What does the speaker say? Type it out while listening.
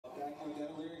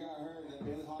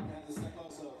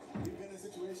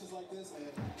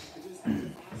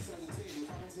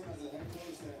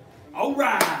All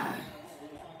right.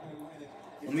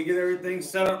 Let me get everything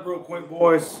set up real quick,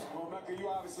 boys. You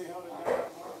obviously held it down.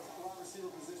 Wide receiver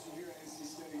position here at NC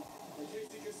State.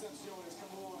 Casey Concepcion has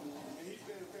come on, and he's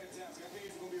been fantastic. I think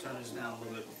he's going to be Turn this down a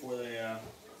little bit before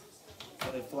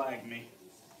they flag me.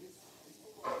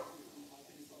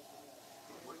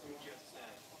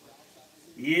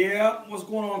 Yeah, what's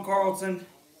going on, Carlton?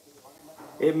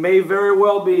 It may very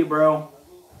well be, bro.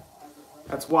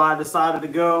 That's why I decided to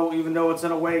go, even though it's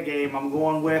an away game. I'm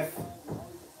going with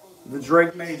the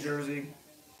Drake May jersey.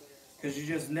 Because you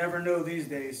just never know these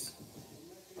days.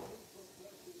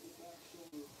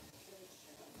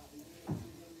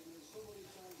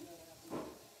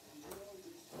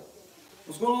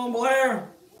 What's going on, Blair?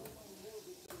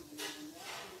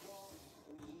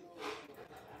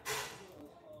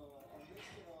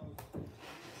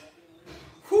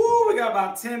 Whew, we got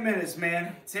about 10 minutes,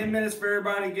 man. 10 minutes for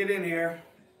everybody to get in here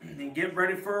and get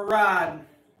ready for a ride.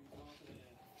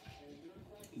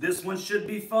 This one should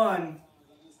be fun.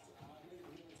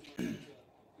 You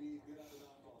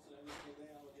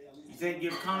think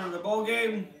give Connor the bowl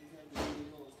game?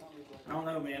 I don't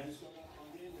know, man.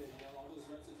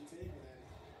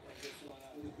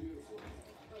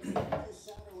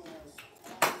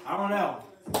 I don't know.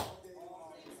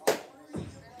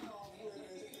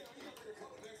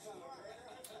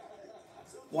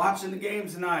 Watching the game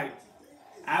tonight.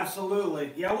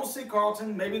 Absolutely. Yeah, we'll see,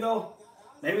 Carlton. Maybe they'll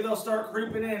start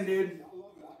creeping in, dude.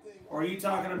 Or are you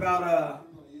talking about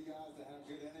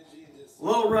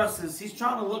Lil Russ he's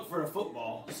trying to look for a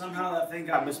football. Somehow that thing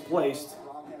got misplaced.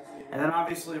 And then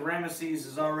obviously Ramesses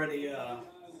is already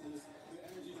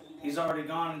he's already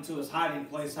gone into his hiding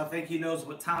place. I think he knows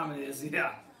what time it is.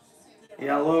 Yeah.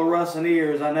 Yeah, Lil Russ in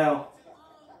ears, I know.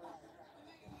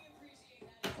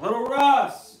 Little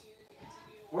Russ,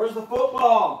 where's the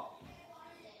football?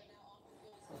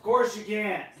 Of course you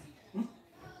can't.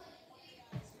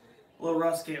 Little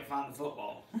Russ can't find the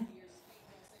football.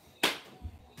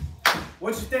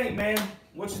 What you think, man?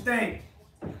 What you think?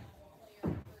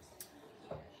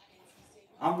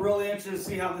 I'm really interested to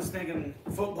see how this thinking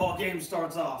football game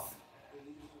starts off.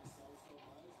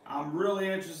 I'm really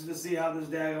interested to see how this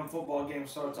daggone football game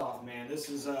starts off, man. This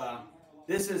is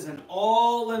an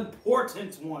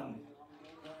all-important one,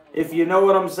 if you know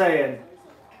what I'm saying.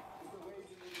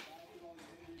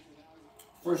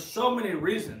 For so many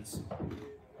reasons.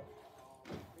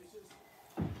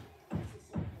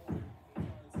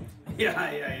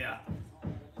 Yeah.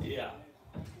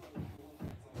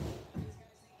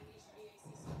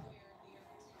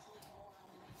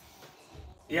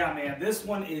 Yeah, man, this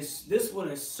one is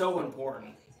so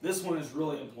important. This one is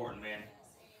really important, man.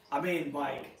 I mean,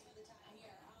 like,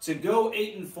 to go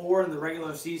 8-4 in the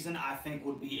regular season, I think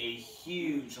would be a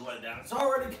huge letdown. It's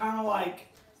already kind of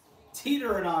like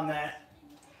teetering on that.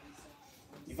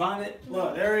 You find it?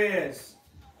 Look, there he is.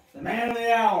 The man of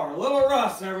the hour. Little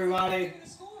Russ, everybody.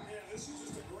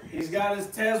 He's got his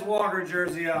Tez Walker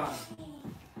jersey on.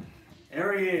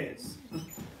 There he is.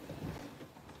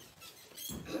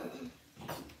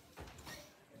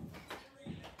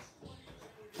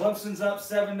 Clemson's up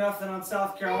 7-0 on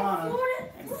South Carolina.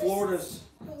 And Florida's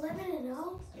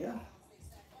 11-0. Yeah.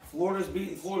 Florida's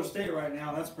beating Florida State right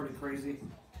now. That's pretty crazy.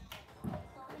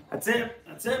 That's it.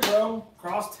 That's it, bro.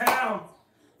 Cross town.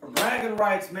 For bragging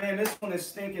rights, man, this one is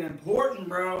stinking important,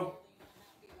 bro.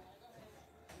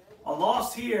 A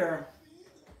loss here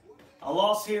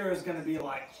is going to be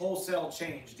like wholesale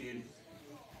change, dude.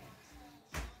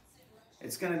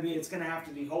 It's going to have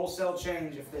to be wholesale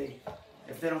change if they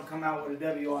don't come out with a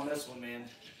W on this one, man.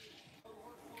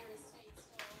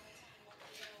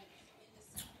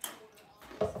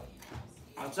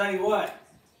 I'll tell you what.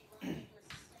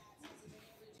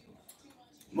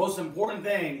 Most important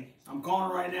thing I'm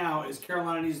calling right now is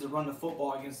Carolina needs to run the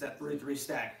football against that 3-3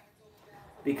 stack.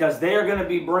 Because they are going to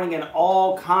be bringing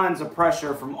all kinds of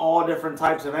pressure from all different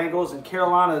types of angles. And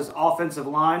Carolina's offensive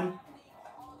line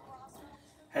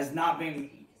has not been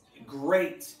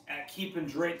great at keeping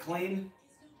Drake clean.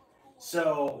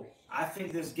 So I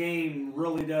think this game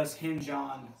really does hinge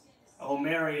on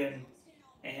O'Marion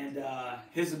and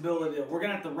his ability. We're going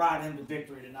to have to ride him to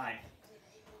victory tonight.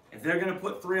 If they're going to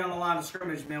put 3 on the line of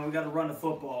scrimmage, man, we got to run the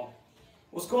football.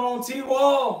 What's going on,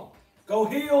 T-Wall? Go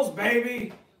Heels,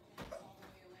 baby.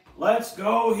 Let's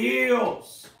go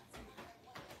Heels.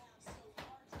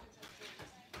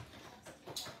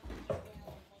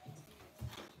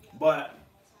 But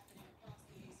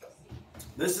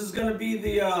this is going to be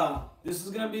the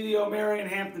O'Marion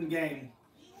Hampton game.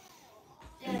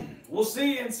 We'll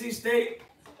see, NC State.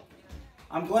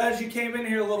 I'm glad you came in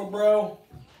here, little bro.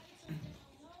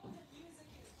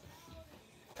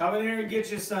 Come in here and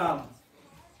get you some.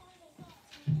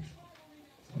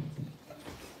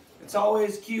 It's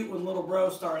always cute when little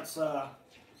bro starts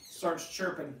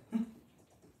chirping.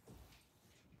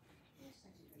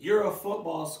 You're a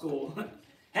football school.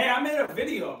 Hey, I made a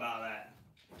video about that.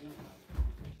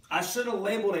 I should have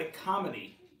labeled it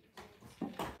comedy.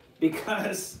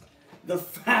 Because the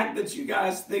fact that you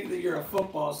guys think that you're a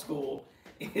football school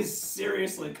is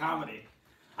seriously comedy.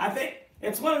 I think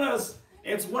it's one of those,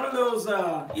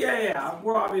 yeah,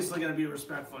 we're obviously going to be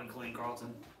respectful and clean,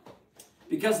 Carlton.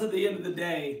 Because at the end of the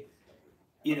day,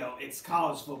 you know, it's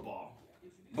college football.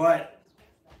 But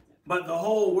the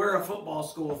whole we're a football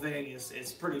school thing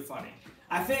is pretty funny.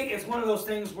 I think it's one of those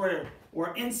things where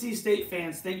NC State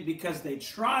fans think because they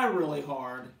try really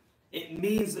hard, it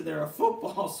means that they're a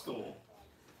football school.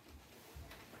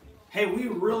 Hey, we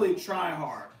really try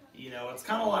hard. You know, it's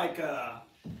kind of like a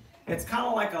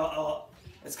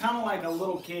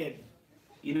little kid,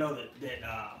 you know, that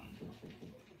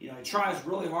you know, he tries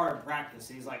really hard in practice.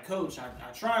 He's like, Coach, I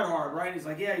tried hard, right? He's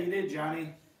like, yeah, you did,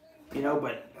 Johnny. You know,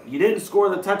 but you didn't score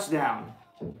the touchdown.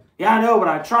 Yeah, I know, but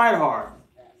I tried hard.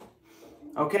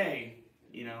 Okay,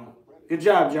 you know, good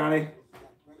job, Johnny.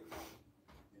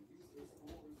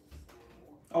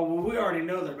 Oh, well, we already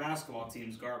know their basketball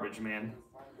team's garbage, man.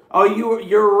 Oh,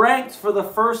 you're ranked for the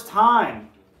first time.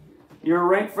 You're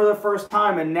ranked for the first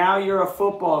time, and now you're a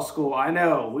football school. I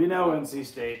know. We know, NC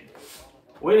State.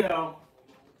 We know.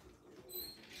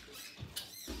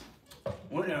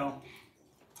 We know.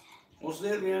 We'll see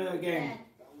at the end of the game.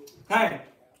 Hey.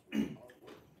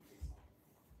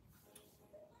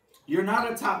 You're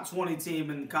not a top 20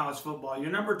 team in college football.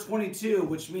 You're number 22,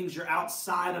 which means you're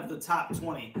outside of the top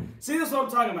 20. See, this is what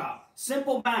I'm talking about.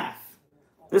 Simple math.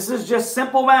 This is just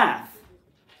simple math.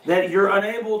 That you're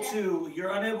unable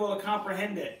to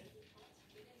comprehend it.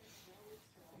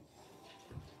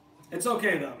 It's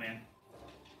okay though, man.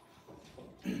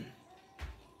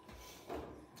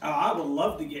 Oh, I would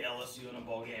love to get LSU in a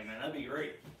bowl game, man. That'd be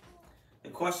great. The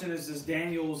question is, does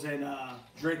Daniels and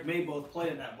Drake May both play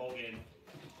in that bowl game?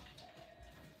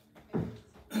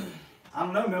 I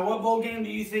don't know, man. What bowl game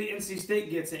do you think NC State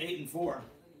gets at 8-4?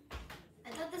 I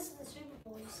thought this was the Super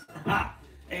Bowls.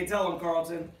 Hey, tell them,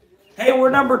 Carlton. Hey, we're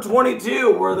number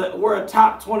 22. We're a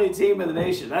top 20 team in the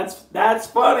nation. That's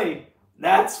funny.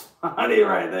 That's funny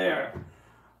right there.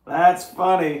 That's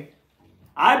funny.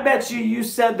 I bet you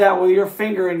said that with your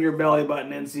finger in your belly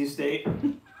button, NC State.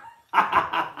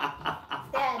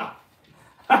 Dad.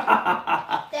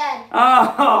 Dad.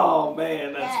 Oh,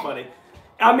 man, that's Dad. funny.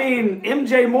 I mean,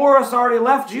 MJ Morris already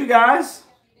left you guys.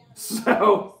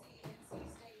 So.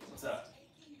 What's up?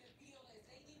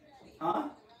 Huh?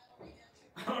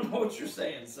 I don't know what you're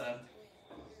saying, son.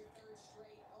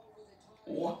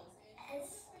 What?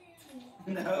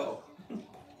 No.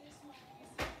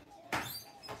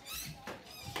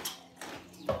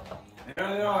 Here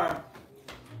they are.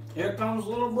 Here comes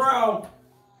little bro.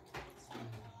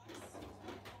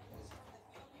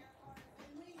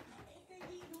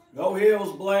 Go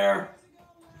Heels, Blair.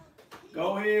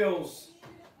 Go Heels.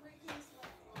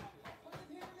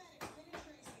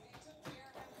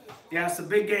 Yeah, it's a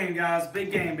big game, guys.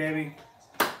 Big game, baby.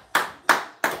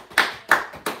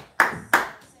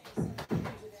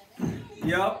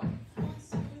 Yep.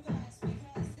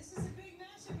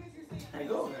 Hey,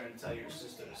 go over there and tell your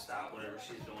sister to stop whatever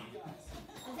she's doing.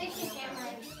 I think she's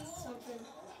hammering something.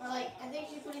 Or like, I think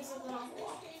she's putting something on the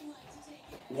wall.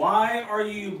 Why are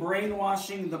you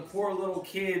brainwashing the poor little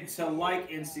kid to like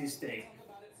NC State?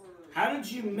 How did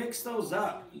you mix those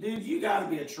up? Dude, you gotta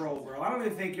be a troll, bro. I don't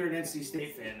even think you're an NC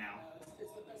State fan now.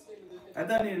 That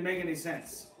doesn't even make any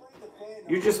sense.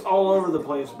 You're just all over the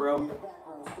place, bro.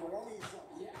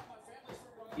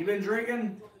 You been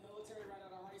drinking?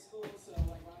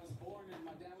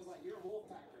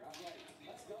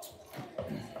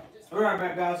 All right,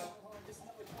 back, guys.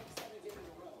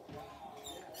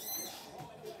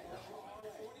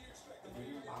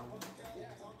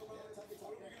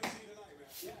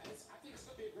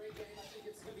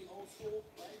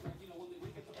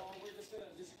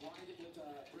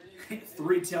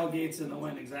 Three tailgates in the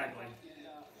wind, exactly.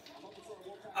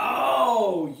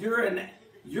 Oh, you're an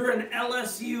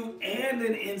LSU and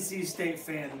an NC State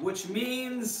fan, which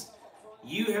means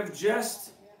you have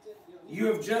just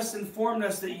informed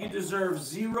us that you deserve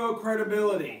zero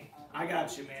credibility. I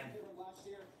got you, man.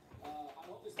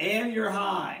 And you're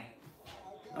high.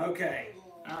 Okay.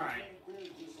 All right.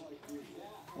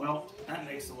 Well, that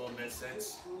makes a little bit of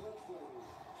sense.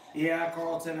 Yeah,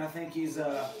 Carlton, I think he's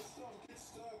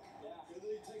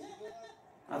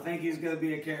going to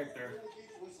be a character.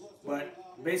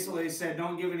 But basically he said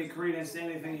don't give any credence to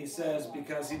anything he says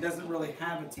because he doesn't really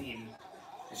have a team.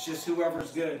 It's just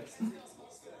whoever's good.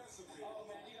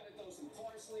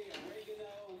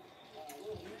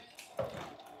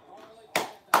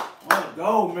 Let it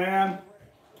go, man.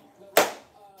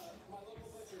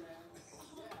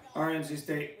 All right, NC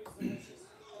State.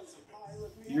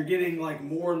 You're getting like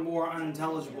more and more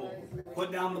unintelligible.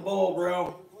 Put down the bowl,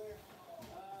 bro.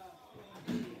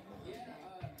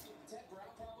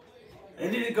 They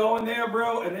need to go in there,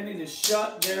 bro, and they need to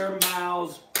shut their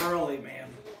mouths early, man.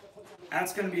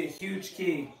 That's going to be a huge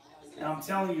key. And I'm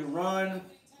telling you, run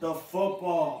the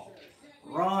football.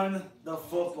 Run the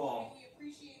football.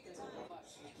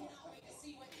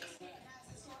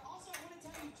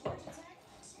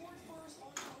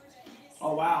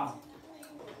 Oh, wow.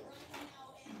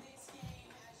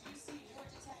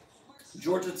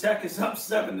 Georgia Tech is up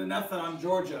 7-0 on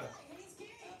Georgia.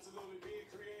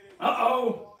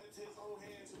 Uh-oh.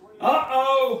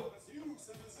 Uh-oh.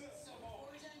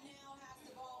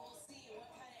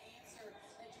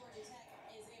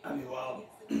 I mean, well,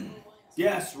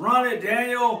 yes, run it,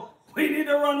 Daniel. We need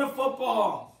to run the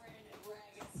football.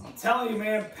 I'm telling you,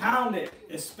 man, pound it,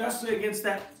 especially against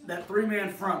that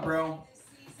three-man front, bro.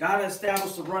 Got to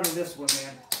establish the run in this one,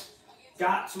 man.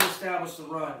 Got to establish the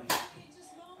run.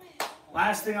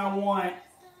 Last thing I want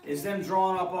is them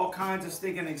drawing up all kinds of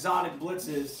stinking exotic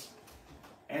blitzes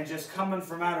and just coming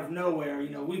from out of nowhere. You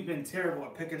know, we've been terrible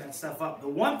at picking that stuff up. The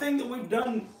one thing that we've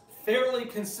done fairly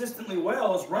consistently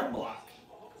well is run block.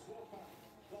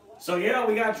 So, yeah,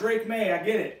 we got Drake May. I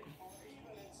get it.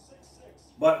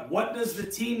 But what does the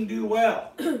team do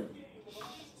well?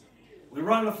 We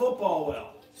run the football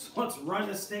well. So let's run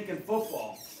the stinking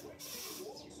football.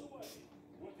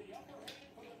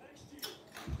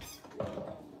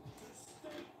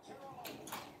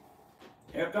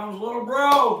 Here comes little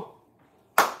bro.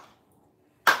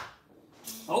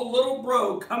 Oh, little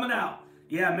bro coming out.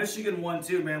 Yeah, Michigan won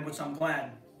too, man, which I'm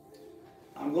glad.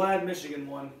 I'm glad Michigan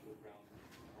won.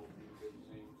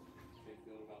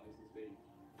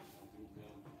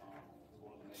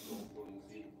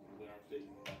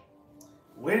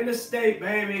 Win the state,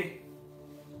 baby.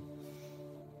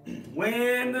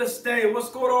 Win the state. What's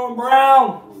going on,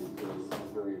 Brown?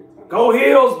 Go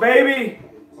Heels, baby.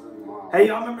 Hey,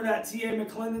 y'all remember that T.A.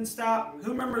 McClendon stop?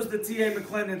 Who remembers the T.A.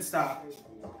 McClendon stop?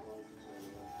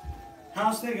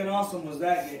 How stinking awesome was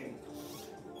that game?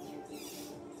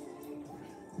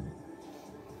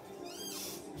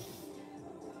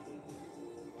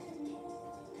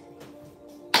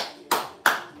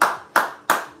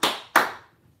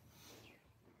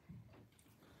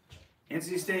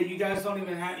 NC State, you guys don't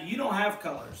even have, you don't have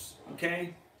colors,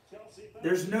 okay?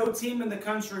 There's no team in the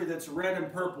country that's red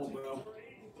and purple, bro.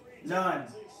 None.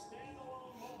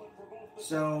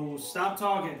 So stop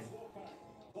talking.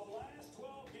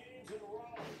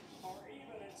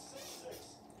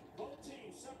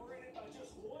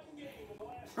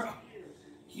 Bro,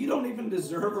 you don't even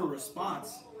deserve a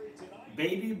response.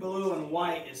 Baby blue and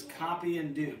white is copy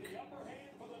and Duke.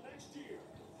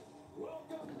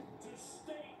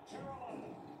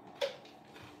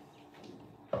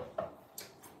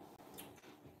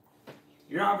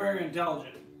 You're not very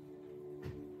intelligent.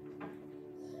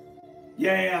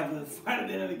 Yeah, the fight at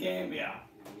the end of the game, yeah.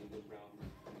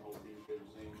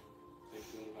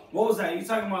 What was that? You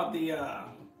talking about the,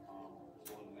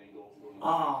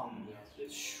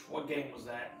 what game was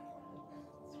that?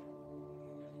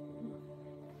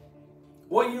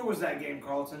 What year was that game,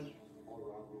 Carlton?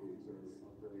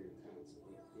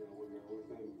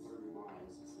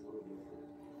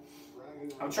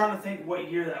 I'm trying to think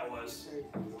what year that was.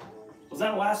 Was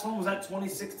that the last one? Was that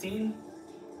 2016?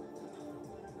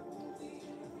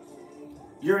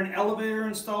 You're an elevator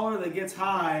installer that gets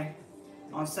high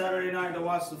on Saturday night to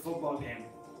watch the football game.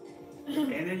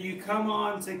 And then you come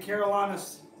on to a Carolina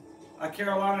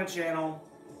channel,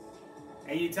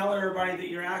 and you tell everybody that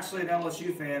you're actually an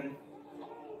LSU fan.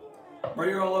 Bro,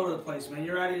 you're all over the place, man.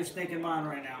 You're out of your stinking mind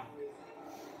right now.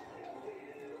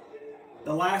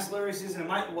 The last Larry season,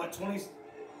 what,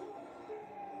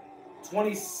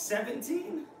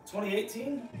 2017?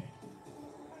 2018?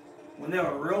 When they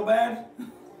were real bad?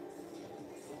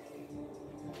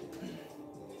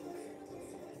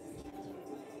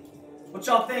 What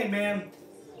y'all think, man?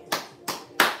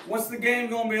 What's the game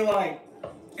going to be like?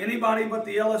 Anybody but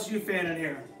the LSU fan in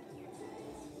here.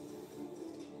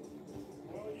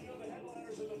 Well, you know the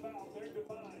headliners of the bout. They're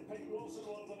defined. Peyton Wilson,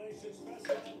 one of the nation's best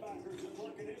linebackers, is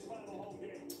looking his final home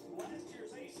game. Last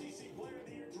year's ACC Player of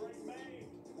the Year, Drake May,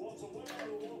 was a winner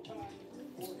of the Wolfpack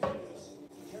for his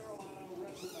Carolina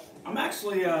I'm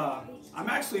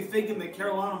actually thinking that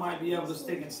Carolina might be able to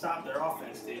stick and stop their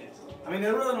offense, dude. I mean,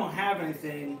 they really don't have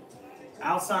anything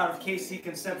outside of KC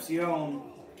Concepcion,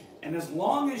 and as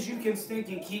long as you can stink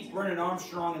and keep Brennan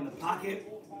Armstrong in the pocket,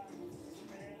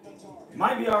 it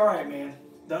might be all right, man.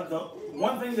 The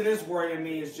one thing that is worrying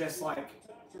me is just like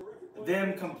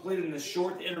them completing the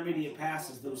short to intermediate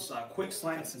passes, those quick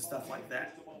slants and stuff like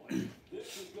that.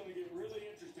 This is going to get really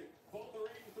interesting. Both are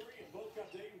 8-3 and both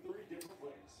got to 8-3 different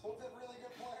ways. Both have really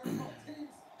good players. Both teams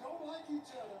don't like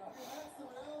each other. I mean, that's the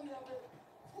reality of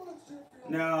it.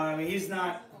 No, I mean, he's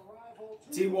not.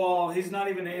 T-Wall, he's not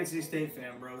even an NC State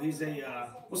fan, bro. He's a,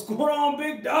 what's going on,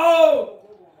 big dog?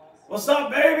 What's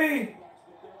up, baby?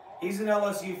 He's an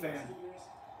LSU fan.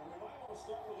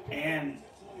 And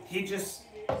he just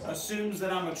assumes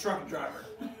that I'm a truck driver.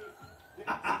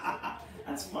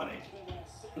 That's funny.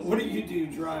 What do you do,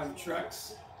 drive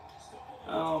trucks?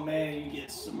 Oh, man, you get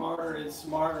smarter and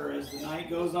smarter as the night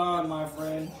goes on, my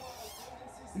friend.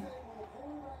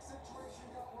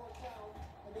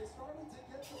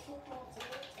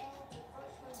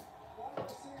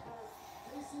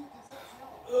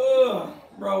 Ugh,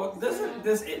 bro,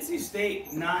 does NC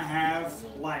State not have,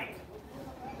 like,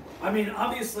 I mean,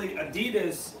 obviously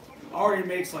Adidas already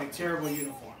makes, like, terrible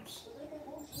uniforms.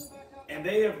 And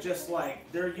they have just, like,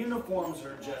 their uniforms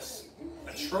are just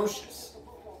atrocious.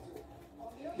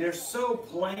 They're so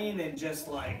plain and just,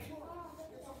 like,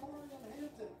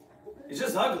 it's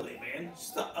just ugly, man. It's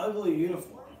just an ugly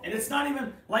uniform. And it's not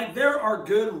even, like, there are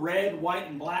good red, white,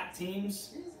 and black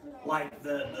teams, like,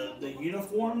 the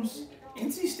uniforms.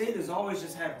 NC State has always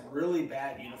just had really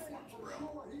bad uniforms,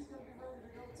 bro.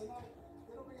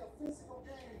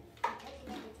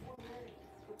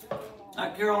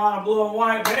 Carolina blue and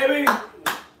white, baby.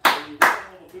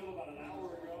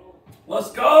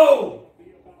 Let's go.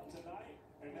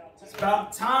 It's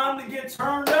about time to get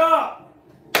turned up.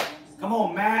 Come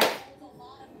on, Mac.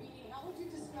 How would you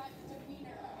describe the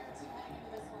demeanor of your team heading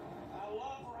into this one? I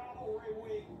love rivalry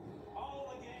week.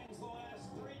 All the games the last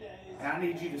 3 days. I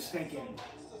need you to stink in.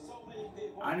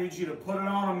 I need you to put it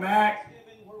on a Mac.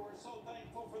 Where we're so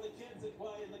thankful for the kids that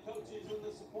play and the coaches and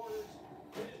the supporters.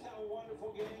 We just have a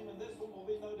wonderful game, and this one will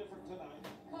be no different tonight.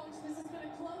 Coach, this has been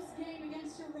a close game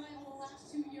against your rival the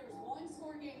last 2 years.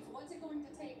 One-score games. What's it going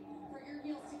to take for your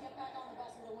Heels to get back on the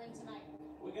bus with a win tonight?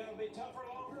 We got to be tougher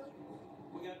longer.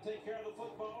 We got to take care of the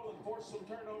football and force some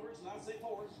turnovers, and I say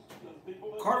force.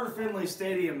 Carter Finley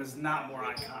Stadium is not more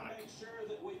iconic. Make sure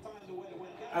that we find a way to win.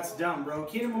 That's dumb, bro.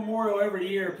 Keenan Memorial every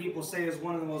year people say is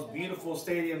one of the most beautiful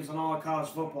stadiums in all of college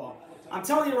football. I'm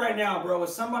telling you right now, bro,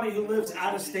 as somebody who lives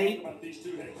out of state,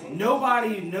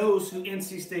 nobody knows who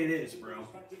NC State is, bro.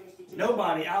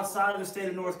 Nobody outside of the state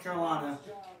of North Carolina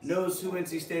knows who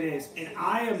NC State is. And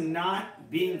I am not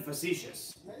being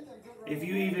facetious. If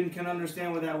you even can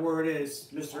understand what that word is,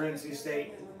 Mr. NC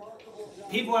State.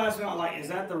 People ask me, like, is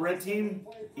that the red team?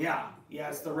 Yeah,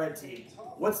 it's the red team.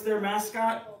 What's their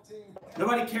mascot?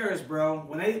 Nobody cares, bro.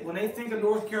 When they think of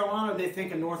North Carolina, they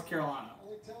think of North Carolina.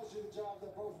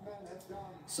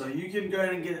 So you can go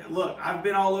ahead and get it. Look, I've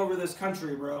been all over this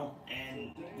country, bro,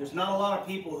 and there's not a lot of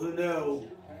people who know.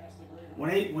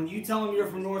 When you tell them you're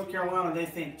from North Carolina, they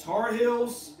think Tar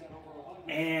Heels,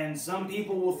 and some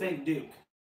people will think Duke.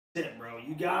 That's it, bro.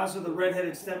 You guys are the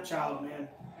redheaded stepchild, man.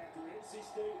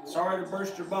 Sorry to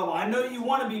burst your bubble. I know you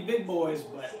want to be big boys,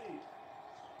 but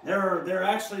there are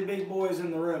actually big boys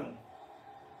in the room.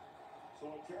 So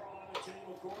a Carolina team,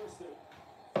 of course,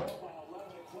 that fell by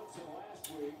 11 eclipsing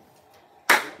last week.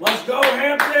 Let's go,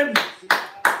 Hampton.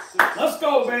 Let's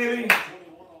go, baby. 21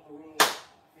 on the road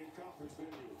in conference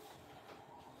venues.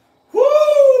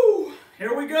 Woo!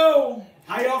 Here we go.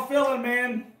 How y'all feeling,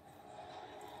 man?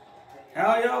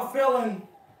 How y'all feeling?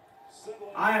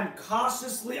 I am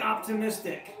cautiously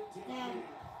optimistic. Dad,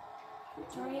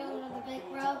 Torio's are the big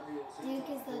bro, Duke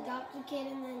is the adopted kid,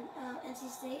 and then NC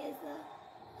State is the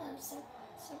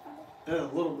step brother.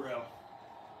 Little bro.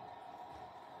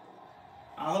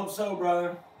 I hope so,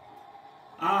 brother.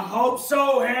 I hope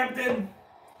so, Hampton.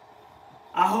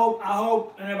 I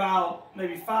hope in about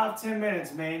maybe 5-10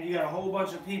 minutes, man, you got a whole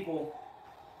bunch of people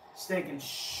stinking.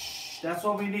 Shh. That's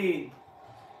what we need.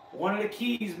 One of the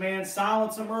keys, man,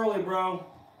 silence them early, bro.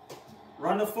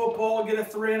 Run the football, get a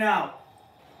 3 and out.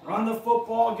 Run the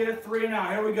football, get a 3 and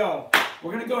out. Here we go.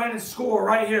 We're going to go ahead and score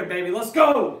right here, baby. Let's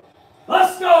go.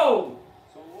 Let's go.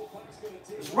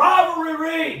 It's rivalry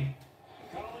read.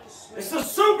 It's the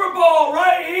Super Bowl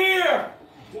right here.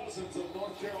 Dozens of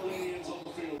North Carolinians on the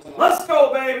field tonight. Let's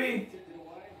go, baby. Kick it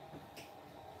away.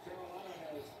 Carolina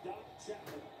has Doc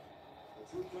Chapman, a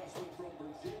true freshman from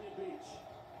Virginia Beach,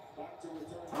 back to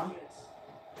return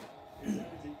the kicks.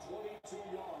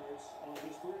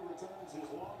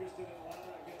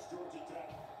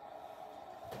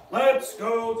 Let's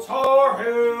go Tar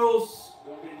Heels!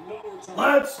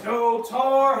 Let's go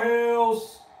Tar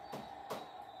Heels!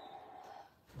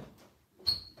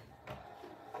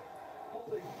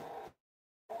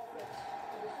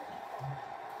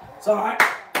 It's all right.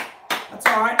 That's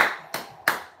all right.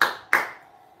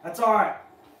 That's all right.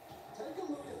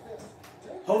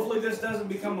 Hopefully this doesn't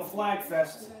become a flag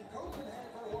fest.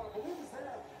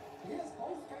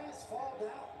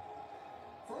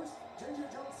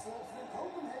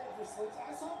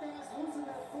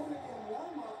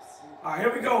 All right,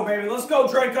 here we go, baby. Let's go,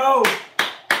 Draco.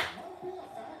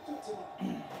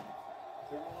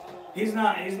 He's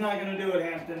not gonna do it,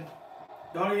 Hampton.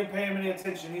 Don't even pay him any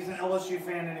attention. He's an LSU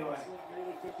fan anyway.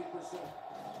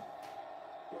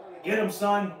 Get him,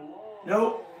 son.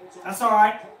 Nope. That's all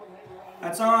right.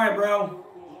 That's all right, bro.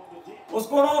 What's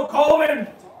going on, Coleman?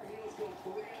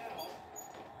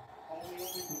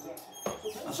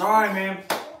 That's all right, man.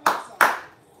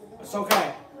 It's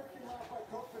okay.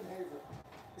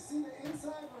 See the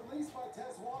inside release by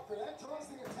Tez Walker. That draws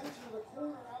the attention of the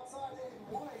corner outside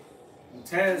Aiden White.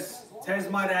 Tez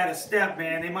might add a step,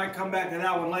 man. They might come back to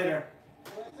that one later.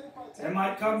 They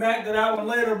might come back to that one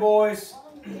later, boys.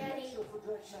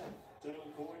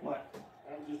 What?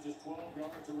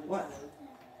 What?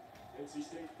 NC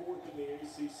State fourth in the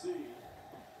ACC.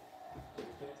 When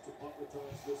it comes to punt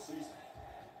returns this season.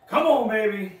 Come on,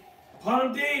 baby. Punt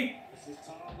him deep. This is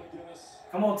Tom McGinnis.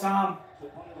 Come on, Tom. The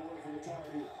punter for the Tar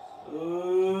Heels.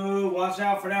 Ooh, watch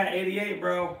out for that 88,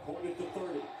 bro. Pointed to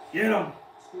 30. Get him.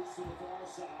 Scoots to the far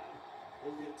side.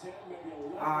 We'll get 10, maybe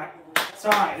 11. All right. It's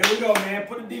all right. Here we go, man.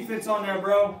 Put the defense on there,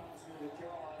 bro.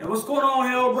 Hey, what's going on,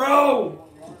 Hill, bro?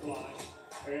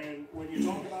 And when you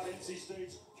talk about NC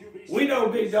State's QB, We know,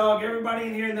 big dog. Everybody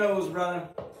in here knows, brother.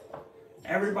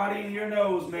 Everybody in here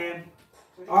knows, man.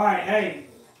 All right, hey.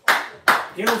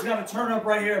 Hill's got to turn up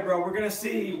right here, bro. We're gonna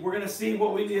see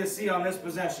what we need to see on this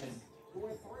possession.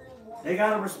 They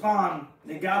gotta respond.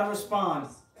 They gotta respond.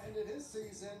 ended his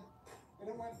season, and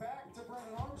it went back to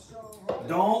Brennan Armstrong.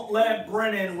 Don't let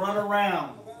Brennan run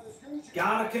around.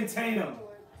 Gotta contain him.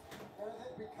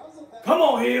 Come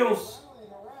on, Heels.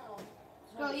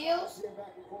 Go Heels.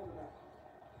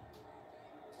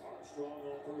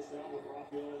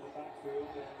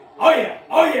 Oh yeah,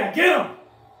 oh yeah, get him.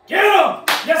 Get him.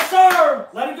 Yes, sir.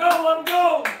 Let him go, let him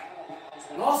go.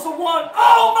 Lost the one.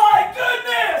 Oh my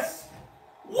goodness.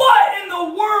 What in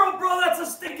the world, bro? That's a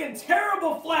stinking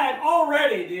terrible flag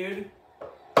already, dude.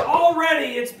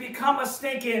 Already it's become a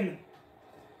stinking...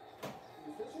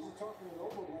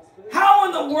 How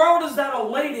in the world is that a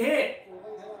late hit?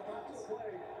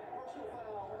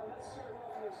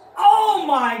 Oh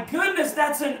my goodness,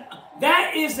 that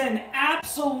is an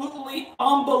absolutely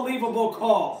unbelievable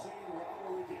call.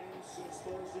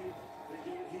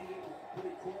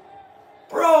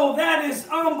 Bro, that is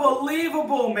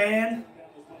unbelievable, man.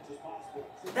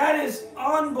 That is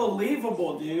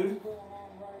unbelievable, dude.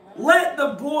 Let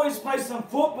the boys play some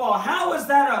football. How is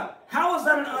that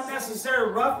an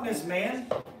unnecessary roughness, man?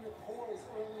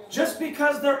 Just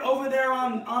because they're over there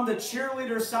on the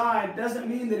cheerleader side doesn't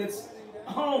mean that it's...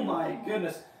 Oh my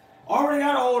goodness. Already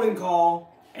got a holding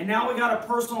call, and now we got a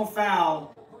personal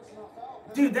foul.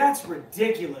 Dude, that's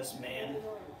ridiculous, man.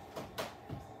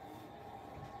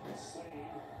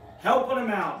 Helping him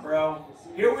out, bro.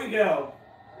 Here we go.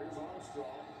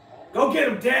 Go get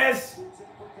him, Dez.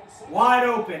 Wide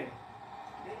open.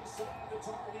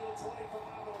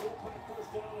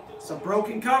 It's a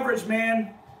broken coverage,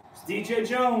 man. It's DJ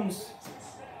Jones.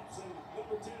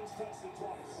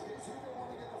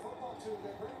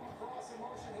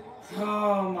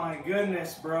 Oh my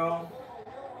goodness, bro.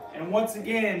 And once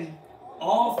again,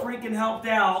 all freaking helped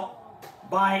out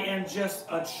by and just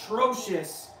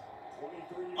atrocious,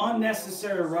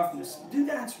 unnecessary roughness. Dude,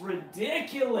 that's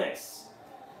ridiculous.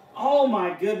 Oh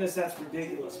my goodness, that's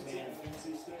ridiculous, man.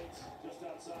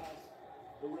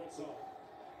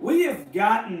 We have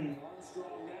gotten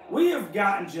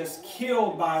just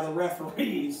killed by the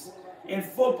referees in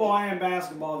football and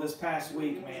basketball this past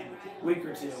week, man. Week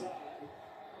or two.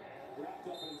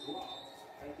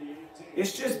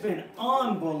 It's just been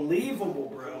unbelievable,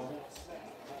 bro.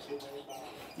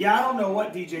 Yeah, I don't know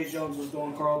what DJ Jones was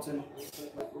doing, Carlton.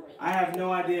 I have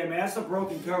no idea, man. That's a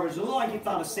broken coverage. It looked like he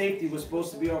thought a safety was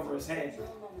supposed to be over his head.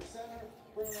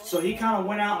 So he kind of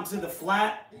went out into the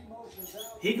flat.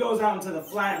 He goes out into the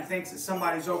flat and thinks that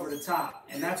somebody's over the top.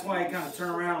 And that's why he kind of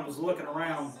turned around and was looking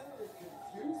around.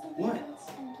 What?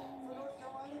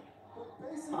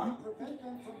 Huh?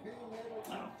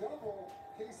 Oh.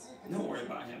 Don't worry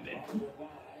about him, babe.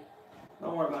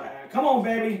 Don't worry about that. Come on,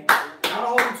 baby. Gotta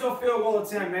hold him to a field goal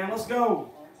attempt, man. Let's go.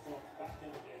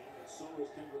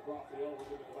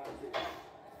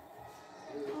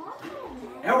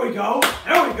 There we go.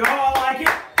 There we go. I like it.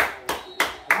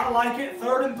 I like it.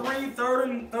 3rd and 3. Third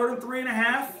and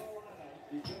 3.5.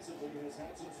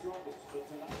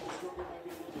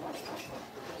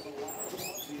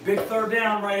 Big 3rd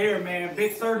down right here, man.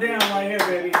 Big 3rd down right here,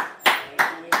 baby.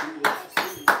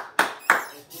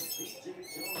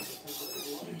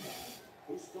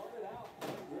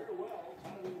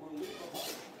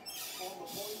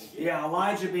 Yeah,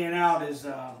 Elijah being out is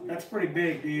that's pretty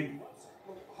big, dude.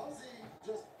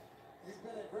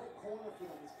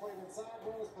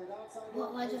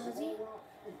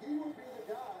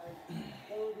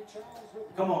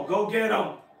 Come on, go get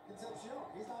him.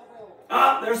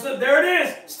 There it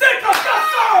is. Stick him, yes,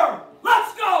 sir.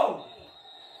 Let's go.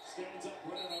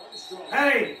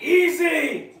 Hey,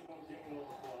 easy.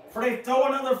 Before they throw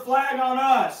another flag on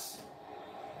us.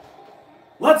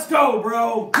 Let's go,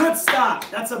 bro. Good stop.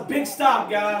 That's a big stop,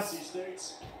 guys.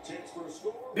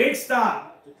 Big stop.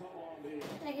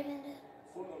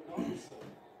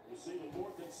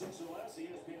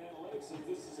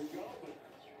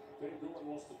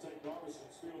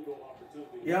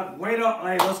 Yep, wait up.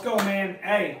 Hey, let's go, man.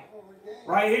 Hey,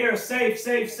 right here. Safe,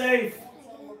 safe, safe.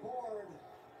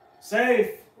 Safe.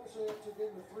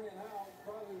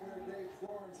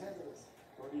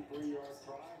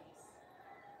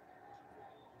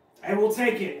 Hey, we'll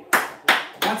take it.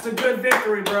 That's a good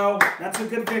victory, bro. That's a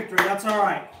good victory. That's all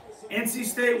right. NC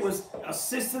State was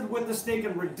assisted with the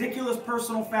stinking ridiculous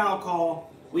personal foul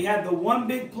call. We had the one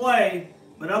big play,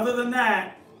 but other than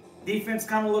that, defense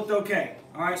kind of looked okay.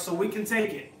 All right, so we can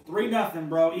take it. 3-0,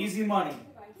 bro. Easy money.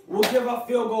 We'll give up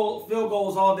field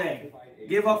goals all day.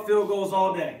 Give up field goals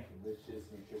all day.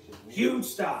 Huge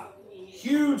stop.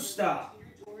 Huge stop.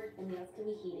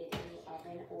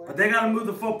 But they got to move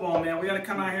the football, man. We got to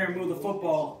come out here and move the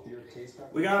football.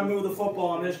 We got to move the football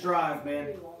on this drive,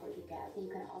 man.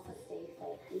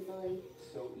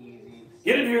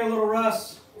 Get in here, little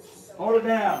Russ. Hold it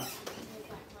down.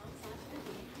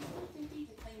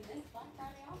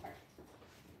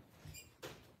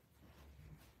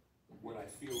 What I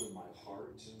feel in my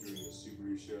heart during the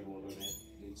Subaru Shared Love event,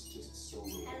 it's just so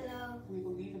real. Hello. We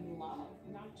believe in love,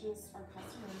 not just our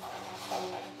customers, but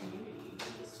also our community. The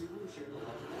Subaru Shared Love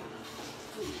event.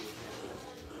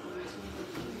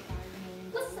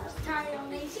 What's up, Tario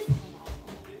Nation?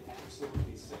 It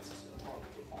absolutely sets us apart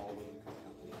from all other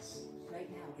companies. Right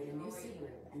now, get a new Subaru,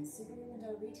 and Subaru and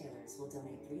our retailers will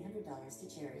donate $300 to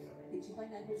charity. Get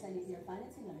 2.9% easier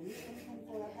financing on a new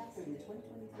 2024 Outback during the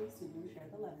 2023 Subaru Share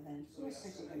the Love event. You're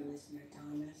such a good listener,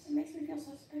 Thomas. It makes me feel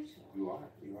so special. You are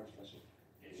special.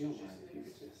 You don't mind if you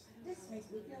could just. This makes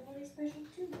me feel really special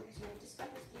too, because my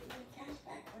Discover's giving me cash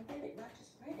back on debit, not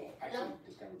just credit. Actually,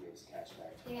 Discover gives cash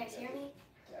back. You guys hear me?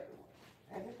 To everyone.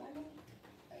 Everybody?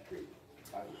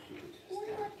 I would keep it just. What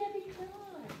about Debbie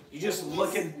John? You just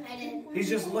looking. I did. He's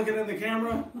just looking at the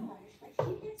camera.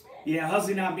 Yeah,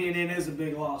 Huzzy not being in is a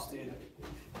big loss, dude.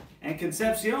 And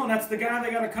Concepcion, that's the guy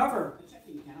they got to cover.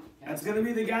 That's going to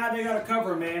be the guy they got to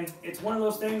cover, man. It's one of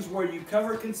those things where you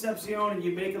cover Concepcion and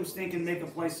you make them stink and make a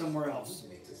play somewhere else.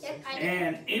 Yep, I did.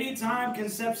 And anytime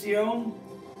Concepcion,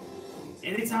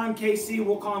 anytime KC,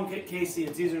 we'll call him KC,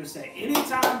 it's easier to say.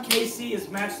 Anytime KC is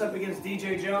matched up against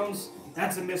DJ Jones,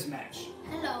 that's a mismatch.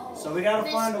 Hello. So we got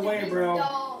to find a way, bro.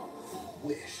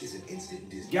 Wish is an instant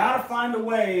Disney. Got to find a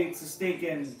way to stink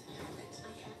and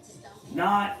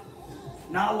not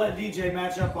let DJ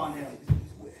match up on him.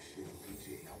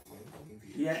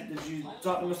 Yeah, did you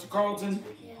talk to Mr. Carlton?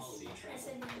 Yes, I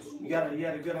said yes. You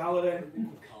had a good holiday?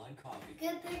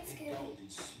 Good Thanksgiving.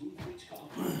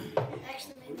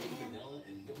 Actually made the ham.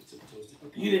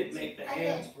 You didn't make the I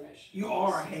ham. did. You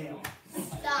are a ham.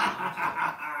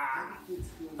 Stop.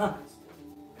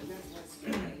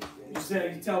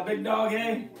 You tell Big Dog,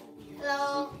 hey?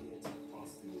 Hello.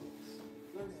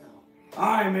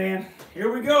 All right, man.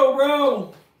 Here we go,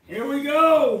 bro. Here we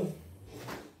go.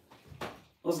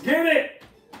 Let's get it.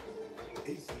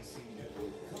 ACC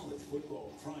Network College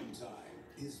Football Prime Time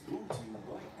is brought to you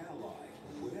by Ally.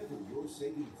 Whatever you're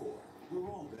saving for, we're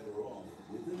all better off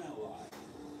with an Ally.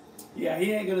 Yeah,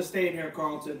 he ain't gonna stay in here,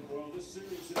 Carlton.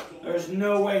 There's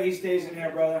no way he stays in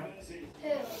here, brother.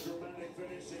 Who?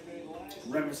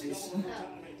 Ramesses. No.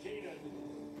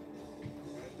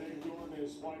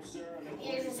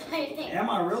 Here's his hiding. Am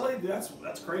I really? Dude,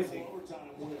 that's crazy.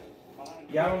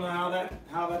 Yeah, I don't know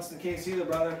how that's the case either,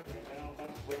 brother.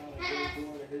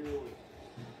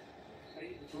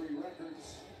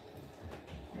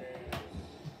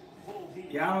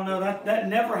 Yeah, I don't know. That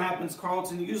never happens,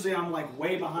 Carlton. Usually I'm like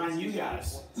way behind you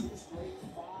guys. 2 straight,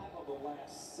 5 of the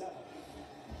last 7.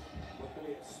 But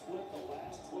they have split the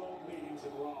last 12 meetings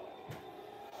in Raleigh.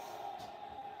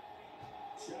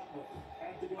 Chapman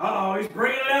at the goal. Uh-oh, he's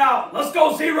bringing it out. Let's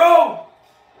go, Zero.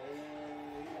 And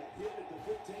he got hit at the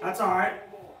 15. That's all right.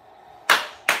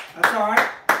 That's all right.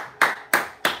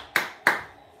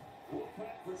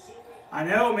 Wolfpack pursued it. I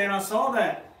know, man. I saw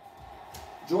that.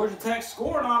 Georgia Tech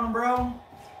scoring on him, bro.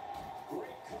 Great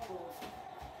cover.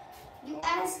 You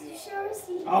asked to show us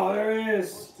the. Oh, there he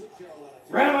is. To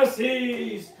Carolina.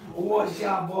 Ramesses. What's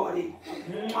up, buddy?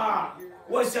 Mwah.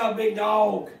 What's up, big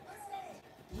dog?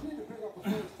 You need to pick up the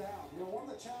first down. You know, one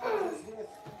of the challenges with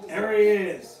There he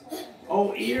is.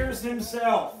 Oh, Ears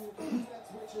himself. defense,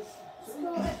 which is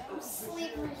I'm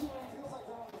sleeping here. feels like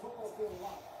they're on the football field a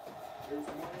lot. Here's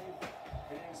May.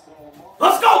 Hands to Omar.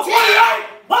 Let's go, 28.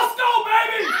 Let's go,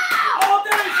 baby. All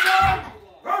day, son.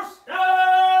 First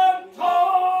down,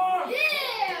 Tar.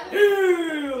 Yeah!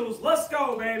 Heels. Let's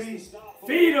go, baby.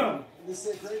 Feed him. This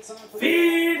is a great sign for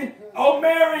Feed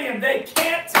O'Marion. They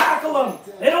can't tackle him.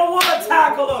 They don't want to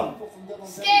tackle him.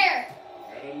 Scared.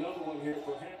 And another one here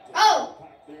for Hampton. Oh!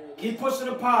 Keep pushing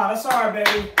the pod. That's all right,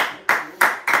 baby.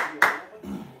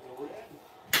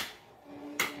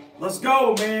 Let's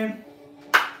go, man.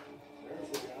 There's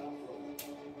the guy from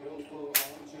Hillsborough on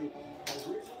to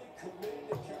originally committed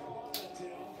to Carolina,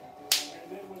 Tim, and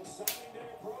then when signing day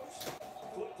approached,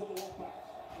 flipped to the Wolfpack.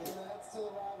 Yeah, that's still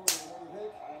a rivalry, don't you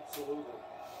think? Absolutely.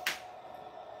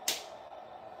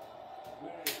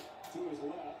 May to his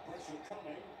left, pressure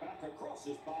coming, back across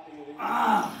his body. And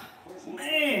Ah,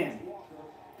 man.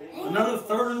 Another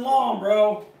 3rd and long,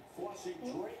 bro. Flushing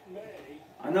Drake May.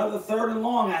 Another 3rd and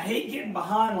long. I hate getting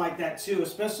behind like that, too,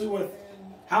 especially with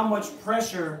how much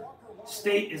pressure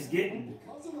State is getting.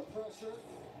 Because of the pressure,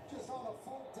 just on a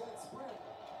full dead sprint.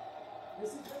 You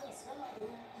see Devin Scott, you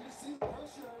see the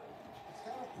pressure,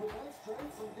 kind of prevents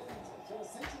Drake from getting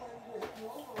situated to hit you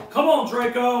over. Come on,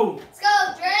 Draco. Let's go,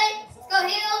 Drake. Let's go,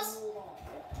 Heels.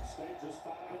 State just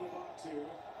 5 in the box here.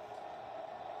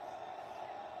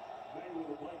 May with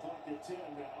the play clock at 10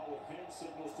 now with hand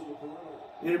signals to the perimeter.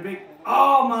 Get a big.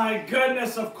 Oh, my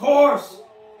goodness, of course.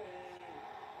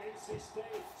 NC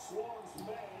State swarms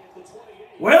May at the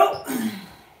 28. Well,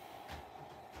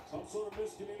 Some sort of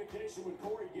miscommunication with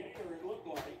Corey Gaynor, it looked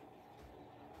like.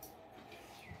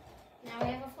 Now we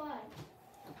have a flag.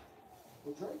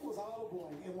 Well, Drake was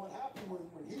audibling, and what happened when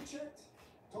he checked,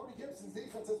 Tony Gibson's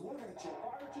defense says, we're going to check.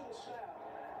 Prior to the snap,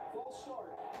 false start,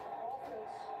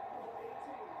 offense, number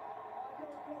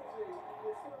 18.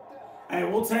 It's 3rd down. hey,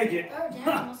 we'll take it. Third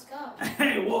down, let's go.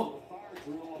 Hey,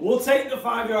 we'll take the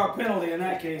 5-yard penalty in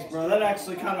that case, bro. That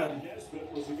actually kind of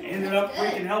ended up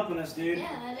freaking helping us, dude. Yeah,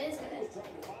 that is good.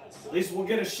 At least we'll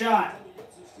get a shot.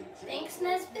 Thanks,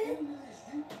 Nesbitt. You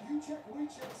check, we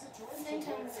check situation. Same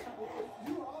time as couple.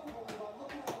 You were audible about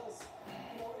looking at us,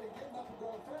 and getting up and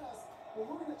going fast. Well,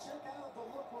 we're going to check out the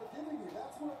look we're giving you.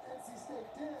 That's what NC State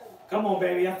did. Come on,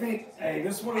 baby. I think, hey,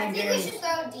 this is one of I them think we games. should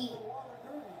throw deep.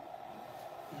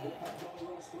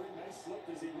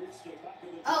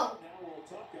 Oh. Now we'll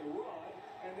tuck and run,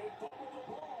 and then fumble the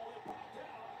ball and popped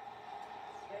out.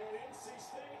 And NC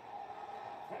State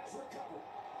has recovered.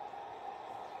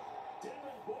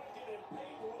 Devin Boykin and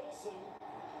Peyton Wilson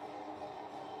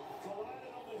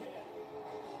collided on the hit.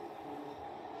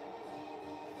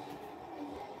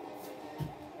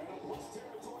 And a plus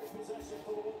territory possession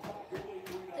for the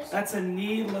Wolfpack. That's a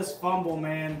needless fumble,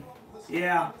 man.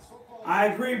 Yeah. I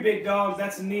agree, big dog.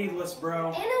 That's needless, bro.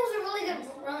 And it was a really good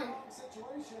run.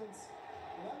 Situations,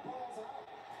 and that ball's out.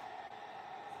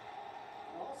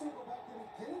 Also go back to the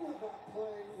beginning of that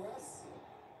play, Wes.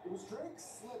 It was Drake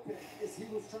slipping as he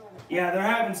was trying to. Yeah, they're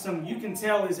having some, you can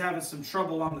tell he's having some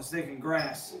trouble on the stinking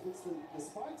grass. If it's the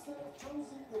spikes that have chosen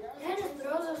the guys. And his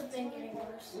throws have been getting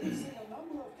worse. We've seen a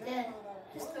number of Yeah, Carolina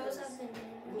his throws have been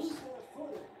getting lose worse. their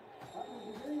footing. At the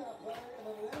beginning of that play, and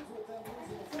then it ends with them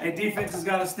losing the Hey, defense has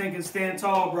got to stinking stand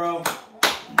tall, bro.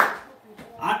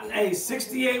 Hey,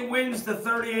 68 wins to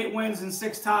 38 wins and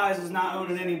 6 ties is not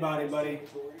owning anybody, buddy.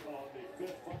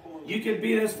 You could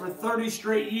beat us for 30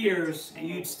 straight years, and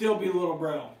you'd still be little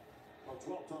bro.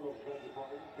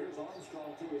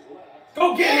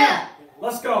 Go get him!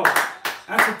 Let's go.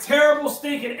 That's a terrible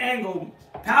stinking angle.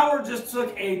 Power just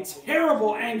took a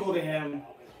terrible angle to him,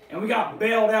 and we got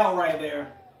bailed out right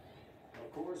there.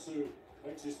 Of course, who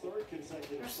makes his 3rd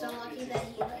consecutive. We're so lucky that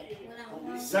he went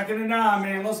out. 2nd and 9,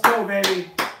 man. Let's go, baby.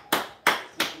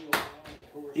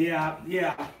 Yeah.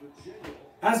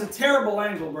 That's a terrible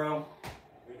angle, bro.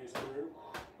 In his career,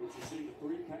 which you see the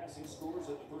 3 passing scores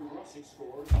and the 3 rushing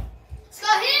scores. Let's go!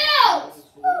 heels!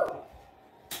 Woo.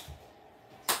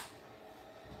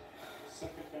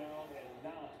 Second down and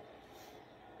 9.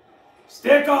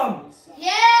 Stick 'em.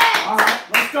 Yes! All right,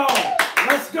 let's go.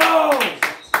 Let's go.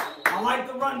 I like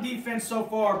the run defense so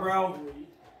far, bro.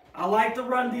 I like the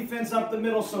run defense up the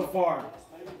middle so far.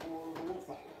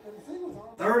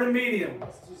 Third and medium.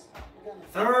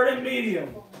 Third and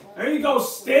medium. There you go,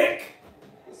 stick.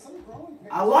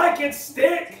 I like it,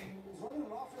 stick.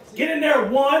 Get in there,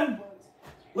 one.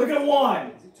 Look at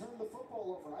one.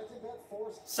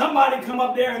 Somebody come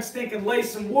up there and stink and lay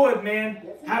some wood, man.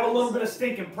 Have a little bit of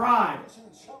stinking pride.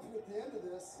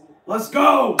 Let's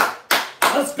go.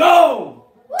 Let's go.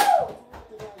 Woo!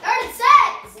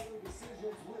 36!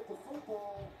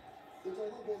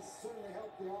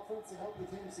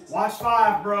 Watch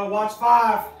 5, bro. Watch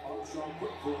 5.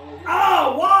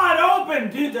 Oh, wide open.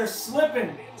 Dude, they're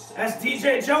slipping. That's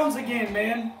DJ Jones again,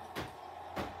 man.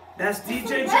 That's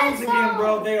DJ Jones again,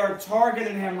 bro. They are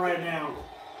targeting him right now.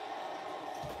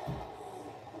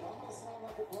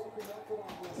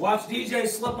 Watch DJ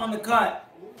slip on the cut.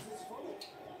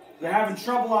 They're having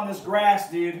trouble on this grass,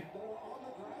 dude.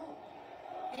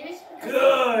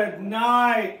 Good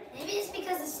night. Maybe it's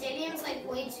because the stadium's like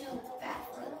way too fat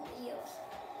for the heels.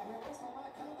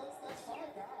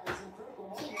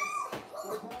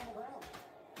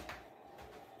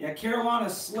 Yeah,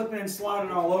 Carolina's slipping and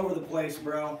sliding all over the place,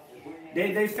 bro.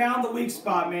 They found the weak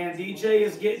spot, man. DJ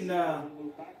is getting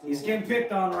he's getting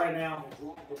picked on right now.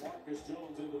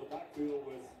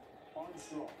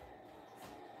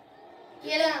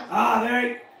 Get him. Ah,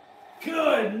 there.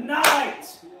 Good night.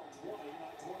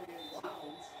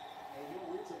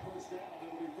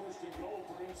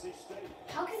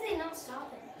 How can they not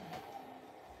stop him?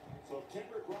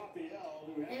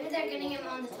 Maybe they're getting him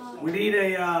on the top. We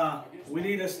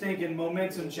need a stinking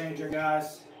momentum changer,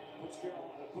 guys.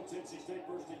 Puts NC State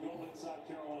first and goal inside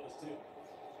Carolina's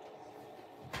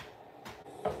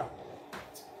 10.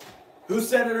 Who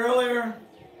said it earlier?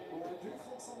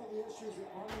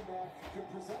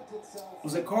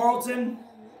 Was it Carlton?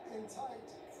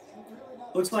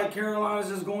 Looks like Carolina's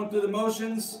just going through the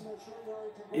motions.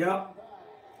 Yep.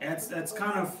 That's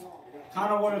kind of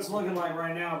what it's looking like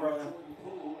right now, brother.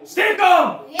 Stick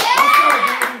 'em! Yeah!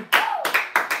 Let's go,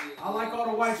 baby. I like all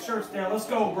the white shirts there. Let's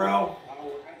go, bro.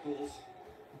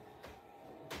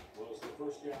 Was the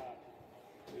first guy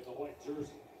in the white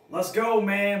jersey. Let's go,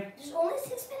 man. There's only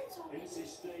 6 minutes on it. NC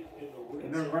State in the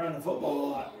They've been running the football a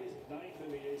lot. is 9th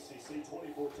in the ACC,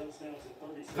 24 touchdowns and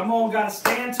 36. Come on, gotta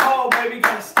stand tall, baby.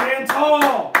 Gotta stand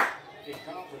tall. In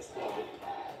conference play.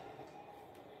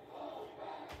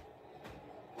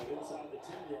 But inside the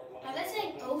 10-yard line. Are they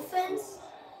saying offense?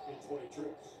 In 20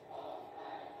 trips.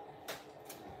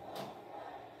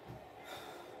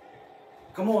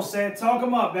 Come on, Seth. Talk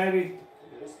them up, baby.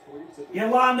 Get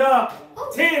lined up.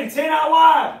 10 out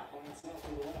wide.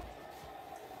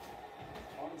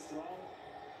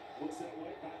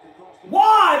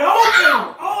 Wide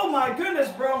open. Oh, my goodness,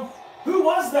 bro. Who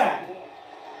was that?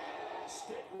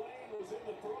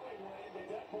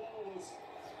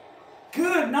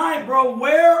 Good night, bro.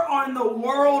 Where in the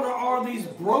world are these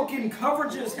broken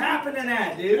coverages happening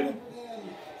at, dude?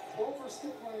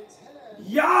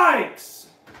 Yikes.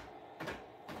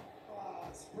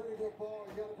 It's a pretty good ball.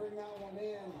 You got to bring that one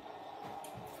in.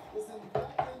 Listen,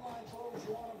 back inline throws,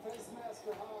 you want them face mask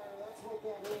or higher. That's what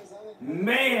that is. I think.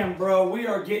 Man, bro, we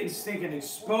are getting stinking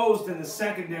exposed in the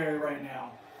secondary right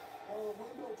now.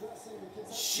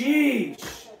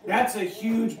 Sheesh. That's a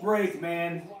huge break,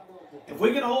 man. If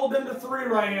we can hold them to 3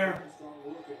 right here.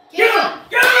 Get him!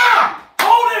 Get him!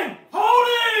 Holding!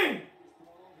 Holding!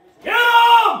 Get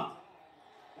him!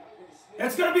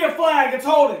 It's going to be a flag. It's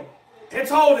holding. It's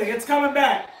holding. It's coming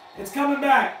back. It's coming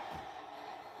back.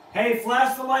 Hey,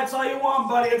 flash the lights all you want,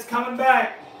 buddy. It's coming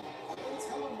back. It's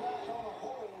coming back on a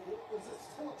hold. It was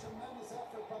still a tremendous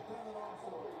effort by bringing on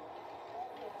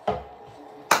forward.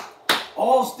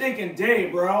 All stinking day,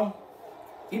 bro.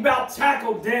 He about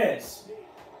tackled Dez.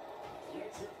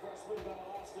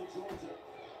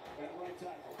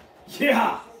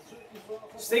 Yeah.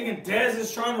 Stinking Dez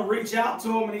is trying to reach out to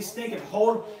him and he's stinking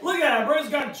hold. Look at him, bro. He's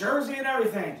got jersey and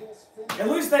everything. At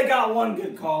least they got one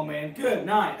good call, man. Good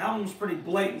night. That one was pretty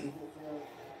blatant.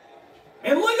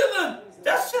 And look at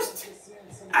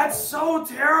that's so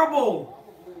terrible.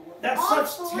 That's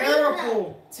such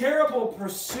terrible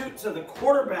pursuit to the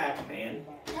quarterback, man.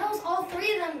 That was all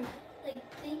 3 of them. Like,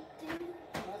 they did.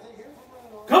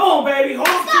 Come on, baby. Hold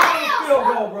on to the field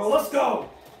goal, bro. Let's go.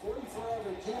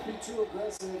 Can't be too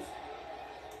aggressive.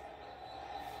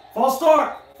 False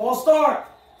start. False start.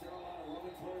 Carolina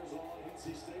running players on.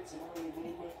 NC State some early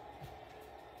movement.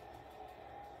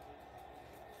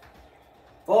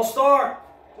 False start.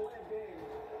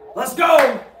 Let's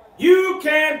go. You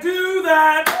can't do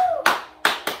that.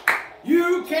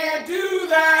 You can't do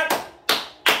that.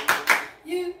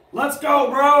 Let's go,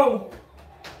 bro.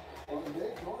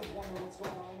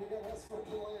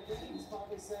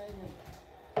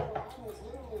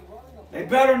 They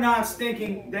better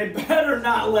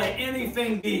not let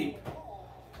anything deep.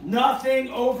 Nothing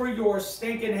over your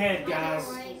stinking head, guys.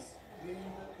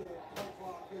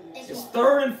 It's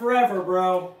third and forever,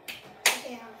 bro.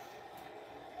 Yeah.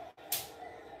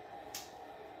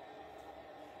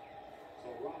 So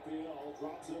Raphael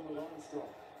drops in with Armstrong.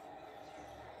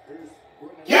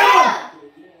 Yeah!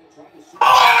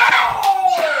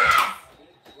 Oh!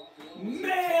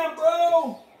 Man,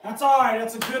 bro. That's all right.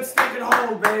 That's a good stinking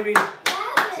hold, baby.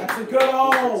 That's a good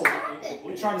hold.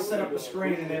 We tried to set up a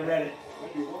screen and they read it.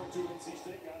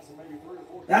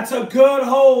 That's a good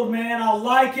hold, man. I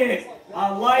like it. I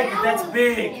like it. That's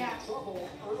big.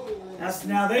 That's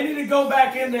now they need to go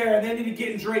back in there and they need to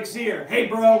get in Drake's ear. Hey,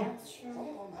 bro.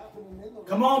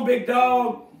 Come on, big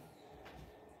dog.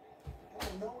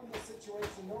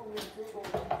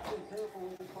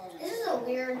 This is a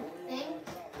weird thing.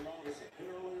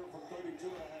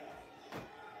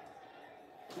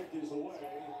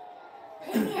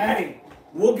 Hey,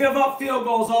 we'll give up field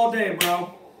goals all day,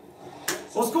 bro.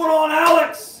 What's going on,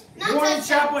 Alex? Morning,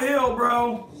 Chapel Hill,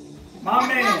 bro. My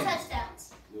man. Not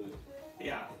touchdowns.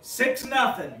 Yeah,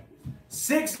 6-0.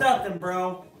 6-0,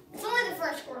 bro. It's only the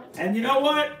first quarter. And you know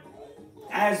what?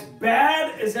 As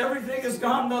bad as everything has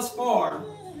gone thus far,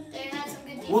 They had some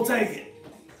good defense. we'll take it.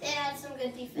 They had some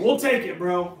good defense. We'll take it,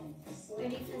 bro. Their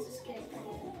defense is good.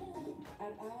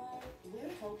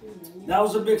 That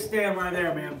was a big stand right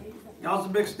there, man. That was a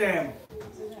big stand.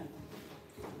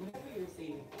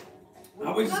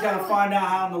 Now we just got to find out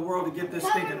how in the world to get this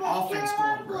stinking offense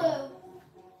going, bro.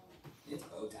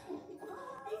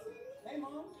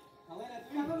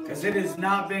 Because it has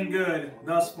not been good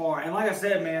thus far. And like I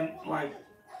said, man, like,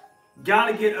 got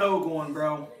to get O going,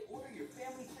 bro.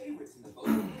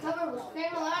 Covered with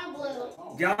Carolina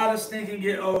blue. Gotta stinking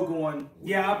get O going.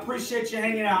 Yeah, I appreciate you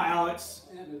hanging out, Alex.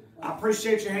 I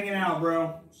appreciate you hanging out,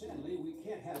 bro.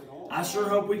 I sure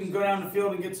hope we can go down the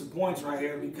field and get some points right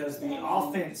here because the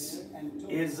offense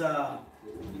is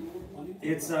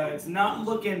it's not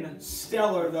looking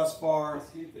stellar thus far,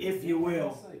 if you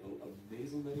will.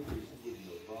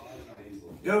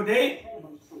 Go, Date.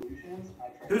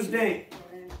 Who's Date?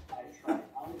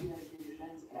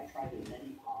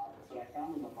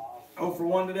 Oh, for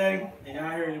 1 today? Yeah,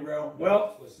 I hear you, bro.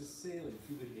 Well,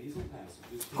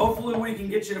 hopefully we can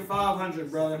get you to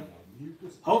 500, brother.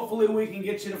 Hopefully we can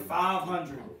get you to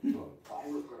 500.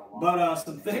 But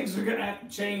some things are going to have to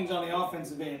change on the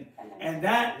offensive end. And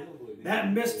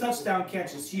that missed touchdown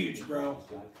catch is huge, bro.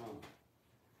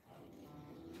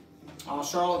 Oh,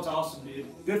 Charlotte's awesome, dude.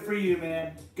 Good for you,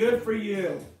 man. Good for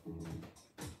you.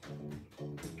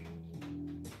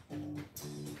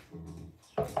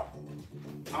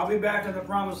 I'll be back in the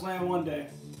promised land one day.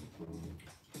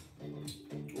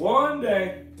 One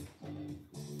day.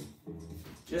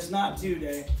 Just not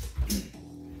today.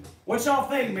 What y'all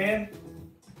think, man?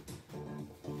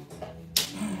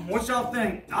 What y'all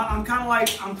think? I'm kind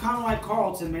of like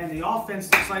Carlton, man. The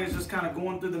offense looks like it's just kind of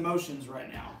going through the motions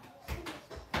right now.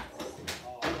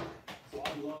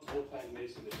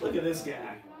 Look at this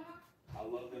guy. I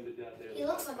love them to death. He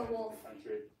looks like a wolf.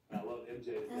 Country. And I love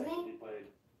MJ. He played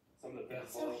some of the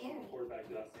best quarterback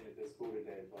that I've seen at this school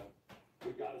today. But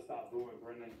we've got to stop booing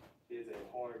Brendan. He is a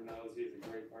hard nose. He is a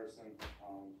great person.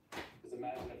 Just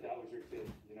imagine if that was your kid,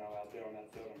 you know, out there on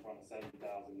that field in front of 70,000.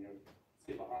 You know,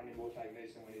 get behind him, Wolfpack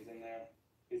Nation, when he's in there.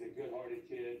 He's a good-hearted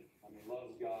kid. I mean,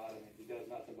 loves God. I mean, he does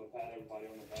nothing but pat everybody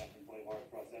on the back and play hard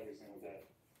for us every single day.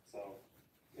 So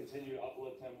continue to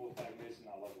uplift him, Wolfpack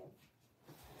Nation. I love him.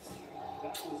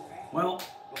 Well,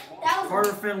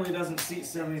 Carter Finley doesn't seat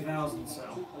 70,000, so.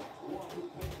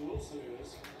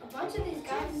 A bunch of these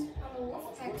guys on the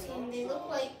Wolfpack team, they look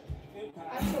like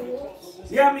actual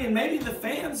wolves. Yeah, I mean, maybe the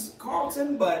fans,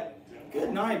 Carlton, but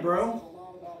good night, bro.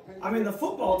 I mean, the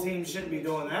football team shouldn't be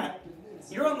doing that.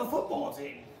 You're on the football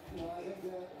team.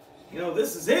 You know,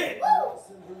 this is it.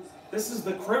 This is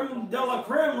the creme de la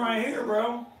creme right here,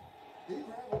 bro.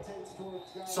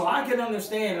 So I can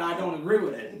understand and I don't agree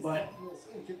with it, but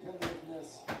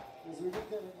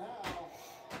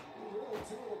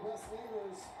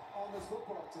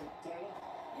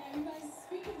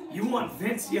you want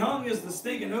Vince Young as the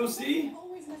stinking OC?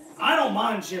 I don't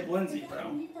mind Chip Lindsey,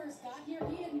 bro.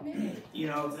 You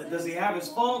know, does he have his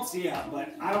faults? Yeah,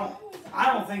 but I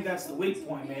don't think that's the weak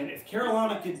point, man. If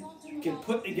Carolina could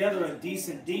put together a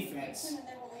decent defense,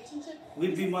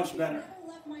 we'd be much better.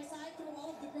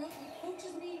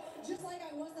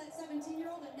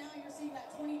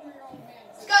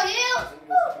 go, Hill!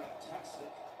 Fantastic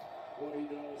what he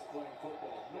does playing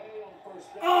football. May on first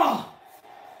down. Oh,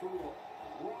 Threw a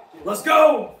rocket. let's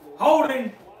go.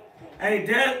 Holding. Hey,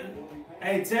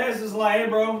 Tez is like, hey,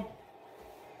 bro.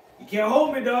 You can't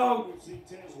hold me, dog. We've seen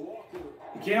Tez Walker.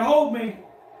 You can't hold me.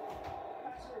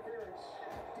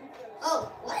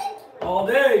 Oh, what? All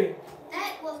day.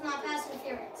 That was not pass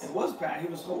interference. It was Pat. He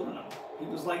was holding him. He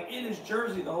was like in his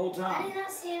jersey the whole I time. did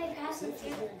not see any pass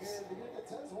interference. See,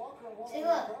 See,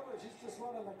 look.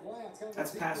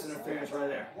 That's pass interference right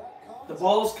there. The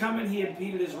ball's coming. He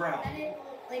impeded his route. I didn't,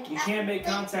 like, You can't make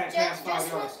contact past 5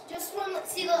 yards. Just one,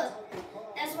 see, look.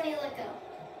 That's when he let go.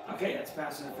 Okay, that's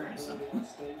pass interference. Son.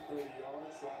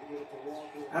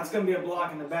 That's going to be a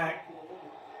block in the back.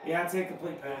 Yeah, I'd take a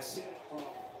complete pass.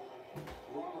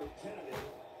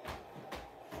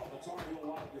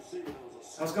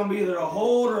 That's going to be either a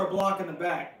hold or a block in the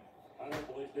back. I don't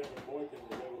believe Devin Boykin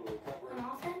was able to recover. On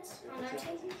offense? On their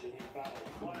team? He fouled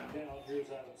flat down. Here's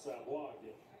Adam Savoy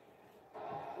again.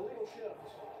 Illegal shift.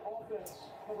 Offense.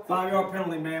 5-yard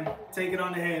penalty, man. Take it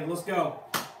on the head. Let's go.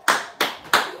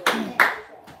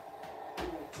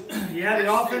 Yeah,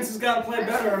 the offense has got to play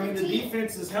better. I mean, the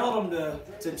defense has held them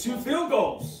to 2 field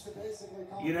goals.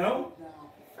 You know?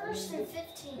 1st and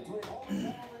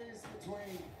 15.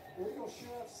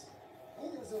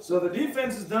 So the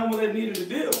defense has done what they needed to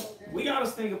do. We got to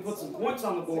think and put some points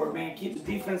on the board, man. Keep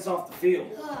the defense off the field.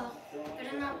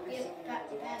 Better not get back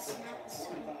to passing that this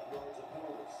time.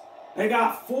 They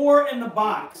got 4 in the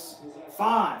box.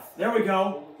 5. There we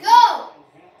go. Go!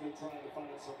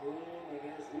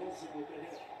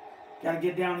 Got to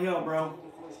get downhill, bro.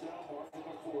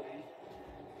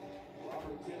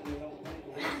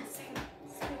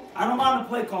 I don't mind the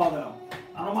play call, though.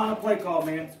 I don't mind the play call,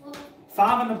 man.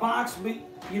 5 in the box. We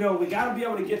got to be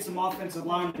able to get some offensive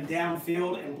linemen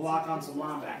downfield and block on some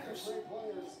linebackers. Is it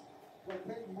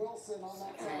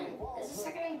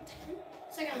second and 10?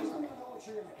 Second and 11.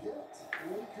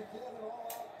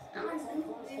 I'm on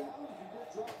dude.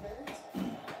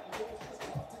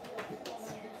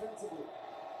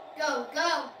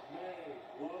 Go.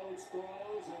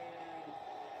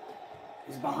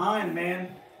 He's behind, man.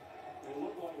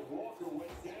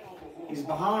 He's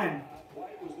behind.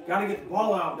 Got to get the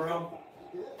ball out, bro.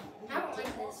 I don't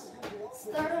like this. It's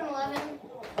 3rd and 11.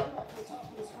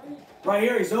 Right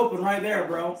here, he's open right there,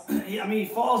 bro. He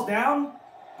falls down,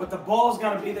 but the ball's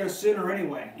got to be there sooner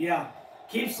anyway. Yeah.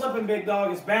 Keep slipping, big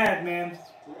dog. It's bad, man.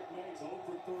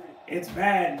 It's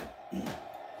bad.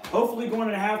 Hopefully going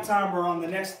into halftime or on the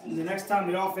next time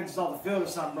the offense is off the field or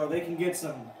something, bro, they can get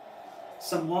some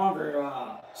longer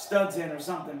studs in or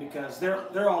something because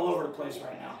they're all over the place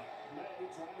right now.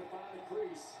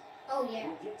 Oh, yeah.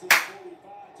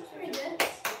 Pretty good.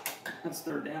 That's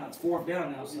 3rd down. It's 4th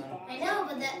down now, son. I know,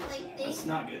 but That's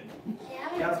not good. they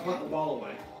haven't. Got to put the ball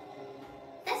away.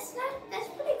 That's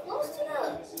pretty close to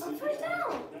the 1st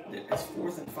down. It's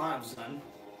 4th and 5, son.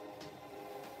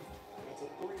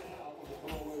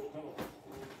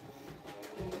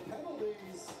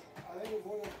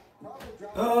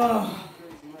 Ugh.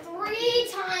 3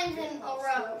 times in a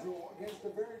row. Against a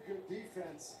very good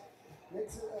defense.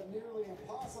 Makes it a nearly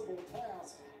impossible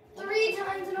task. 3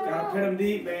 times in a Gotta pin row. him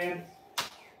deep, man.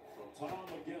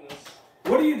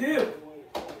 What do you do?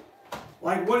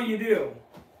 Like, what do you do?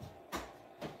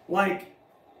 Like,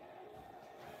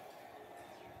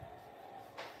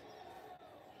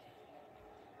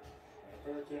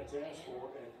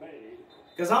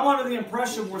 because I'm under the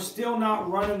impression we're still not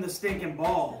running the stinking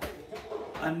ball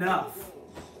enough.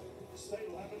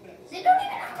 They don't even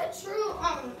have a true,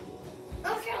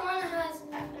 North Carolina has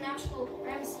an actual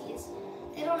Ramesses.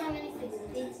 They don't have anything.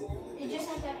 They just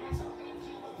have that asshole.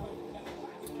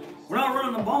 We're not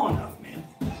running the ball enough, man.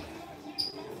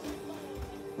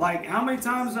 Like, how many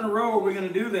times in a row are we going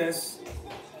to do this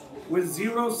with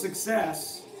 0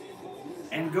 success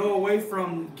and go away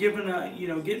from getting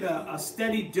a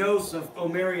steady dose of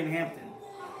Omarion Hampton?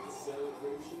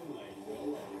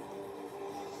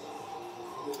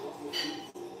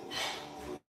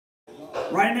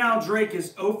 Right now, Drake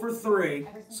is 0 for 3,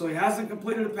 so he hasn't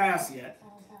completed a pass yet.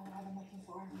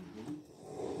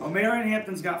 Omarion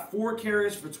Hampton's got 4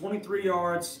 carries for 23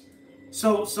 yards.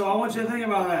 So I want you to think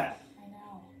about that.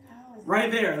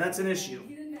 Right there, that's an issue.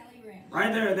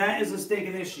 Right there, that is a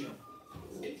stinking issue.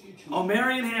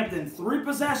 Omarion Hampton, 3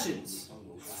 possessions.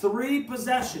 3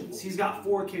 possessions. He's got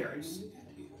 4 carries.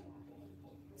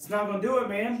 It's not going to do it,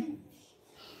 man.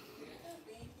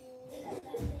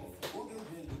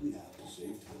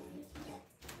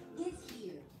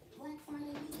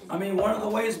 I mean, one of the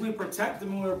ways we protect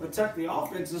them when we protect the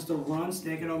offense is to run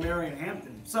stinking Omarion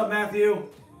Hampton. What's up, Matthew?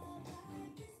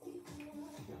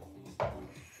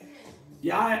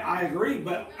 Yeah, I agree.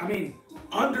 But, I mean,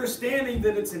 understanding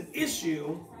that it's an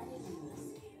issue,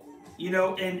 you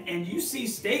know, and UC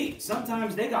State,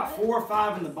 sometimes they got 4 or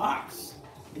 5 in the box.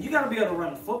 And you got to be able to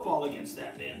run the football against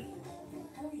that, man.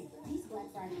 Hurry, these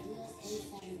Black Friday deals end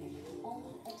Saturday,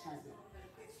 only at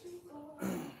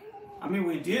Target. I mean,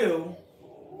 we do.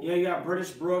 Yeah, you got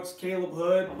British Brooks, Caleb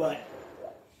Hood, but,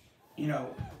 you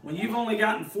know, when you've only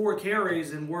gotten 4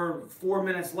 carries and we're 4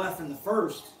 minutes left in the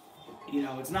first, you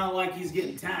know, it's not like he's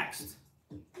getting taxed.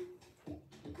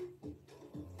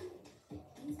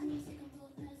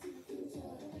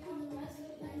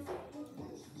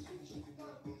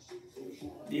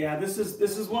 Yeah, this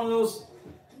is one of those,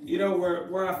 you know,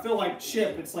 where I feel like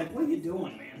Chip, it's like, what are you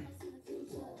doing, man?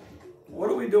 What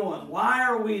are we doing? Why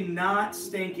are we not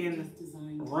stinking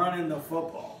running the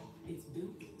football? It's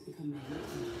built to come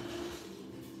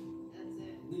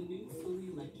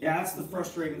Yeah, that's the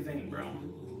frustrating thing, bro.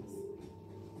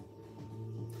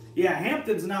 Yeah,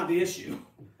 Hampton's not the issue.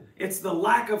 It's the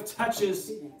lack of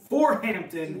touches for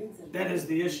Hampton that is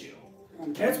the issue.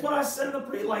 That's what I said in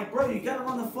the like, bro, you got to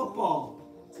run the football.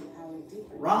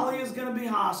 Raleigh is going to be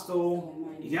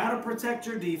hostile. You got to protect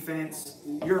your defense.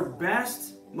 Your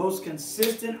best, most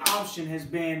consistent option has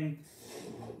been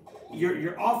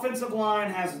your offensive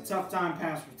line has a tough time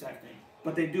pass protecting,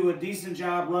 but they do a decent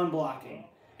job run blocking.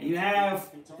 And you have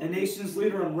the nation's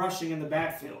leader in rushing in the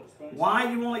backfield. Why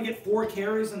you only get 4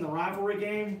 carries in the rivalry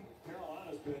game?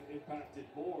 Carolina's been impacted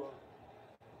more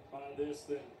by this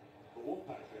than the Wolfpack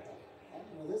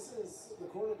have. This is the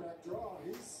quarterback draw.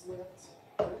 He slipped,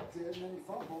 Rick did, and then he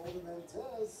fumbled, and then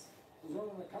Tez was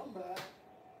running a comeback.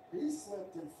 He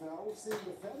slipped and fell. We've seen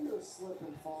defenders slip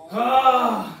and fall.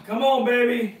 Come on,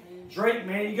 baby. Drake,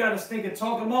 man, you got to stink and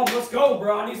talk him up. Let's go,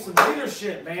 bro. I need some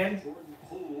leadership, man.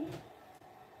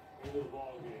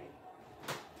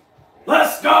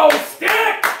 Let's go,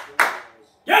 stick!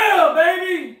 Yeah,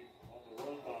 baby!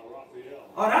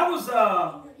 Oh,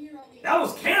 that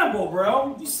was Campbell,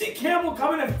 bro. You see Campbell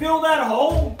come in and fill that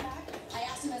hole? I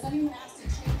asked him, has anyone asked to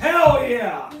change? Hell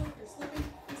yeah! He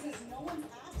says no one's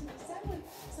asked, and he said with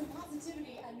some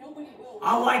positivity, and nobody will.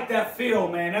 I like that feel,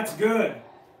 man. That's good.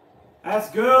 That's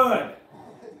good.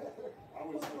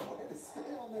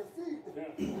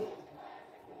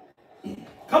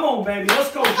 Come on, baby.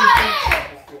 Let's go.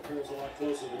 Compares a lot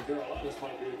closer than Carolina. This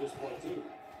might be at this point, too.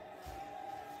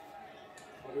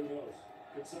 But who knows?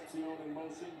 Concepcion in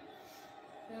motion.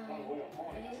 By the way,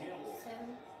 Amari Campbell,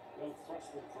 young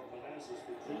freshman from Manassas,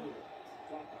 Virginia,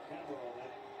 dropped the hammer on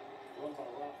that. Run by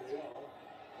Raphael.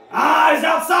 Ah, he's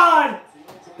outside.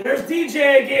 There's DJ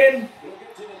again. He'll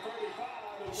get to the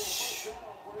 35. Shh.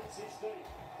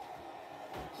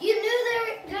 You knew they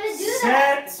were going to do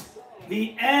that. Set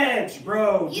the edge,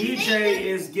 bro. DJ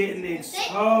is getting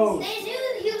exposed. They knew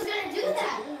he was going to do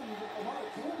that.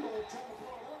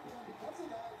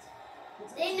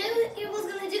 They knew he was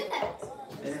going to do that.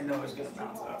 They didn't know he was going to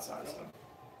bounce outside. So.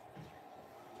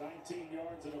 19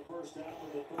 yards in a first down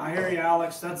with the I hear you,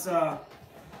 Alex. That's a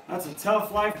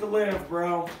tough life to live,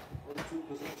 bro. Let's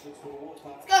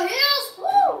go Heels!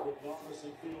 Woo! With Norris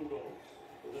and field goal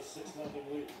with a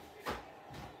 6-0 lead.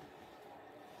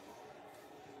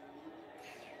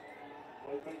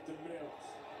 Right back to Mills.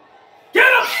 Get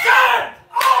him set!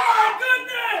 Oh my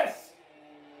goodness!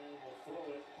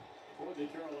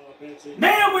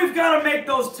 Man, we've got to make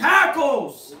those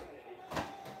tackles.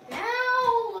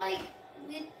 Now, like,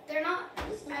 they're not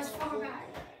as far back.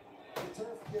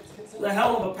 The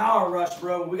hell of a power rush,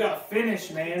 bro. We got to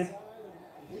finish, man.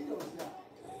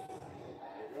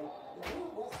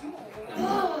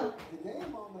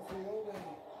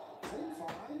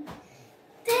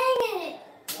 Dang it!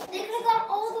 They could have gone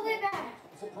all the way back.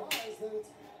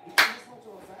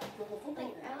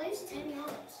 Like, at least 10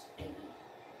 yards.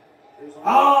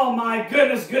 Oh my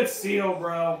goodness, good seal,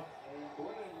 bro.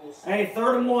 Hey,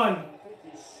 3rd and 1.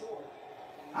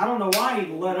 I don't know why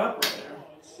he let up right there.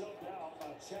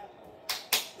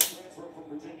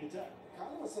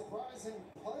 Kind of a surprising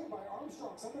play by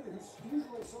Armstrong, somebody who's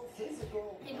usually so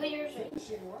physical,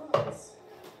 finishing runs,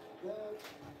 that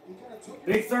he kind of took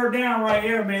Big 3rd down right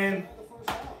here, man.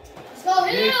 Let's go,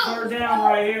 Big 3rd down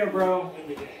right here, bro.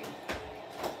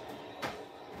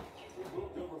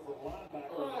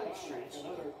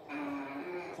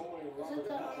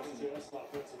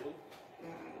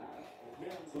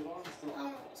 Mims with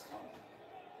Armstrong.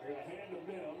 They're going to hand to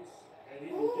Mims, and he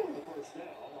will get the first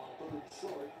down on 3rd and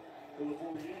short to the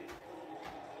 48.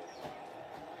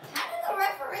 How did the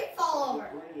referee fall over?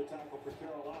 Great to tackle for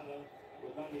Carolina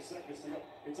with 90 seconds to go.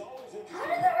 It's always interesting. How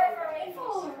did the referee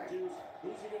fall over?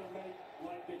 Who's he going to make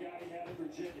like the guy he had in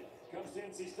Virginia? Comes to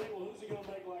NC State. Well, who's he going to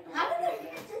make like a How did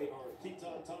or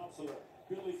Keaton Thompson or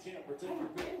Billy Kemp or take your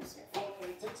pick? Well,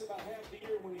 it takes about half the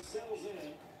year when he settles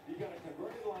in. You got a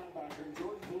converted linebacker,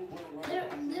 Jordan Poole playing right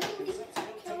back. Literally,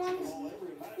 Carolina's.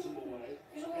 Every imaginable way.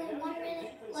 There's only 1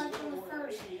 minute left in the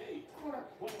first quarter.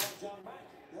 Playing like John Mack.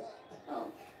 Oh.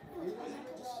 He does a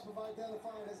good job of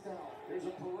identifying his talent. There's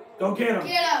a perimeter. Go get him.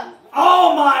 Get him.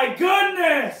 Oh my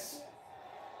goodness!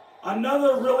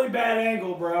 Another really bad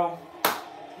angle, bro.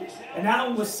 And that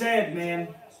one was sad, man.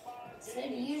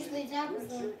 Said he usually tackles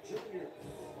them.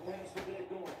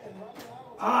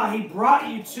 Ah, he brought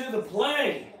you to the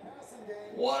play.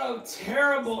 What a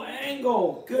terrible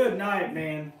angle. Good night,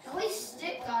 man. At least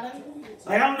Stick got him.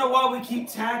 Like, I don't know why we keep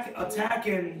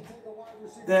attacking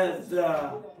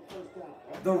the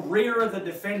rear of the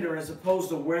defender as opposed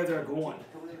to where they're going.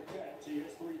 Career catch. He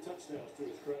has 3 touchdowns to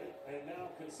his credit. And now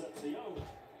Concepcion.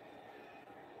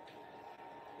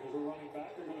 There's a running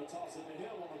back. They're going to toss it to him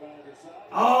on the boundary side.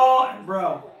 Oh,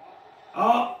 bro.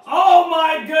 Oh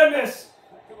my goodness.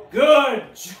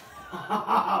 Good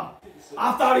job.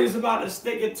 I thought he was about to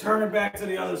stick it, turn it back to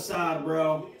the other side,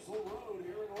 bro.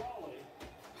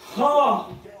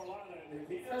 Oh.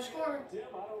 First quarter.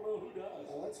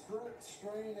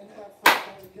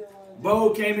 Bo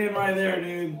came in right there,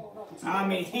 dude. I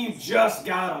mean, he just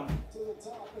got him.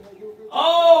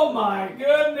 Oh my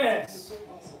goodness.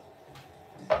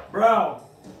 Bro.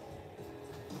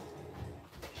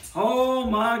 Oh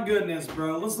my goodness,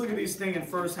 bro. Let's look at these thing in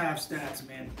first half stats,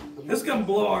 man. This is gonna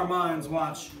blow our minds.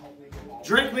 Watch.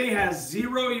 Drakely has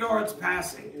 0 yards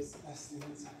passing,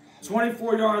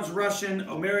 24 yards rushing.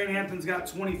 O'Marion Hampton's got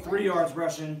 23 yards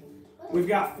rushing. We've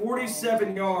got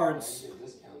 47 yards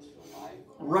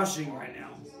rushing right now.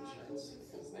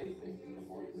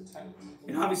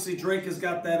 And obviously Drake has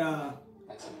got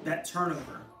that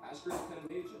turnover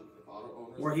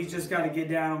where he just got to get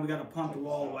down and we got to punt the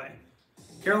ball away.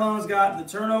 Carolina's got the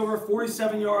turnover,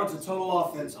 47 yards of total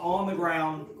offense on the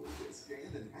ground.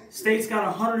 State's got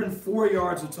 104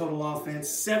 yards of total offense,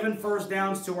 7 first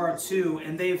downs to our 2,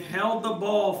 and they've held the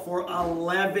ball for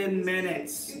 11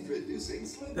 minutes.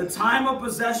 The time of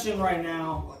possession right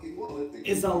now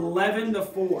is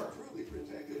 11-4.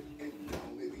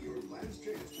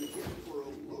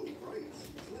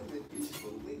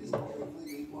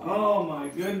 Oh my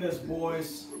goodness,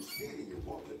 boys.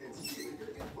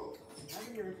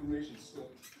 Having your information stolen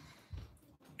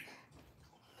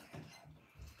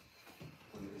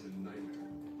is a nightmare.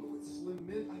 But with Slim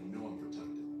Mint, I know I'm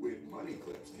protected. With money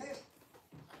clips,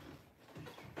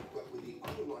 but with the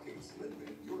unlocking Slim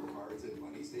Mint, your cards and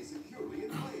money stay securely in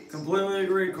place. Completely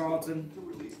agree, Carlton. To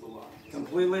release the lock.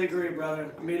 Completely agree,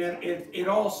 brother. I mean, it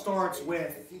all starts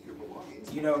with,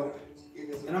 you know,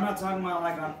 and I'm not talking about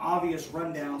like on obvious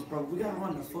rundowns, bro. We gotta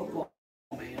run the football,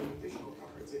 man.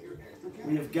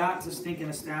 We have got to stink and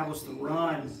establish the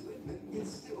run.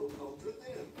 It's still ultra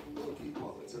thin. Low-key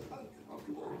wallets are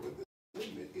uncomfortable, but the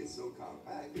Slim Mint is so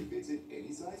compact it fits in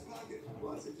any size pocket.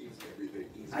 Plus, it keeps everything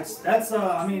easy. That's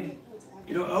I mean,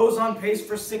 you know, O's on pace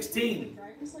for 16.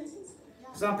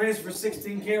 He's on pace for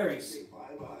 16 carries.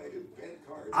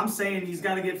 I'm saying he's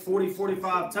got to get 40,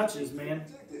 45 touches, man.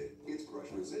 It's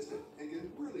crush resistant and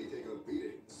can really take a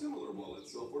beating. Similar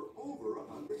wallets sell for over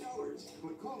 $100.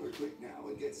 But call or click now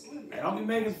and get Slim Mint. Hey, don't be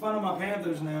making fun of my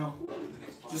Panthers now.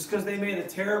 Just because they made a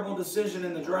terrible decision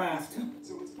in the draft.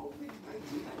 So it's only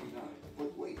 $19.99.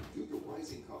 But wait, due to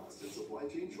rising costs and supply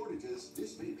chain shortages,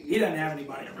 this may be He doesn't have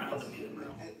anybody around him either, bro.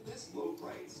 at this low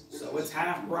price. So it's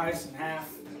half Bryce and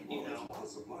half, you know,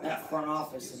 that front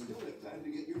office. And Still have time to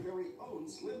get your very own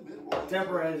Slim Mint wallet.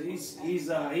 Deborah, he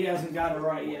hasn't got it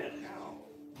right yet. Now,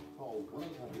 Call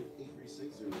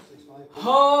 1-800-836-065.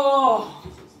 Oh!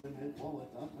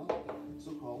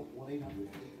 So call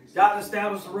 1-800-836-065. Got to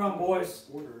establish the run, boys.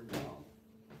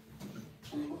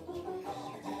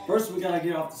 First, we got to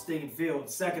get off the stinking field.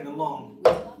 Second and long.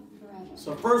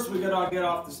 So first, we got to get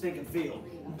off the stinking field.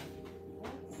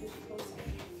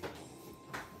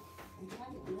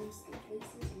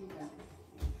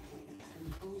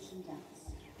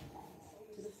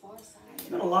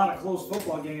 Been a lot of close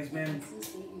football games, man.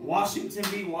 Washington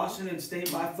beat Washington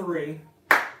State by 3.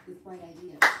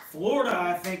 Florida,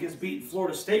 I think, is beating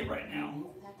Florida State right now.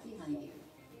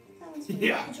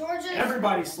 Yeah. Georgia.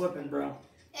 Everybody's slipping, bro.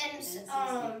 And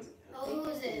who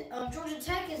is it? Georgia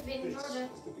Tech is beating Georgia.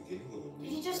 Did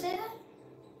you just say that?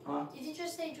 Huh? Did you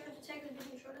just say Georgia Tech is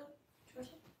beating Georgia?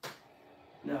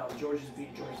 No, Georgia's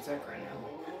beating Georgia Tech right now.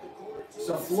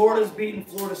 So Florida's beating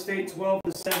Florida State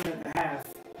 12-7 at the half.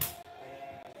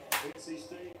 NC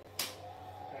State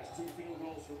has 2 field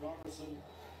goals from Robertson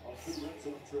on 2 red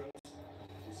zone trips.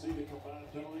 We see the combined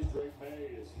penalties. Drake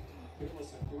May is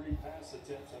fearless in 3 pass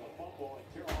attempts and a fumble, and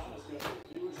Carolina's got the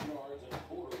fewest yards in a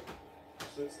quarter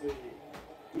since the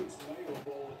Dukes Mayo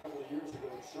Bowl a couple of years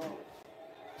ago in Charlotte.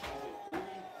 Only 3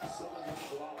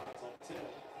 7-minute offense on 10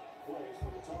 plays for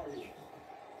the Tar Heels.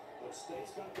 But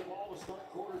State's got the ball to start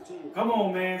quarter 2. Come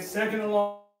on, man. Second and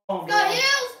long. Go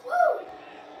Heels! Woo!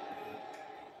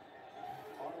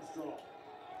 Armstrong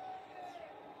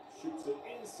shoots it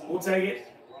inside. We'll take it.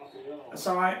 That's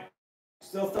all right.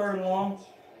 Still third and long.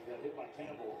 Got hit by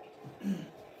Campbell.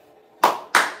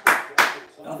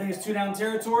 I think it's 2 down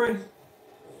territory.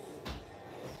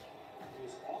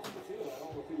 He's off the field. I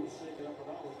don't know if he was shaken up or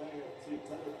not. We may have seen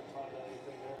Taylor can find out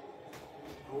anything there.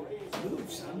 Graves Move,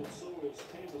 son. and so is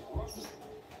Campbell Russell.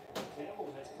 Campbell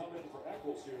has come in for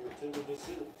Eccles here to this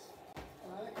series.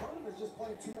 I think part of it's just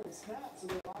playing too many snaps, so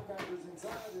the linebackers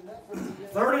inside in effort to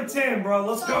get 3rd and 10, bro.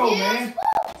 Let's go, man.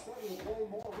 starting to play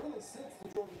more really since the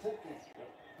Georgia Tech game.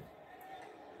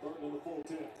 Third and the full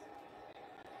 10.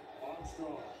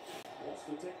 Armstrong wants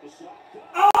to take the shot.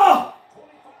 Oh!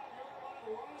 25-yard line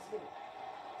to Rosman.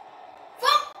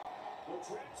 Fuck! The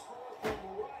transfer from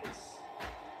Rice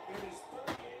in his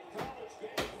 38th college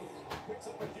game picks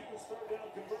up a huge third down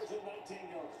conversion,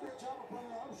 19 yards. Great job of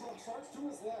playing Armstrong. Starts to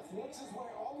his left, works his way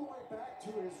all the way back to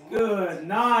his right. Good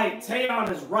night.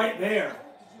 Tayon is right there.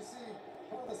 Did you see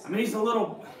how the I mean, he's a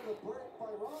little... break by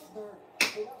Rosner?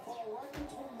 So that ball right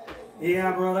between the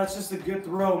Yeah, bro. That's just a good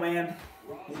throw, man.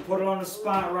 He put it on the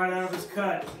spot right out of his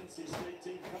cut. NC State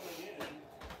team coming in.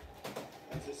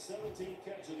 That's his 17th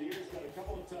catch of the year. He's got a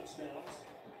couple of touchdowns.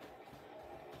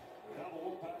 Now the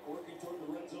Wolfpack working toward the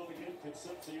red zone again.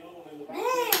 Concepcion in the back.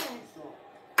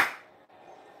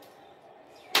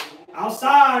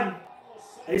 Outside.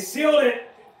 They sealed it.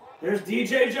 There's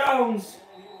DJ Jones.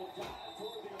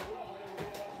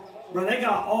 Bro, they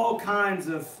got all kinds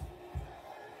of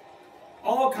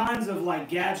like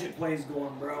gadget plays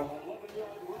going, bro.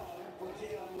 11-yard run for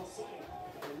Keon Lassane.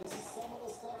 And this is some of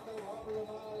the stuff that Robert and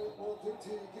I will do to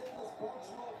you. Get this bunch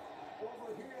look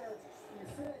over here. You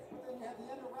fake, but then you have the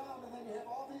end around, and then you have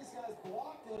all these guys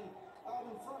blocking out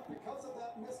in front because of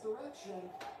that misdirection.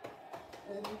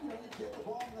 And you get the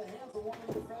ball in the hands of one of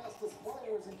your fastest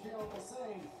players in Keon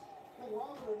Lassane. Then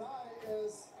Robert and I,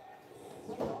 as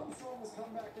Armstrong has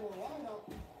come back into the lineup,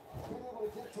 been able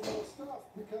to get to more stuff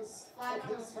because of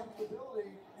his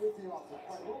comfortability with the offense.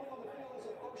 All right, rolling on the field is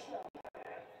a first down.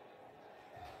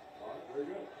 All right, very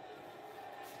good.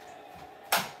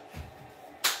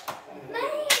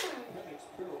 Penix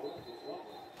Pirro was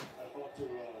lovely. I thought to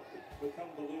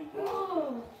become the lead.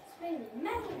 Oh, it's really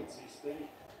mad. NC State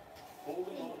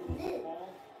holding on to the football.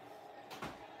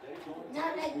 They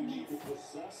Not like we need to this.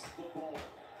 possess the ball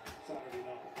Saturday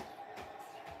night.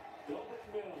 Gilbert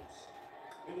Mims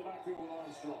in the backfield with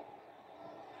Armstrong.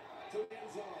 To the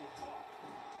end zone.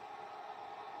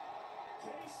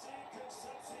 Casey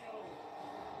Concepcion.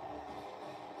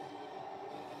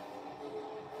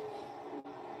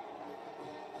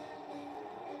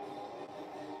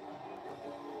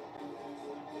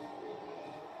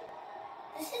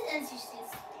 This is NC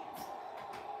State's.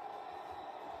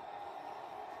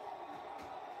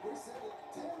 We said that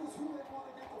 10 is who they want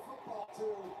to get the football to.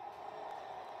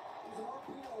 It's an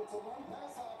RPO, it's a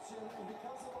run-pass option, and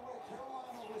because of the way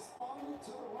Carolina responded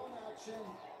to the run action,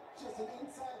 just an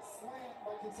inside slant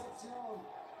by Concepcion,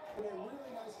 and a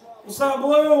really nice job. What's up,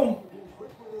 Blue? Being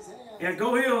quick with his hands. Yeah,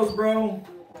 go Heels, bro.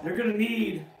 They're going to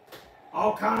need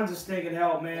all kinds of stinking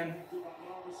help, man.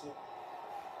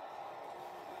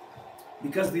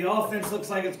 Because the offense looks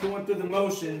like it's going through the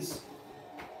motions.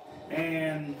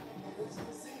 And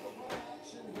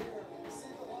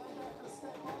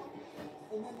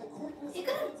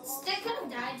Stick could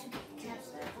have died to catch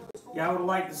that. yeah, I would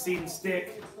like to see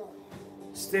Stick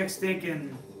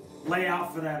and lay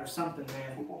out for that or something,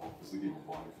 man.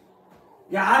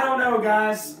 Yeah, I don't know,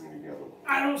 guys.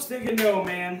 I don't stinking know,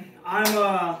 man. I'm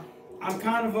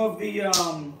kind of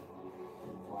the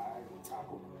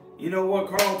you know what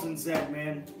Carlton said,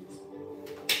 man.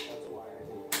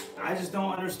 I just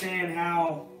don't understand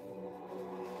how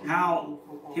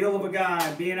heel of a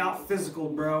guy being out physical,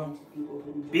 bro.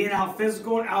 Being out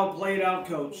physical and outplayed,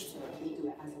 outcoached.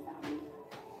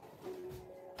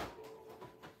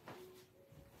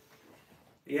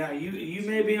 Yeah, you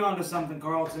may be onto something,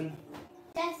 Carlton.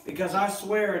 Because I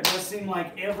swear it does seem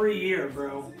like every year,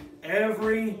 bro.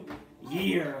 Every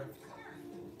year,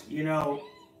 you know,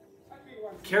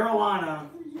 Carolina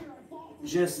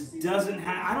just doesn't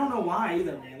have, I don't know why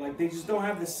either, man. Like, they just don't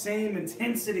have the same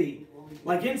intensity.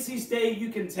 Like, NC State, you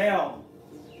can tell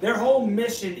their whole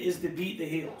mission is to beat the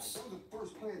Heels.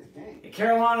 first play of the game. And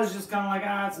Carolina's just kind of like,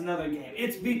 it's another game.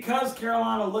 It's because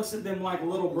Carolina looks at them like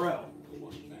little bro.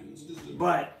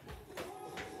 But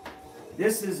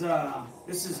this is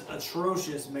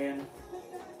atrocious, man.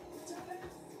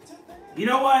 You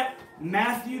know what?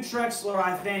 Matthew Trexler,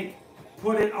 I think,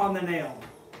 put it on the nail.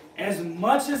 As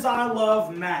much as I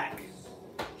love Mac,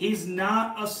 he's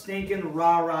not a stinking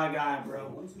rah-rah guy,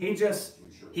 bro. He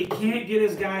can't get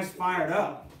his guys fired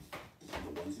up.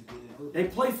 They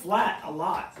play flat a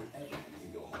lot.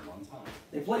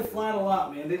 They play flat a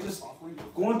lot, man. They just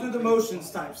going through the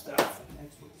motions type stuff.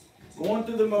 Going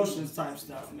through the motions type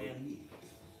stuff, man.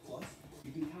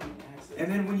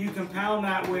 And then when you compound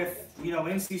that with,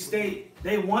 NC State,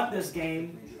 they want this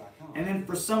game. And then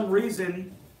for some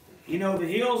reason, the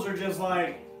Heels are just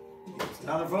like, it's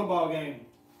another football game.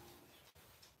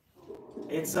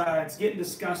 It's getting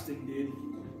disgusting, dude.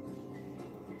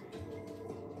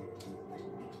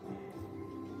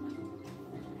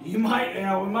 We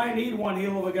might need one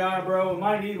heel of a guy, bro. We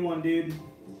might need one, dude.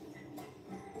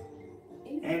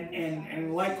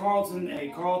 And like Carlton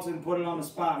put it on the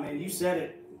spot, man. You said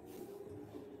it.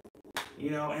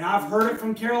 And I've heard it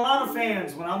from Carolina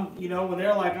fans when when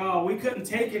they're like, oh, we couldn't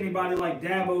take anybody like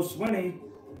Dabo Swinney.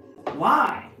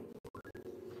 Why?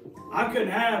 I couldn't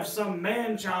have some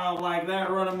man-child like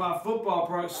that running my football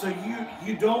program. So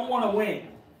you don't want to win.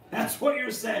 That's what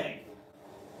you're saying.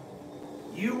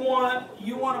 You want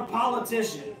a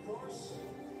politician.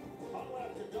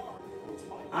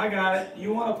 I got it.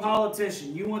 You want a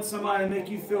politician. You want somebody to make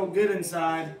you feel good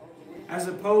inside, as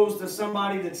opposed to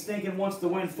somebody that's thinking wants to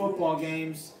win football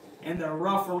games and they're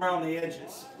rough around the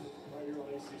edges.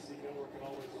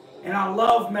 And I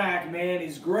love Mac, man.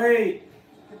 He's great.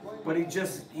 But he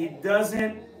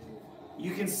doesn't,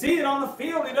 you can see it on the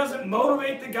field. He doesn't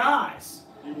motivate the guys.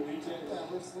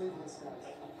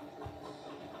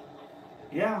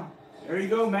 Yeah. There you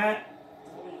go, Matt.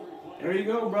 There you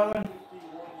go, brother.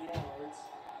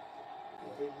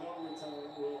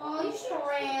 Oh, you should have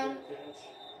ran.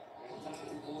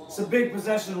 It's a big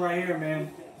possession right here,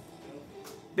 man.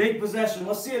 Big possession.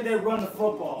 Let's see if they run the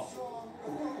football.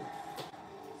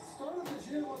 Start of this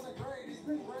year wasn't great. He's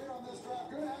been great on this drive.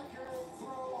 Good accurate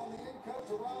throw on the in-cut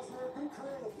to Rosner. Good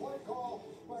creative play call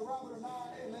by Robert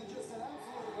Anand. And then just an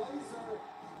absolute laser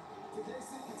to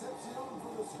Casey Concepcion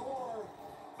for the score.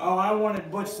 Oh, I wanted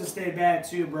Butch to stay bad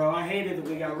too, bro. I hated that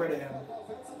we got rid of him.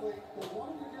 Offensively, they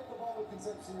wanted to get the ball to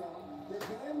Concepcion. They've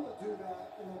been able to do that.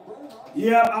 And then Brennan Armstrong.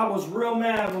 Yeah, I was real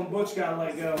mad when Butch got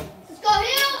let go. Let's go,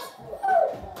 Heels!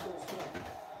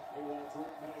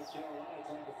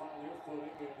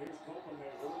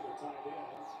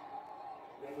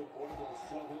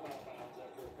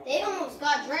 They almost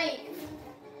got Drake.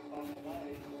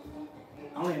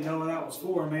 I don't even know what that was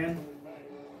for, man.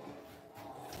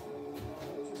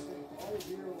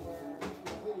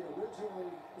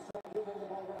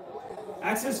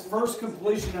 That's his first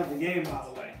completion of the game, by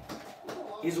the way.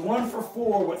 He's 1 for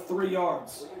 4 with 3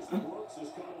 yards.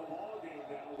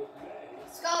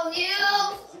 Let's go,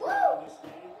 Heels! Woo!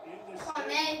 Come on,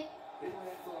 man.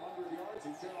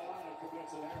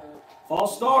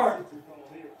 False start.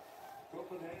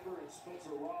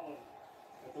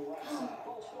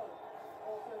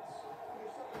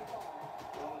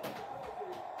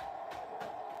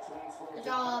 Good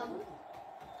job.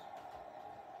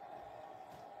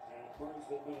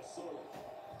 Burnsville, Minnesota.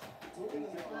 Between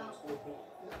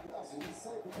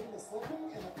the slipping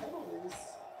and the penalties,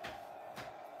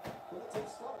 but it's a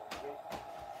start.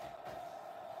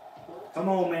 Come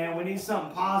on, man. We need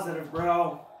something positive,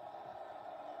 bro.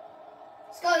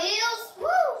 Let's go, Heels!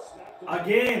 Woo!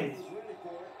 Again.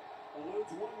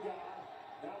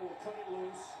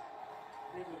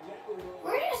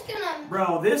 We're just gonna...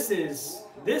 Bro, this is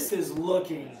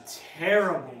looking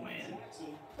terrible, man.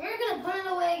 We're gonna put it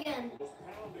away again.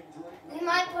 We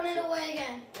might put it away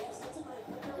again.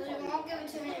 We won't give it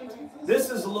to him. This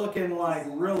is looking like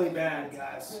really bad,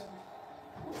 guys.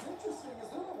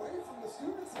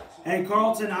 Hey,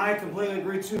 Carlton, I completely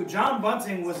agree too. John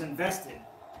Bunting was invested.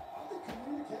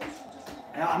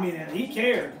 I mean, he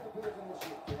cared.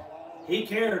 He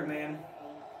cared, man.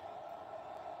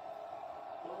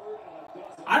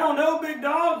 I don't know, big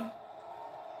dog.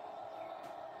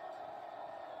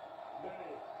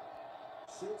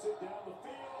 Shoots it down the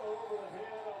field over the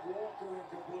head of Walker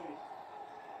incomplete.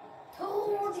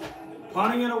 Told you.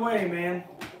 Punting it away, man.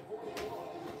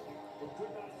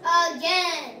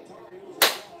 Again.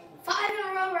 5 in a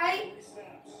row, right?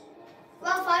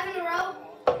 Well, 5 in a row.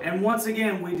 And once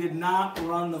again, we did not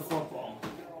run the football.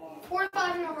 4 or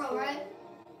 5 in a row, right?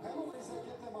 penalties that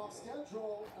get them off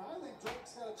schedule. And I think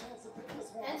Drake's got a chance to pick this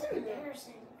one That's up here.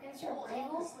 embarrassing against your Ball's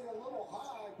rival. obviously a little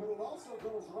high, but it also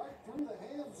goes right through the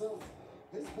hands of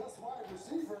his best wide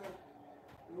receiver.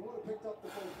 Who would have picked up the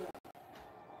first down.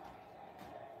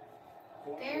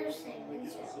 Embarrassing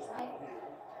against your rival.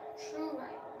 True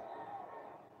rival.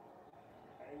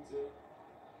 Hangs it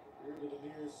here to the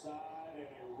near side, and a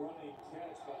running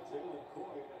catch by Jalen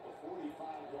Coy at the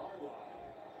 45-yard line.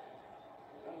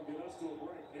 That'll get us to a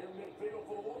break near midfield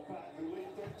for the Wolfpack, who lead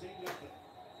 13-0.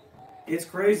 It's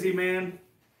crazy, man.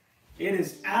 It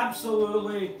is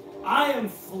absolutely... I am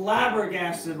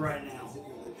flabbergasted right now.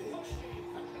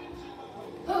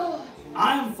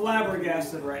 I am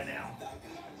flabbergasted right now.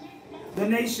 The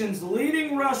nation's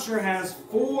leading rusher has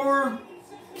 4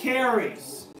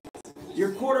 carries.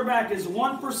 Your quarterback is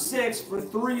 1 for 6 for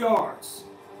 3 yards.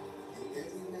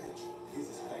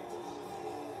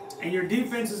 And your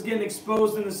defense is getting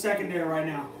exposed in the secondary right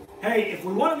now. Hey, if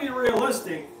we want to be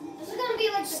realistic, This is gonna be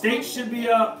like State should be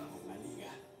up.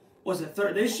 Was it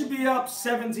third? They should be up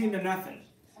 17-0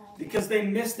 because they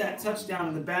missed that touchdown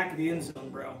in the back of the end zone,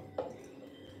 bro.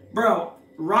 Bro,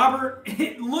 Robert,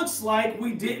 it looks like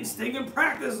we didn't sting in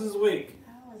practice this week.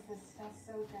 How is this stuff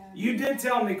so bad? You did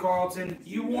tell me, Carlton.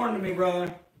 You warned me,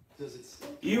 brother.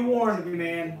 You warned me,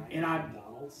 man, and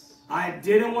I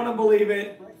didn't want to believe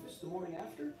it. Breakfast the morning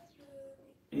after?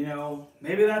 You know,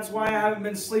 maybe that's why I haven't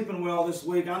been sleeping well this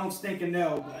week. I don't stinking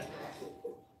know, but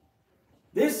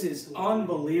this is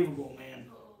unbelievable, man.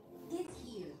 It's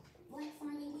here. Black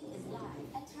Friday week is live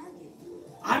at Target.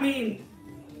 I mean,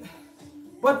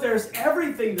 but there's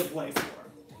everything to play for.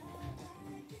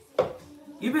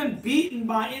 You've been beaten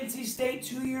by NC State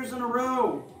 2 years in a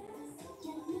row.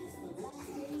 Don't miss the Black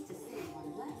Days to save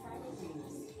on Black Friday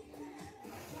deals.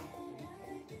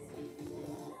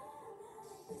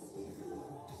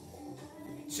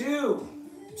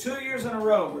 2 years in a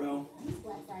row, bro. These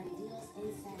Black Friday deals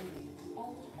end Saturday,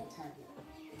 only at Target.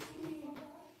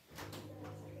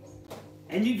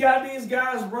 And you got these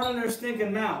guys running their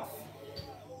stinking mouth.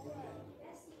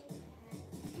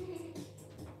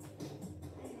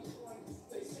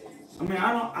 I mean,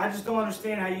 I just don't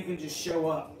understand how you can just show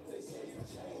up.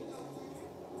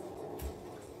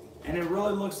 And it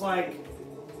really looks like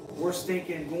we're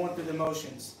stinking, going through the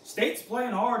motions. State's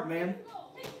playing hard, man.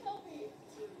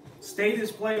 State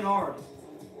is playing hard.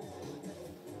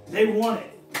 They won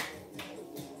it.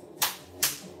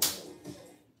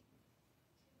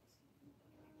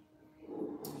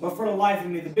 But for the life of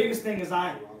me, the biggest thing is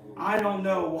I don't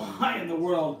know why in the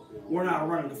world we're not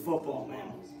running the football,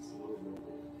 man.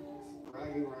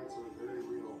 Bragging rights are very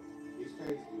real. These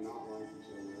guys do not like each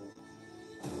other.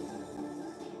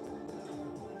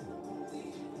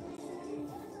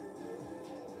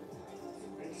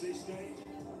 NC State.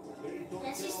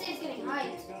 NC State's getting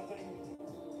hyped.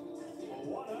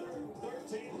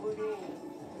 113 renewal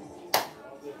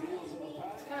of the Heels in the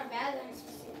pack. It's kind of bad that it's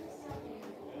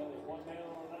Yeah, there's one man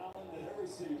on an island in every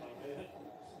season, man.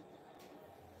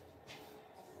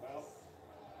 Well,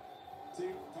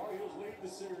 team Tar Heels lead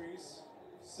the series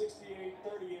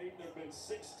 68-38. There have been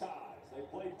 6 ties. They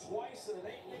played twice in an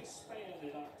 8-day span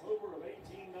in October of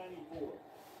 1894.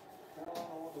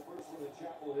 Carolina won the first one in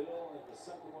Chapel Hill and the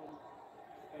second one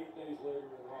 8 days later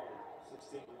in Raleigh,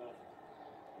 16-0.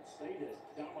 State has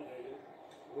dominated,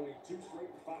 winning 2 straight,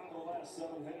 5 of the last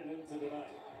 7 headed into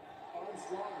tonight.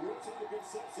 Armstrong rips into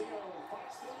Concepcion,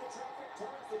 fights through the traffic,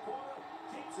 turns the corner,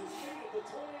 keeps his feet at the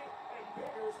 20, and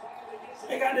Biggers finally gets it.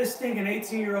 They got this stinking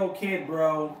 18-year-old kid,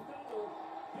 bro,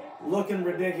 looking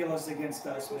ridiculous against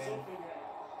us, man.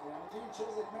 Dean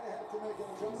Chiswick may have to make an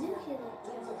adjustment in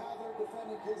terms of how they're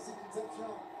defending KC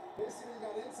Concepcion. Basically, you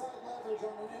got inside leverage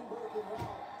on an in-breaking route.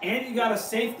 And you got a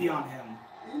safety on him.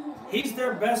 He's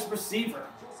their best receiver.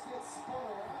 Just gets spun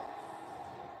around.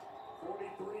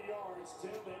 43 yards,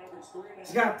 10 to average 3.5.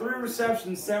 He's got 3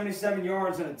 receptions, 77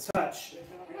 yards, and a touch,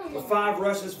 with 5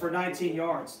 rushes for 19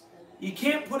 yards. You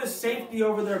can't put a safety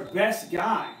over their best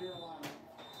guy.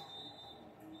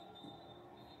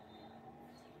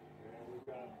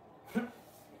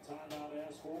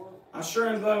 I sure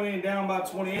am glad we ain't down by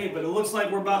 28, but it looks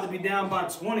like we're about to be down by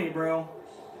 20, bro.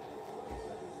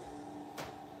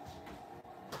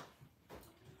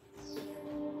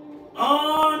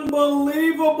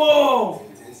 Unbelievable!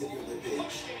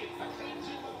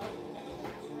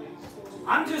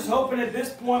 I'm just hoping at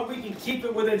this point we can keep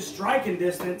it within striking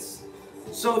distance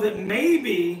so that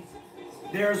maybe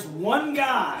there's one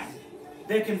guy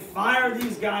that can fire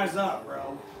these guys up,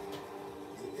 bro.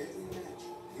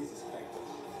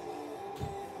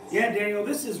 Yeah, Daniel,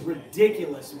 this is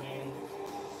ridiculous, man.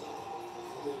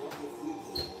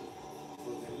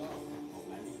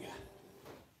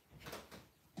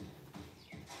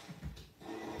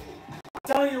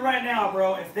 telling you right now,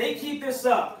 bro, if they keep this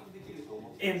up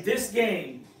in this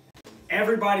game,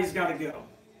 everybody's got to go.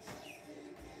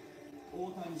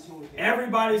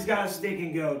 Everybody's got to stick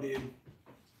and go, dude.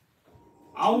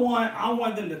 I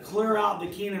want them to clear out the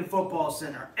Keenan Football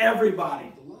Center.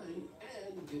 Everybody.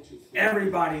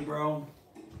 Everybody, bro.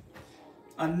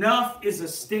 Enough is a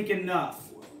stinking enough.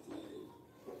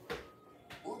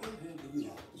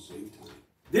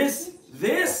 This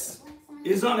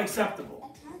is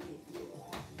unacceptable.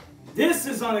 This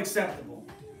is unacceptable.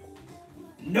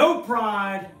 No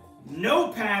pride, no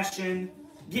passion,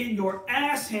 getting your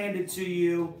ass handed to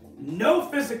you, no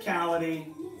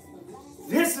physicality.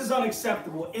 This is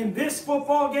unacceptable. In this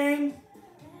football game,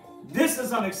 this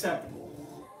is unacceptable.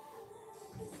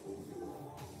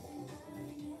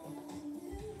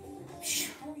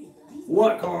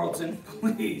 What, Carlton?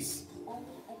 Please.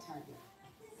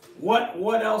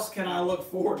 What else can I look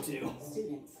forward to?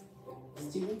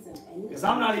 Because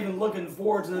I'm not even looking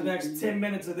forward to the next 10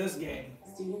 minutes of this game.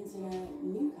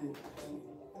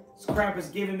 This crap is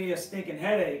giving me a stinking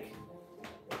headache.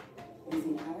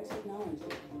 Using our technology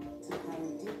to power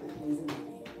deeper things in life.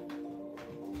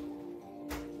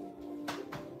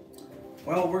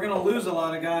 Well, we're gonna lose a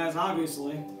lot of guys,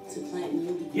 obviously.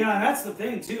 Yeah, that's the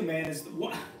thing too, man. Is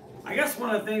what I guess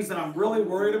one of the things that I'm really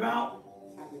worried about.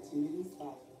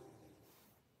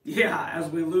 Yeah, as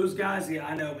we lose guys, yeah,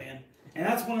 I know, man. And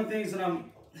that's one of the things that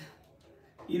I'm,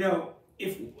 you know,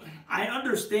 if I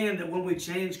understand that when we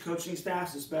change coaching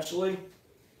staffs, especially,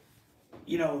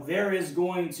 you know, there is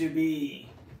going to be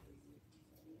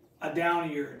a down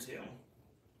year or two.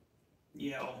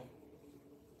 You know,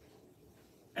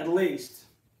 at least.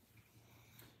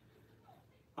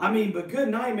 I mean, but good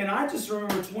night, man. I just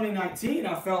remember 2019,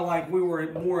 I felt like we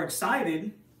were more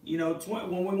excited, you know,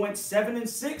 when we went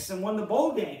 7-6 and won the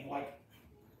bowl game. Like,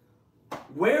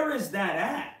 where is that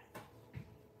at?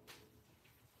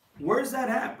 Where's that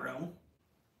at, bro?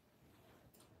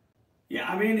 Yeah,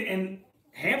 I mean, and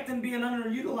Hampton being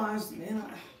underutilized, man,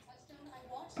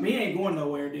 I mean, he ain't going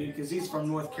nowhere, dude, because he's from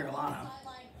North Carolina.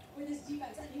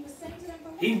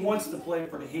 He wants to play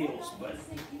for the Heels, but...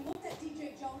 He looked at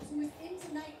DJ Jones, who was in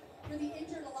tonight for the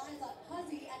injured Eliza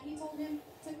Huzzy, and he told him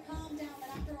to calm down.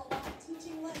 And after a long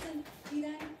teaching lesson, he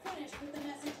then finished with the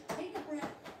message, take a breath,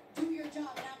 do your job.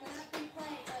 And after that big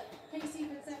play to Casey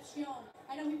Concepcion,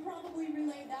 I know he probably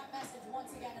relayed that message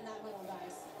once again in that huddle,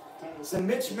 guys. It's a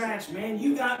mismatch, man.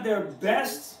 You got their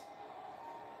best...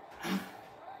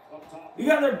 You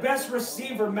got their best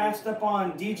receiver matched up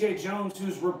on DJ Jones,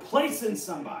 who's replacing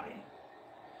somebody.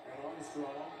 And Armstrong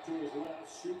to his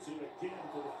left shoots it again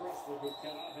for the freshman who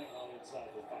cannot hang on inside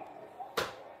the 5.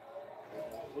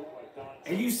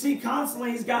 And you see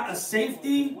constantly he's got a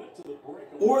safety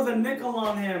or the nickel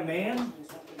on him, man.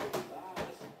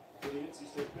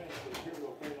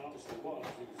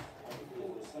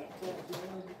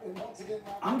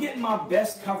 I'm getting my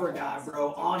best cover guy,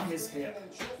 bro, on his hip.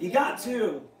 You got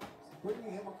to.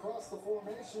 Bringing him across the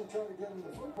formation, trying to get him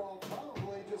the football,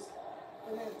 probably just...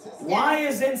 Why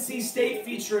is NC State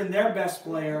featuring their best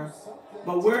player,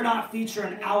 but we're not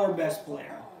featuring our best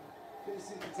player?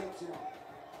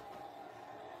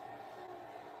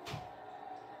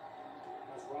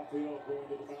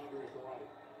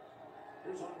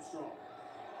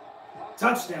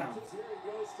 Touchdown. Here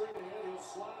he goes straight ahead. He'll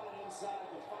slide inside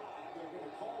the 5. They're going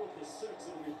to call it the 6.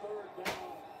 It'll be 3rd down.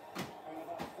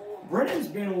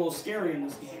 Brennan's being a little scary in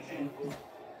this game, man. And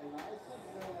I think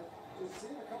that we've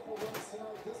seen a couple of runs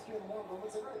tonight, this being one of them.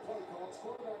 It's a great play call. It's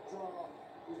quarterback draw.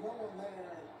 There's no one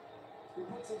there. He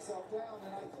puts himself down,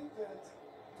 and I think that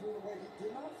through the way he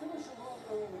did not finish a run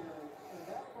earlier, and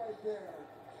that right there,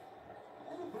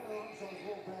 I think Brennan Armstrong's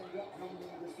a little banged up coming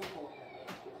into this football game.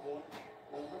 Good point.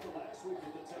 Well, remember last week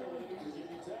at the tail end of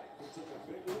Virginia Tech, he took a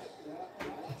big hit.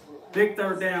 Yeah. Big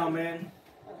 3rd down, man.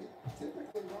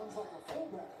 Typically runs like a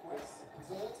fullback, Wes.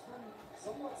 So that's been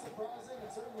somewhat surprising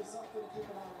and certainly something to keep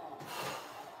an eye on.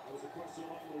 That was a question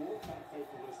on the Wolfpack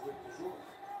paper this week for sure.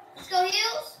 Let's go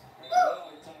Heels! And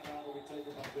now timeout will be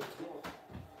taken by Big Short.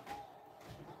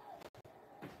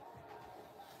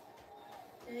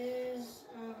 Is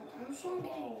Armstrong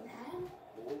getting mad?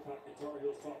 The Wolfpack and Tar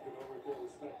Heels talking over at their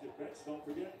respective bench. Don't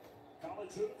forget,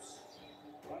 college hoops.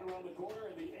 Right around the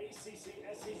corner in the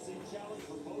ACC-SEC Challenge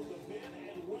for both the men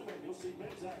and women. You'll see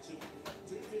men's action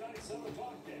Tuesday night, 7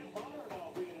 o'clock. Dan Bonner and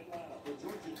I'll be in Atlanta for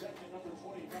Georgia Tech and number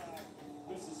 25,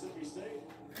 Mississippi State.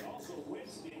 And also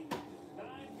Wednesday,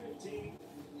 9:15,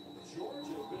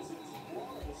 Georgia visits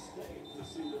Florida State to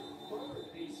see the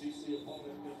 3rd ACC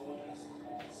opponent in the last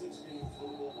 6 games for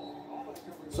the Bulldogs. All that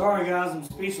coverage. Sorry, guys. I'm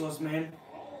speechless, man.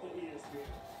 All the ESPN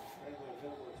and the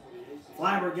networks for the ACC.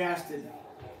 Flabbergasted.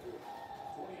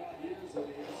 Did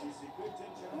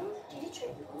he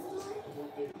trade both of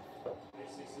them?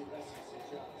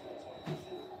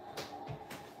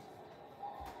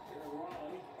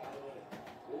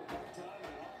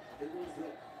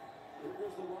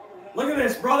 Look at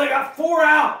this, bro. They got 4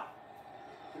 out.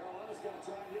 Carolina's got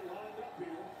to try and get lined up here.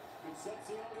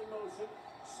 Concepcion in motion.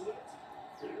 Slipped.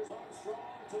 Here's Armstrong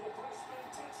to the freshman.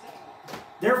 Touchdown.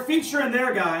 They're featuring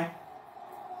their guy.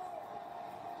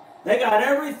 They got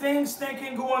everything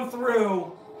stinking going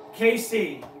through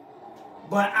KC.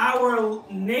 But our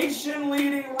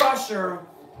nation-leading rusher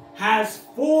has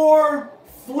 4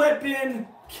 flipping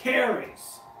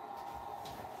carries.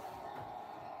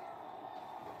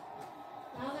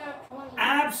 Now they're at 20.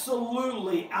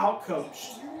 Absolutely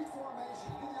outcoached. Unique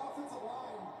formation. Get the offensive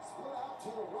line split out to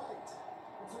the right.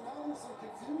 And so now there's some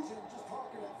confusion just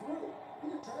talking it through.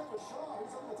 Look at Travis Shaw,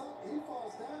 who's on the top. He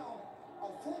falls down. I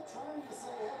think trying to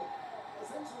say, hey,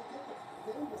 essentially get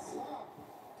them to stop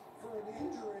for an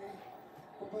injury.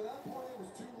 But by that point, it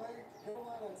was too late.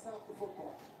 Carolina had stopped the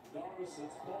football.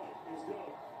 Darvison's point is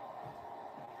good.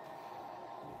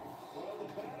 Well, the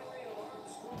battery of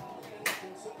Armstrong and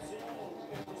Concepcion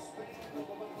in the span of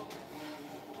about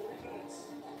 3 minutes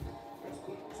has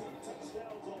put 2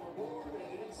 touchdowns on the board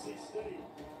at NC State.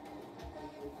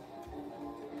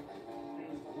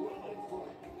 Is well in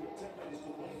front with 10 minutes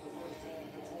to play in the first half.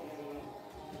 It's 1-0.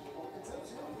 Well,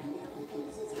 Concepcion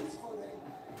loses his footing.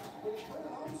 But it's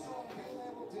Brennan Armstrong being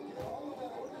able to get all of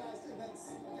that organized and then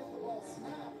get the ball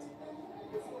snapped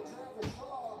before Travis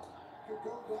Shaw could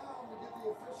go down to get the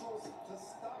officials to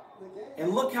stop the game. And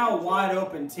look how wide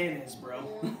open 10 is, bro.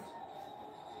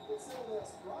 Let's say this,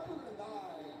 Robert and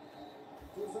I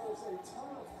deserves a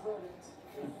ton of credit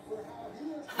for how he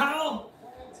has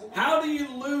How do you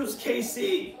lose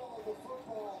KC? the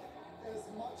football as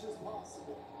much as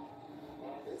possible.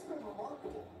 It's been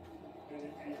remarkable. And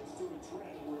it adds to a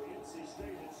trend where NC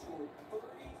State has scored 35%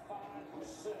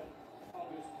 of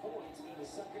its points in the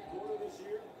second quarter this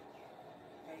year.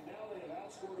 And now they have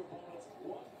outscored opponents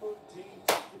 113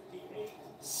 to 58.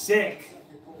 Sick.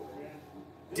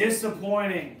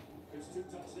 Disappointing. It's 2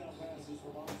 touchdown passes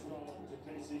from Armstrong to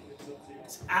KC Concepcion.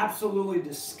 It's absolutely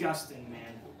disgusting,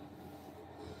 man.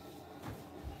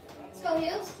 Let's go,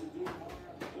 Heels. To do more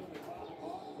than the 5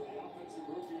 o'clock for the offensive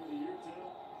rookie of the year, Tim.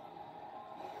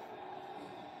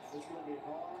 It's going to be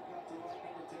hard not to like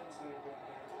number 10 staying back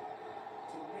there.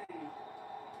 To me,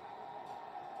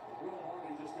 Will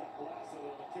Hardy just got blasted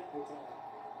on the kick return.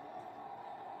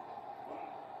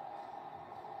 Wow.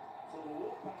 So the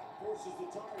Wolfpack forces the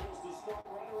Tar Heels to start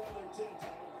right around their 10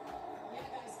 time. Yeah,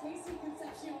 guys, Casey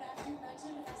Concepcion, as you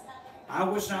mentioned, has had I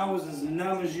wish I was as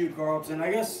numb as you, Carlton.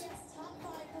 I guess top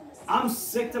 5 for receivers. I'm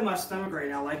sick to my stomach right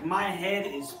now. Like, my head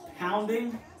is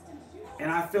pounding,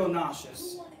 and I feel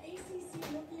nauseous. Who won ACC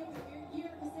Rookie of the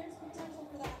Year? Because there's potential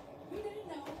for that. We didn't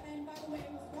know, and by the way,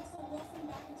 it was Russell Wilson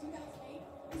back in 2008.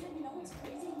 He said, you know what's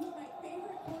crazy? He's my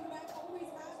favorite quarterback,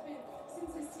 always has been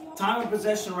since his Seahawks. Time of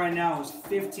possession right now is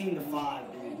 15 to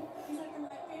 5, dude. He's like the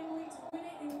right family to win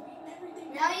it, and it would be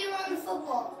everything. Now you run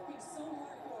football. Working so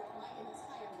hard for my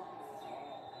entire life.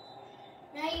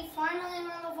 Now you finally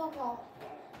run the football.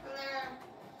 And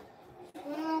they're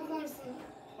 20 more points than you.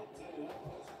 I'll tell you that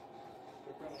much.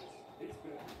 Because he's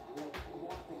been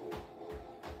remarkable.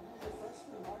 He's a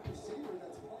freshman wide receiver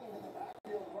that's playing in the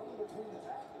backfield, running between the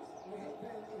tackles. I mean, he's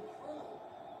been incredible.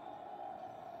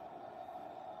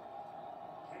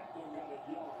 Kaplan got a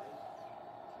yard.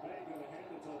 May going to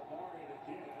hand it to Marion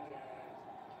again. And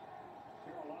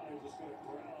Carolina just going to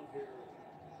ground here.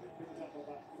 They picked up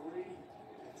about 3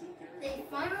 and 2 carries. They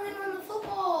finally run the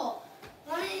football.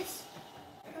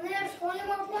 And they have 20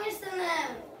 more points than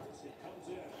them. He comes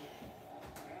in,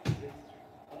 averaging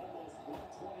almost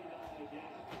 129 a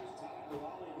game. It was tied to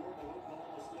Raleigh Gordon of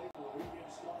Oklahoma State when the weekend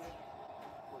started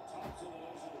for tops in the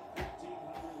nation at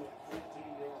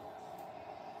 1,514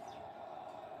 yards.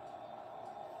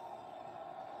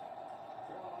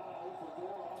 Carolina 0 for 4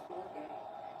 on 4th down.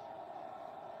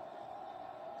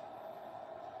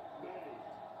 May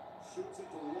shoots it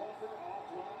to Walker,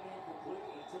 offline, incomplete,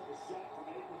 and took a shot from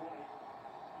Aiden White.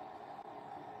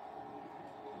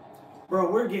 Bro,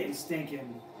 we're getting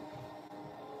stinking.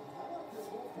 How about this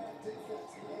Wolfpack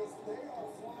defense? Because they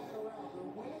are flying around.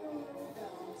 They're winning on early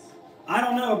downs. I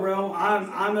don't know, bro.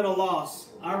 I'm at a loss.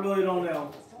 I really don't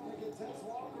know. Just trying to get Tex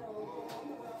Walker on a little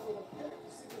underground with a pick.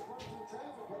 You see this run through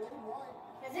traffic, but Aiden White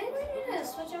I think we need to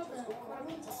switch out the going on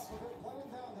quarterbacks. top of it,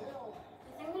 playing downhill.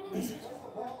 I think we need to switch Just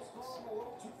the ball's thrown a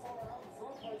little too far out in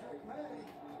front by Drake May.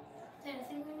 I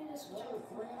think we need to switch out Another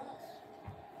the 3 and out. quarterbacks.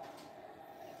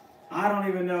 I don't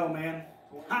even know, man.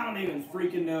 I don't even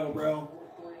freaking know, bro.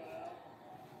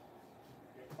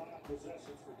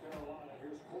 possessions for Carolina.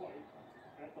 Here's Coit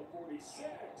at the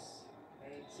 46.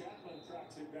 And Chapman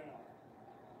tracks him down.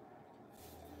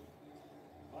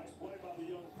 Nice play by the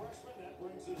young freshman. That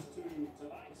brings us to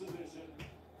tonight's edition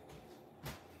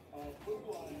of Food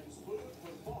Lions Food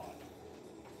for Thought.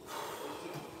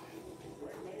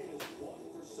 Greg May is 1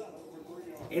 for 7 for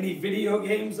 3 yards. Any video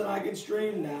games that I can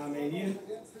stream? Nah, man.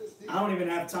 I don't even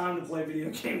have time to play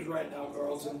video games right now,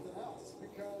 Carlton.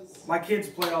 My kids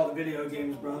play all the video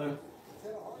games, brother.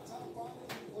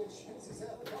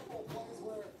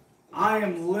 I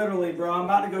am literally, bro, I'm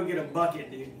about to go get a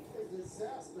bucket, dude.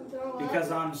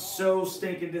 Because I'm so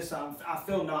stinking I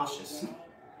feel nauseous.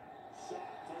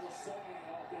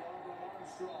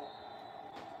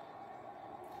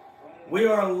 We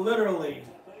are literally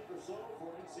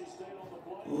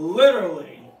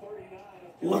learning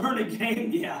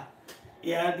game.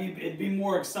 Yeah, it'd be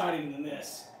more exciting than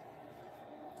this.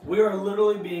 We are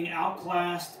literally being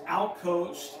outclassed,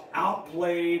 outcoached,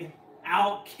 outplayed,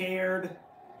 outcared.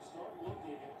 Start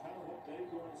looking at kind of what Dave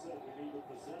Gordon said. We need to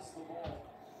possess the ball.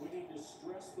 We need to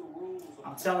stress the rules.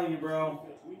 I'm telling you, bro.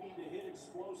 We need to hit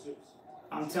explosives.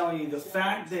 I'm telling you, the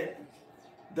fact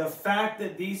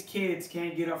that these kids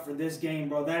can't get up for this game,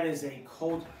 bro, that is a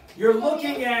cold. You're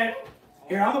looking at,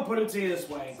 here, I'm going to put it to you this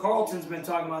way. Carlton's been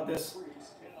talking about this.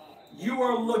 You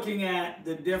are looking at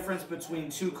the difference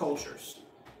between two cultures.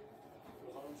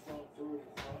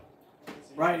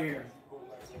 Right here.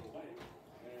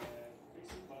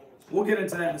 We'll get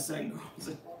into that in a second.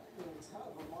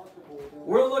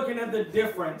 We're looking at the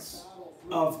difference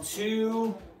of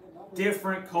two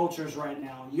different cultures right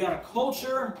now. You got a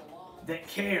culture that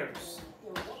cares,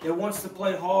 that wants to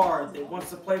play hard, that wants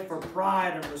to play for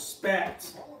pride and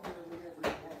respect.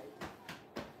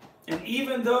 And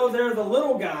even though they're the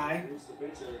little guy,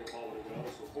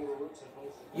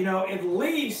 you know, at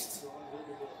least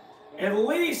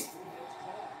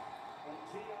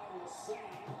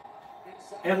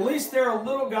they're a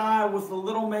little guy with the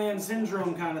little man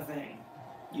syndrome kind of thing,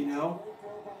 you know?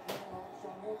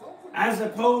 As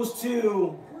opposed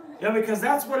to, because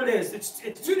that's what it is.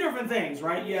 It's two different things,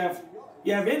 right? You have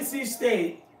NC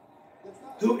State,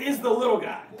 who is the little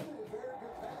guy.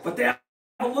 But they have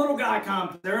a little guy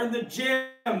comp. They're in the gym.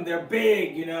 They're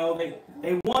big, you know.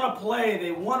 They want to play.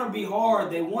 They want to be hard.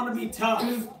 They want to be tough.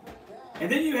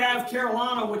 And then you have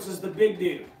Carolina, which is the big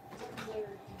dude.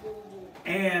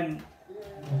 And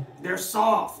they're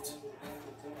soft.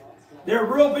 They're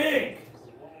real big.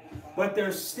 But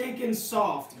they're stinking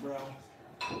soft, bro.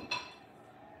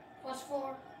 Watch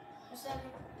 4. 7.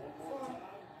 4.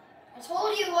 I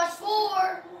told you, watch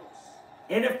 4.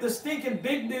 And if the stinking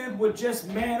big dude would just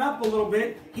man up a little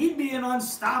bit, he'd be an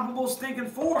unstoppable stinking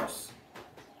force.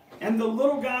 And the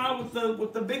little guy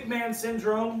with the big man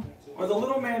syndrome, or the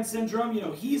little man syndrome, you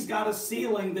know, he's got a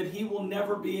ceiling that he will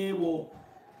never be able,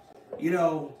 you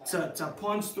know, to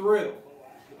punch through.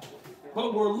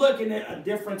 But we're looking at a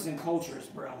difference in cultures,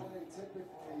 bro.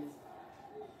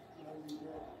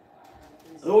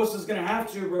 Lewis is going to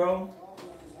have to, bro.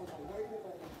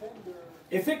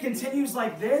 If it continues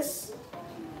like this,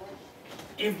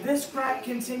 if this crap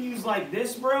continues like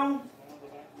this, bro,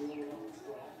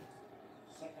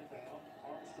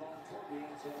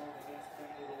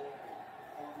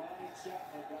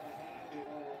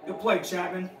 good play,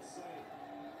 Chapman.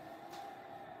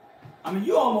 I mean,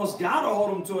 you almost got to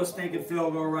hold him to a stinking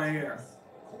field goal right here.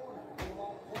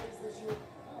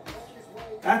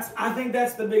 I think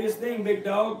that's the biggest thing, big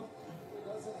dog.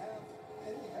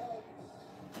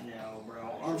 No,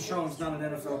 bro. Armstrong's not an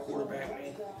NFL quarterback,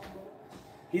 man.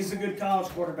 He's a good college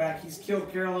quarterback. He's killed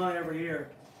Carolina every year.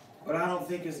 But I don't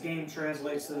think his game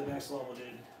translates to the next level,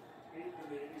 dude.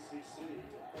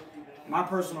 My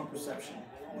personal perception.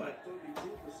 But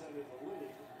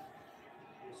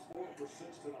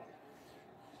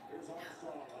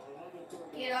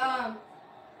get him.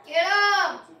 Get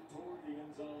him.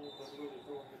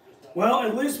 Well,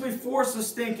 at least we forced a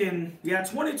stinking,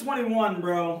 2021,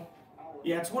 bro.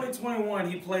 Yeah, 2021,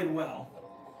 he played well.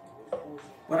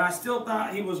 But I still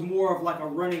thought he was more of like a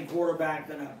running quarterback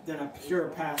than a pure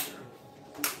passer.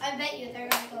 I bet you they're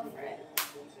going to go for it.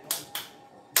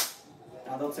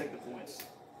 Now they'll take the points.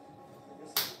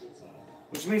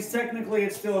 Which means technically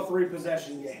it's still a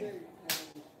 3-possession game.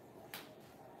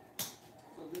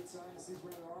 Good sign to see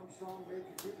Brandon Armstrong make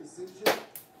a good decision,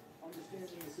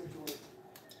 understanding the situation.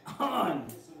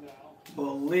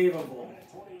 Unbelievable.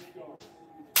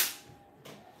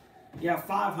 Yeah,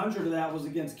 500 of that was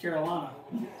against Carolina.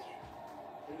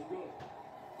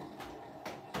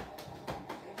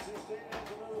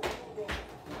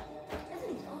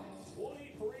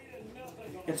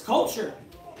 It's culture.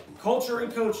 Culture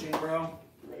and coaching, bro.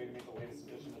 Ready to make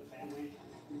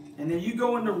And then you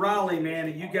go into Raleigh, man,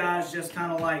 and you guys just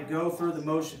kind of like go through the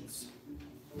motions.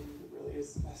 It really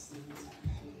is the best thing that's ever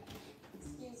happened.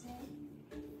 Excuse me?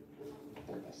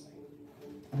 Third best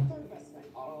thing. Third best thing.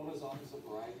 Auto owners offers a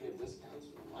variety of discounts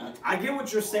for I get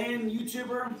what you're saying,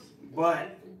 YouTuber,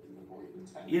 but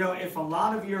you know, if a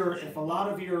lot of your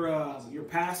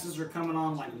passes are coming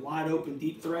on like wide open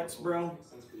deep threats, bro,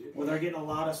 where they're getting a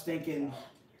lot of stinking.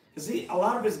 Because a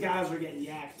lot of his guys are getting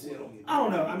yacked too. I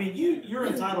don't know. I mean, you're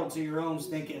entitled to your own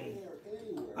stinking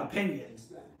opinion.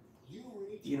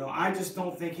 You know, I just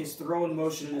don't think his throwing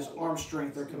motion and his arm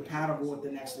strength are compatible with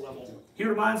the next level. He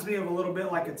reminds me of a little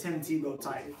bit like a Tim Tebow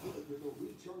type.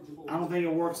 I don't think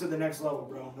it works at the next level,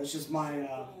 bro. That's just my...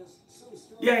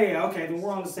 Yeah, okay. Then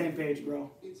we're on the same page,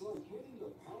 bro.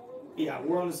 Yeah,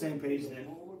 we're on the same page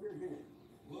then.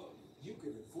 Look, you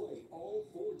can inflate all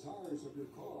 4 tires of your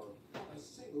car on a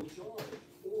single charge,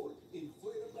 or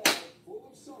inflate a bag full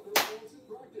of soccer balls in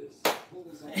practice.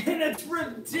 And it's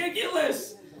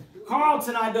ridiculous!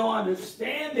 Carlton, I don't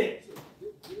understand it.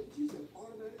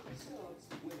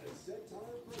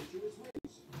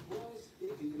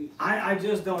 I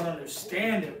just don't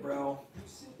understand it, bro. You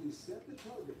simply set the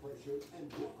target pressure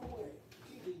and walk away,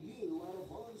 keeping you out of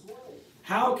harm's way.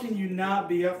 How can you not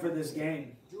be up for this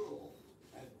game? Durable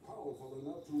and powerful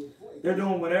enough to inflate. They're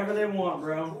doing whatever they want,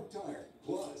 bro.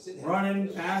 Plus, it has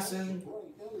Running, passing.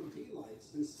 bright LED lights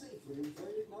to safely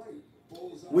inflate at night.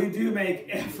 We do make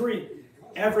every.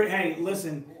 Hey,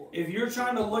 listen. If you're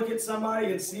trying to look at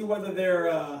somebody and see whether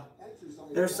they're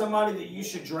somebody that you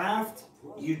should draft,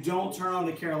 you don't turn on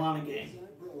the Carolina game.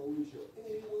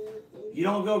 You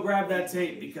don't go grab that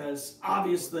tape because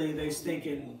obviously they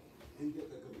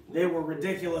were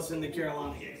ridiculous in the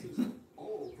Carolina game.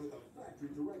 All for the factory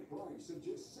direct price of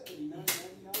just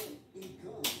 $79.99. It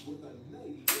comes with a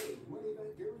 90-day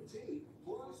money-back guarantee.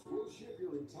 Plus, we'll ship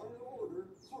your entire order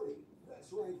free.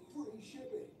 That's right, free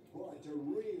shipping. But to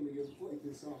really inflate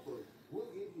this offer, we'll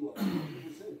give you a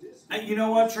 50% discount. You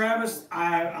know what, Travis?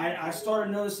 I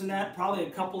started noticing that probably a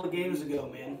couple of games ago,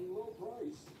 man.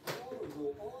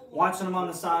 Watching him on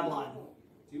the sideline.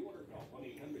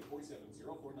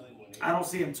 I don't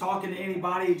see him talking to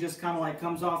anybody. He just kind of like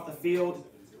comes off the field.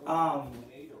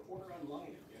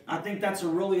 I think that's a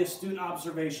really astute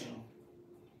observation.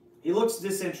 He looks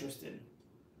disinterested.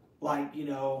 Like, you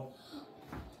know,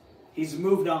 he's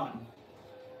moved on.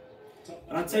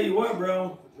 And I'll tell you what,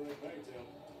 bro.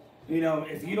 You know,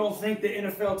 if you don't think the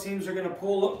NFL teams are going to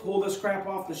pull this crap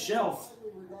off the shelf.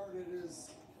 Regarded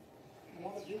as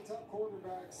one of the top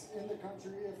quarterbacks in the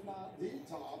country, if not the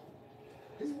top.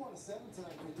 He's won 7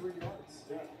 times for 3 yards.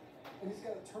 Yeah. And he's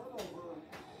got a turnover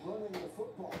running the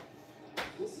football.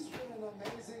 This has been an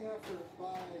amazing effort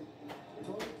by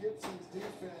Tony Gibson's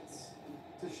defense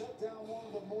to shut down one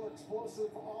of the more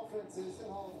explosive offenses in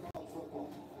all of college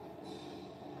football.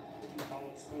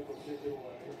 Colin Smith will kick it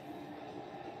away.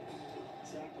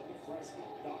 Chapman, the freshman,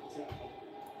 Doc Chapman.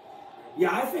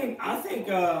 Yeah, I think I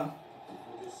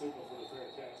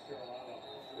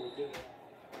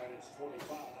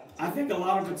think a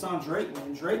lot of it's on Drake,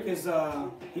 man. Drake is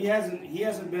he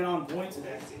hasn't been on point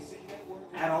today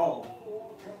at all.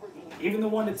 Even the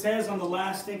one that Tez on the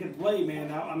last stinking play,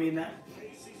 man. I mean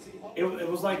it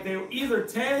was like either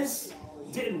Tez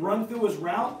didn't run through his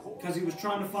route because he was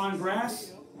trying to find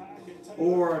grass,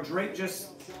 or Drake just,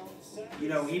 you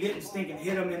know, he didn't stinking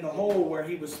hit him in the hole where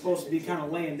he was supposed to be kind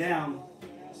of laying down.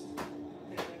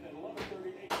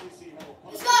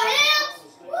 Let's go, Hills!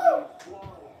 Woo!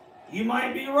 You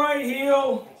might be right,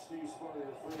 Hill.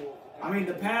 I mean,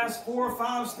 the past 4 or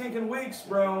 5 stinking weeks,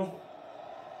 bro.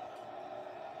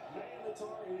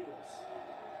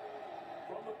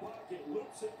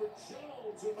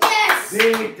 Yes!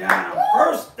 Big down.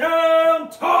 First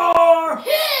down, Tar.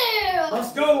 Hill!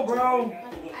 Let's go, bro. I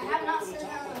have not said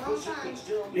that in a long time.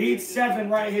 Need 7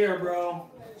 right here, bro.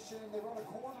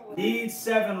 Need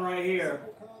 7 right here.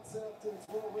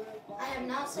 I have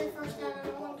not said first down in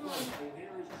a long time.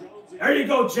 There you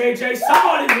go, JJ.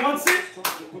 Somebody wants it.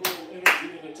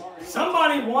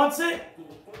 Somebody wants it.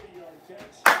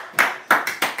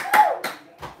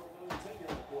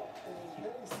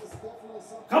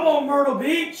 Come on, Myrtle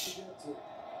Beach.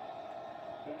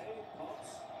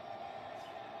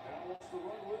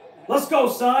 Let's go,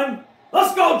 son.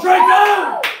 Let's go,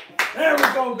 Draco. There we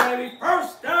go, baby.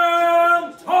 First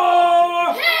down,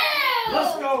 Tar.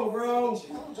 Let's go, bro.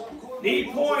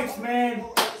 Need points, man.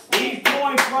 Need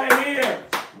points right here.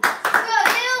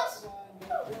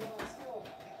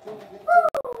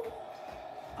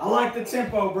 I like the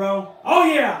tempo, bro. Oh,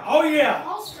 yeah. Oh, yeah.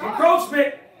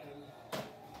 Encroachment.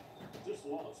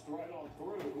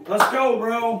 Let's go,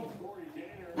 bro.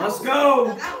 Let's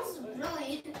go.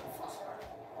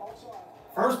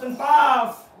 First and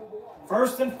 5.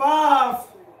 First and 5.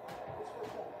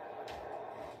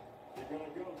 You're going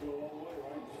to go all the way,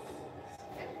 right?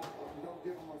 Don't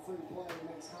give him a free play, he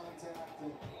makes contact,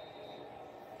 and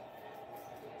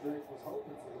Drake was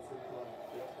hoping for the free play.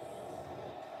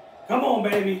 Come on,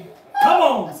 baby. Come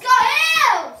on. Let's go,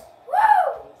 Hills!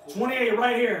 Woo! 28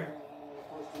 right here.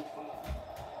 First and 5.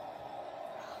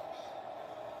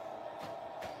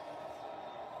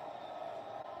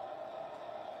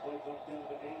 Play clock down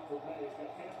to 8 for May. He's got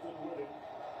Hampton with him.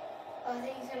 Oh, I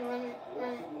think he's going to run it.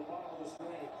 Run it. From the bottom of the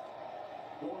screen.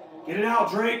 Going Get it out,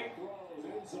 Drake. throws,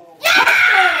 end zone.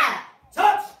 Yeah!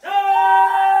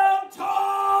 Touchdown,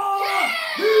 Tom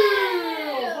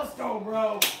Hills. Let's go,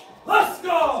 bro. Let's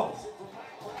go.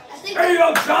 I think There you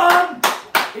go, John.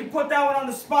 He put that one on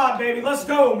the spot, baby. Let's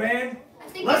go, man.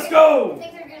 Let's go. I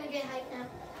think they're going to get hyped now.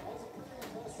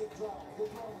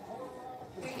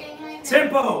 They're getting hyped now.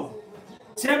 Tempo.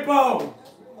 Tempo.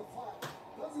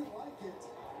 Doesn't like it,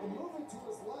 and moving to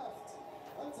his left.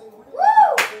 That's a real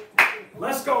Woo!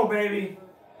 Let's go, baby.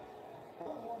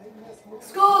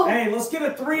 Let's go. Hey, let's get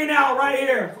a 3 and out right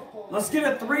here. Let's get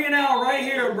a 3 and out right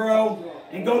here, bro.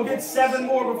 And go get 7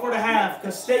 more before the half.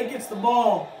 Because State gets the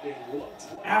ball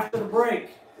after the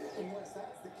break. Unless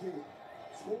that's the key.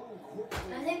 Scoring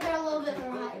quickly. I think they're a little bit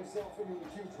more hyped. Himself into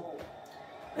a huge hole.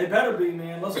 They better be,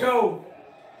 man. Let's go.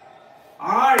 All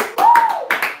right. At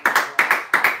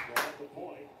the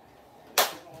point.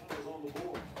 Carolina's on the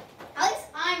board. At least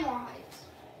I'm more hyped.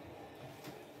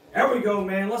 There we go,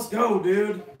 man. Let's go,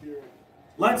 dude.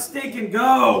 Let's stinking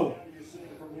go. You're seeing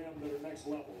from him that are next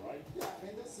level, right? Yeah, I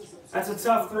mean, this is That's a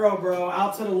tough throw, bro.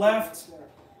 Out to the left.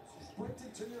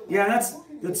 sprinting to your Yeah, that's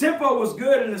the tempo was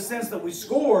good in the sense that we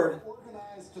scored.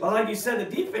 organized. But like you said, the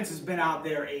defense has been out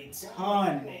there a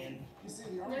ton, man. You see the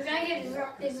They're going to get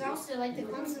exhausted like the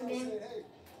Clemson game.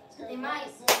 They might.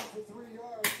 for 3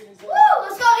 yards, and he's Woo!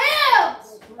 Let's go,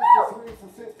 Hills! 3 Woo! for 3 for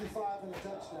 55 and a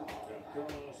touchdown.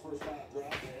 Carolina's first time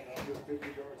drive, they had under 50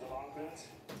 yards of offense.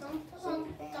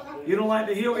 You don't like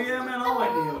the heel, yeah, man? I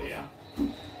like the heel, yeah.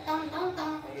 Dun, dun,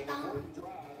 dun, And dun. an important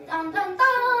drive. Dun, dun,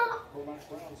 dun. For Mike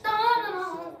Brown's Dun,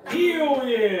 dun, Heel,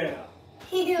 yeah.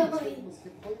 Hills. Was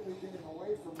completely getting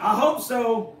away from I hope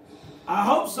so. I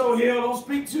hope so, Hill. Don't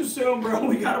speak too soon, bro.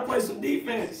 We got to play some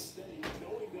defense.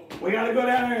 We got to go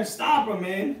down there and stop him,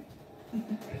 man.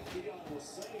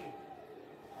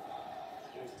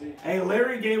 Hey,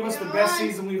 Larry gave us the best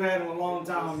season we've had in a long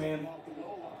time, man.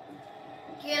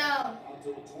 Get up.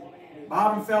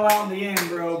 Bottom fell out in the end,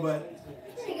 bro, but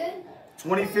Pretty good.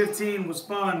 2015 was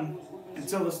fun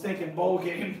until the stinking bowl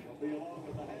game.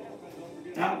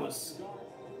 That was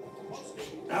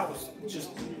just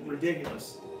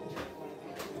ridiculous.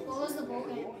 What was the bowl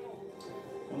game?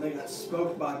 When they got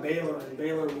smoked by Baylor, and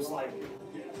Baylor was like,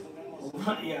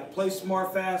 yeah, play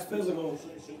smart, fast, physical.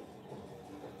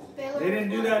 Baylor. They didn't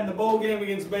do that in the bowl game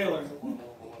against Baylor.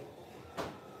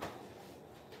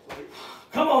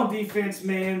 Come on, defense,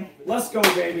 man. Let's go,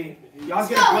 baby. Y'all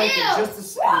get a break in just a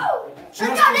second. Just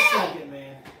a second,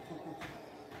 man.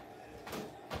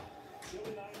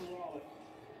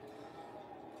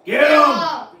 Get him!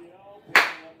 Yeah.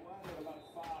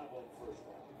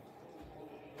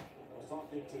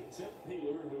 Talking to Tim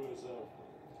Peeler, who is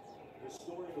a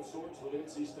historian of sorts with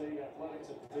NC State athletics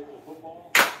and particular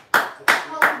football.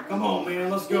 Come on, man.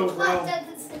 Let's go, bro. At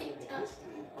the same time.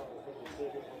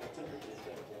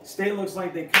 State looks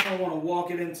like they kind of want to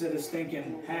walk it into the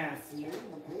stinking half.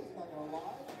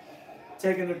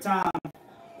 Taking their time.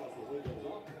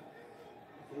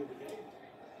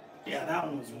 Yeah, that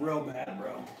one was real bad,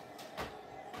 bro.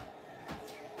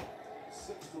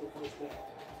 6 to a first down.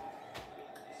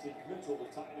 See Mitchell, the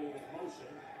tight end in motion.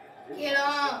 Get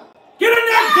up. Get in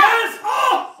there, guys!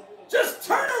 Oh! Just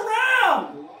turn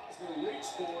around! Rosner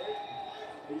reached for it.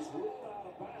 He's ruled out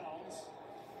of bounds.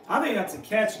 I think that's a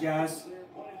catch, guys. They're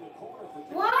playing the corner for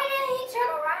Why didn't he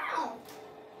turn around?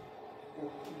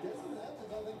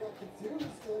 I think got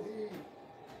confused that he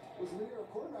was near a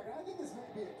quarterback. I think this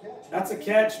might be a catch. That's a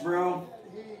catch, bro.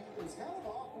 He was kind of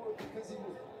awkward because he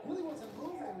really wasn't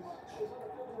moving much.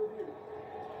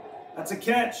 That's a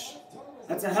catch.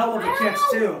 That's a hell of a I catch,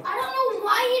 don't know. too. I don't know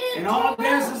why he didn't And all turn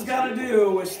around. Biz has got to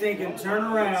do is stinking turn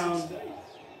around.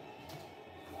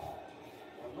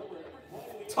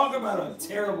 Talk about a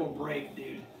terrible break,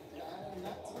 dude. And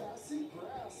that's I see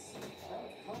grass kind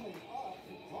of coming up.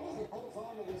 As long as he holds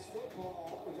on to this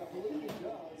football, which I believe he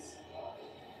does,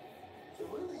 it's a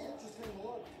really interesting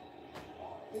look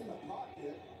in the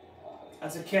pocket.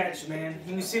 That's a catch, man.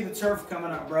 You can see the turf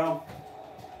coming up, bro.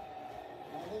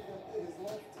 I think that his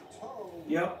left toe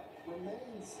Yep.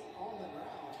 remains on the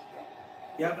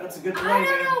ground. Yep, that's a good play, I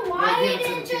man. don't know why he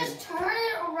didn't just turn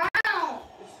it around.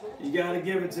 You got to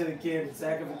give it to the kid. It's a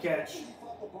heck of a catch.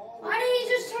 Why did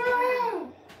he just turn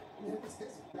around? It was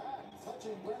his back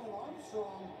touching Brennan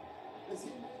Armstrong as he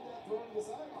made that throw to the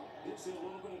sideline. You see a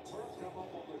little bit of turf come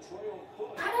up on the trail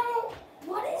foot. I don't.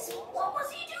 What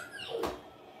was he doing?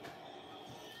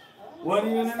 What are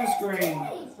you in the screen?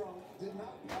 Armstrong did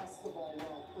not pass the ball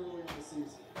well early in the season.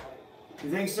 You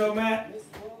think so, Matt? Missed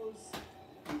throws,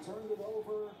 he turned it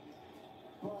over,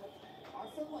 but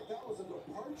I felt like that was a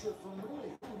departure from really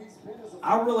who he's been as a.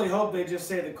 I really hope they just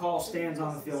say the call stands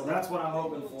on the field. That's what I'm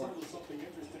hoping for. Something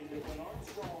interesting that when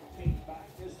Armstrong came back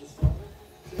as the starter.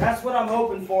 That's what I'm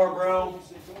hoping for, bro.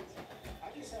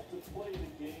 I just have to play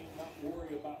the game, not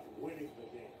worry about winning the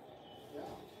game.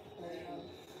 Yeah. And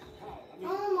How? I mean,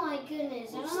 Oh my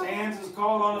goodness! I don't know. Stands is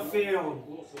called on the field.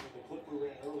 Wilson in the clip we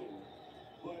ran earlier.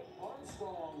 But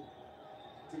Armstrong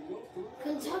to go through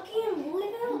Kentucky and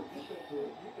Louisville.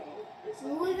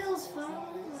 Louisville's I final.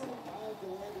 like the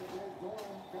way that they're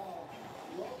going,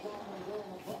 worked on them during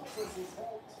the process has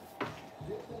helped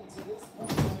get them to this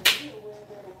point right here where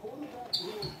they have a quarterback who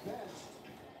was benched,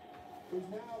 who's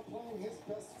now playing his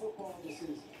best football of the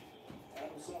season.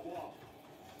 Adam Savoie.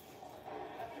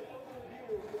 After further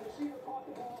review, the receiver caught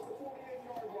the ball at the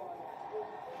 48-yard line.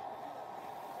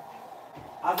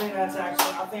 I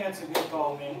think that's a good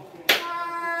call, man.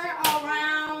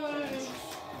 Around.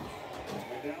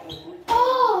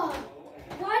 Oh!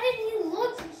 Why did he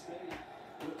look?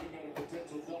 Looking at a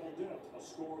potential double dip, a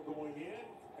score going in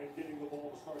and getting the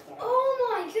ball to start that. Oh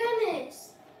my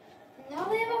goodness! Now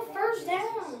they have a first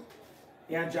down.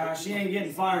 Yeah, Josh, she ain't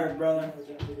getting fired, brother.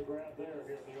 After the grab there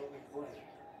here in the opening frame.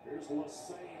 Here's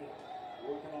Lassane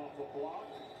working off the block.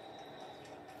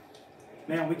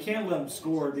 Man, we can't let them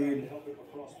score, dude. Help him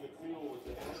across midfield with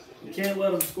the We can't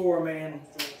let them score, man.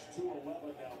 2-11 now.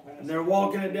 And they're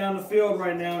walking it down the field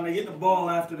right now, and they get the ball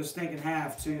after the stinking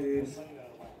half, too, dude.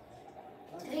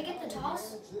 Did they get the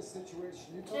toss? This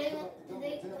situation, you Did they talked about the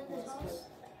win double the dip, toss?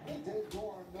 and Dave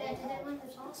Dorn, Yeah, did they win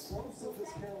the toss? most of this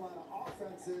Carolina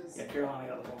offense is Yeah, Carolina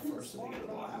got the ball first, so they get the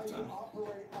ball at how you halftime.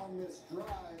 operate on this drive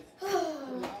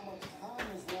and how much time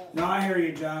is left. No, I hear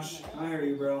you, Josh. I hear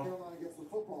you, bro. Carolina gets the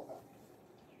football back.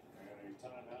 And a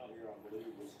timeout here, I believe,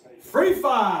 was taken. Free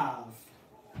 5.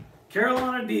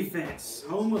 Carolina defense,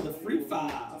 home of the free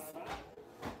 5.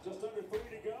 Just under 3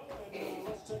 to go, and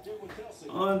let's check in with Kelsey.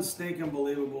 Unstinking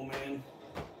believable, man.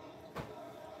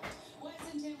 Wes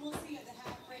and Tim, we'll see you at the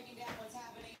half breaking down what's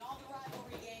happening in all the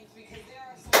rivalry games because there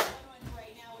are some fun ones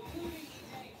right now, including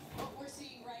EJ, what we're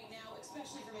seeing right now,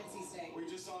 especially from NC State. We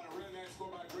just saw a really nice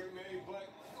score by Greg May, but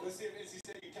let's see if NC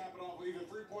State can cap it off with either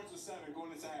 3 points or 7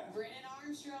 going into half. Brennan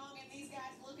Armstrong and these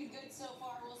guys looking good so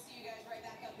far. We'll see you guys right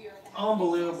back up here at the half.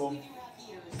 Unbelievable. Yes, we do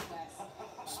have ears,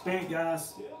 Wes. Spin,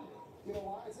 guys. You know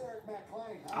why is Eric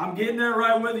McClain? I'm getting there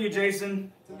right with you,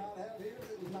 Jason. To not have ears,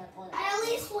 it was McClain. I at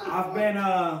least won.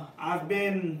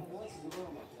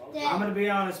 I'm going to be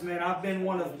honest, man. I've been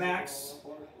one of Mac's.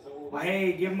 But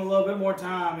hey, give him a little bit more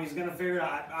time. He's going to figure it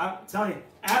out. I'm telling you,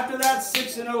 after that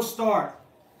 6-0 start,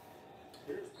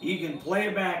 you can play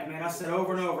it back, man. I said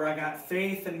over and over, I got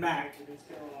faith in Mac.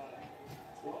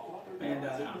 And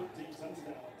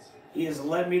he has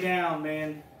let me down,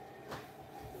 man.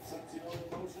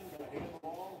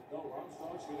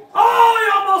 Oh,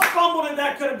 he almost fumbled it.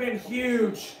 That could have been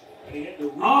huge.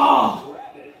 Oh.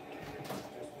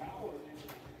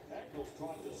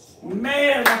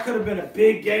 Man, that could have been a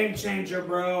big game changer,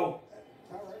 bro.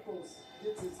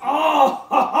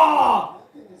 Oh,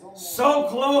 so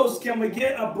close. Can we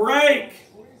get a break?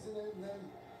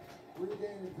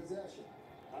 Regaining possession.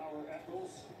 Howard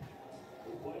Eccles,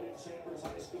 who played at Chambers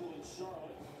High School in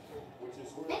Charlotte, which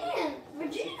is where Man,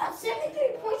 Virginia got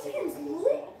 73 points against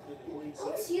Louisville. That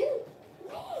was huge.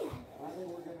 Man, I think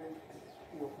we're going to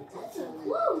that's a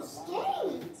close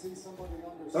game. see somebody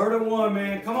under 3rd and 1,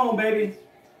 man. Come on, baby.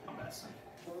 I'm messing.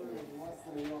 3rd and less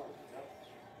than a yard.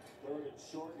 Third and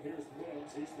short. Here's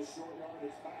Mims. He's the short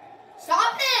yardage back.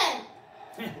 Stop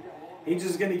him! He's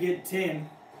just going to get 10.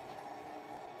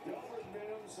 Delbert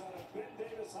Mims out of Ben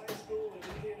Davis High School in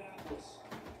Indianapolis.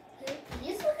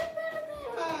 He's looking better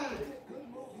than Good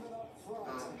movement up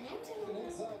front. An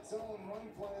inside zone run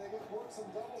play. They got work some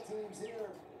double teams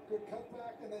here. Good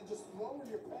cutback and then just lower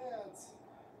your pads.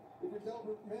 If you're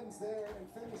Delbert Mims there and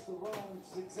finish the run,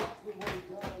 which is exactly what he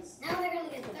does. Now they're going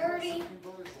to get 30.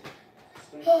 Conversion.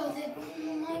 Oh,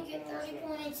 they might get 30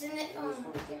 points in it.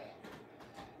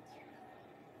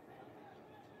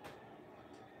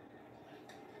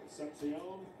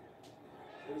 Concepcion.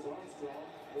 Here's Armstrong.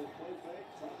 Little play fake.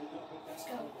 Trying to dump it down. Let's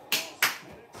go. Across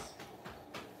Penix.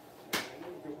 And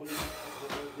incomplete.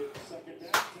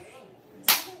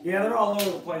 Yeah, they're all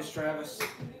over the place, Travis.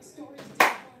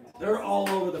 They're all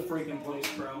over the freaking place,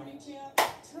 bro.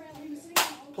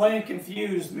 Playing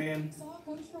confused, man. Saw a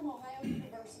coach from Ohio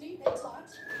University. They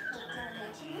talked. Don't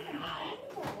mention him.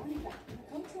 Running back. And the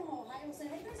coach from Ohio said,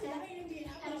 "Hey, there's a guy in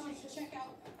Indianapolis you should check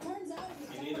out." Turns out it was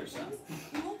Delbert Prince.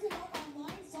 He looked him up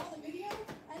online, saw the video,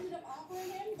 ended up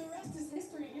offering him. The rest is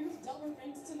history. Here's Delbert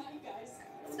Prince tonight, guys.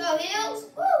 Let's go, Heels.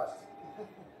 Woo!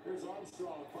 Here's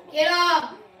Armstrong from Get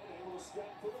up! able to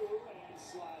step through and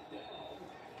slide down.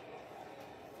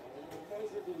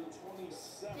 Measured to the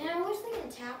 27. Yeah, I wish they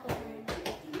could tackle him.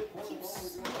 Keep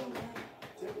sliding down.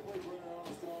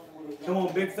 Come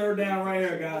on, big third down right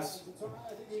here, guys.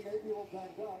 I think he may be a little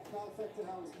banged up. Not affected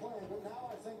how he's playing, but now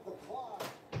I think the clock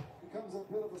becomes a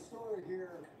bit of a story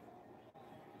here.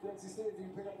 NC State, if you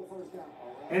pick up the first down.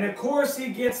 And of course, he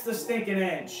gets the stinking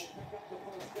edge.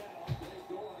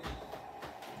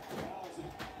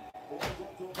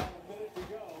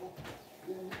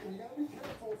 And you got to be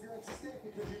careful if you're NC State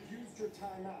because you've used your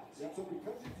timeouts. Yep. So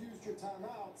because you've used your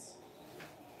timeouts,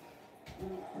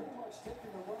 you're pretty much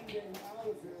taking the run game out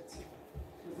of it.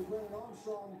 If you're Brennan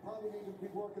Armstrong, you probably need to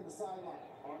be working the sideline.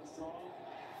 Armstrong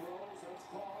throws, that's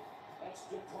caught. That's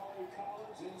Dakari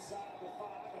Collins inside the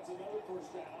 5. That's another first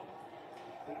down.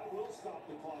 That will stop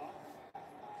the clock.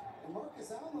 And Marcus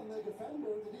Allen, the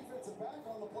defender, the defensive back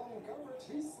on the play in coverage,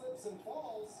 he slips and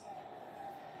falls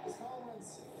as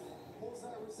Collins pulls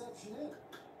that reception in.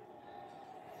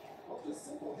 Well, just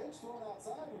simple hitch thrown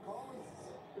outside, and Allen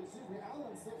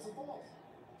slips and falls.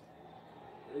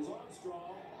 Here's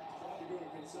Armstrong. Tried to go to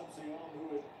Concepcion, who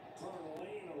would turn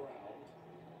lane around.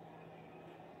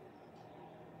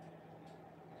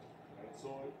 And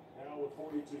so now with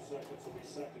 42 seconds, it'll be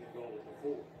second and goal at the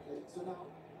 4. Okay, so now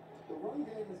the run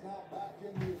game is now back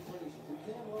in the equation. We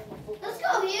can run the football. Let's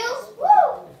go, Heels!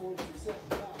 Woo! 42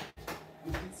 seconds now.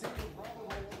 You can see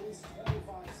probably at least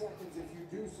 25 seconds if you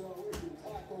do so, if you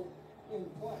tackle in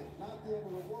play. Not the end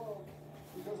of the world,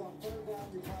 because on third down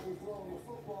you're probably throwing the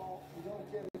football, you don't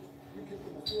get it, you get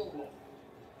in the field goal.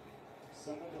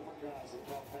 7 different guys that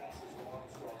caught passes from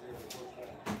Armstrong here in the first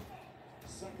half.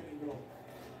 Second and goal.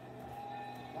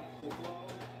 Back to throw.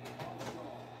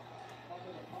 Armstrong up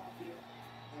in the pocket.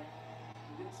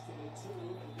 And gets to the 2,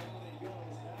 and down he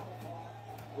goes. Now the clock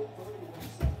with 31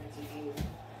 seconds to go.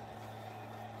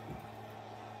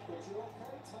 But you're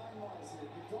okay time-wise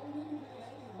here. You don't need to be in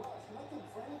any rush. Nothing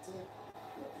frantic.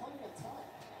 You have plenty of time.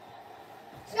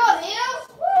 Let's go, Heels!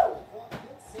 Woo! The clock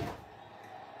gets set.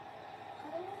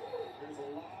 There's a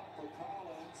lob for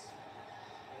Collins.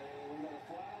 And we got a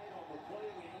flag on the play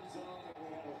in the end zone. And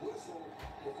we had a whistle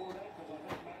before that because I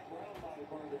think Matt Brown might have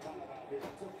burned a timeout here.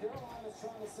 So Carolina's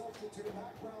trying to substitute.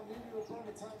 Matt Brown needed to burn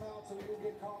a timeout so he didn't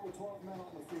get caught with 12 men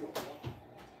on the field.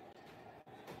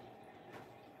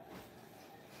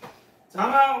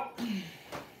 Timeout. And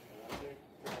I think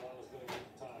Carolina's going to get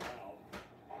the timeout.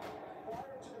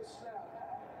 Prior to the snap,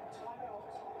 timeout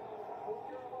for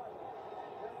Carolina.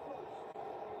 Their first.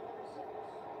 30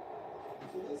 seconds.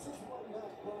 So this is what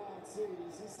Matt Brown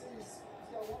sees. He sees he's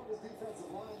got one of his defensive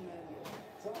linemen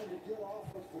trying to get off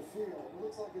of the field. It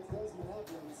looks like it's Desmond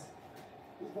Evans.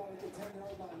 He's about at the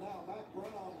 10-yard line now. Matt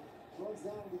Brown runs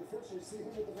down to the official. You see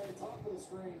him at the very top of the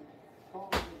screen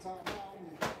calling the timeout.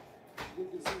 And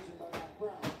good decision by Matt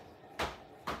Brown.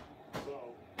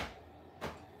 So,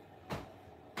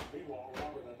 meanwhile,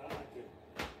 Robert and I can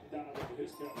dive into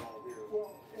his catalog here.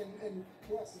 Well, and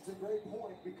Wes, it's a great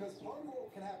point because part of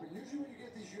what can happen, usually when you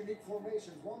get these unique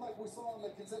formations, one like we saw in the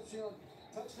Concepcion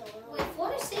touchdown earlier. Wait,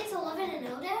 Florida State's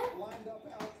 11-0, Dad? Lined up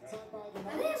outside by the I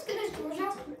think it's good as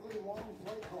Georgia. Typically long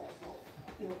play calls.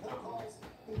 You know, play calls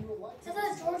that you would like to I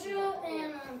thought Georgia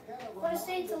and Florida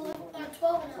State's 12-0.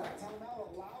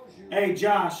 Timeout allows you. Hey,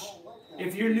 Josh,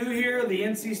 if you're new here, the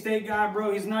NC State guy,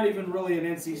 bro, he's not even really an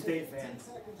NC State fan.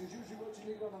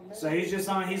 So he's just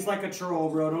on, he's like a troll,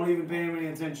 bro. Don't even pay him any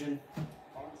attention.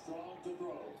 Armstrong to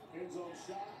throw. End zone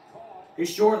shot caught. He's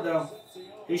short, though.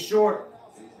 He's short.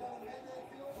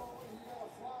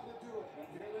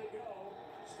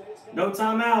 No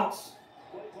timeouts.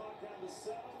 Play clock down to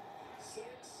 7, 6,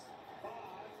 5,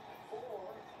 4,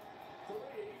 3.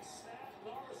 Snap.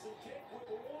 Norrison kick with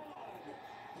 1.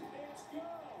 It's good.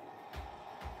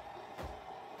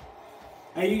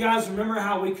 Hey, you guys remember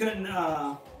how we couldn't,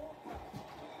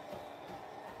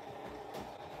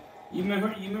 you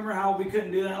remember how we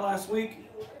couldn't do that last week?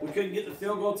 We couldn't get the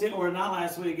field goal tip, or not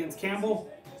last week against Campbell.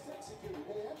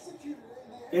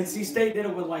 NC State did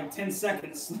it with like 10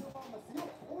 seconds.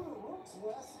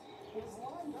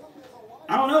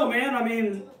 I don't know, man. I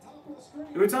mean,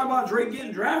 if we talk about Drake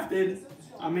getting drafted,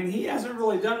 I mean, he hasn't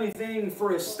really done anything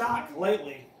for his stock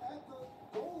lately. At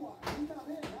the goal line, he got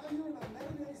in. Now you're in a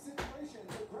mayday situation.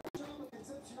 It's a great job of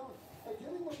Concepcion at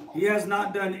getting the ball. He has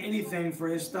not done anything for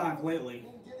his stock lately.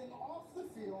 And getting off the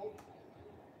field,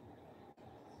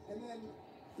 and then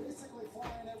basically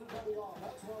flying everybody off.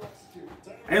 That's well executed.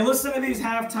 Hey, listen to these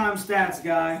halftime stats,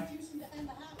 guy.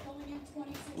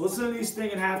 Listen to these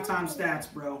stinking halftime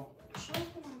stats, bro.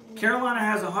 Carolina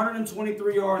has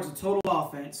 123 yards of total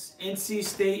offense. NC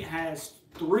State has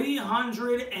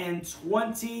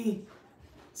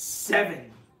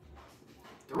 327.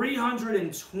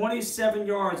 327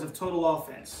 yards of total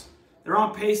offense. They're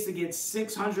on pace to get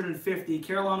 650.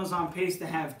 Carolina's on pace to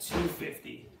have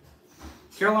 250.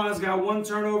 Carolina's got 1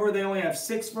 turnover. They only have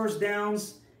 6 first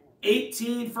downs.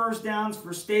 18 first downs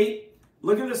for State.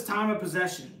 Look at this time of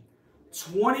possession.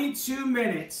 22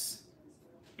 minutes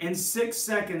and 6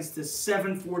 seconds to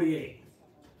 7:48.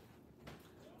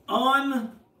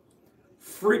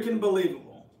 Unfreaking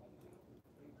believable.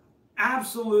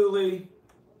 Absolutely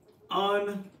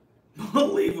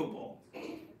unbelievable.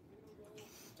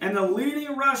 And the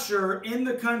leading rusher in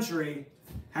the country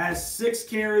has 6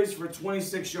 carries for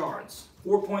 26 yards.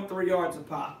 4.3 yards a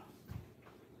pop.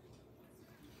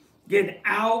 Getting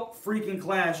out freaking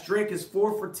class. Drake is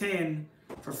 4 for 10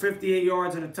 for 58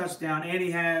 yards and a touchdown. And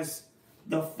he has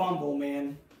the fumble,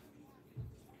 man.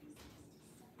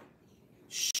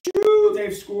 Shoot,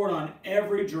 they've scored on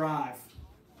every drive.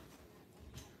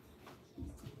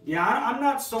 Yeah, I'm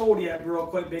not sold yet, real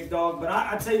quick, big dog. But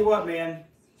I tell you what, man.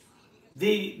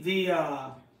 The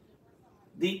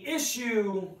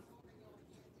issue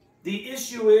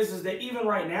is that even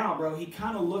right now, bro, he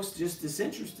kind of looks just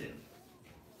disinterested.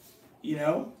 You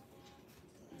know?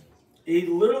 He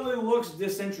literally looks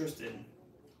disinterested.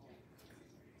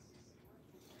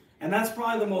 And that's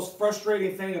probably the most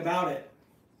frustrating thing about it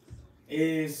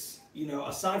is, you know,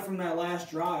 aside from that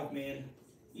last drive, man,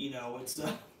 you know, it's,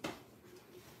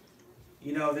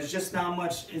 you know, there's just not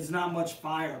much, it's not much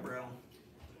fire, bro.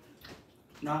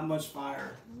 Not much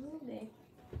fire. Move it.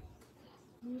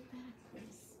 Move back,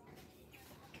 please.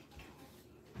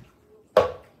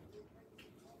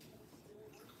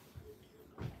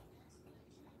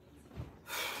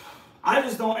 I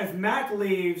just don't, if Mac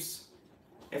leaves,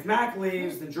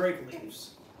 then Drake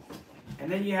leaves.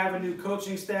 And then you have a new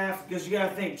coaching staff, because you got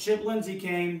to think, Chip Lindsey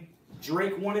came,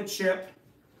 Drake wanted Chip,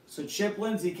 so Chip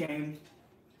Lindsey came.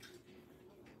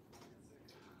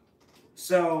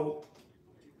 So,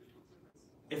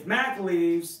 if Mac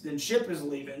leaves, then Chip is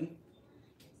leaving.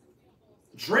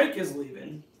 Drake is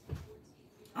leaving.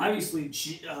 Obviously,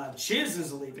 Chiz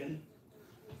is leaving.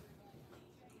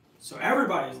 So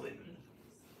everybody's leaving.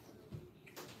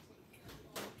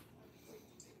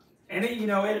 And it, you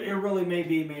know, it really may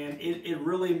be, man. It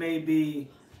really may be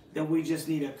that we just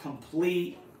need a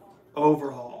complete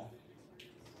overhaul.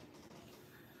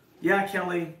 Yeah,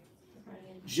 Kelly.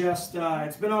 Just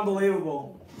it's been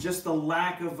unbelievable. Just the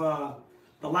lack of want.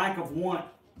 The lack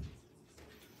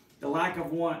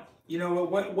of want. You know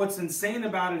what's insane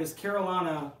about it is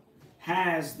Carolina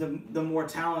has the more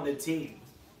talented team,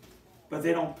 but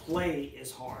they don't play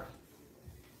as hard.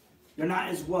 They're not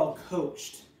as well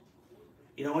coached.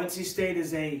 You know, NC State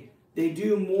is they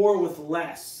do more with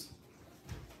less.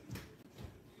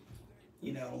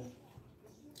 You know,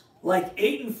 like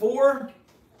 8-4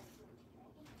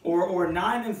 or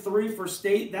 9-3 for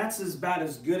State. That's about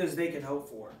as good as they can hope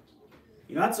for.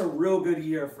 You know, that's a real good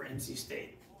year for NC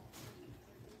State.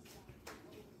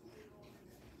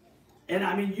 And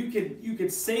I mean, you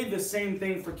could say the same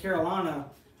thing for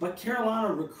Carolina, but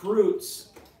Carolina recruits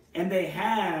and they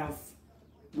have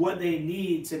what they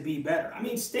need to be better. I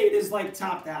mean, State is like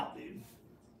topped out, dude.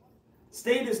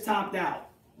 State is topped out.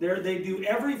 They do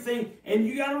everything, and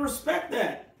you got to respect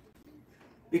that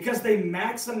because they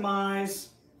maximize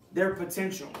their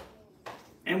potential.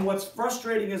 And what's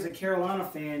frustrating as a Carolina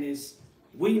fan is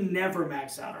we never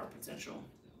max out our potential.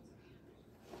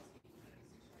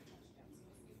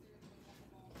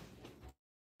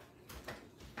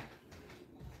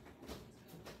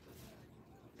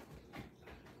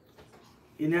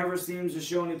 He never seems to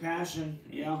show any passion.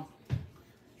 Yeah,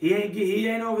 he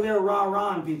ain't over there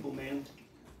rah-rahing people, man.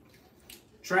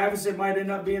 Travis, it might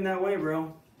end up being that way,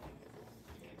 bro.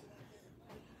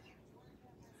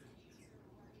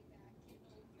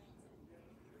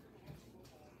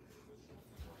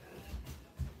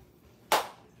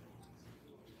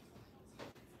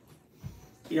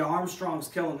 Yeah, Armstrong's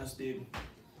killing us, dude.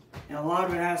 And a lot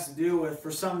of it has to do with,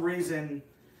 for some reason,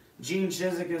 Gene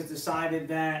Chizik has decided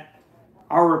that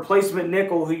our replacement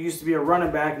nickel, who used to be a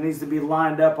running back, needs to be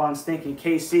lined up on stinking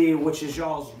KC, which is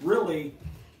y'all's really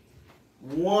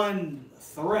one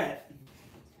threat.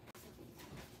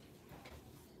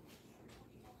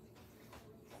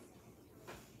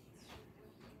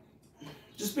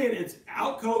 Just being, it's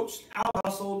out-coached,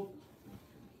 out-hustled,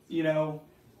 you know,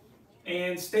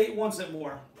 and State wants it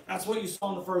more. That's what you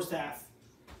saw in the first half.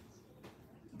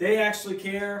 They actually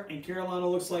care, and Carolina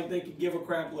looks like they could give a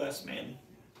crap less, man.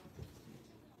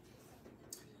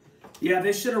 Yeah,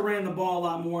 they should have ran the ball a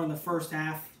lot more in the first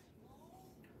half.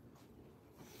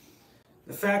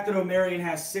 The fact that O'Marion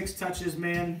has 6 touches,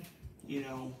 man, you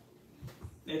know,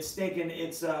 it's stinking.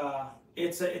 It's a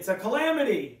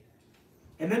calamity.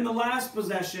 And then the last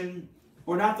possession,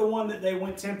 or not the one that they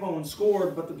went tempo and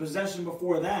scored, but the possession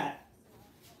before that,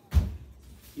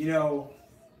 you know,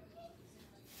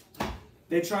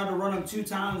 they tried to run them 2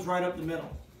 times right up the middle.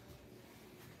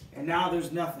 And now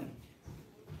there's nothing.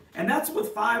 And that's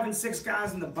with 5 and 6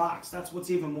 guys in the box. That's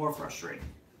what's even more frustrating.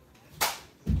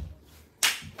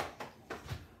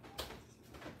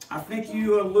 I think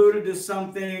you alluded to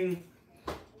something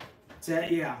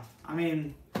yeah, I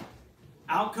mean,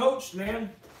 outcoached, man.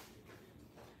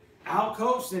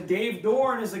 Outcoached. And Dave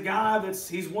Dorn is a guy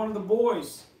he's one of the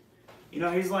boys. You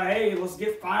know, he's like, hey, let's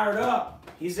get fired up.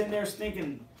 He's in there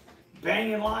stinking,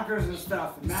 banging lockers and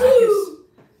stuff. And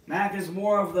Mac is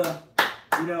more of the,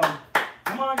 you know,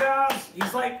 come on, guys.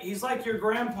 He's like your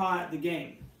grandpa at the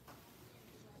game.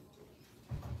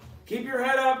 Keep your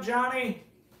head up, Johnny.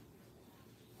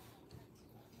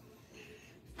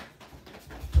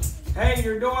 Hey,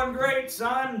 you're doing great,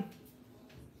 son.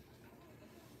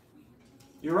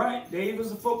 You're right. Dave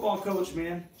is a football coach,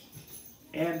 man.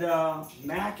 And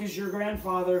Mac is your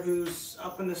grandfather who's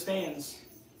up in the stands.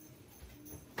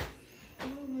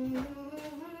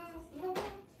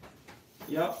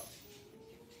 Yep.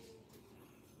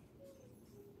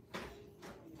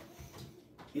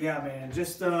 Yeah, man.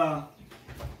 Just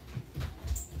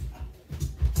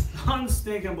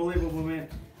unstinking believable, man.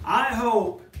 I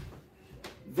hope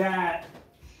that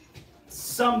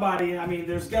somebody, I mean,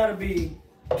 there's got to be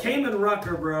Kamen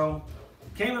Rucker, bro.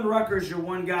 Kamen Rucker is your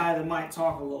one guy that might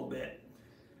talk a little bit.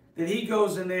 That he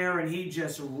goes in there and he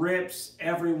just rips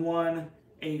everyone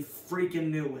a freaking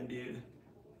new one, dude.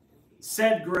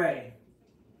 Ced Gray,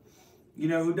 you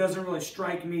know, who doesn't really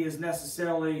strike me as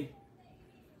necessarily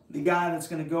the guy that's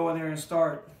going to go in there and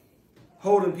start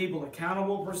holding people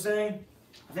accountable, per se.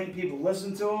 I think people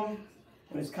listen to him,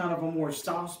 but he's kind of a more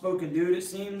soft-spoken dude, it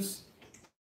seems.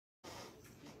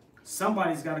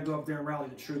 Somebody's got to go up there and rally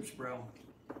the troops, bro.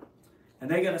 And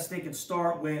they got to stinking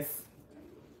start with,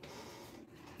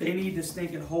 they need to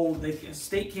stinking hold.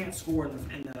 State can't score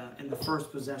in the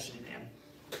first possession, man.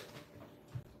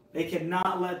 They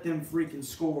cannot let them freaking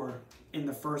score in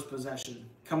the first possession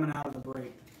coming out of the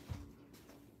break.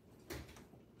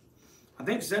 I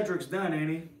think Cedric's done, ain't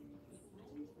he?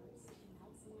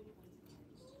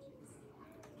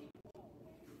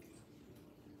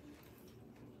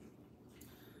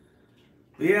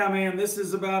 But yeah, man, this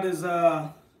is about as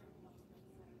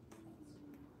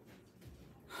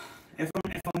if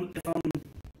I'm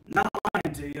not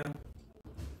lying to you,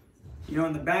 you know,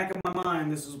 in the back of my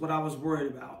mind, this is what I was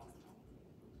worried about.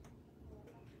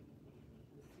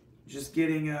 Just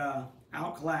getting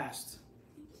outclassed.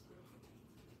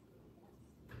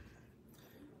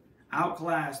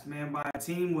 Outclassed, man, by a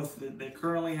team that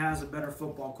currently has a better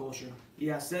football culture.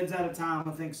 Yeah, Ced's out of time,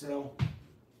 I think so.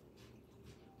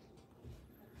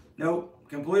 Nope,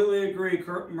 completely agree,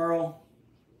 Kurt Merle.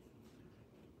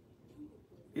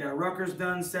 Yeah, Rutgers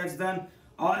done, Ced's done.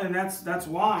 And that's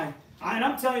why. And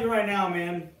I'm telling you right now,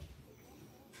 man,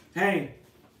 hey,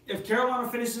 if Carolina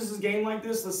finishes this game like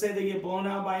this, let's say they get blown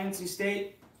out by NC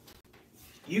State,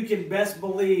 you can best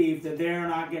believe that they're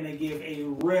not going to give a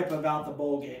rip about the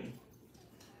bowl game.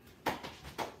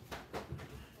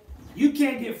 You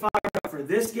can't get fired up for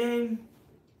this game.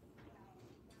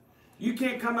 You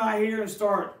can't come out here and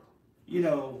start, you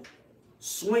know,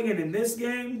 swinging in this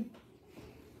game.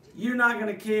 You're not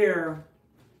going to care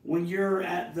when you're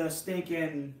at the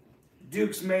stinking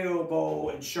Duke's Mayo Bowl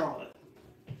in Charlotte.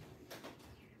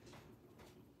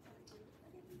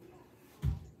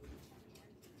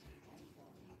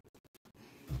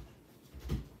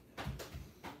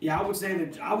 Yeah, I would say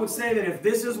that if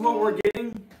this is what we're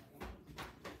getting,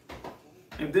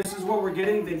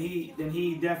 then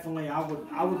he definitely, I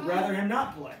would rather him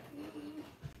not play.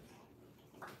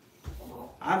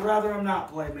 I'd rather him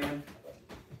not play, man.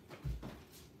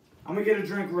 I'm gonna get a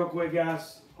drink real quick,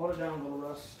 guys. Hold it down, little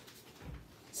Russ.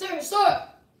 Sir, sir.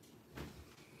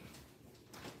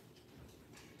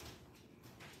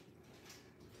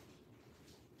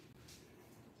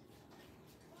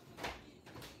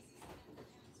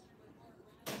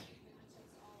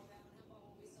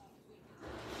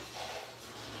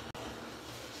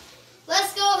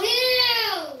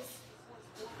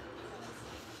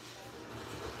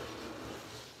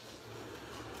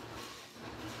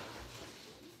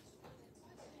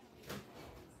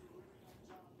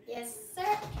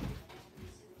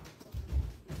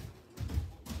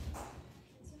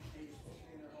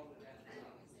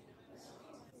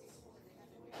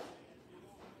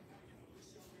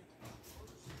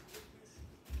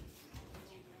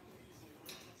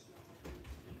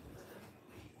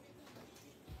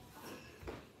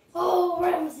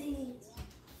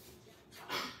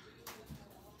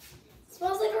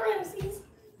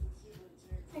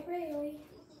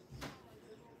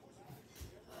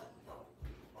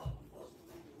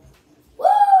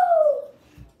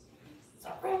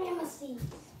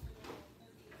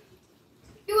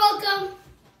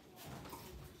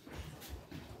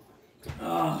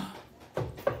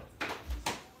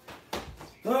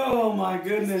 my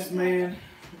goodness, man.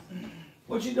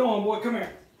 What you doing, boy? Come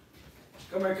here.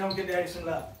 Come here, come get daddy some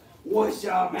love. What's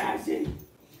up, Maxie?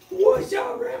 What's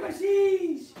up,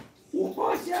 Ramesses?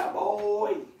 What's up,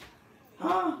 boy?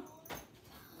 Huh?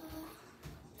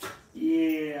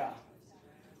 Yeah.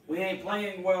 We ain't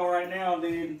playing well right now,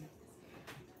 dude.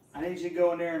 I need you to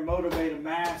go in there and motivate him,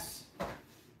 Mass.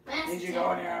 I need you to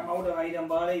go in there and motivate him,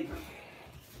 buddy.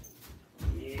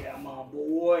 Yeah, my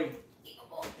boy.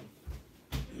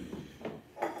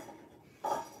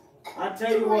 I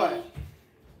tell you what.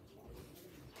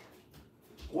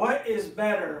 What is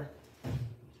better?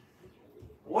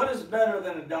 What is better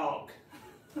than a dog?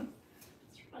 A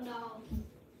dog.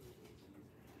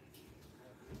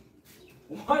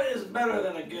 What is better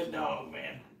than a good dog,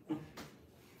 man?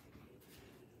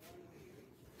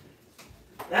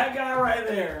 That guy right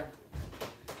there,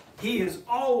 he is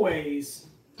always,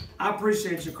 I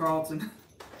appreciate you, Carlton.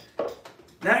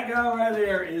 That guy right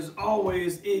there is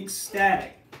always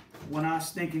ecstatic when I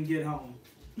stink and get home.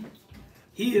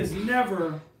 He is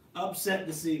never upset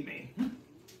to see me.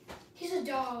 He's a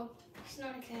dog. He's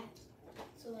not a cat.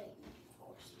 So, like,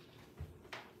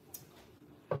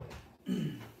 of course.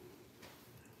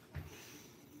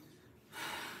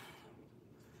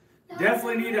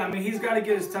 Definitely need, I mean, he's got to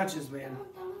get his touches, man.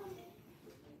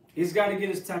 He's got to get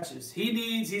his touches.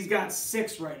 He's got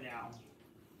 6 right now.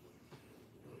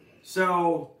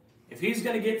 So, if he's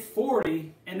going to get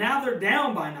 40, and now they're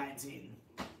down by 19.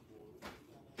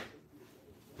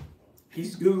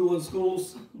 He's Googling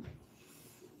schools.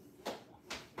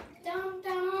 Dun,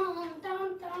 dun,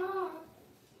 dun, dun.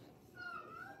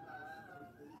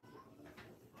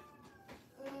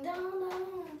 Dun, dun.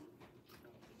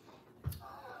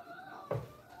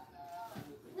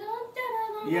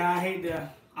 Yeah, I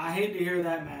hate to hear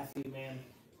that, Matthew, man.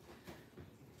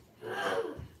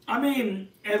 I mean,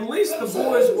 at least the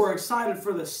boys were excited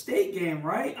for the state game,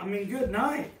 right? I mean, good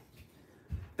night.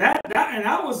 That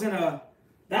was in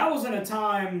a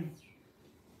time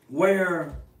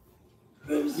where,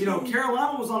 you know,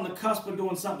 Carolina was on the cusp of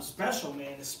doing something special,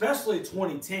 man, especially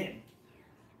 2010.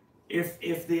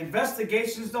 If the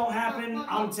investigations don't happen,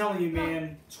 I'm telling you,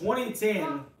 man,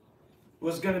 2010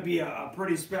 was going to be a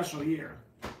pretty special year.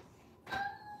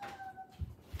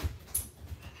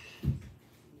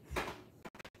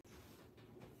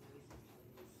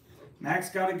 Max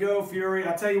got to go, Fury.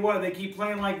 I tell you what, they keep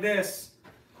playing like this.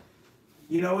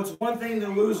 You know, it's one thing to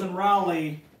lose in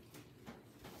Raleigh,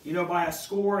 you know, by a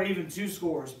score, even 2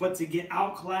 scores. But to get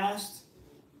outclassed,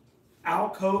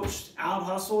 outcoached,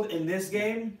 out-hustled in this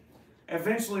game,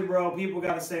 eventually, bro, people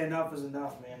got to say enough is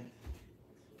enough, man.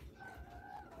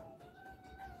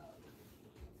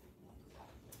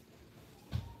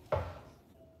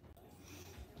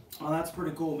 Oh, that's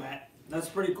pretty cool, Matt. That's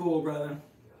pretty cool, brother.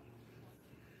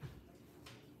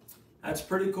 That's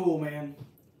pretty cool, man.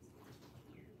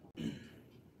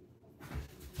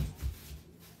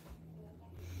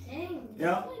 Dang.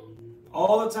 Yep.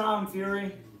 All the time,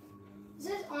 Fury.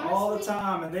 Honestly, all the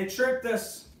time. And they tricked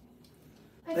us.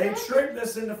 They tricked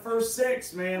us in the first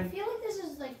 6, man. I feel like this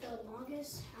is like the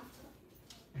longest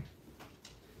halftime.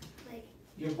 Like,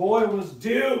 your boy was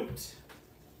duped.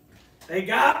 They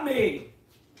got me.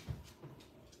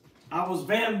 I was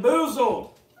bamboozled.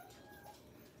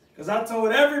 Because I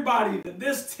told everybody that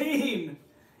this team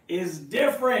is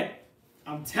different.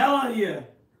 I'm telling you.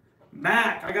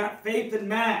 Mac, I got faith in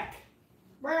Mac.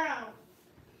 Brown.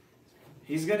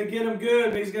 He's going to get him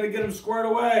good, but he's going to get him squared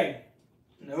away.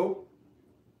 Nope.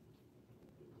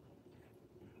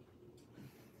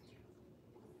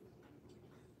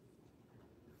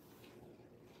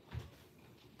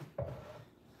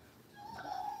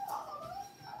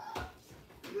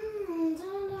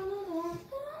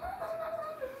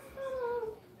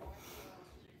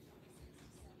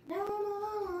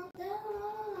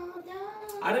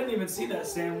 I didn't even see that,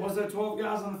 Sam. Was there 12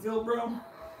 guys on the field, bro?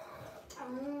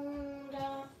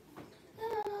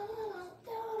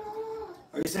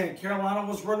 Are you saying Carolina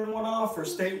was running one off or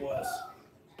State was?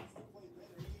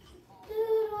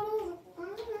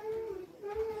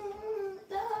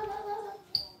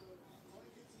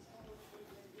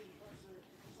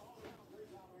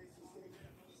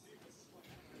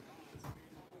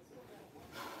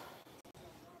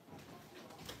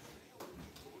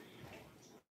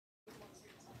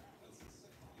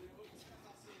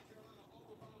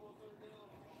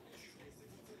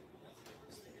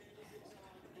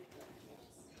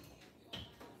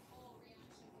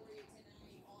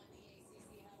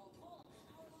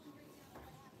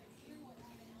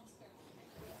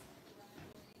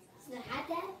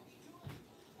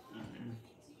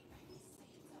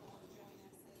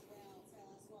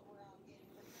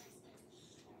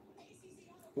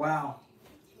 Wow.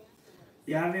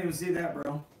 Yeah, I didn't even see that,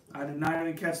 bro. I did not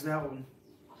even catch that one.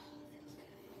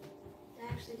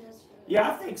 That actually does. Yeah,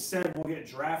 I think Sed will get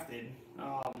drafted.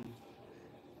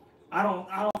 I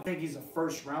don't think he's a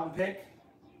first round pick.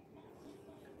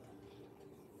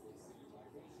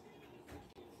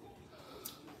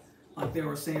 Like they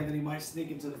were saying that he might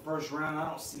sneak into the first round. I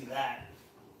don't see that.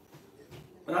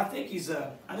 But I think he's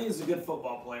a good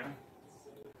football player.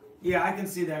 Yeah, I can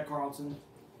see that, Carlton.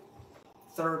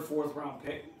 Third, fourth round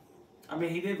pick. I mean,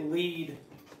 he did lead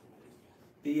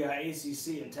the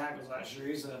ACC in tackles last year.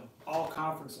 He's an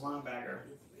all-conference linebacker.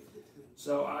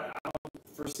 So I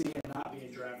don't foresee him not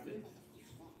being drafted.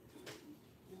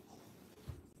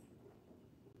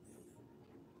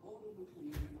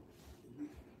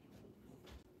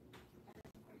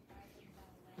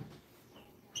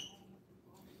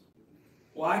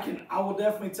 Well, I will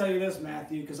definitely tell you this,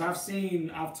 Matthew, because I've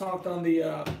talked on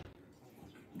the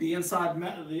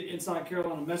inside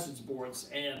Carolina message boards,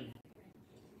 and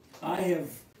I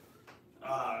have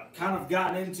kind of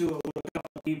gotten into it with a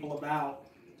couple of people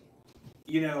about,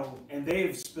 and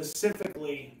they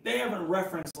haven't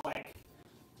referenced like,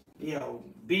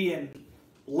 being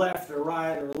left or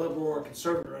right or liberal or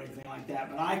conservative or anything like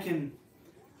that, but I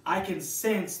can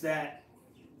sense that,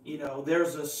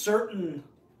 there's a certain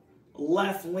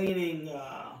left-leaning,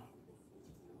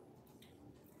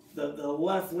 the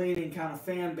left-leaning kind of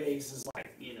fan base is like,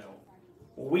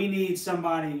 we need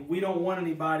somebody. We don't want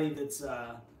anybody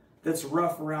that's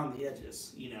rough around the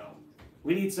edges.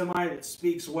 We need somebody that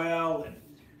speaks well and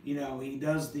he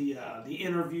does the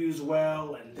interviews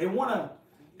well, and they want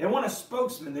a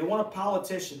spokesman. They want a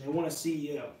politician. They want a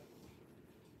CEO.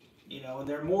 And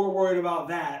they're more worried about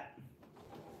that,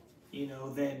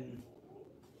 than.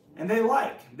 And they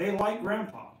like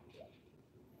Grandpa.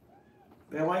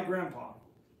 They like Grandpa.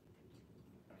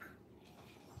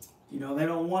 They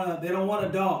don't want a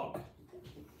dog.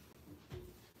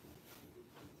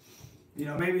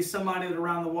 Maybe somebody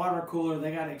around the water cooler,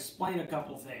 they got to explain a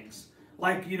couple things.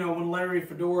 Like, when Larry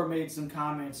Fedora made some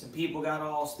comments and people got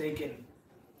all staking,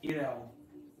 they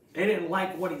didn't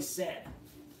like what he said.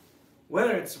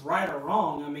 Whether it's right or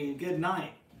wrong, I mean, good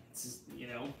night. It's,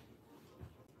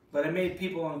 but it made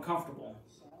people uncomfortable.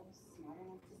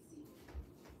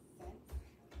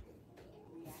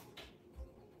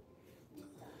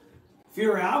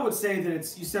 Fury, I would say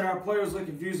that you said our players look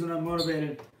confused and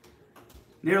unmotivated.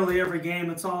 Nearly every game,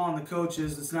 it's all on the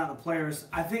coaches. It's not the players.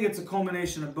 I think it's a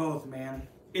culmination of both, man.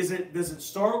 Does it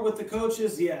start with the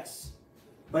coaches? Yes.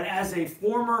 But as a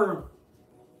former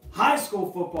high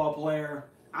school football player,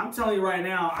 I'm telling you right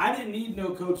now, I didn't need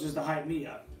no coaches to hype me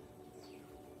up.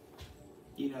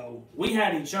 We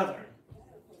had each other.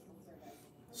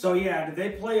 So yeah, did they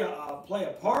play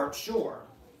a part? Sure.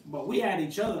 But we had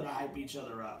each other to hype each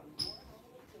other up.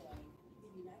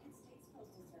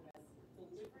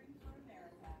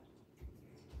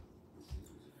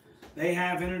 They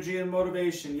have energy and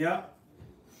motivation. Yep.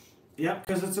 Yep,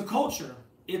 because it's a culture.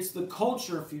 It's the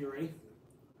culture, Fury.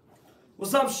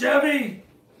 What's up, Chevy?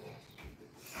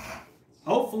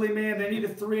 Hopefully, man, they need a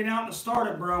 3-and-out to start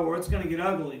it, bro, or it's going to get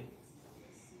ugly.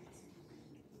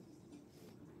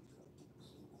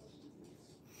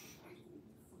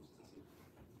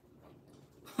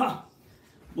 Huh.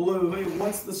 Blue, hey,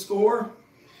 what's the score?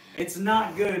 It's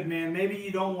not good, man. Maybe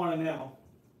you don't want to know.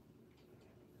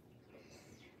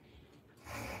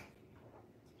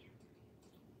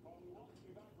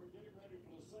 We're getting ready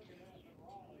for the second half in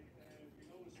Raleigh, and if you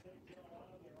notice North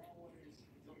Carolina, they're always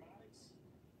dramatics.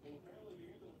 Well, apparently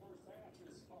the end of the first half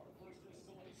is our first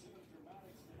distillation of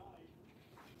dramatics tonight.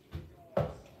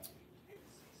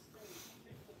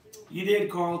 You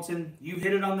did, Carlton. You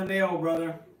hit it on the nail,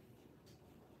 brother.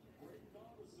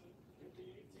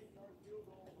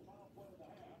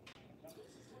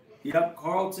 Yep,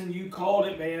 Carlton, you called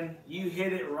it, man. You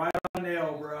hit it right on the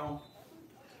nail, bro.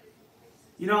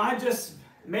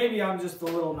 Maybe I'm just a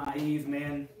little naive,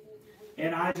 man.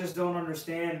 And I just don't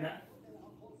understand.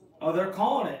 Oh, they're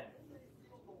calling it.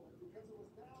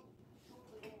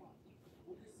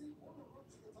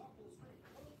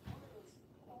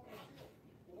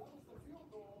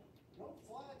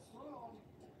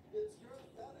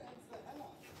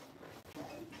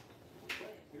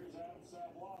 Here's Adam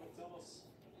Savoy to tell us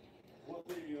what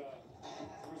the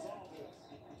result is.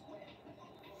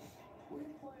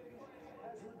 Replay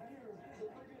has reviewed the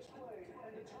previous play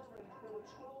and determined there were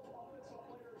 12 offensive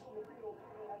players on the field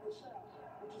at the snap,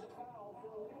 which is a foul for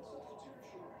a legal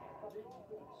substitution of the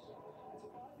offense. It's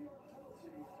a 5-yard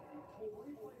penalty. Will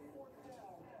replay fourth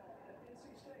down, and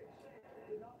NC State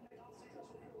did not make a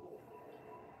successful field goal.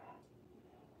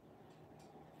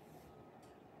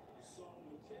 So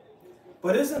the kick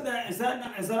But is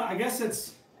that, I guess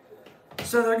it's,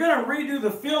 so they're going to redo the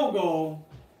field goal,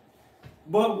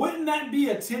 but wouldn't that be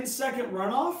a 10-second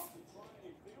runoff?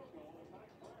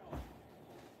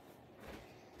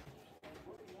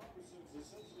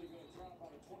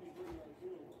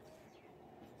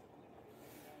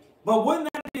 But wouldn't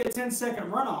that be a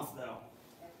 10-second runoff, though?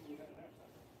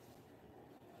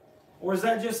 Or is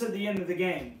that just at the end of the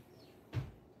game?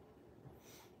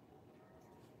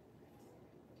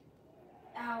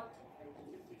 Out.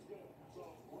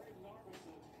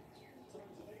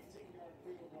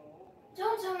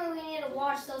 Don't tell me we need to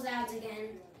watch those ads again.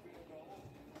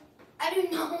 I do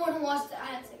not want to watch the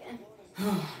ads again.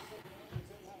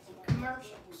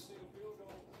 Commercials.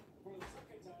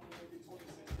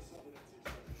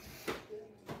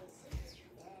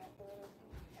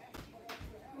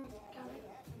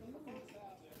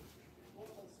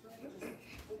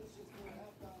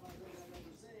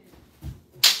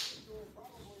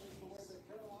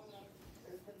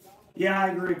 Yeah, I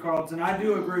agree, Carlton. I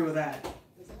do agree with that.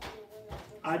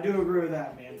 I do agree with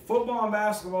that, man. Football and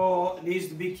basketball needs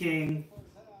to be king.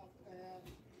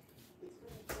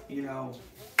 You know.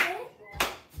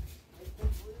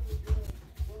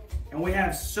 And we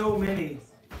have so many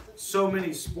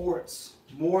sports,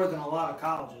 more than a lot of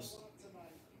colleges.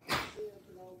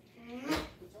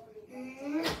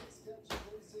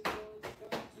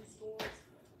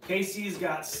 KC's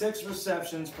got 6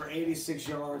 receptions for 86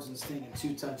 yards and stinging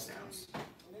 2 touchdowns.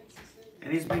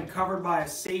 And he's been covered by a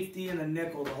safety and a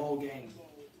nickel the whole game.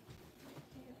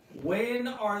 When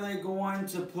are they going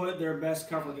to put their best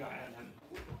cover guy on him?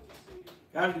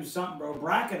 Gotta do something, bro.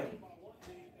 Bracket him.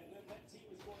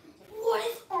 What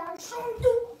is Armstrong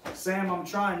doing? Sam, I'm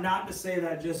trying not to say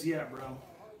that just yet, bro.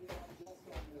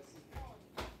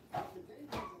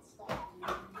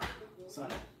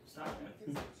 Son, stop it.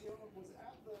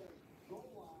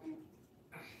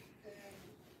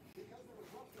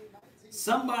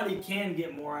 Somebody can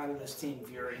get more out of this team,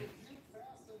 Fury.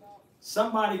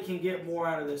 Somebody can get more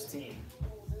out of this team.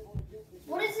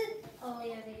 What is it? Oh,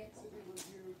 yeah, they get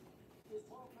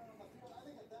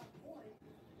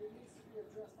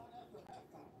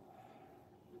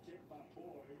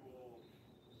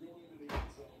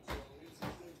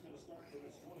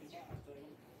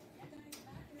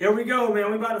Here we go,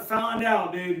 man. We about to find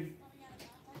out, dude.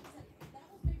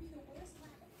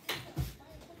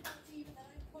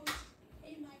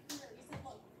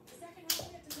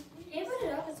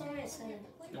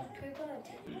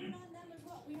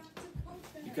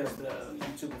 Because the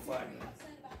YouTube will flag me.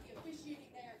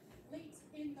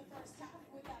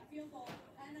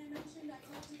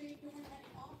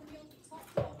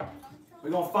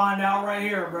 We're going to find out right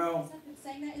here, bro.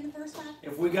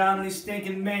 If we got any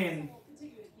stinking men.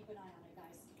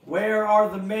 Where are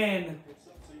the men?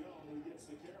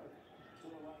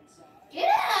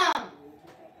 Get him!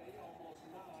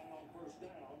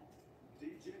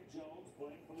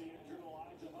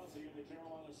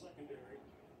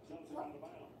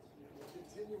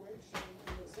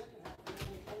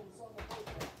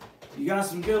 You got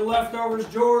some good leftovers,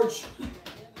 George?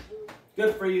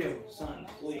 Good for you, son.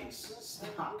 Please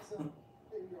stop.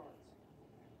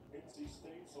 NC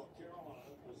State saw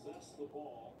Carolina possess the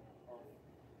ball.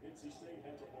 NC State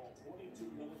had the ball 22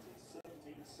 minutes and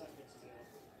 17 seconds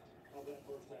of that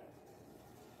first half.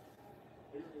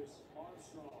 Here is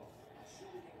Armstrong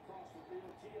shooting it across the field.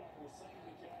 Keon will save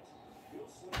the catch. He'll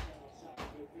slip down shot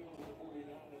midfield to the 49.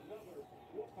 Another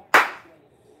Wolfpack touchdown.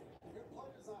 Good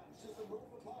play design. Just a move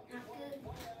the puck. Play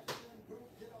action.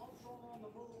 Get Armstrong on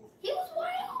the move. He was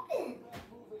wide open.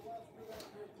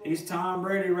 He's Tom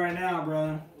Brady right now,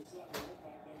 brother.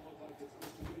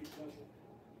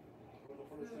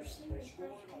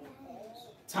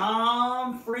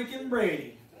 Tom freaking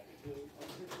Brady.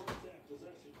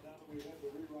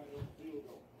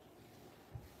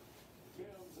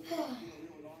 Come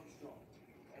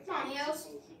on, Yos.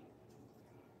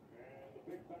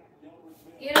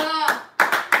 Get up.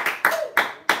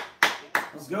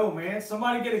 Let's go, man.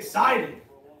 Somebody get excited.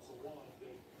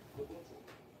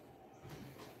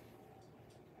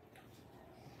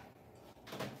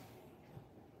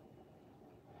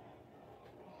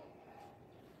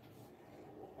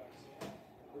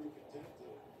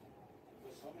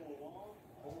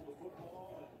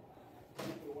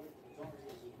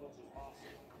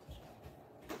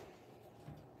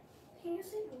 Can you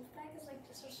say Wolfpack is like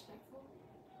disrespectful?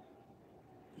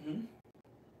 Hmm?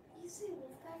 You say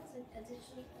Wolfpack is like a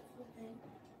disrespectful thing?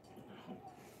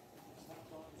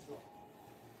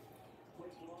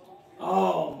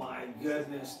 Oh my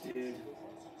goodness, dude.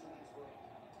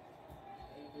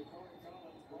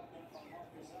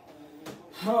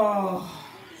 Oh,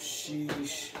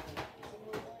 Sheesh.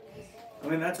 I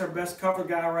mean, that's our best cover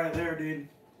guy right there, dude.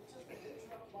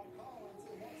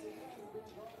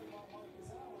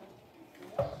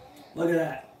 Look at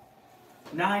that.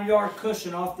 9-yard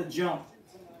cushion off the jump.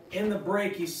 In the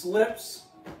break, he slips,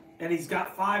 and he's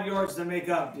got 5 yards to make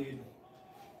up, dude.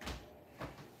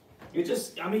 You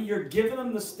just, I mean, you're giving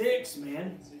him the sticks,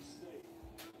 man.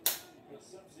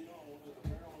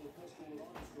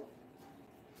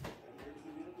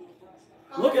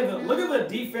 Look at the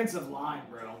defensive line,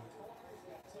 bro.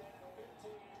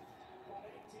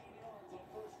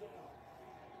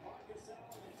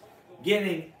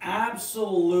 Getting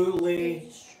absolutely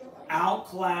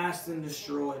outclassed and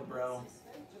destroyed, bro.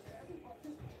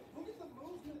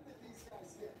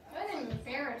 I think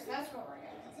embarrassed. That's what we're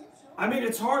getting. I mean,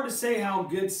 it's hard to say how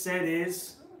good Set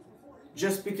is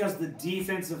just because the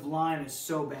defensive line is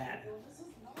so bad.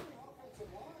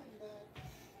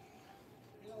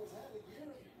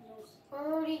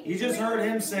 You just heard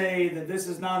him say that this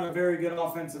is not a very good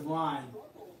offensive line.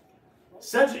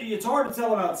 It's hard to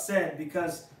tell about Set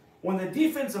because when the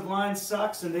defensive line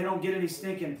sucks and they don't get any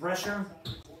stinking pressure,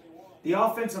 the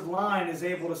offensive line is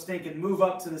able to stink and move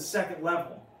up to the second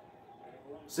level.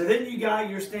 So then you got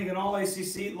your stinking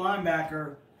all-ACC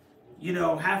linebacker, you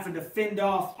know, having to fend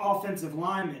off offensive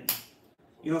linemen.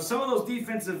 You know, some of those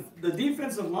the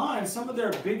defensive line, some of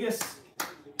their biggest,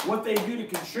 what they do to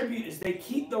contribute is they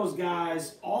keep those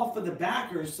guys off of the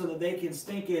backers so that they can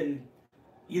stinking,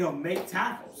 you know, make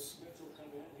tackles.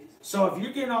 So if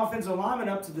you're getting offensive linemen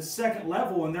up to the second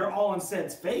level and they're all in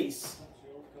Set's face,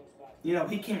 you know,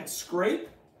 he can't scrape.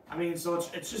 I mean, so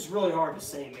it's just really hard to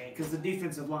say, man, because the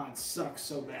defensive line sucks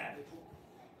so bad.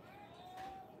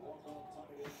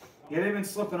 Yeah, they've been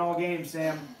slipping all game,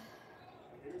 Sam.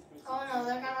 Oh no,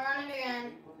 they're gonna run it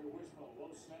again.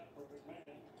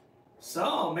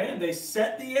 So, man, they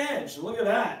set the edge. Look at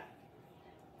that.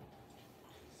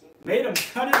 Made them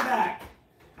cut it back.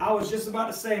 I was just about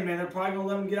to say, man, they're probably going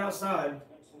to let them get outside.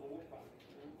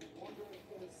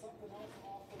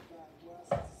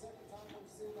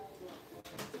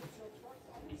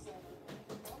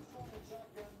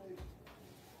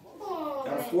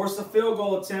 Got to force a field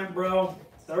goal attempt, bro.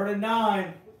 3rd and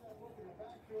 9.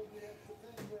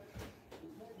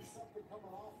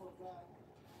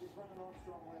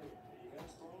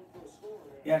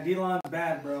 Yeah, D-line's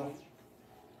bad, bro.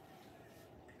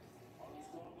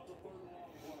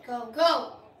 Go,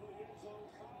 go.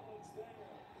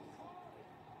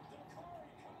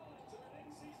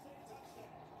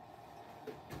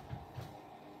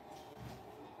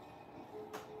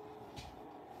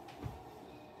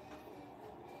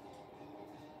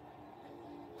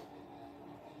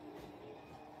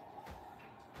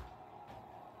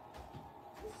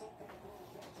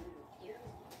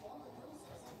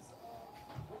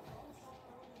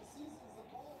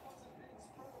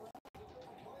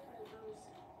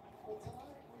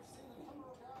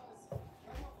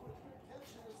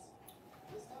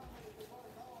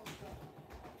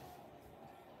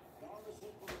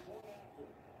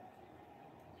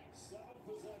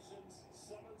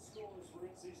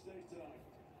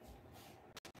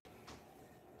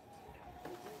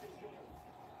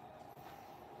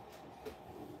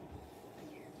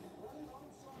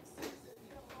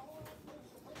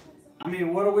 I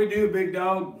mean, what do we do, big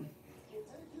dog?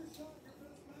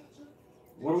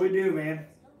 What do we do, man?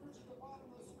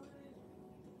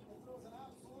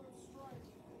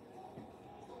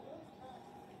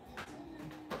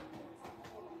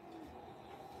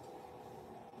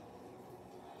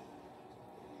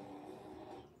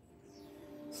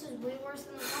 This is way worse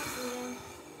than the Clemson game.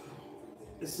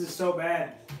 This is so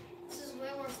bad. This is way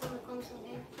worse than the Clemson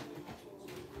game.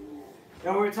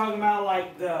 Yeah, we were talking about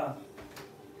like the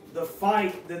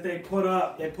fight that they put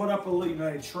up. They put up a, you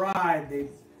know, they tried. They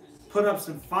put up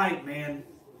some fight, man.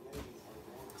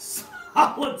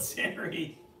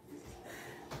 Solitary.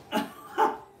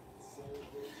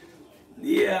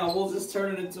 Yeah, we'll just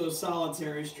turn it into a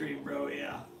solitary stream, bro.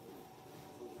 Yeah.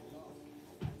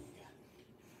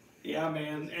 Yeah,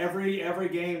 man. Every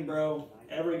game, bro.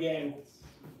 Every game.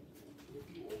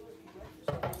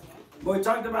 But we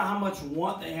talked about how much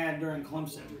want they had during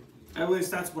Clemson. At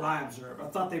least that's what I observed. I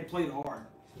thought they played hard.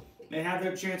 They had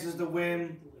their chances to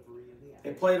win.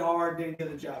 They played hard, didn't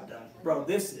get the job done. Bro,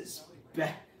 this is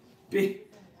bad.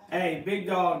 Hey, big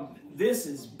dog, this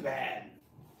is bad.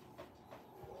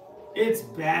 It's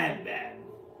bad, bad.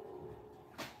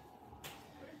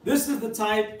 This is the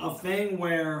type of thing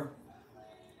where,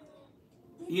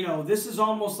 you know, this is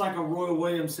almost like a Roy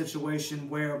Williams situation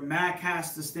where Mac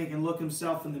has to stink and look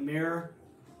himself in the mirror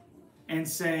and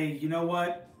say, you know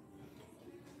what?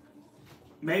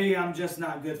 maybe I'm just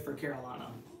not good for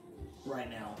Carolina right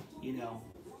now. You know,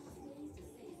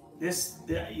 this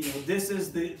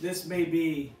may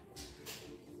be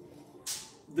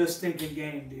the stinking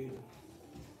game, dude.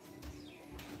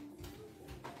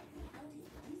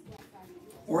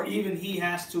 Or even he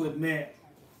has to admit,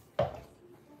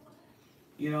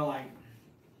 you know, like,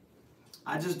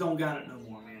 I just don't got it no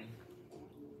more, man.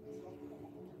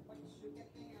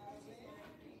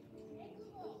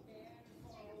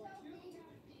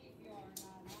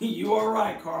 You are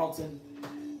right, Carlton.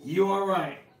 You are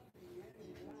right.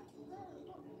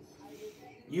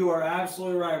 You are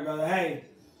absolutely right, brother. Hey,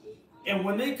 and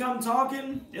when they come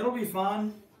talking, it'll be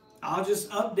fun. I'll just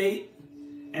update,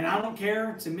 and I don't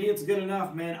care. To me, it's good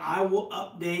enough, man. I will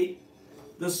update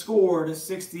the score to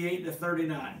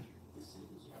 68-39.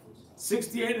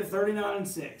 68-39 and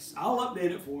 6. I'll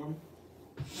update it for them.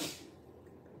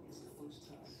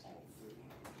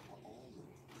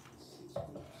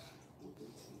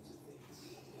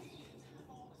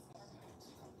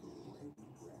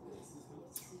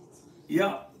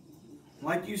 Yep.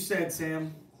 Like you said,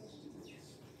 Sam.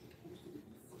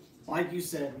 Like you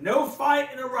said, no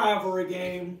fight in a rivalry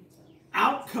game.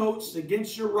 Outcoached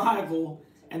against your rival.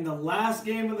 And the last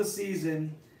game of the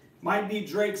season might be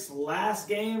Drake's last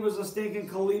game as a stinking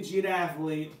collegiate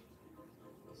athlete.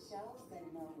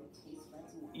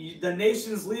 The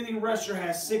nation's leading rusher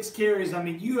has 6 carries. I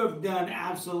mean, you have done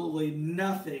absolutely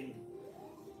nothing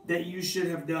that you should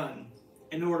have done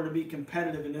in order to be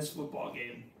competitive in this football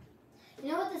game.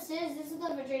 You know what this is? This is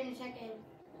the Virginia Tech game.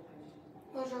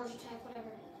 Or Georgia Tech, whatever.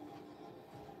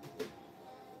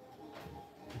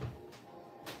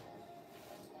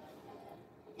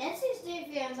 NC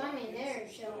State fans, I mean, they're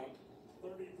showing.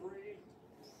 33.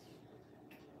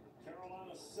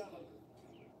 Carolina 7.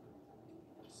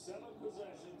 7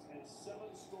 possessions and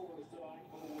 7 scores tonight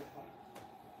for the Wolfpack.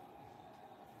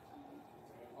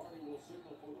 And Hardy will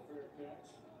signal for the fair catch.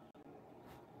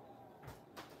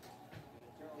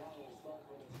 Carolina will start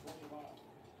from its 25.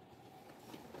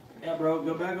 Yeah, bro,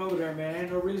 go back over there, man.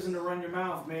 Ain't no reason to run your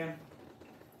mouth, man.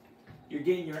 You're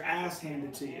getting your ass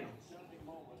handed to you.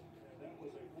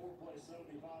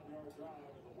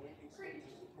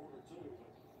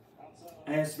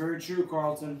 And it's very true,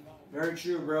 Carlton. Very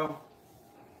true, bro.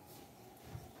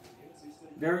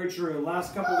 Very true.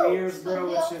 Last couple of years,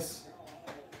 bro, it's just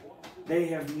they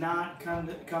have not come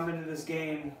into this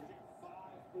game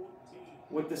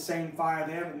with the same fire.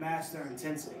 They haven't matched their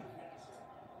intensity.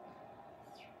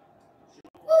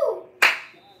 Woo!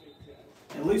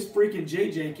 At least freaking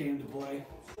JJ came to play.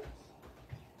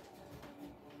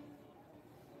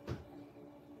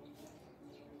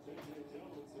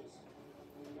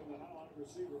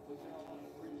 Receiver for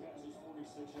Carolina, 3 catches,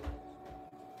 46 yards.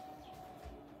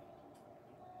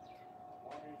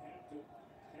 Marion Hampton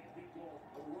can't get going.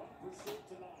 The run pursuit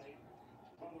tonight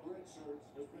by the red shirts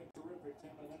has been terrific,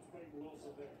 Tim, and that's Peyton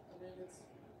Wilson there. I mean, they just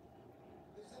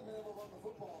haven't been able to run the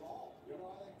football at all. You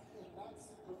know, I think, and that's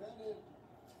prevented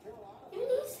Carolina. Even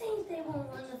these things, they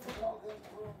won't run the football. Them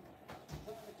from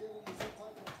trying to get into some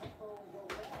type of tempo and go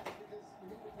fast because you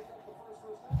need to pick up the first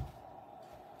down.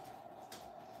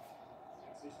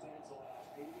 NC State's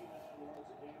allowed 89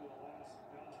 yards a game in the last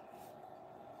 9.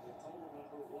 The total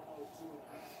number 102.5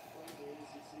 played the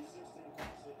ACC, 16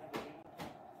 points they never win.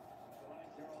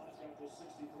 Tonight, Carolina's got just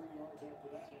 63 yards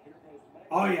after that, and here goes Mac.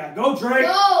 Oh, yeah. Go, Drake.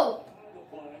 Go!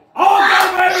 Oh, go,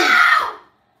 baby!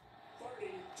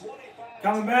 30, 25.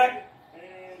 Coming back.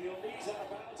 And he'll knees out of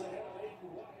bounds ahead of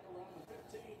Aiden White around the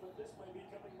 15, but this may be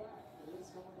coming back. It is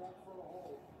coming back for a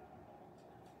hold.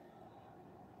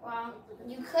 Wow.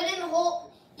 You couldn't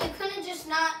hold. You couldn't just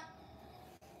not.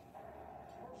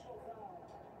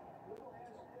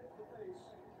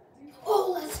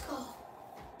 Oh, let's go.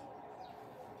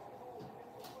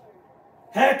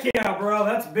 Heck yeah, bro.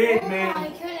 That's big, man. Oh my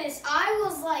goodness. I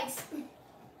was like.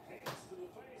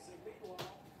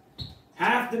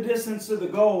 Half the distance to the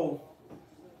goal.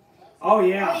 Oh,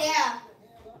 yeah. Oh, yeah.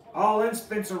 All in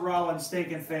Spencer Rollins'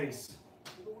 stinking face.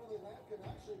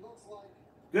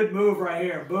 Good move right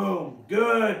here. Boom.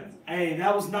 Good. Hey,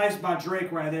 that was nice by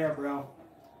Drake right there, bro.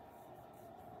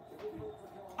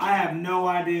 I have no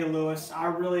idea, Lewis. I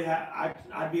really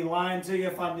I'd be lying to you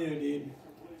if I knew, dude.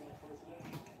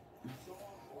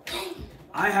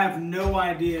 I have no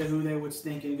idea who they would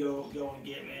stink and go and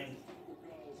get, man.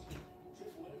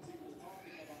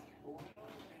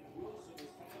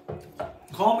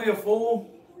 Call me a fool,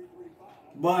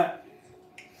 but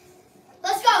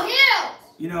Let's go, Heels!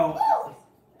 you know, Woo!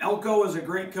 Elko is a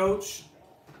great coach,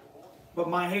 but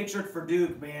my hatred for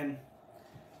Duke, man,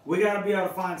 we got to be able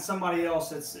to find somebody else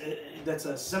that's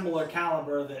a similar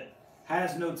caliber that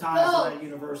has no ties to that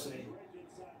university.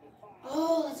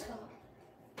 Oh, let's go.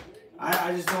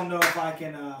 I just don't know if I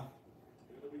can. I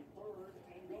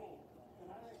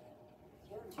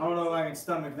don't know if I can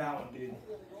stomach that one, dude.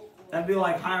 That'd be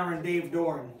like hiring Dave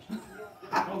Doran.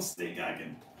 I don't think I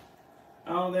can.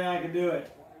 I don't think I can do it.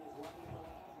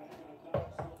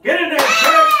 Get in there,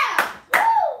 Kurt!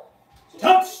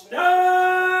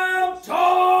 Touchdown,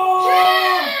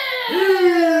 Tom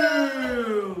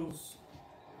Hughes!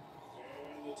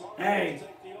 Hey.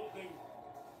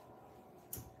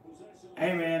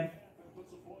 Hey, man.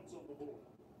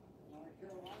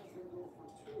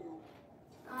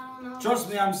 I don't know. Trust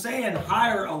me, I'm saying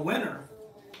hire a winner.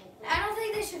 I don't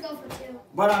think they should go for 2.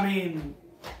 But I mean,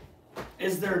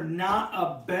 is there not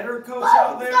a better coach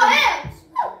out there? Go ahead.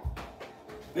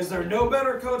 Is there no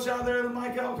better coach out there than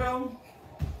Mike Elko?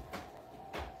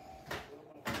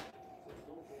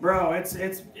 Bro, it's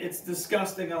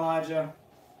disgusting, Elijah.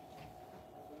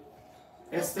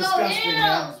 It's disgusting,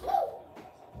 man.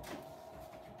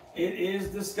 It is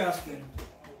disgusting.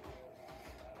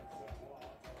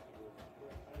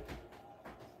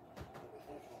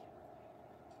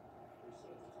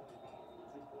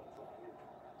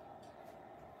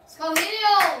 Let's go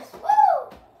Heels! Woo!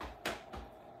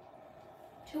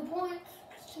 2 points.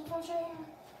 2 points right here.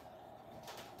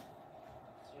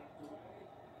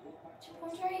 2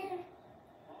 points right here.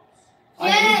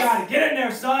 Yes! You got it. Get in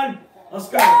there, son. Let's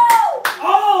go.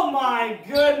 Oh my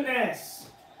goodness.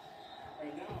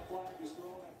 And now a flag is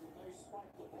thrown after they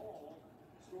spiked the ball,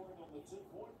 scoring on the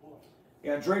 2-point play.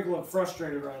 Yeah, Drake looked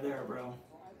frustrated right there, bro. I think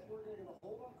we're going to get a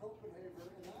hold on Copenhagen,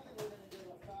 and I think we're going to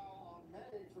get a foul on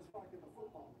May for spiking the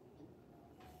football.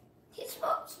 He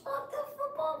spiked the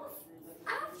football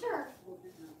after. Look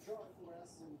at your chart,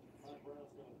 Wes, and Mike Brown's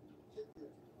going to kick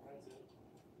it. That's it.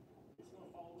 He's going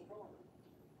to follow the card.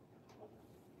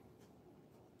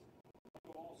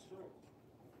 Go all straight.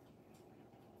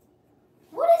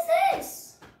 What is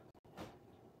this?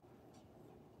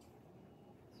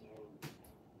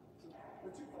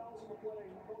 The 2 fouls in the play,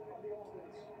 both by the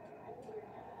offense. Holding,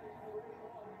 penalty. After the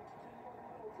play,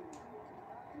 unfortunate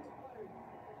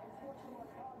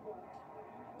conduct.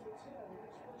 Number 10,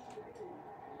 it's supposed to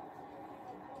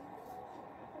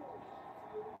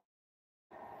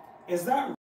be. Is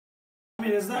that? I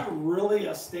mean, is that really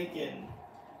a stinking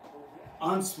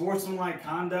unsportsmanlike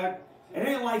conduct? It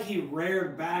ain't like he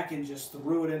reared back and just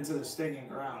threw it into the stinking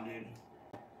ground, dude.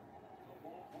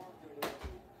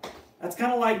 That's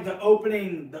kind of like the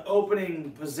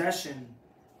opening possession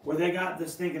where they got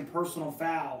this stinking personal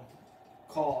foul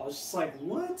call. It's just like,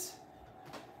 what?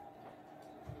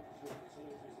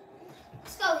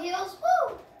 Let's go Heels!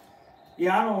 Woo!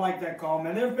 Yeah, I don't like that call,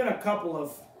 man. There've been a couple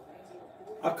of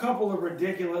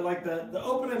ridiculous, like the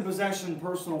opening possession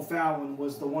personal foul one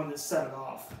was the one that set it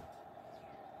off.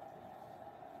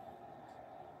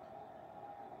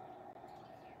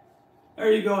 There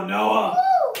you go, Noah.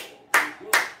 Woo!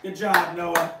 Good job,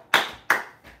 Noah.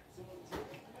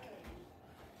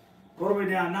 What are we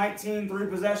down? 19, 3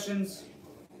 possessions.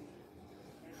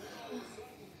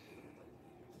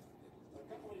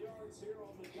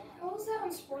 How was that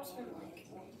unsportsmanlike?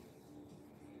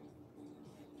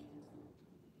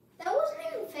 That wasn't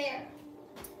even fair.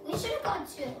 We should have gone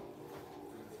 2.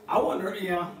 I wonder,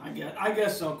 yeah, I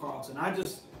guess so, Carlton. I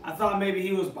thought maybe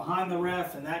he was behind the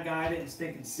ref and that guy didn't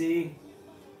stick and see.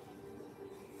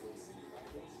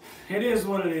 It is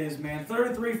what it is, man.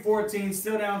 33-14,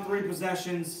 still down 3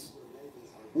 possessions.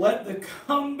 Let the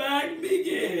comeback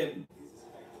begin.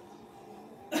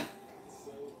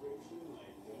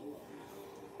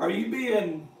 Are you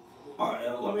being?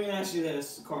 Let me ask you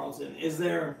this, Carlton. Is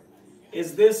this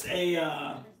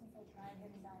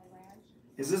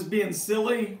being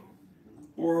silly,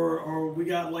 or we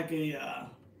got like a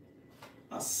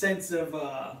sense of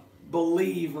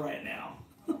believe right now?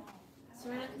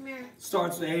 Serena, come here.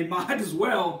 Starts with, hey, might as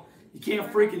well. You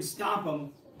can't freaking stop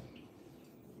them.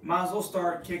 Might as well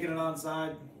start kicking it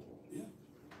onside.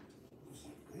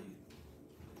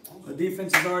 The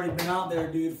defense has already been out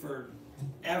there, dude,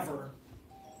 forever.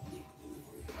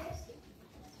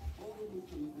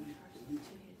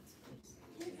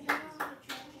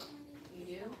 You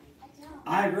do?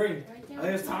 I agree. I think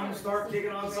it's time to start kicking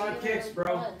onside kicks,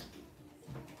 bro.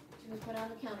 Put on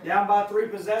the counter. Down by 3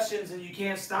 possessions and you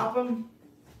can't stop them?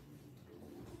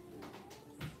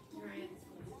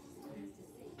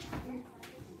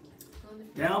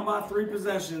 Down by 3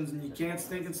 possessions and you can't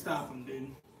stink and stop them,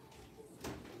 dude.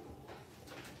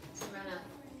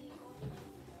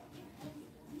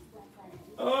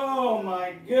 Oh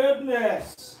my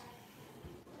goodness.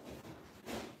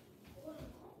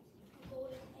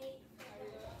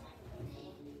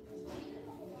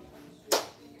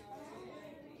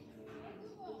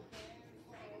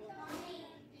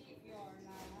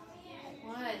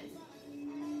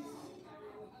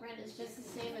 It's just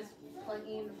the same as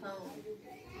plugging in the phone.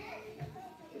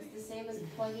 It's the same as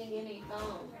plugging in a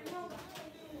phone.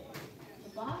 The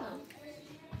bottom.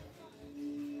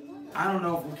 I don't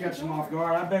know if we'll catch them off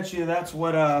guard. I bet you that's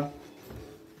what, I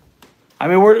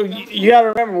mean, you got to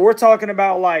remember, we're talking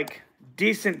about, like,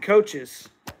 decent coaches.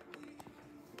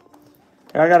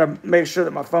 I got to make sure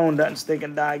that my phone doesn't stink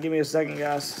and die. Give me a second,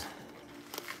 guys.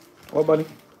 What, buddy?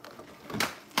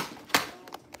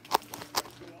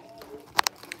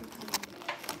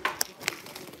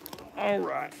 All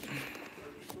right.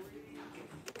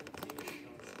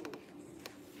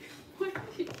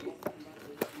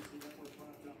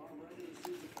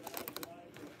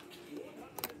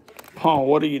 Paul,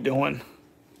 what are you doing?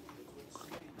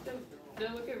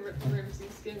 Don't look at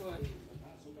Ramsey's skin watch.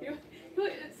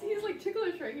 He's like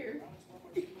ticklish right here.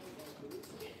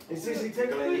 Is he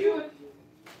tickling you?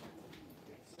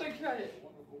 Like, try it.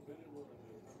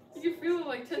 You can feel it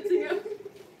like tensing up.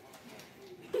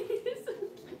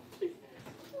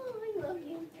 Oh, I love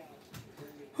you.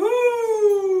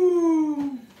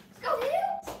 Whoo! Let's go,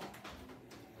 Hughes.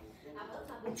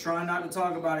 I'm trying not to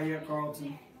talk about it yet,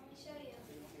 Carlton.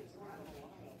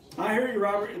 I hear you,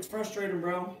 Robert. It's frustrating,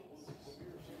 bro.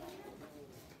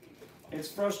 It's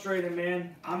frustrating,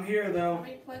 man. I'm here, though. Let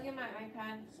me plug in my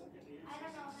iPad.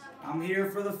 I'm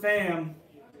here for the fam.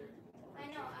 I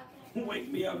know. Wake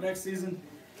me up next season.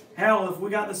 Hell, if we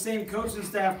got the same coaching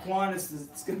staff, Quan, it's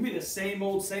going to be the same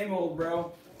old,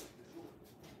 bro.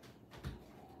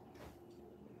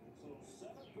 So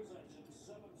 7 possessions,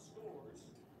 7 scores.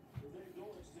 The Dave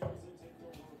Dolan stays, they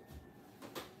take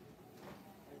over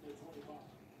at their 25.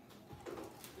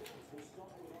 We'll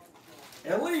start with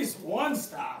Armstrong. At least one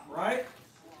stop, right?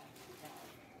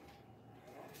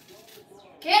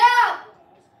 Get up!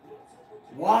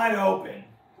 Wide open.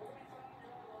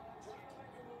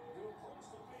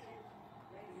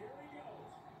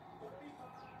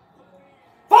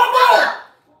 Fumble!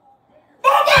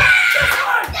 Fumble!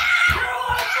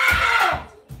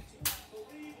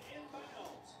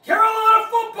 Carolina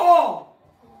football!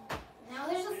 Now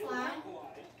there's a flag.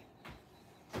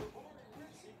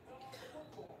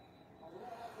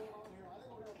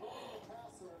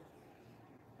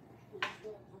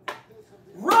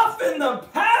 Roughing the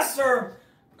passer!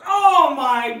 Oh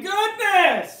my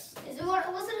goodness!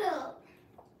 Was it a...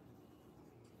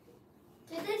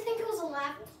 Did they think it was a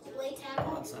late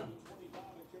tackle?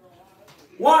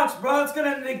 Watch, bro. It's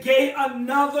going to negate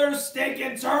another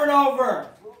stinking turnover.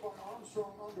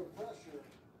 Armstrong under pressure.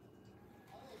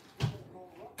 I think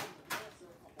roughing the passer,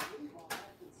 I believe, on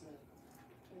Atkinson.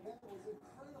 And then it was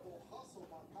incredible hustle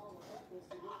by Powell Eccles to get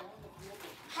down the field.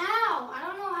 How? I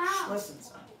don't know how. Listen,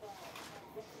 son.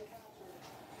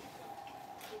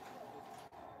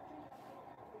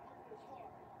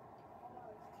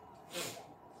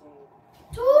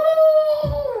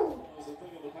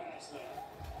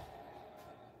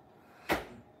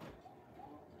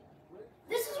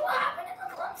 This is what happened in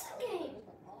the Clemson game,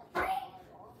 right?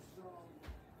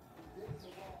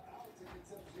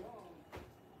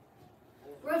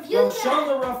 Review Bro, that. show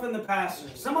the roughing the passer.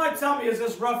 Somebody tell me, is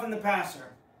this roughing the passer?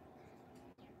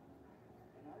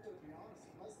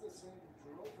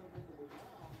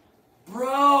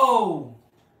 Bro!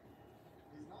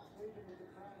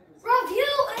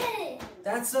 Review it!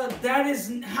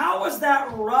 How is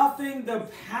that roughing the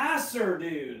passer,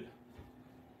 dude?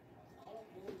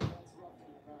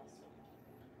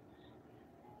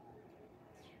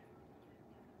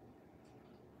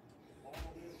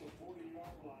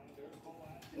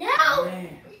 No!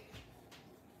 Man.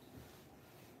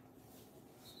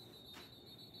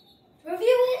 Review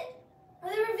it! Are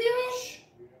they reviewing?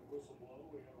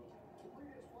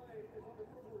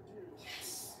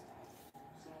 Yes.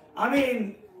 I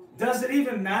mean, does it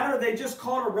even matter? They just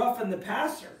called a roughing the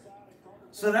passer.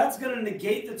 So that's going to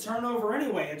negate the turnover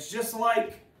anyway. It's just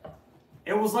like,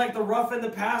 it was like the roughing the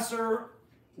passer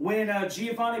when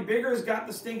Giovanni Biggers got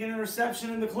the stinking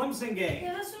interception in the Clemson game.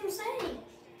 Yeah, that's what I'm saying.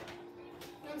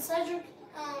 And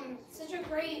Cedric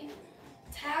Gray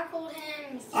tackled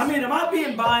him. I mean, am I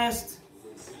being biased?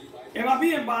 Am I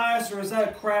being biased, or is that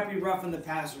a crappy roughing the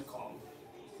passer call?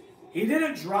 He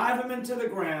didn't drive him into the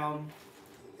ground.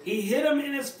 He hit him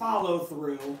in his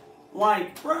follow-through.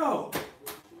 Like, bro.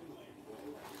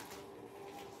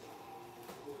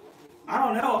 I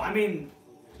don't know. I mean,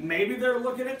 maybe they're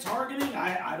looking at targeting.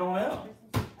 I don't know.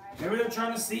 Maybe they're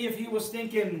trying to see if he was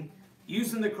thinking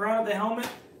using the crown of the helmet.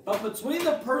 But between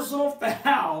the personal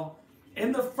foul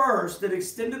in the first that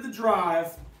extended the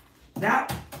drive,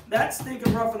 that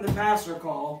stinking roughing the passer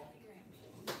call,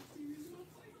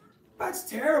 that's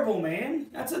terrible, man.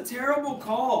 That's a terrible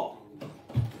call.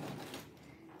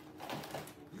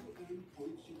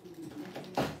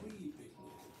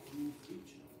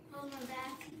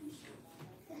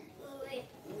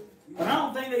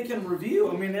 think they can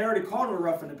review. I mean, they already called him a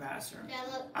roughing the passer. Yeah,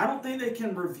 look. I don't think they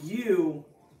can review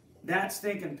that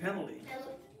stinking penalty. Yeah,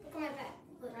 look. Look at my back.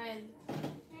 Look. Ryan.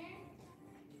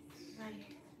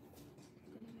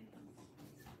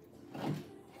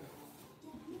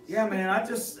 Yeah, man,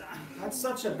 that's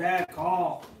such a bad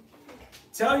call.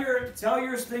 Tell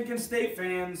your stinking State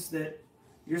fans that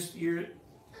your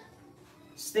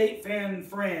State fan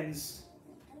friends,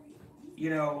 you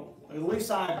know, at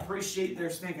least I appreciate their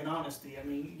stinking honesty. I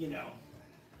mean, you know,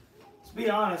 to be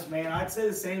honest, man, I'd say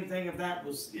the same thing if that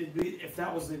was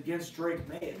against Drake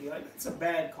May. It'd be like, it's a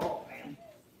bad call, man.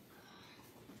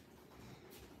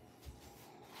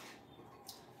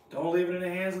 Don't leave it in the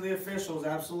hands of the officials.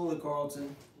 Absolutely,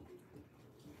 Carlton.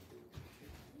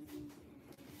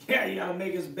 Yeah, you gotta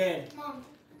make his bed. Mom.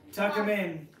 Tuck him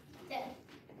in.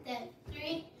 Dad.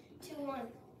 3, 2, 1.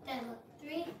 Dad, look.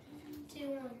 3, 2,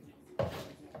 1.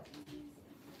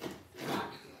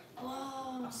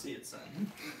 Oh. I see it, son.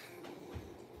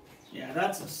 Yeah,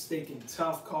 that's a stinking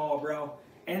tough call, bro.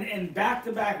 And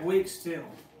back-to-back weeks, too.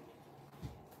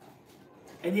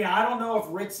 And yeah, I don't know if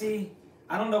Ritzy,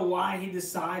 I don't know why he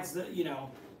decides that, you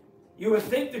know, you would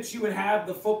think that you would have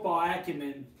the football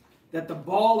acumen, that the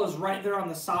ball is right there on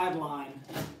the sideline.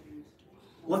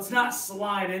 Let's not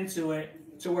slide into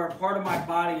it to where part of my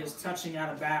body is touching out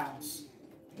of bounds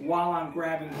while I'm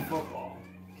grabbing the football.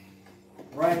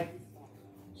 Right?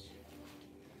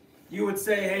 You would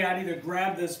say, hey, I need to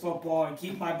grab this football and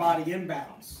keep my body in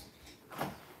bounds.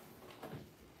 All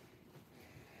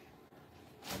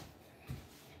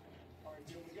right,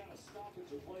 Jim, we got a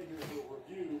stoppage of play here for a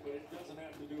review, but it doesn't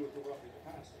have to do with the roughing the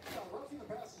passer. Now, roughing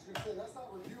the passer is going to say that's not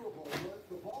reviewable, but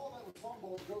the ball that was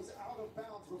fumbled goes out of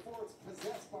bounds before it's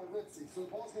possessed by Ritzy. So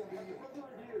the ball's going to be With the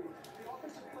review, the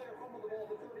offensive player fumbled the ball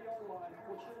at the 30-yard line,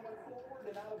 which then went forward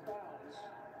and out of bounds.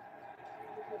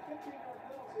 The 15-yard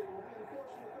penalty will be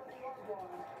enforced from the 30-yard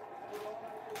line with an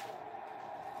automatic first down.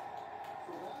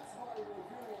 So that's why we're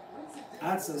reviewing it. Ritzy did.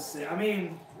 That's a sin. I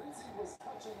mean, Ritzy was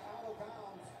touching out of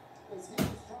bounds as he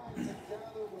was trying to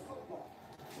gather the football.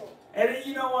 So, and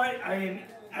you know what? I mean,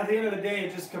 at the end of the day,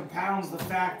 it just compounds the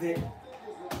fact that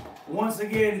once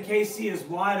again, KC is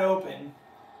wide open,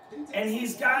 and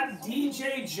he's got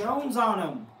DJ Jones on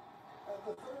him.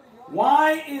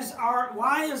 Why is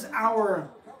our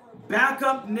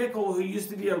backup nickel, who used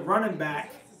to be a running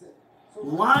back,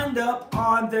 lined up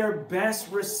on their best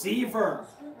receiver?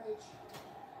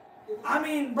 I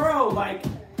mean, bro, like,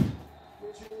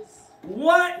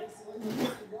 what?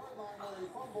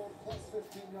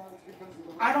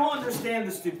 I don't understand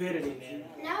the stupidity, man.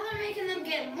 Now they're making them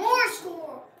get more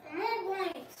score, more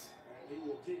points.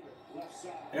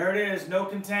 There it is, no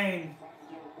contain.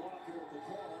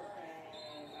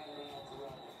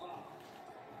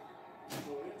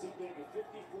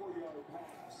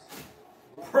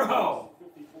 Bro,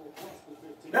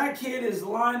 that kid is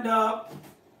lined up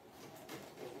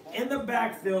in the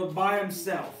backfield by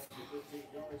himself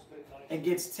and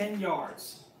gets 10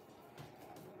 yards.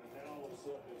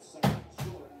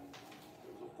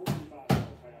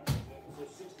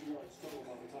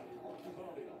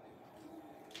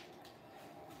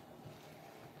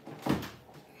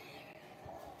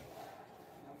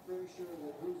 pretty sure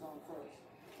that who's on first.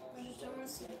 I just don't want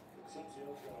to see it.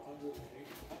 Concepcion's got 176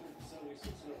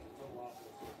 yards of total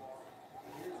offense so far.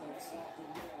 And here's that soft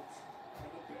and Rams.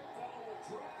 And the big fella will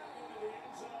drive into the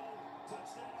end zone.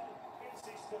 Touchdown,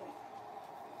 NC State.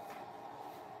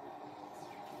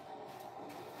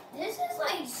 This is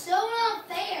like so not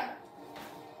fair.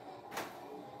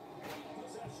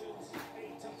 Possessions,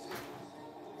 8 touchdowns.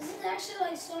 This is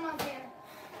actually like so not fair.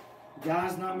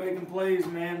 Guys not making plays,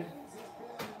 man.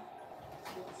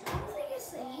 I don't think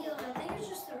it's the heel. I think it's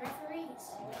just the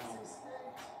referees.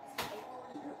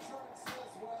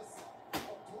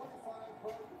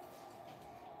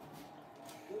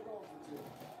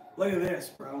 Look at this,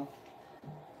 bro.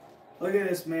 Look at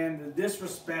this, man. The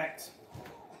disrespect.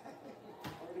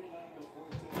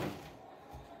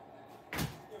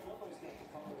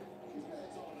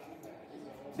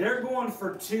 They're going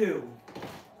for 2.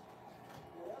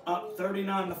 Up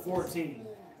 39-14.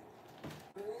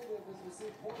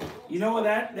 You know what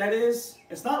that is?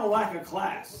 It's not a lack of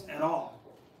class at all.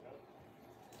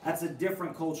 That's a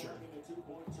different culture.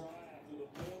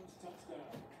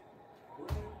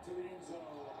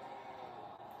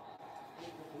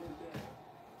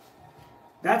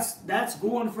 That's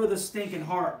going for the stinking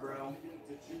heart, bro.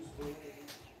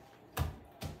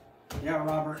 Yeah,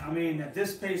 Robert. I mean, at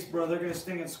this pace, bro, they're going to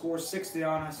sting and score 60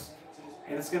 on us.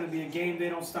 And it's going to be a game they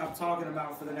don't stop talking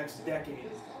about for the next decade.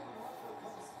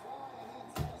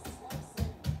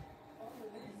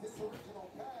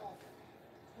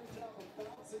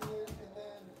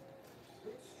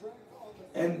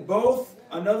 And both,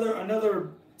 another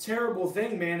terrible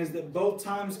thing, man, is that both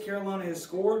times Carolina has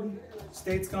scored,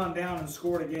 State's gone down and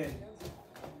scored again.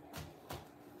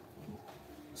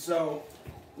 So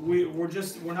we're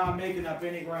not making up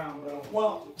any ground, bro.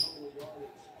 Well,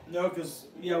 no, because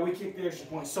yeah, we kicked the extra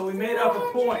point. So we made up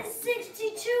a point.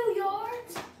 62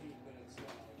 yards.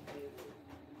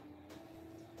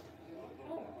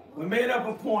 We made up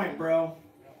a point, bro.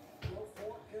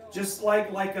 Just like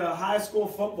a high school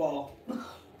football,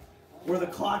 where the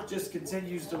clock just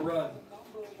continues to run.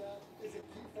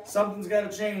 Something's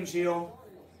got to change, Heel.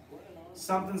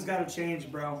 Something's got to change,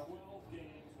 bro.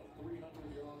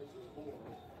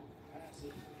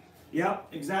 Yep,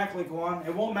 exactly, Kwan.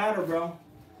 It won't matter, bro,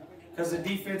 because the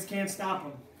defense can't stop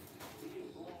him.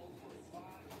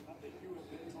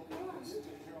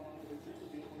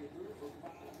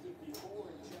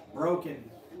 Broken.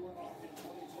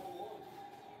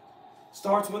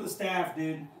 Starts with the staff,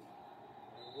 dude.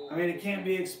 I mean, it can't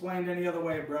be explained any other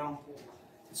way, bro.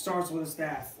 It starts with the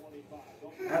staff.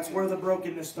 That's where the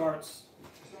brokenness starts.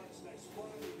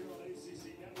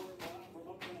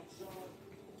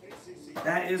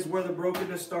 That is where the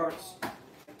brokenness starts.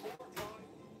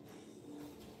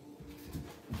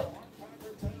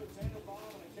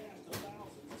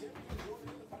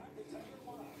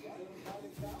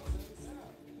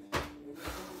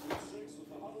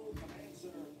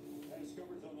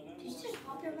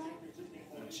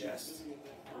 Chest.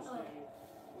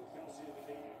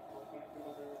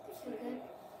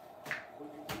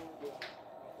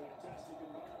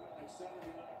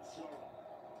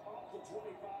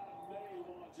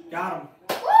 Got him.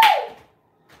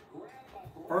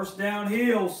 First down,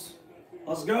 Heels.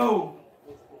 Let's go.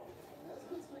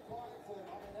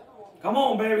 Come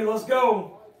on, baby. Let's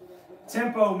go.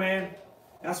 Tempo, man.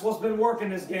 That's what's been working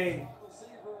this game.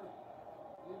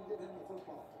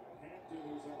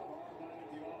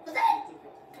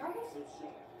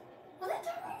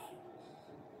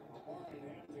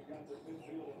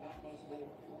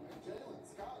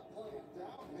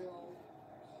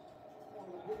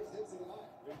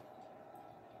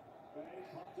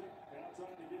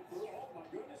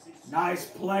 Nice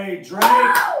play,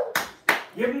 Drake.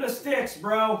 Give him the sticks,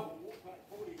 bro.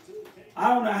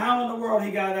 I don't know how in the world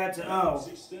he got that to O.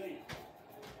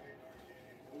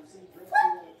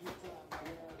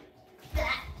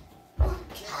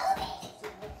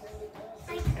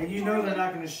 And you know they're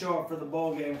not going to show up for the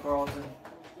bowl game, Carlton.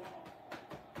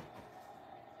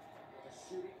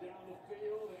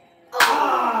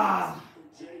 Ah!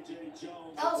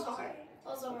 That was hard. That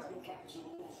was a hard catch.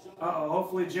 Uh-oh,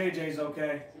 hopefully JJ's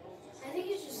okay. I think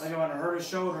he's just... I think I'm going to hurt his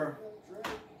shoulder.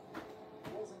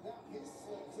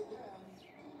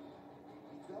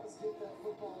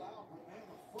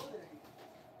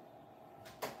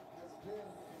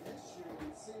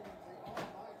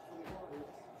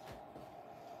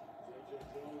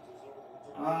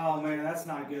 Oh, man, that's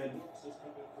not good.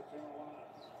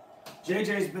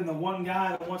 JJ's been the one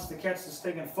guy that wants to catch the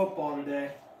stinking football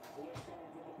today.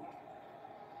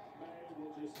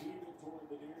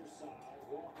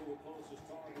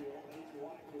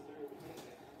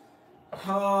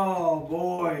 Oh,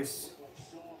 boys.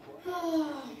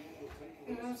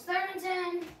 It's 3rd and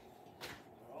 10.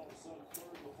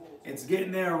 It's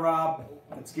getting there, Rob.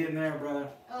 It's getting there, brother.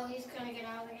 Oh, he's going to get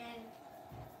out of the game.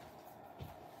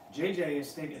 JJ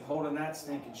is holding that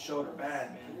stinking shoulder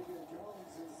bad, man.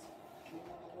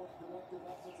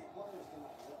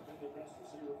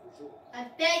 I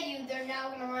bet you they're now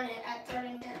going to run it at 3rd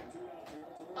and 10.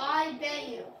 I bet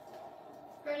you.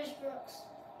 British Brooks.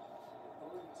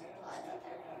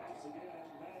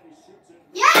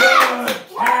 Yes!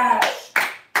 Good catch!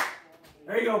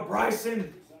 There you go,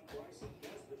 Bryson.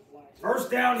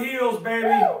 First down, Heels, baby.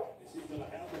 I'm not sure he's going to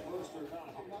have the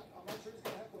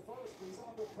first, but he's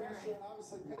under pressure, and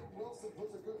obviously Peyton Wilson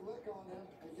puts a good lick on him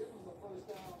and gives him the first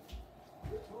down.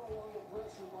 Good throw under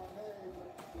pressure by May,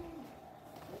 but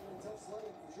making a tough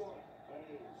sledding for sure.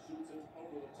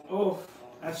 Oh,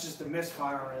 that's just a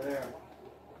misfire right there.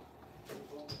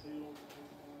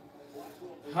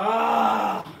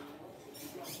 Ah!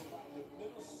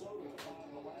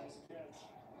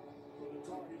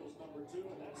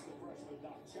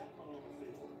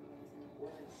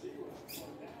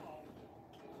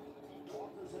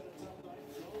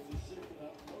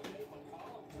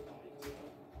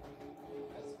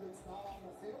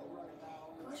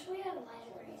 I wish we had a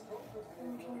lighter green.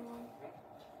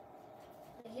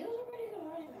 He was a pretty good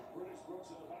running back.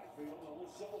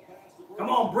 Come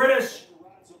on, British.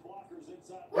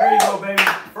 There you go, baby.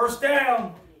 First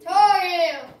down. Tar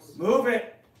Heels. Move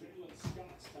it.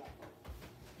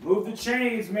 Move the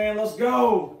chains, man. Let's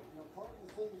go.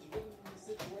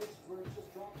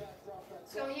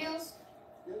 So heels.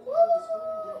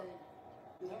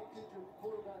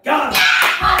 Got him.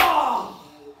 Oh!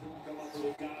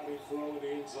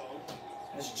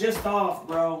 That's That's just off,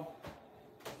 bro.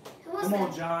 Who was Come on,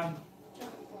 that? John.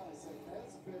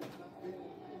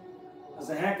 That's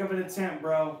a heck of an attempt,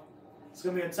 bro. It's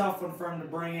going to be a tough one for him to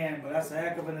bring in, but that's a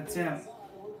heck of an attempt.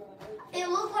 It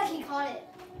looked like he caught it.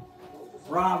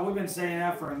 Rob, we've been saying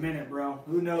that for a minute, bro.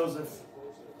 Who knows if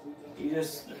he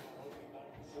just...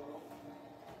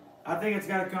 I think it's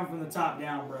got to come from the top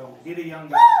down, bro. Get a young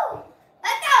guy. Woo!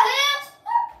 Let's go, Hills!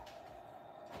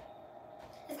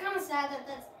 It's kind of sad that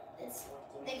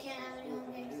they can't have any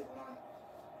home games anymore.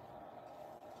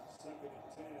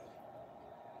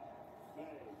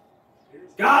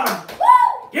 Got him.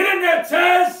 Woo! Get in there,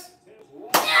 Tez.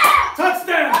 Yeah!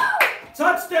 Touchdown. Woo!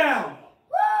 Touchdown.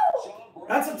 Woo!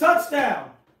 That's a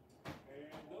touchdown. Oh,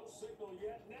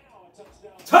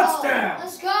 Touchdown.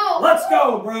 let's go. Let's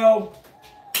go, bro.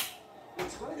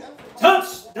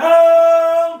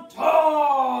 Touchdown,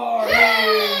 Tar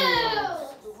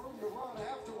Heels.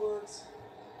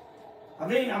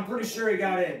 I'm pretty sure he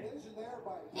got in.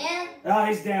 And Oh,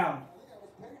 he's down.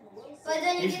 but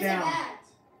then he He's gets down. it back.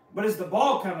 But is the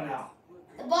ball coming out?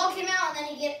 The ball came out and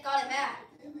then he got it back.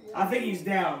 I think he's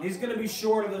down. He's going to be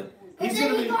short of the... But He's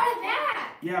then going to he be... got it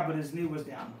back. Yeah, but his knee was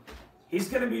down. He's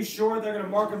going to be short. They're going to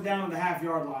mark him down on the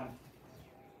half-yard line.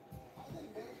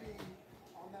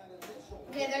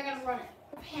 Okay, they're gonna run it.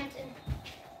 Hampton.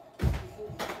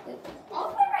 Wait, all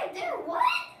the way right there. What?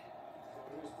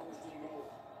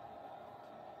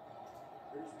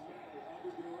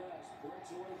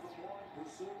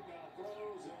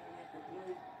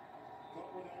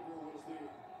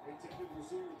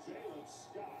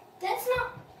 That's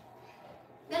not.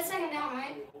 That's second down,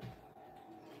 right?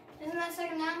 Isn't that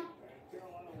second down?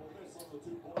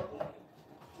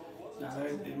 No,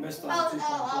 they missed on Oh, the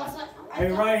 2-point I was play. like,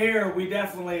 Hey, right here, we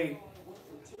definitely...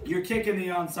 You're kicking the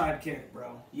onside kick,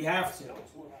 bro. You have to.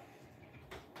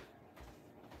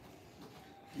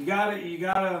 You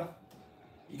gotta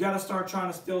start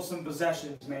trying to steal some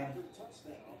possessions, man.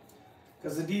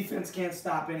 Because the defense can't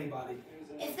stop anybody.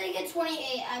 If they get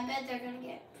 28, I bet they're gonna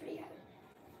get pretty high.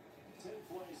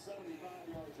 10-play,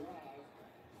 75-yard drive.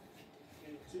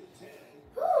 And 2-10.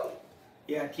 Woo!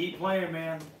 Yeah, keep playing,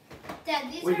 man.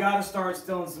 Dad, these We are. gotta start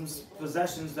stealing some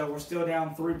possessions, though. We're still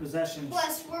down 3 possessions.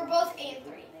 Plus, we're both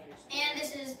 8-3, and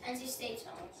this is NC State's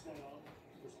home.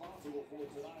 Responsible for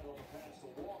tonight on the pass to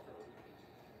Walker.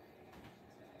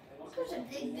 Walker's a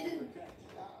big dude.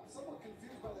 I'm somewhat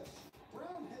confused by this.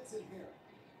 Brown hits in here.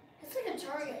 It's like a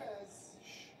target.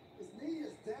 His knee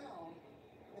is down,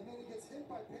 and then he gets hit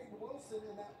by Peyton Wilson,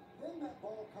 and then that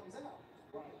ball comes out.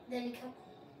 Right. Then he comes.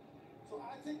 So I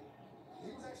think he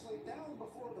was actually down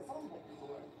before the fumble.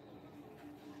 Correct.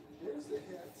 Here's the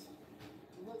hit.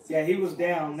 Yeah, he was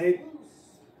down.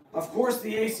 Of course,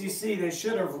 the ACC, they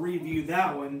should have reviewed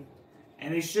that one,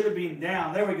 and they should have been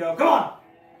down. There we go. Come on.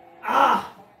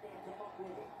 Ah!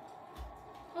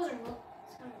 Those are low.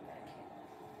 It's kind of a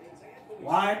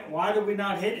bad kick. Why did we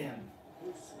not hit him?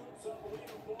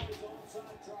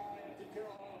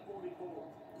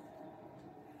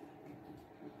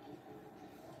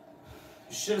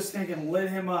 You should have stinking lit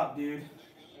him up, dude.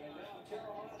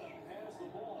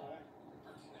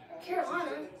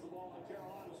 Carolina.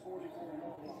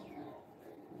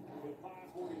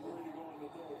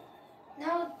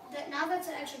 Now that's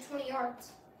an extra 20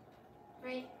 yards,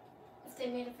 right? If they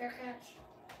made a fair catch,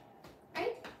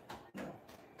 right? No.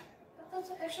 That's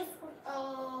an extra.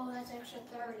 Oh, that's an extra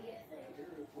 30, I think.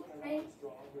 Right?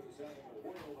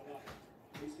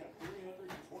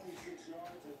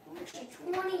 Extra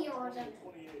 20 yards.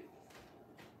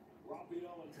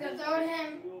 He's gonna throw it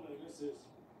him.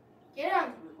 Get him.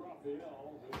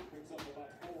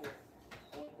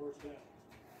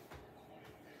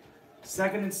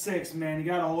 Second and 6, man. You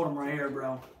gotta hold him right here,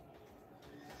 bro.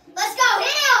 Let's go,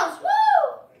 Hills! Woo!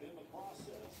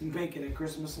 You making a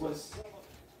Christmas list. Kind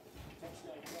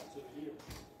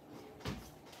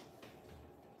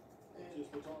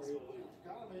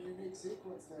of a unique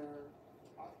sequence there.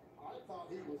 I thought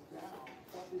he was down.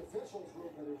 But the officials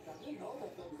ruled that he was down. I didn't know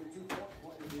that that was a 2-point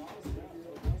play, to be honest with you.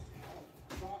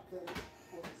 I'm shocked that it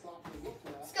wasn't stopped and looked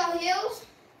at. Let's go, Hills!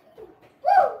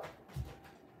 Woo!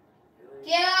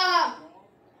 Get up!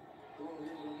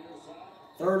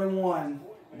 3rd and 1.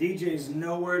 DJ's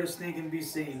nowhere to stinking be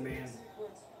seen, man.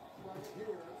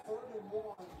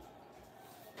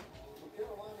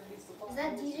 Is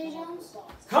that DJ Jones?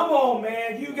 Come on,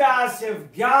 man. You guys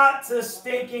have got to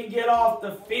stinking get off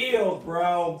the field,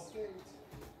 bro.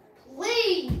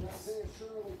 Please. Isaiah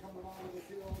Shirley coming onto the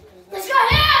field. And Let's go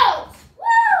Hills!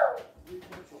 Woo!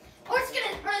 Or it's going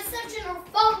to reception or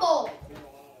fumble.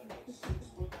 Carolina,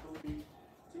 6'3",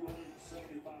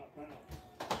 275 pounds.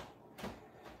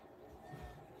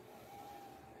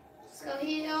 Let's go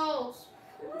Hills.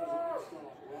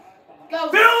 Go.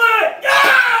 Feel it!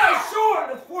 Yeah! Short.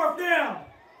 It's fourth down.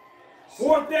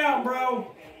 Fourth down,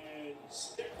 bro.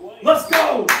 Let's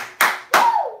go.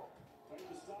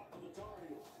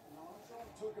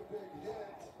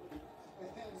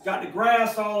 Got the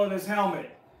grass all in his helmet.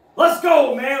 Let's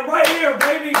go, man. Right here,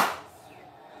 baby.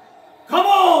 Come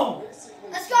on.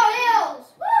 Let's go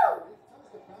Hills. Woo!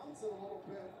 Tries to bounce it a little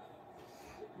bit.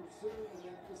 Pursued and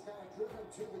then just kind of driven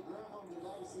to the ground. And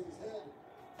obviously his head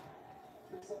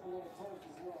picks up a little torque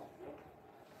as well.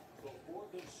 So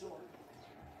fourth and short.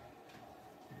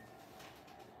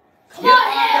 Come Get on,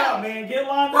 lined Hills. up, man. Get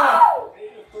lined up.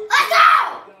 Let's go!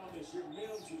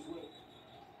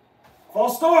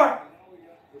 False start.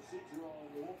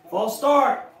 False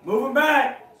start. Moving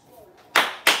back.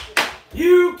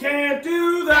 You can't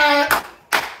do that.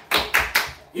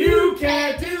 You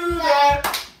can't do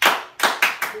that.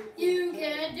 You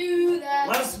can't do that.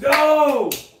 Let's go.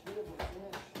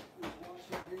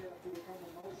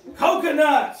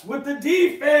 Coconuts with the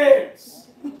defense.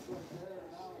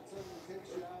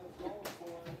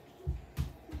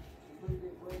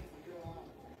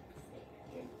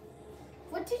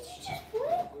 What did you just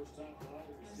play?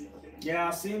 Yeah,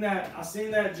 I seen that. I seen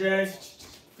that, Jay.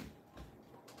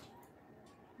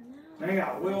 They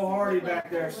got Will Hardy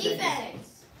back there.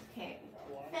 Defense. Okay.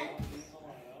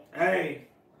 Hey,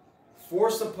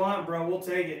 force a punt, bro. We'll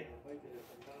take it.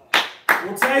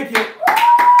 We'll take it.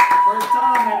 First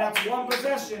time, man. That's one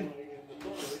possession.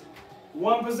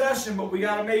 One possession, but we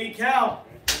got to make it count.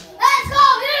 Let's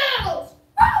go Hills!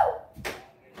 Woo!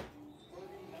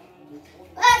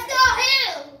 Let's go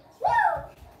Hills! Woo!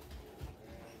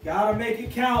 Got to make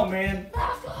it count, man.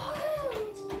 Let's go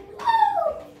Hills!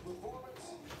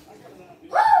 Woo!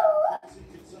 Woo!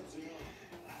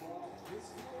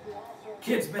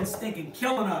 Kid's been stinking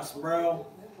killing us, bro.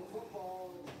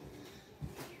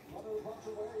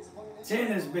 10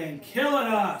 has been killing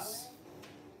us.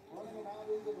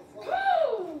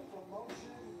 Woo!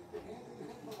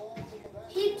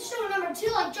 He's showing number 2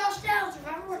 like Josh Downs.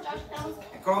 Remember where Josh Downs?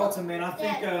 Carlton, man, I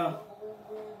think,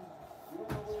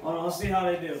 hold on, let's see how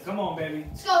they do. Come on, baby.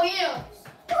 Let's go Hills!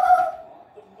 Woo!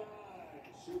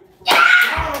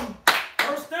 Down.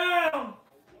 First down.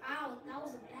 Ow, that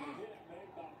was a bad.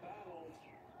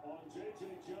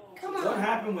 Come on. What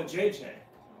happened with JJ?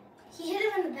 He hit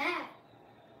him in the back.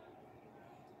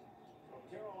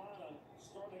 Carolina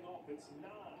starting off its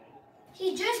 9.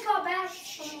 He just got back.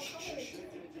 JJ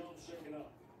Jones shaking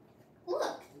up.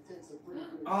 Look. He takes a pretty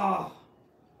good Oh,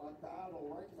 battle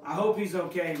right in the I hope he's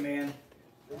okay, man.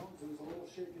 Jones was a little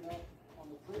shaken up on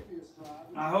the previous drive.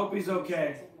 I hope he's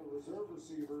okay. Some of the reserve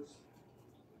receivers.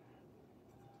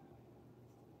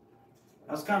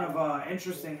 That's kind of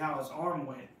interesting how his arm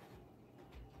went.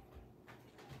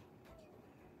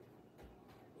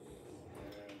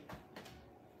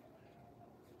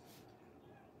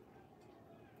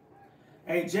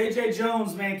 Hey, JJ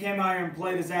Jones, man, came out here and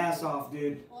played his ass off,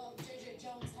 dude. Well, JJ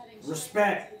Jones heading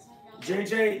Respect.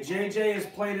 JJ has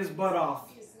played his butt off.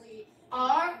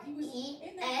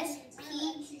 RESPECT.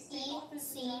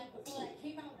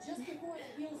 Came out just before the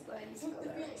Heels took the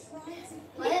field, tried to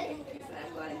What?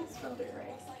 That's why he spelled it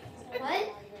right. What?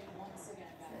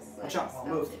 Watch out, I'll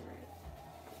move.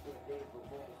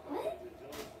 What?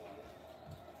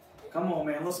 Come on,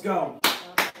 man, let's go.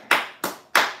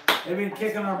 They've been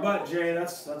kicking our butt, Jay.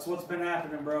 That's what's been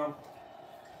happening, bro.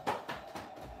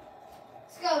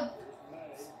 Let's go.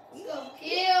 Let's go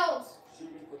Hills!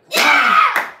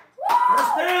 Yeah!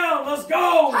 First down, let's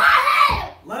go.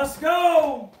 Let's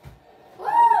go. Woo!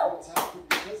 Let's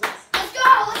go!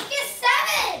 Let's get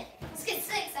 7! Let's get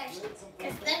 6, actually.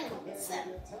 Because then we'll get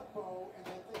 7. Tempo, and I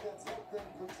think that's helped them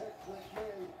protect Drake May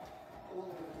a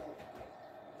little bit better.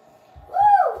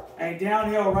 Woo! Hey,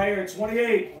 downhill right here,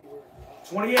 28.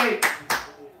 28.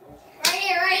 Right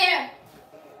here, right here.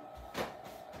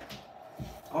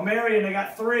 Oh, Marion, they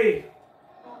got 3.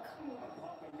 Oh, come on.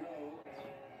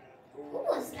 Who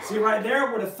was that? See right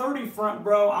there with a 30 front,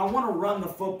 bro, I want to run the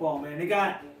football, man. They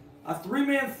got a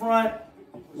 3-man front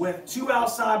with 2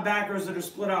 outside backers that are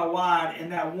split out wide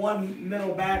and that 1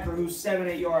 middle backer who's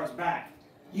 7-8 yards back.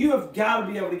 You have got to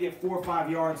be able to get 4 or 5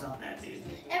 yards on that, dude.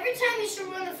 Every time you should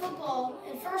run the football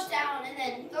and first down and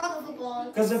then throw the football.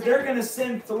 Because if they're going to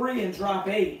send 3 and drop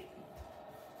 8,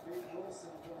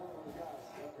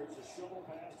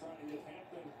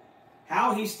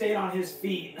 How he stayed on his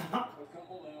feet. I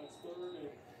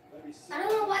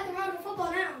don't know why they're running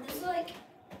football now. This is like.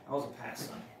 That was a pass,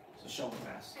 son. It's a shoulder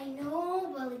pass. I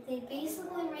know, but like, they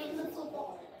basically ran the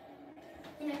football.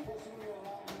 You know?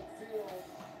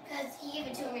 Because he gave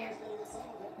it to Amir.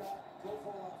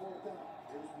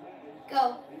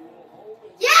 Go.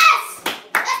 Yes!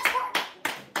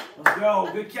 Let's go.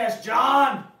 Good catch,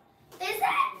 John. Is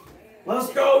that? Let's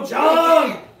go,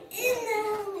 John. In the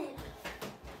helmet.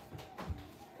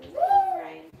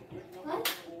 What?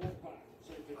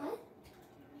 What?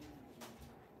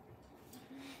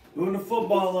 Moving the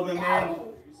football a little bit, man.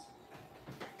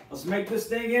 Let's make this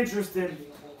thing interesting.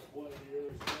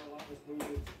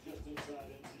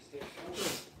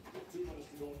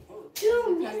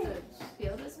 2 Because minutes. the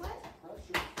field is wet?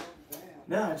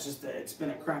 No, it's just it's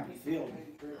been a crappy field.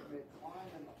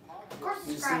 Of course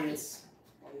You it's see,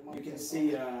 crappy. you can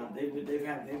see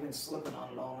they've been slipping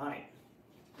on it all night.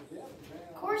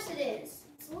 Of course it is.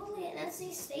 It's literally an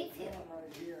NC State field.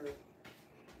 Right here.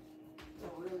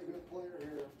 A really good player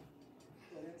here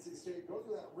at NC State. Goes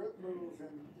with that rip move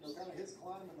and kind of his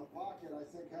climb in the pocket, I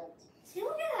think, helped. See,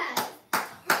 look at that.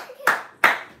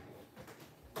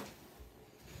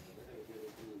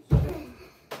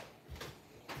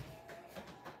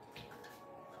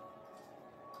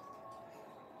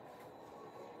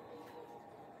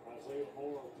 Isaiah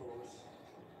Moore, of course,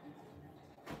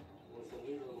 was the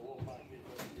leader of the Wolfpack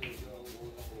defense a year ago.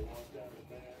 Wore number 1 down the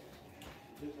bag.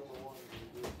 He did number 1 in the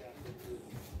group captain. He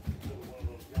was one of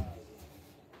those guys.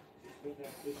 He's been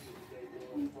that this year today,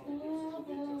 going from the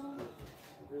defense.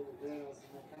 Really does.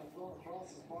 And then kind of thrown across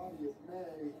his body is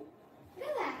May. Look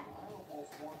at that. I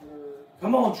almost wonder.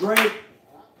 Come on, Drake.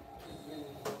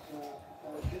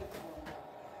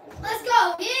 Let's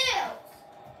go, Hills!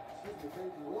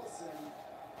 Wilson.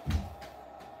 I'm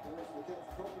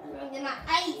gonna get my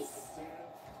ice.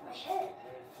 My head.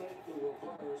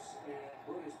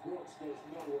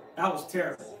 That was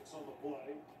terrible. 6 on the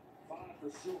play, 5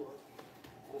 for sure.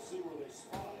 We'll see where they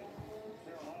spot it.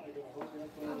 Carolina going to hurry up.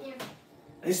 I'm here.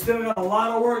 They still got a lot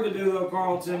of work to do, though,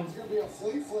 Carlton. It's going to be a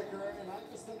flea flicker, and I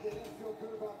just think they didn't feel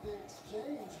good about the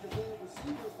exchange because they had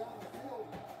receivers down the field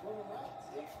running routes.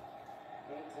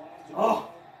 Oh,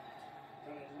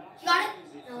 You got it?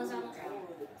 No, it's on the ground.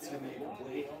 it's gonna be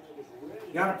complete.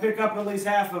 You gotta pick up at least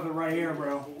half of it right here,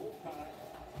 bro.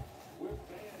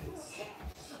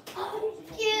 I'm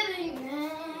getting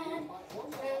mad. I'm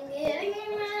getting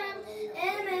mad.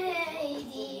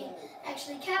 M-A-D.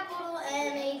 Actually, capital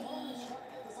M-A-D.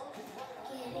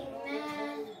 Getting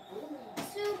mad.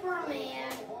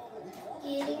 Superman.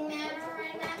 Getting mad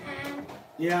right now.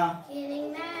 Yeah,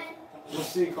 Getting mad. we'll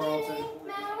see, Carlton. Getting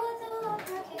mad with the little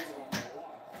cookies.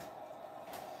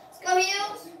 Let's go,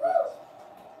 Heels. Woo!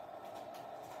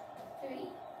 3.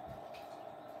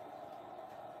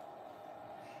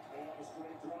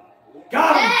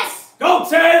 Got him! Yes! Go,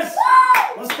 Tez!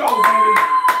 Woo! Let's go, baby!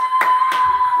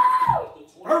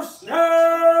 First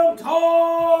down,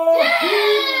 Tar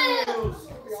Heels!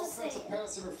 The offensive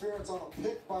pass interference on a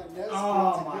pick by Nesbitt.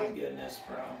 Oh, my goodness,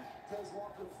 bro. Tez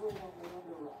Walker free on the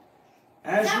underrun.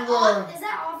 As Is you that, were. is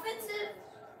that offensive?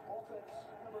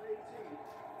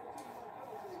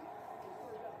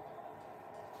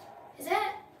 Is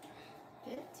that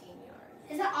 15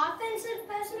 yards. is that offensive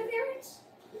pass interference?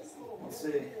 This little Let's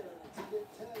hit see. here to get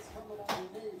Tez coming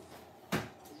underneath. It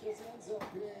just ends up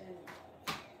being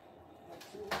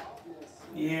too obvious.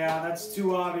 Yeah, that's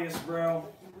too obvious, bro.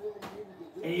 You really needed to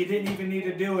do And you didn't even need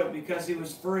to do it because he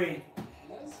was free.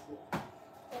 Nesbitt.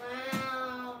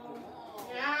 Wow.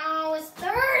 Now it's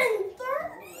 3rd and 30.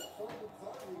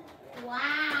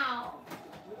 Wow.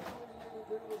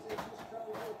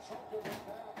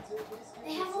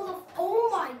 They have all the. Oh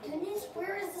my goodness!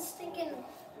 Where is the stinking?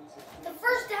 The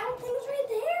first down thing's right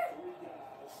there.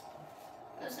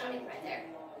 No, it's not even right there.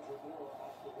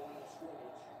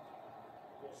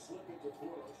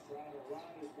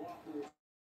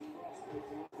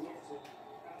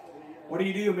 What do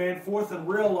you do, man? 4th and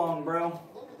real long, bro.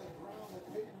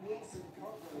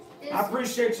 I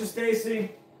appreciate you,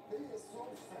 Stacy.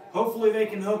 Hopefully they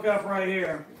can hook up right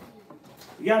here.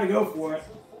 You got to go for it.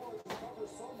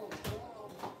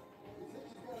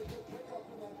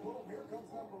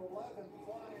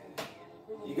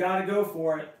 You got to go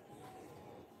for it.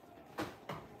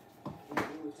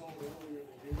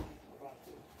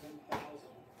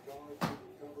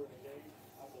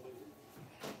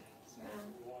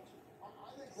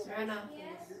 Right now.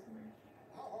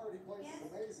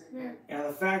 Yeah,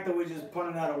 the fact that we just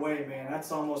punted that away, man,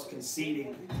 that's almost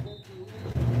conceding.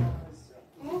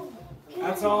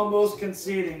 That's almost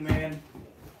conceding, man.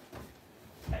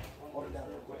 Hey, hold it down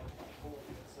real quick.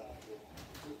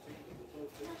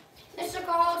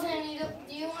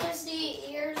 Do you want to see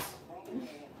ears?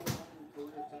 The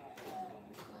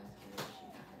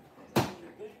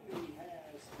thing that he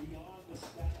has beyond the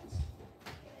stats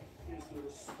is the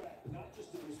respect, not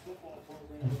just of his football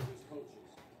program, but of his coaches.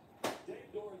 Dave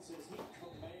Doran says he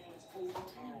commands over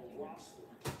our roster.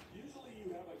 Usually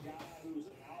you have a guy who's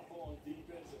an alpha on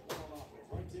defense and one on offense,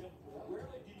 right, Tim?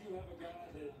 Rarely do you have a guy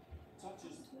that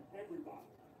touches everybody.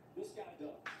 This guy does.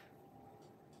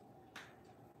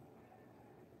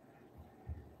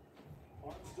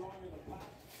 Armstrong in the pack,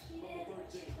 number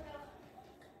 13.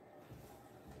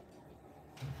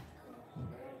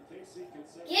 And Casey can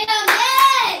set Get him,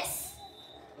 yes!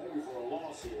 maybe for a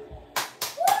loss here.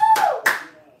 Woo!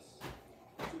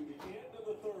 To the end of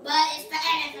the third. But it's the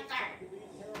end of the third. To beat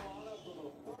Carolina for the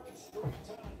third straight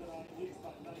time tonight, leads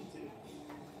by 19.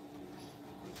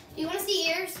 Do you want to see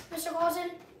ears, Mr.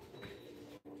 Carlson?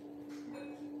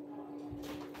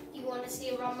 You want to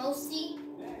see Ramosi?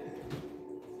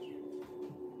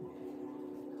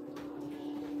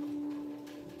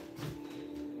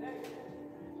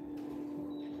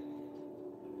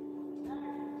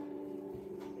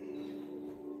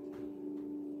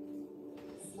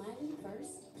 Smiling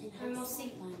first can help Ramsey.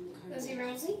 streamline the Was he cardiac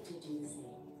Ramsey? to do the same.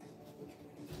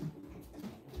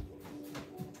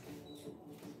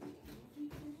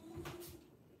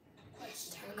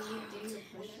 What do you do to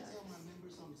push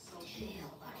up?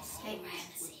 Say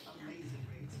Ramsey.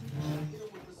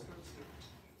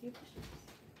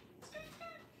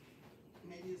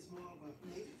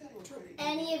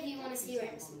 Any of you want to see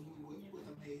Ramsey?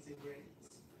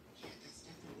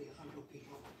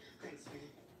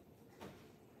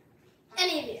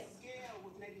 Any of you?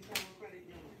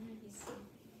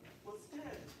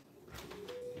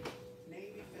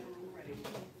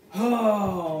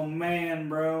 Oh, man,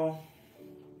 bro.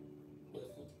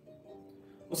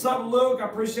 What's up, Luke? I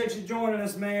appreciate you joining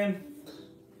us, man.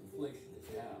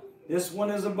 This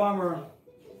one is a bummer.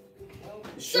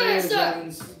 It sure is,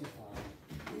 Evans.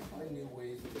 We find new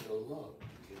ways to show love.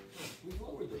 We've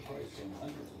lowered the price on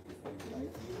hundreds of different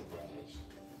ideal products.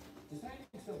 Designing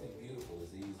something beautiful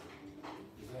is easy.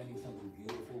 Designing something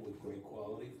beautiful with great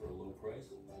quality for a low price,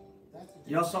 that's a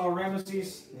Y'all saw Ramesses?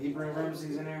 Did he bring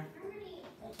Ramesses in there?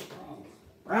 that's a promise.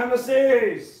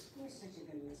 Ramesses! You're such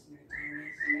a good listener,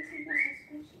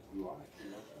 You are.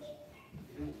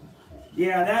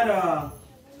 Yeah,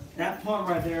 that punt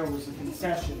right there was a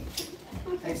concession.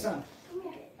 Hey, son.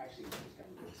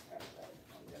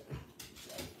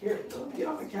 Here, get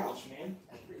off the couch, man.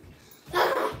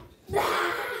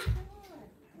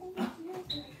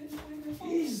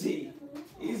 Easy.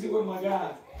 Easy with my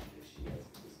guy.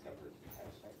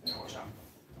 Watch out.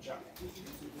 Watch out.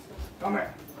 Come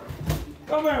here.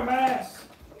 Come here, Mass.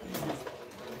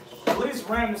 At least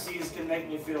Ramesses can make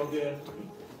me feel good.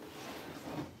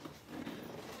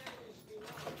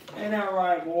 Ain't that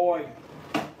right, boy?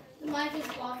 The mic is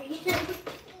blocking him.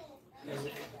 Is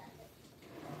it?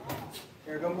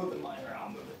 Here, go move the mic, or I'll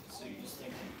move it. So you just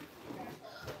think.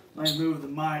 Might move the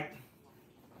mic.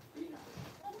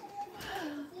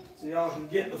 So y'all can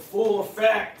get the full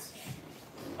effect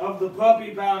of the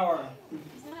puppy power.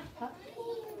 He's not a puppy.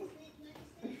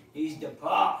 He's the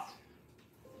pup.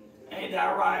 Ain't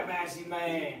that right, Massey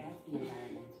man?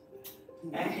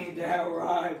 Ain't that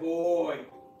right, boy?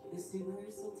 The Subaru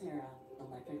Solterra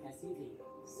electric SUV.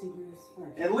 Subaru's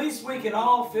first. At least we can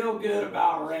all feel good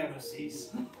about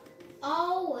Ramesses.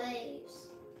 Always.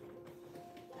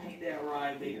 Ain't that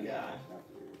right, big guy?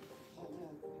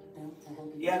 Built to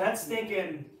help you Yeah, that's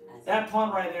stinking. That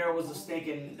punt right there was a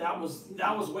stinking. That was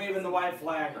waving the white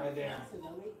flag right there.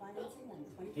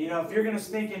 You know, if you're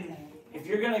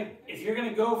gonna if you're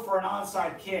gonna go for an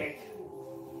onside kick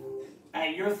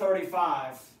at your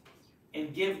 35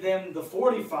 and give them the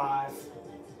 45,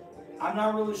 I'm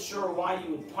not really sure why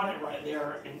you would punt it right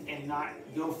there and not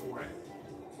go for it.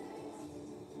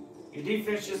 Your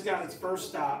defense just got its first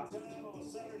stop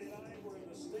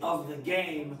of the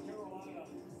game.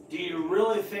 Do you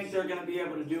really think they're going to be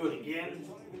able to do it again?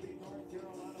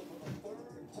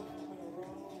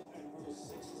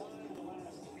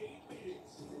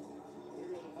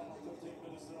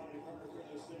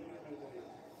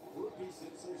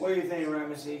 What do you think,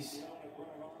 Ramesses?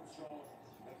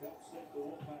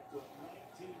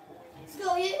 Let's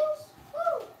go, Eagles.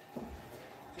 Woo!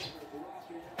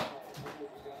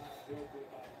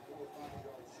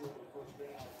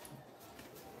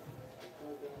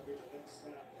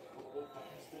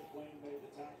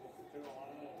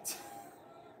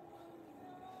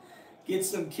 Get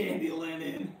some Candyland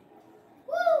in.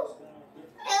 Woo!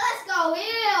 Hey, let's go,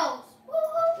 Eagles. Woo,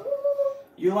 woo, woo.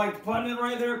 You like punting it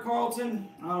right there, Carlton?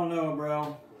 I don't know,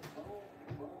 bro.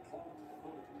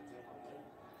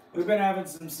 We've been having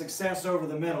some success over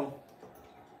the middle.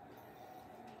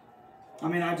 I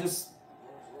mean,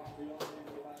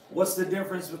 what's the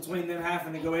difference between them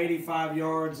having to go 85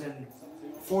 yards and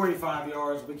 45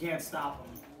 yards? We can't stop them.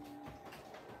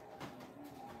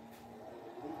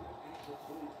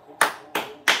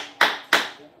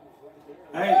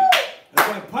 Hey, they're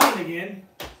going to punt it again.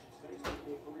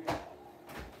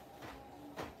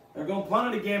 They're going to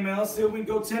punt it again, man. Let's see if we can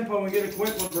go tempo and get a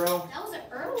quick one, bro. That was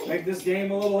early. Make this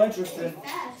game a little interesting.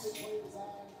 Fast.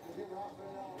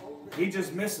 He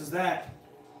just misses that.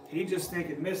 He just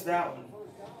thinking missed that one.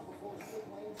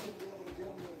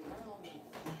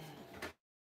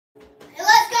 Hey,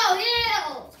 let's go,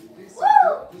 Hills! Woo!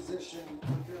 Who's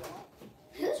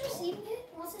receiving it?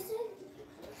 What's his name?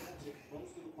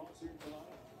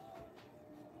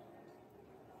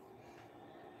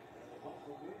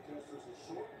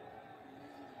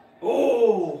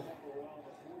 Oh!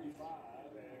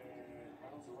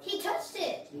 He touched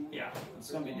it. Yeah,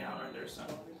 it's going to be down right there, son.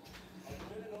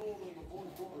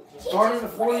 Starting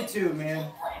at 42, man.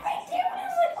 Right there, and I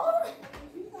was like, oh.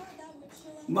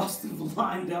 Must have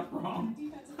lined up wrong.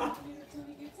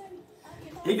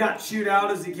 He got chewed out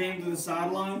as he came to the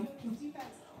sideline.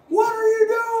 What are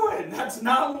you doing? That's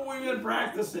not what we've been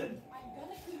practicing.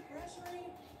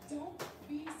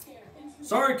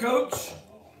 Sorry, coach.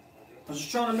 I was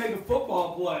just trying to make a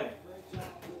football play.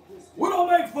 We don't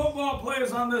make football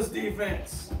plays on this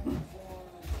defense.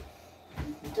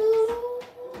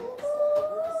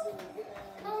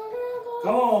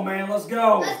 Come on, man. Let's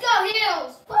go. Let's go,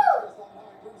 Hills. Woo!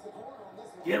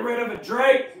 Get rid of it,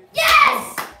 Drake.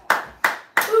 Yes!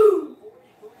 Woo!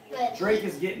 Drake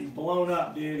is getting blown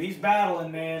up, dude. He's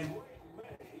battling, man.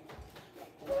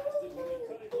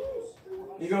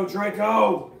 You go,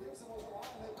 Draco.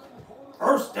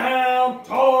 First down,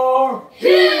 Tar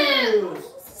Heels.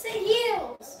 Say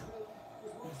Hills.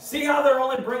 See how they're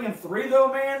only bringing 3,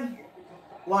 though, man?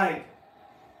 Like,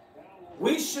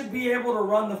 we should be able to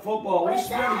run the football. We should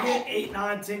be able to get 8,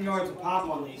 9, 10 yards a pop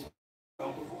on these.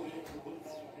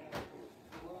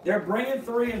 They're bringing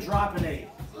 3 and dropping 8.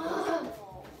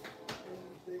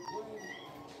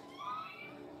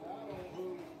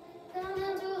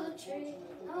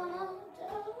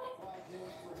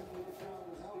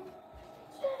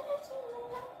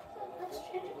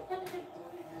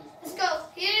 Let's go,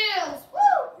 Hills! Woo!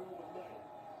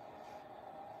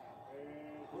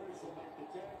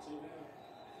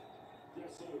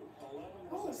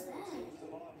 What was that?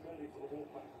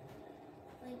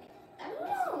 Like, I don't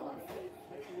know.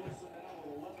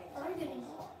 Targeting.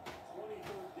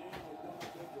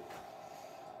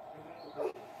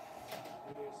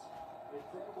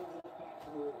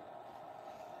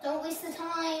 Don't waste the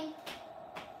time.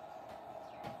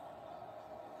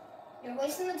 You're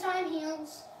wasting the time,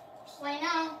 Heels. Just play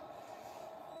now.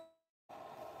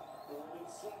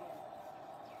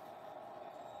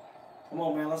 Come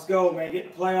on, man. Let's go, man.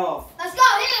 Get the playoff. Let's go,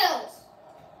 Heels!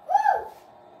 Woo!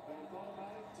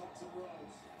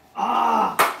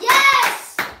 Ah!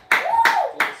 Yes! Woo!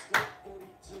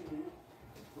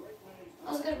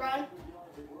 That was a good run.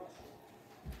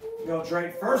 Go,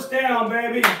 Drake. First down,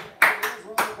 baby.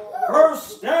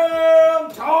 First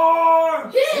down, Tar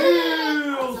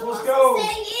Heels. Let's go.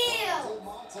 Stay Heels!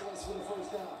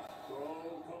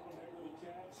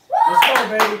 Let's go,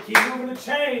 baby. Keep moving the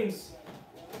chains.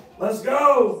 Let's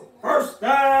go. First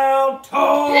down,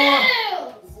 Tar.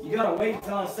 Heels! You gotta wait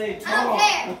until I say I Tar. don't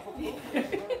care.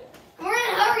 We're in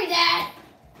a hurry, Dad.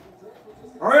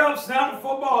 Hurry up, snap the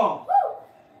football. Woo!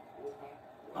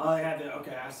 Oh, they had to.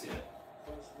 Okay, I see it.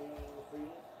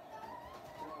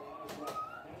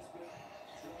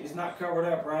 He's not covered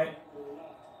up, right?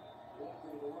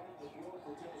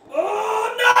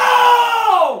 Oh,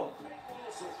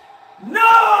 no!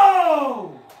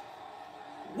 No!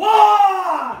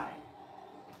 Why?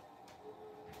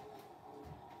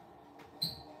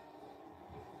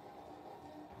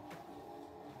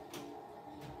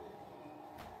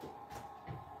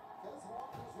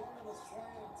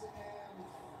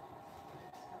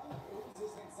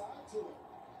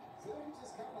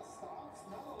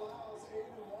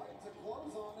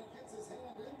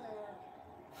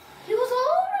 He was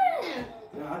over him.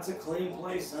 No, that's a clean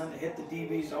play, son, to hit the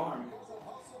DB's arm.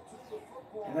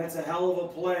 And that's a hell of a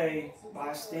play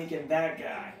by stinking that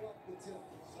guy.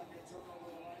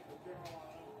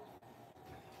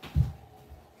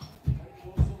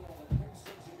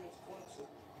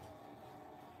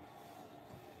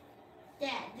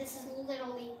 Dad, this is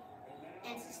literally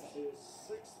NC State.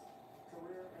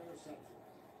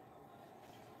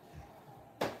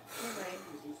 You're right.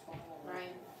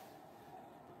 Ryan.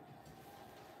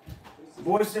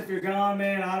 Boyce, if you're gone,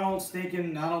 man, I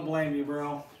don't blame you,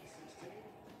 bro.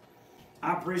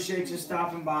 I appreciate you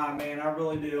stopping by, man. I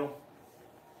really do.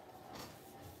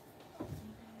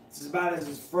 This is about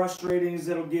as frustrating as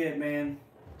it'll get, man.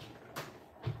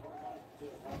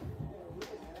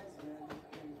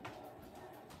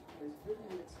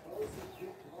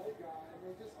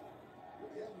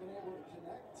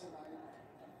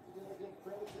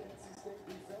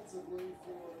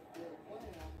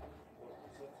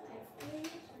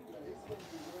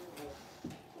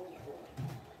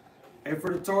 Hey,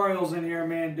 for the Torials in here,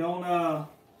 man, don't,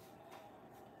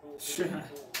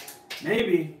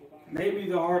 maybe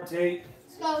the hard take.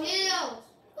 Let's go, Heels.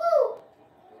 Woo!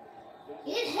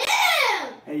 Get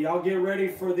him! Hey, y'all get ready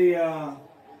for the,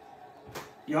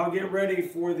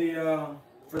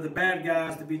 for the bad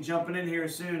guys to be jumping in here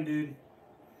soon, dude.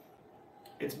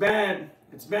 It's bad.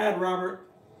 It's bad, Robert.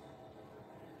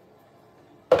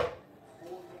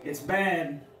 It's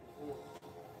bad.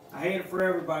 I hate it for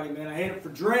everybody, man. I hate it for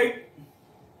Drake.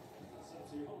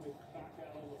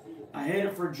 I hate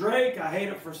it for Drake. I hate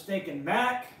it for stinking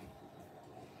Mac.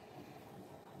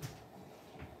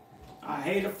 I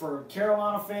hate it for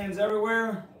Carolina fans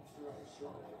everywhere.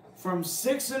 From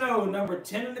 6-0, number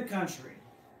 10 in the country,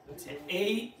 to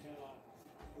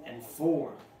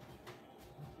 8-4.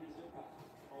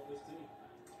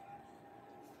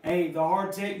 Hey, the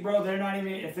hard take, bro. They're not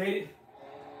even if they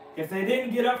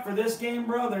didn't get up for this game,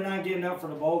 bro, they're not getting up for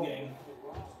the bowl game.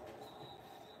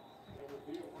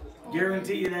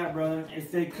 Guarantee you that, brother.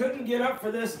 If they couldn't get up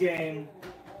for this game,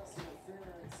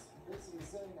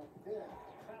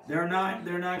 they're not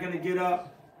going to get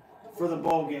up for the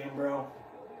bowl game, bro.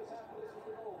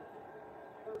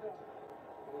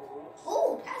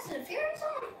 Oh, pass interference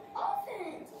on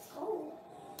offense. Let's go.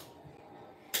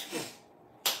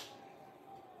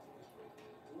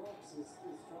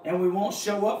 And we won't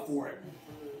show up for it.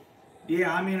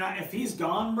 Yeah, I mean, if he's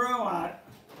gone, bro,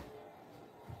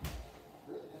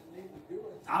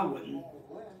 I wouldn't.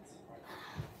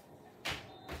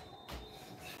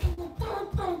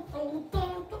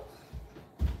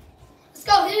 Let's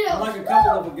go, hit it. Like a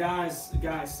couple of the guys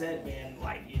said, man,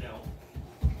 like, you know,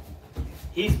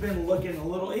 he's been looking a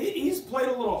little, he's played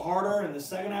a little harder in the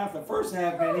second half. The first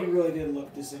half, man, he really did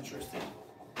look disinterested.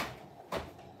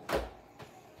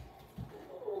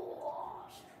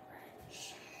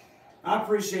 I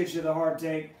appreciate you, the hard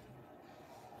take.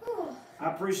 I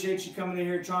appreciate you coming in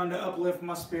here trying to uplift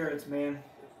my spirits, man.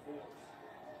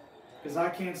 Because I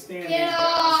can't stand these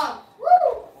guys.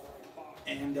 Woo!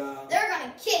 And they're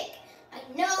gonna kick. I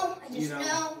know. I just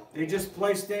know. They just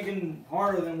play stinking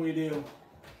harder than we do.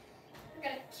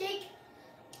 They're gonna kick.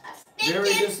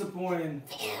 Very disappointing.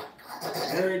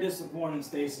 Very disappointing,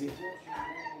 Stacy.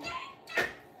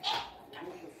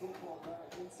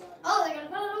 Oh, they're gonna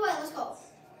put it away. Let's go.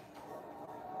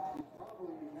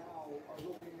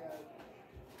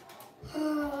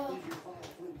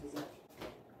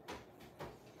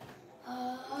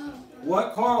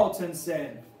 What Carlton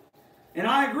said. And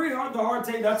I agree, the hard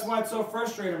take, that's why it's so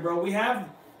frustrating, bro.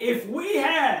 If we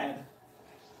had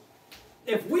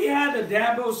the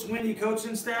Dabo Swinney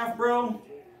coaching staff, bro,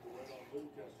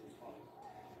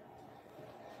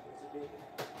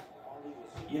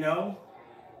 you know,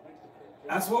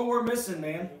 that's what we're missing,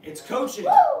 man. It's coaching.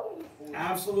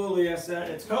 Absolutely,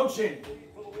 it's coaching.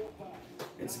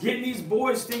 It's getting these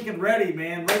boys thinking ready,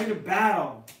 man, ready to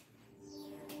battle.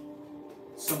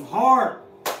 Some heart,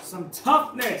 some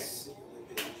toughness.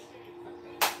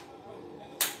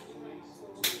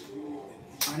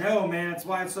 I know, man. That's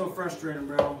why it's so frustrating,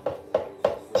 bro.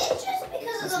 It's just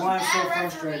because of That's why it's so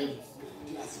frustrating.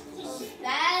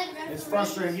 Bad referees. It's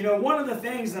frustrating. You know, one of the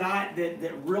things that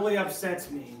really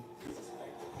upsets me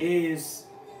is,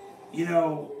 you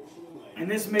know, and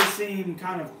this may seem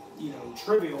kind of, you know,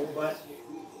 trivial, but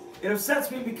it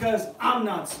upsets me because I'm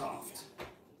not soft.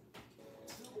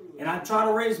 And I try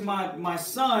to raise my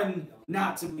son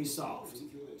not to be soft.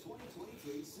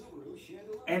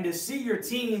 And to see your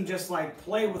team just like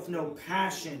play with no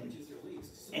passion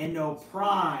and no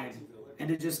pride and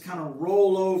to just kind of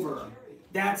roll over,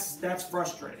 that's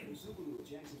frustrating.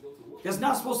 It's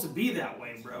not supposed to be that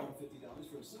way, bro.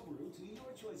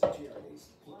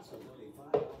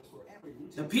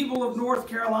 The people of North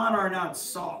Carolina are not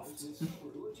soft.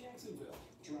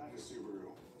 Drive a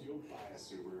Subaru. You'll buy a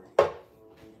Subaru.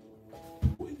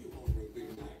 When you order a Big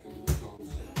Mac in the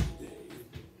Tom's today,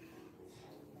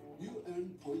 you earn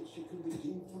points you can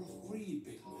redeem for a free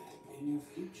Big Mac in your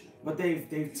future. But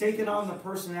they've taken on the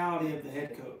personality of the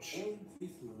head coach.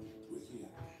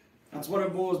 That's what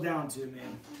it boils down to,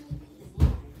 man.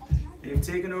 They've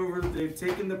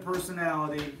taken the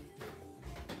personality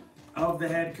of the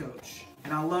head coach.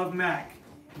 And I love Mac,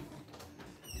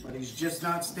 but he's just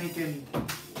not stinking,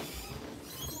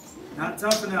 not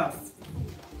tough enough.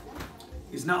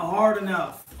 He's not hard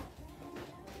enough.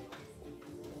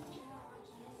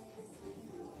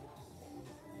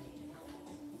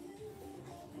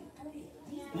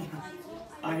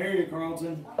 I hear you,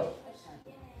 Carlton. How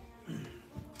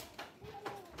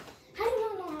do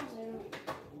you know how to?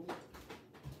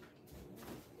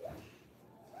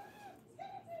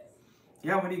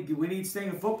 Yeah, we need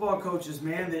stinking football coaches,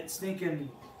 man, that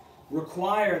stinking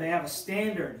require, they have a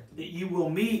standard that you will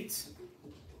meet.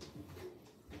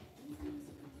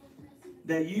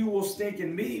 That you will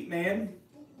stinking meet, man.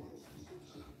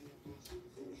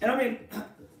 And I mean,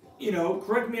 you know,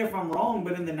 correct me if I'm wrong,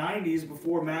 but in the 90s,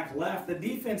 before Mac left, the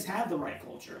defense had the right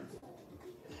culture.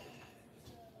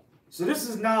 So this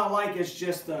is not like it's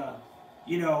just,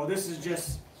 you know, this is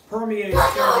just permeates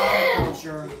Carolina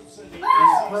culture and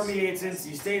it permeates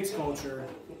NC State's culture.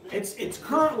 It's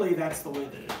currently that's the way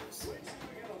that it is.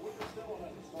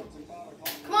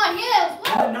 Come on, Hills!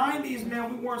 In the 90s,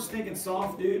 man, we weren't stinking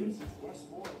soft, dude. Let's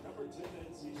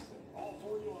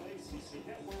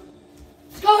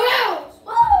go Hills!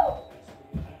 Woo!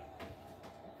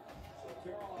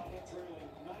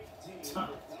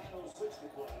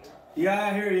 Yeah,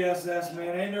 I hear you, SS,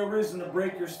 man. Ain't no reason to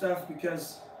break your stuff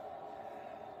because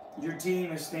your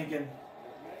team is stinking.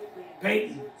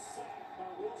 Peyton.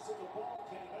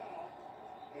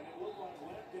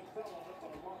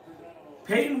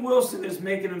 Peyton Wilson is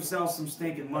making himself some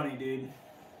stinking money, dude.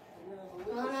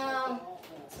 Oh no.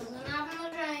 Something happened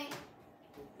with Drake.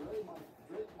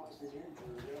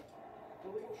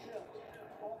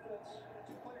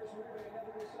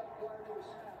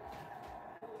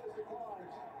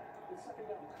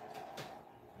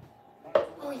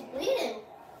 Oh, he's bleeding.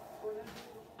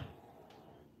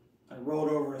 I rolled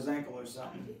over his ankle or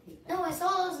something. No, I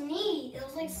saw his knee. It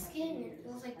was like skin. It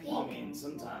was like pink. Well, I mean,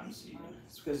 sometimes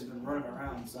it's because he's been running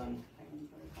around, son.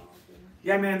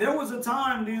 Yeah, man, there was a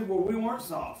time, dude, where we weren't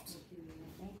soft.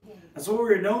 That's what we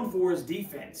were known for is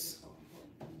defense.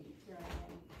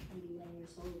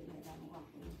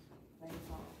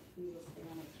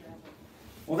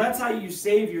 Well, that's how you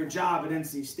save your job at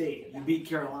NC State. You beat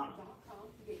Carolina.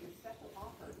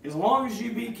 As long as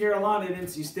you beat Carolina at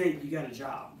NC State, you got a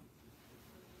job.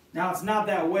 Now, it's not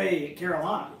that way at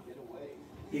Carolina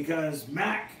because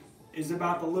Mac is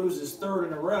about to lose his third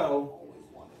in a row.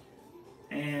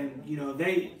 And, you know,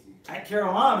 at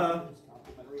Carolina,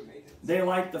 they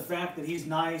like the fact that he's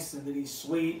nice and that he's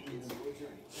sweet. And,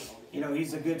 you know,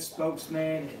 he's a good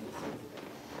spokesman and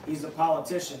he's a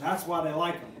politician. That's why they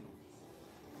like him.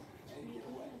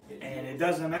 And it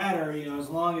doesn't matter, you know, as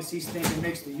long as he's thinking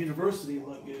makes the university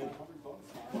look good.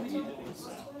 What are you doing,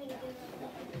 son?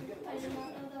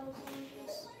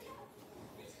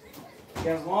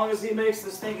 Yeah, as long as he makes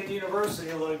the stinking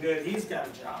university look good, he's got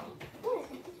a job.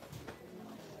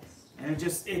 And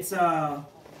it's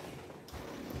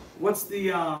what's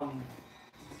the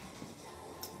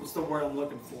word I'm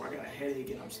looking for? I got a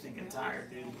headache and I'm stinking tired,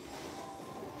 dude.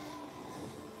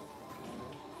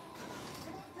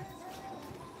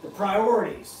 The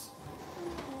priorities.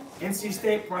 NC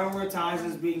State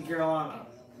prioritizes beating Carolina.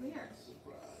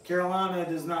 Carolina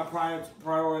does not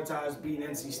prioritize beating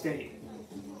NC State.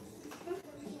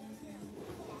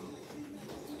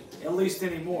 At least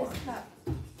anymore.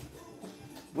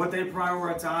 What they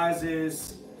prioritize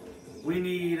is we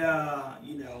need,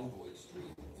 you know,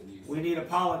 we need a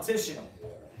politician.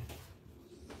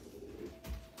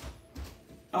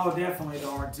 Oh, definitely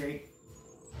the hard take.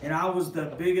 And I was the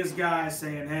biggest guy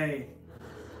saying, hey,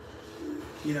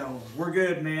 you know, we're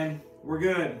good, man. We're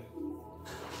good.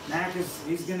 Mac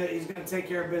he's gonna take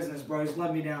care of business, bro. He's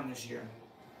let me down this year.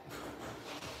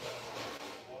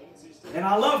 And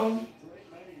I love him.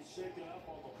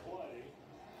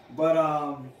 But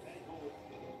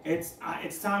it's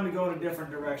time to go in a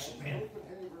different direction, man.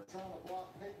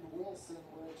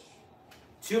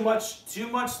 Too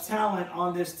much talent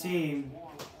on this team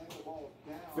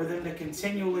for them to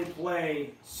continually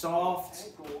play soft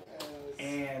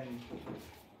and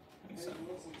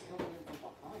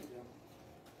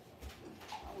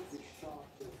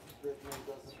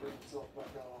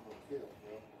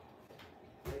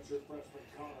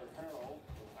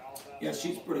yeah,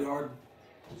 she's pretty hard.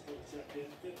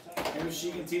 Maybe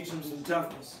she can teach him some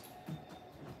toughness.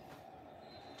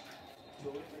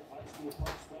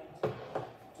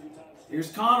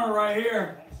 Here's Connor right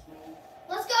here.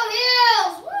 Let's go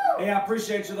Hills! Woo! Hey, I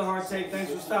appreciate you the hard take.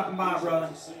 Thanks for stopping by, brother.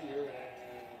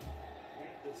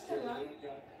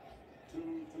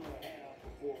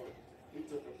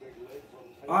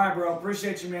 All right, bro.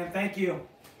 Appreciate you, man. Thank you.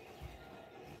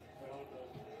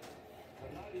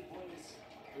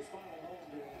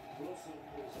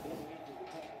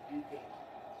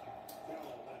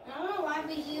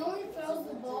 but he only throws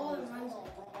the ball and runs it.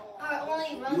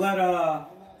 Only runs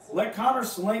Let Connor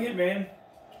sling it, man.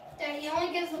 Dad, he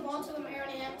only gives the ball to Aaron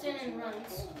Hampton and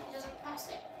runs. He doesn't pass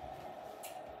it.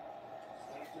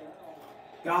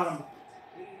 Got him.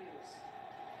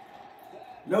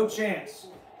 No chance.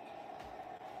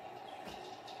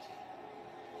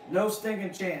 No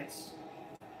stinking chance.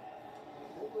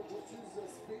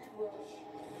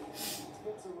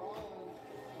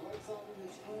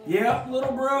 Yep,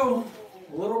 little bro.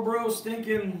 Little bro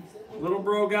stinking. Little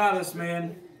bro got us,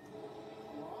 man.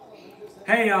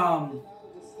 Hey,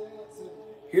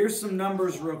 here's some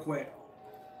numbers real quick.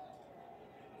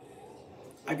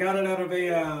 I got it out of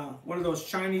a one of those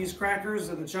Chinese crackers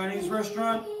at the Chinese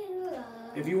restaurant.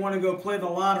 If you want to go play the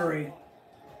lottery,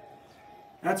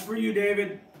 that's for you,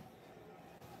 David.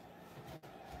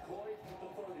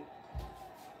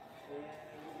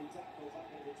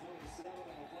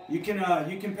 You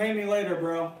can pay me later,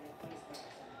 bro.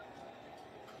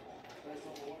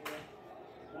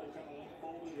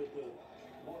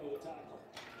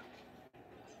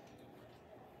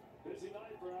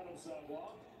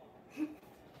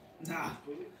 Nah,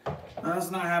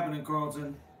 that's not happening,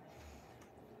 Carlton.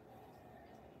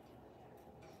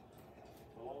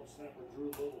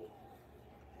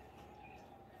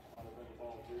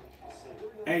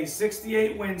 Hey,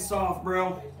 68 wins soft,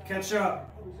 bro. Catch up.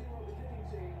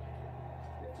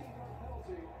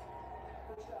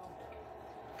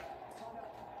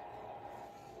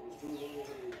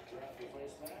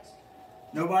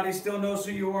 Nobody still knows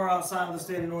who you are outside of the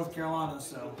state of North Carolina,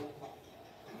 so.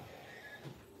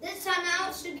 This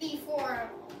timeout should be for.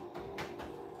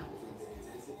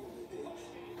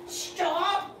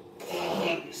 Stop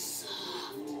being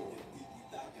soft.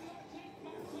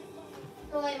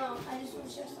 Oh, wait, no. I just want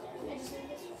to show something. I just need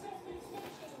this one.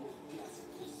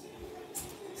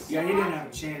 Yeah, he didn't have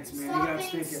a chance, man. Stop He got being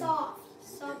stinking. soft.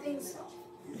 Stop being soft.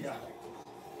 Yeah.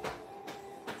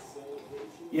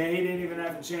 Yeah, he didn't even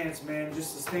have a chance, man.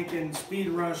 Just a stinking speed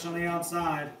rush on the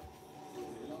outside.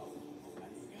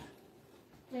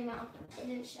 Wait, no. It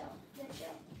didn't show. It didn't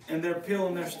show. And they're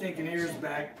peeling their stinking ears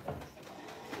back.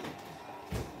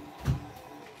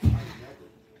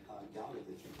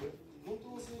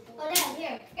 Oh, Dad,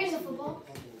 here. Here's a football.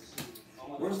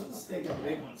 Where's the stinking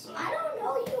big one, son? I don't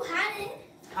know. You had it.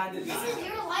 I did not. This is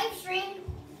your live stream.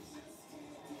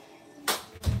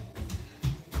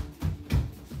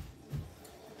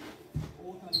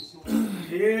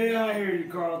 Yeah, I hear you,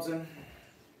 Carlton.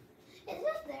 It's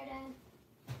up there, Dad.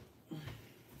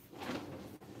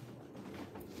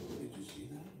 Did you see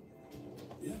that?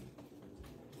 Yeah.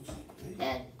 Looks like me.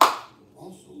 Dad.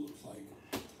 Also looks like.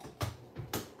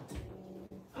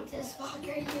 I'm just walking.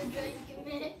 You're doing a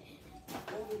minute.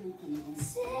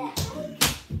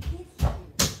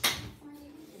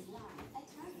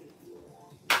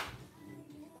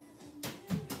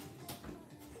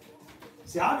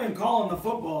 See, I've been calling the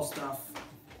football stuff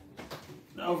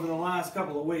over the last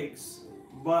couple of weeks,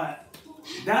 but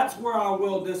that's where I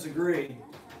will disagree.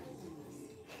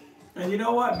 And you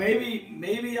know what?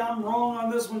 Maybe I'm wrong on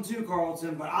this one too,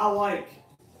 Carlton, but I like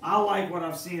what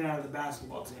I've seen out of the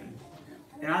basketball team.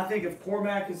 And I think if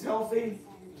Cormac is healthy,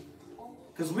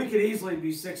 because we could easily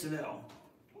be 6-0.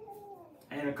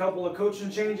 And a couple of coaching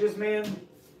changes, man,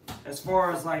 as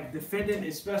far as like defending,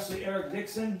 especially Eric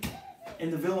Dixon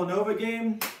in the Villanova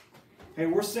game. Hey,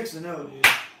 we're 6-0, dude.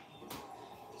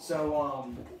 So,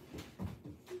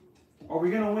 are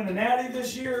we going to win a natty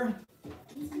this year?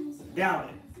 Doubt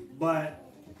it. But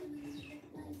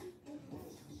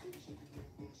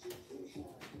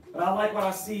I like what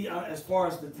I see as far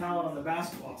as the talent on the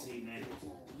basketball team, man.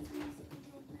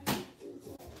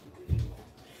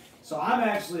 So I'm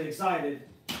actually excited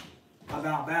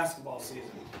about basketball season.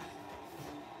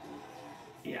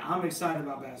 Yeah, I'm excited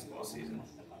about basketball season.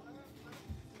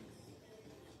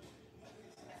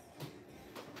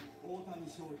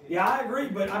 Yeah, I agree,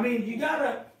 but I mean,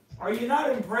 are you not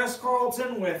impressed,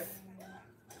 Carlton,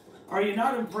 are you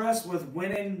not impressed with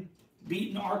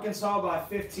beating Arkansas by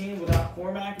 15 without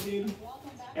Cormac, dude?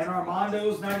 And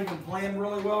Armando's not even playing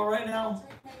really well right now?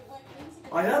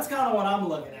 Like, that's kind of what I'm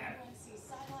looking at.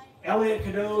 Elliot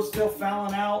Cadeau's still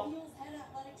fouling out,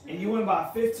 and you win by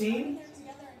 15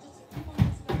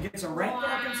 against a ranked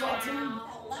Arkansas team?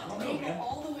 I don't know, man.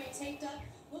 All the way taped up.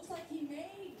 Looks like he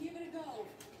may give it a go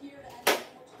here at what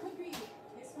could be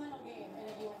his final game in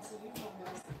a UNC uniform,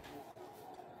 guys.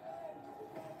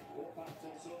 Wolfpack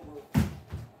takes over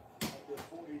at the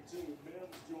 42.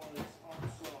 Mims joins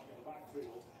Armstrong in the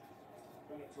backfield.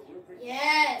 Been a terrific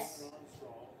Yes.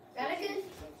 Armstrong.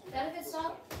 Got a good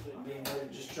stop. I mean, they're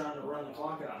just trying to run the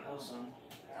clock out now, son.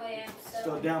 Oh, yeah.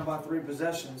 Still down by 3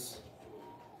 possessions.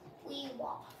 We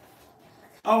walk.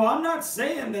 Oh, I'm not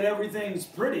saying that everything's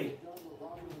pretty.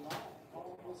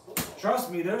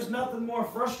 Trust me, there's nothing more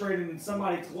frustrating than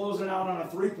somebody closing out on a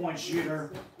three-point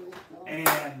shooter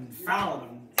and fouling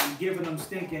them and giving them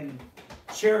stinking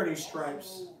charity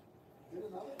stripes.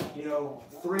 You know,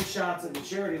 3 shots at the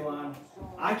charity line.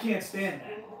 I can't stand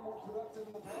that.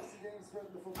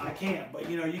 I can't. But,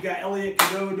 you know, you got Elliot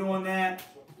Cadeau doing that.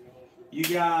 You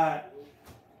got,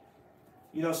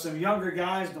 you know, some younger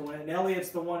guys doing it. And Elliot's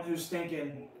the one who's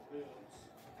stinking.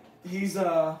 He's, you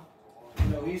know,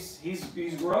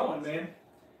 he's growing, man.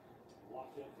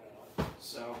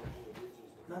 So,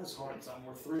 not as hard as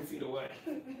we're 3 feet away.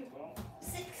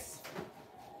 6.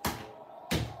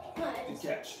 Good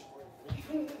catch.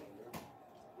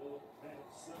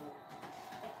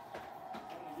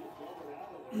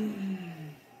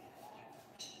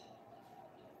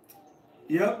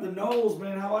 Yep, the Knowles,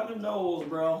 man. How about the Knowles,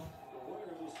 bro?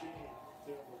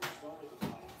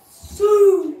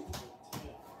 Sue.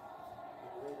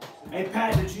 Hey,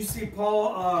 Pat, did you see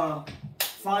Paul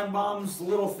Feinbaum's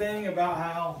little thing about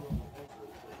how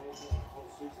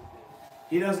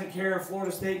he doesn't care if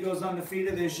Florida State goes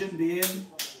undefeated, they shouldn't be in?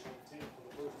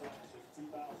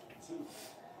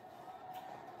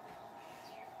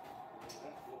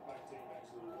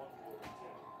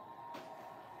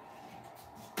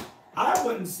 I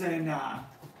wouldn't say nah.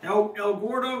 El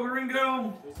Gordo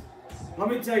Gringo, let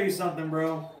me tell you something,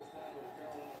 bro.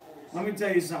 Let me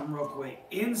tell you something real quick.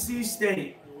 NC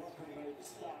State,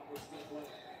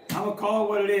 I'm going to call it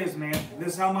what it is, man.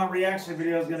 This is how my reaction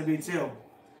video is going to be, too.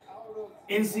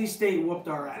 NC State whooped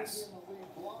our ass.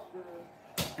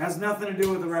 Has nothing to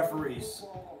do with the referees.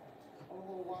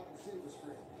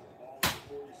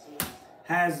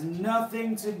 Has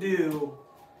nothing to do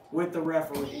with the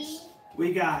referees.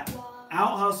 We got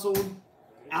out-hustled,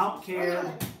 out-cared,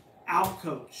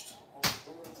 out-coached.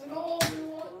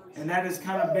 And that has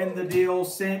kind of been the deal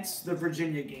since the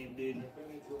Virginia game, dude.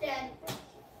 Dad,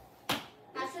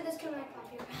 after this, can I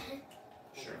copyright?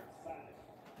 Sure.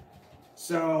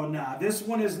 So, nah, this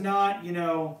one is not, you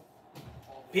know,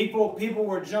 people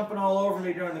were jumping all over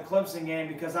me during the Clemson game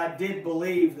because I did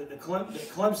believe that the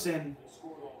Clemson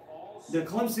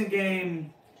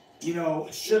game, you know,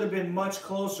 should have been much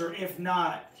closer, if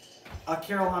not a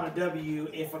Carolina W,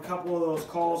 if a couple of those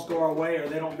calls go our way or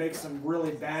they don't make some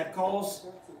really bad calls.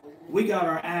 We got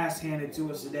our ass handed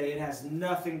to us today. It has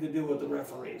nothing to do with the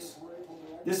referees.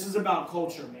 This is about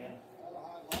culture, man.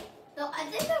 No, I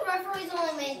think the referees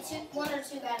only made 1 or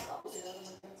 2 bad calls.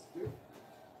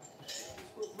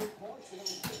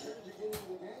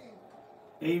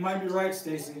 Yeah, you might be right,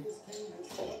 Stacy.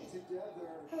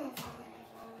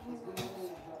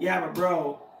 Yeah, but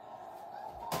bro,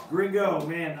 Gringo,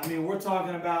 man, I mean, we're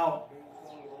talking about,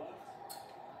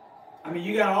 I mean,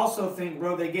 you got to also think,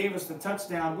 bro, they gave us the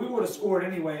touchdown. We would have scored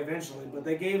anyway eventually, but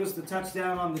they gave us the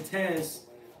touchdown on the Tez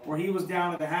where he was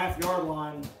down at the half-yard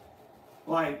line.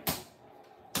 Like,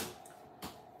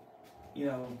 you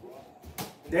know,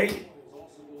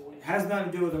 has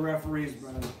nothing to do with the referees,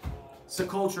 bro. It's a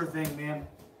culture thing, man.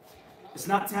 It's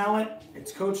not talent,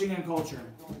 it's coaching and culture.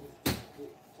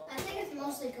 I think it's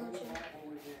mostly coaching.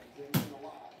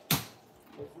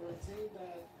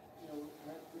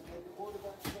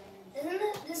 Isn't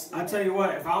it this? I tell you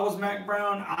what, if I was Mac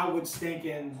Brown, I would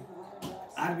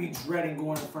I'd be dreading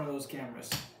going in front of those cameras.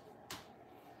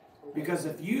 Because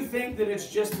if you think that it's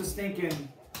just a stinking,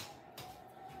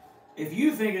 if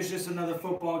you think it's just another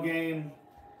football game,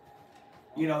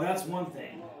 you know, that's one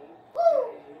thing.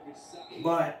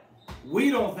 But we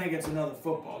don't think it's another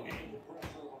football game.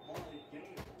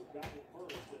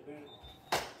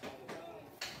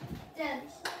 Dad.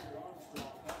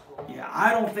 Yeah,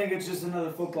 I don't think it's just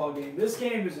another football game. This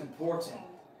game is important.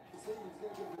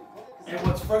 And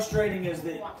what's frustrating is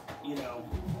that, you know,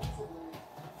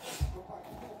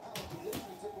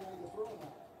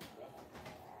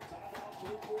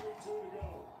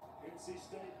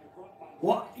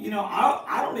 well, you know,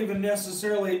 I don't even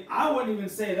necessarily, I wouldn't even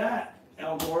say that,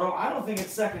 El Gordo. I don't think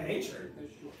it's second nature.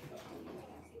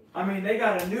 I mean, they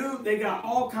got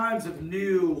all kinds of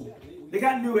new, they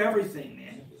got new everything,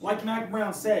 man. Like Mac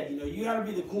Brown said, you know, you got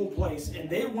to be the cool place. And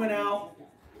they went out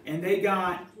and they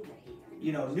got,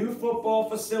 you know, new football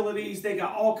facilities. They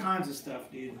got all kinds of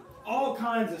stuff, dude. All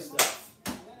kinds of stuff.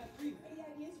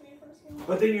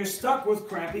 But then you're stuck with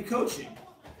crappy coaching.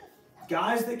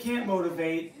 Guys that can't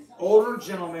motivate, older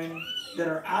gentlemen that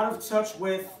are out of touch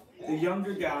with the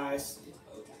younger guys.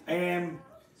 And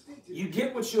you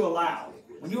get what you allow.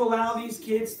 When you allow these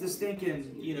kids to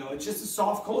stinking, you know, it's just a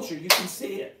soft culture. You can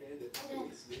see it.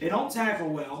 They don't tackle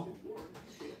well.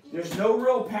 There's no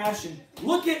real passion.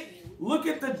 Look at Look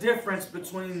at the difference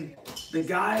between the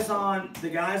guys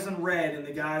in red and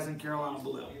the guys in Carolina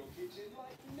blue.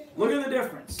 Look at the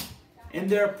difference in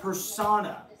their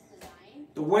persona,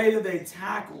 the way that they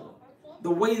tackle,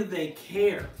 the way that they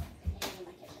care.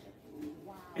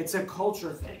 It's a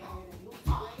culture thing.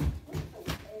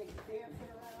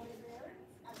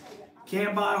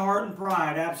 Can't buy heart and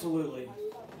pride, absolutely.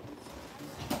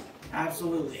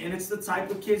 Absolutely. And it's the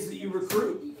type of kids that you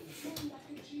recruit.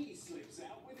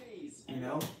 You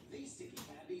know?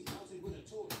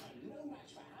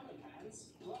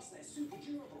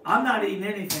 I'm not eating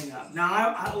anything up.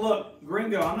 Now, I look,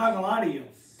 Gringo, I'm not going to lie to you.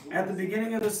 At the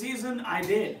beginning of the season, I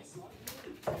did.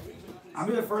 I'll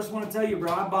be the first one to tell you,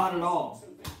 bro, I bought it all.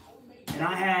 And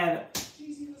I had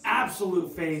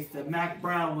absolute faith that Mac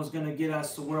Brown was going to get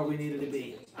us to where we needed to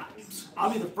be.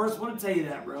 I'll be the first one to tell you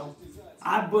that, bro.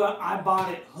 I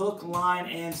bought it hook, line,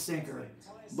 and sinker.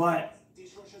 But,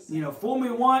 you know, fool me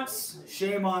once,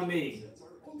 shame on me.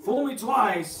 Fool me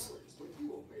twice,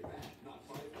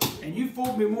 and you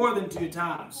fooled me more than 2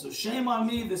 times. So shame on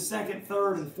me the second,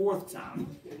 third, and fourth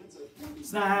time.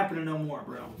 It's not happening no more,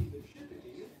 bro.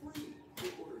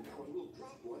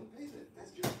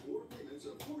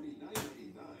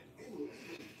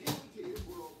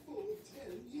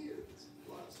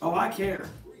 Oh, I care.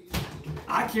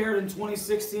 I cared in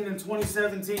 2016 and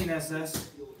 2017,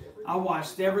 SS. I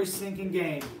watched every stinking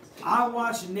game. I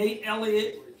watched Nate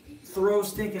Elliott throw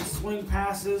stinking swing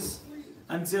passes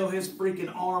until his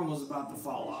freaking arm was about to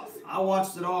fall off. I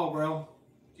watched it all, bro.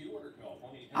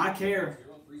 I care.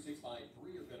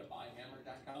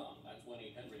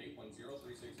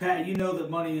 Pat, you know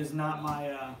that money is not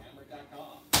my,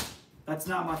 that's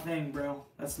not my thing, bro.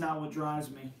 That's not what drives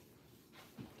me.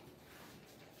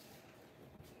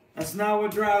 That's not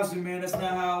what drives me, man. That's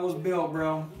not how I was built,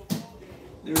 bro.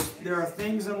 There are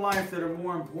things in life that are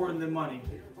more important than money.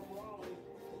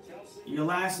 Your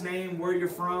last name, where you're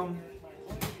from,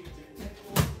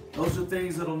 those are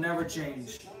things that'll never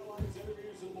change.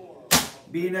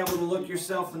 Being able to look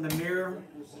yourself in the mirror,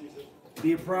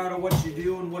 be proud of what you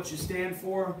do and what you stand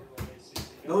for,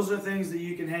 those are things that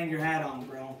you can hang your hat on,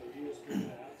 bro.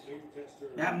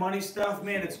 That money stuff,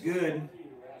 man, it's good.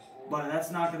 But that's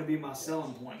not going to be my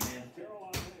selling point, man.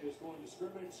 Carolina is going to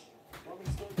scrimmage from its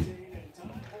 13 and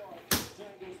Time Park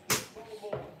tackles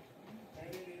Baltimore.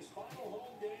 And in his final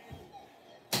home game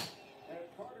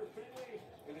at Carter Finley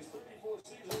in his 34th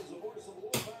season as the voice of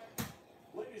Wolfpack,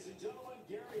 ladies and gentlemen,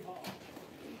 Gary Hall.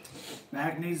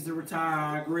 Mac needs to retire.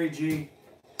 I agree, G.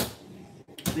 I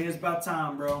think it's about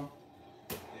time, bro.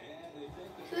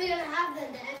 Who are we going to have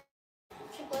then, Dad?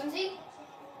 Chip Lindsey?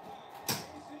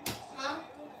 Huh?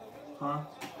 Huh? Are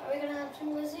we going to have Chip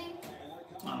Lindsey?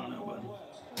 I don't know, bud.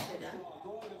 Okay, done.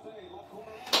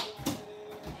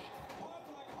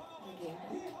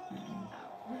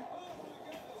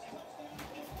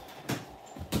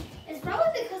 It's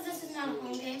probably because this is not a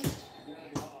home game.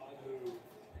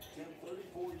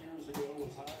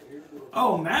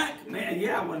 Oh, Mac, man,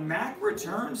 yeah, when Mac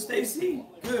returned, Stacy,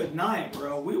 good night,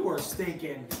 bro. We were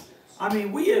stinking. I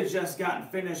mean, we had just gotten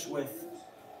finished with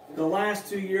the last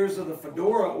 2 years of the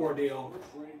Fedora ordeal,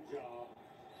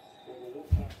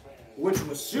 which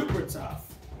was super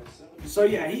tough. So,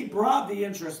 yeah, he brought the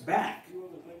interest back,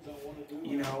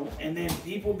 you know, and then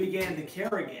people began to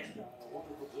care again.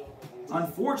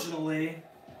 Unfortunately,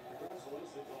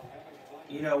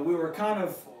 you know, we were kind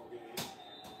of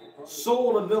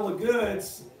sold a bill of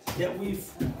goods that we've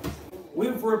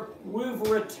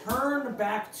returned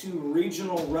back to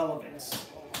regional relevance.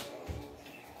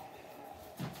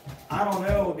 I don't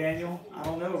know, Daniel. I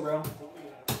don't know, bro.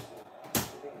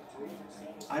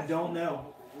 I don't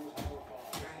know.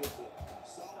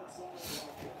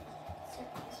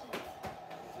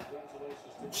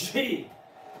 Gee,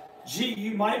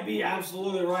 you might be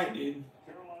absolutely right, dude.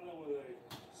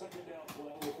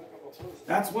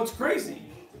 That's what's crazy.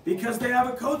 Because they have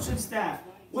a coaching staff,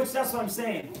 which that's what I'm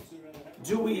saying.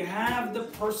 Do we have the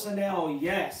personnel?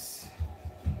 Yes.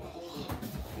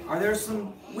 Are there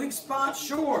some weak spots?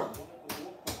 Sure.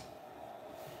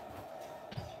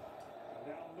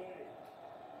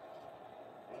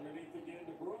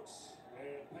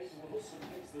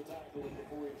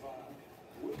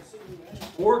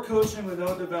 Poor coaching with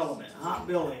no development. Hot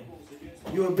Billy.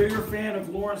 You a bigger fan of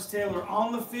Lawrence Taylor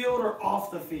on the field or off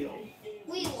the field?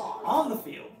 We lost. On the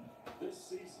field.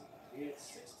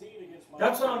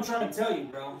 That's what I'm trying to tell you,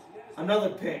 bro. Another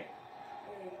pick.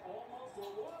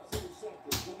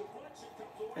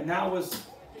 And that was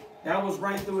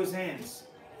right through his hands.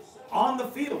 On the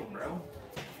field, bro.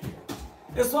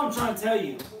 That's what I'm trying to tell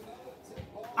you.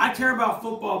 I care about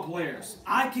football players.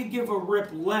 I could give a rip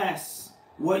less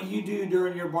what you do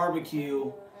during your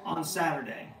barbecue on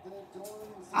Saturday.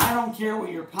 I don't care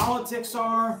what your politics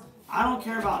are. I don't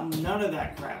care about none of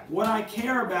that crap. What I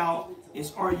care about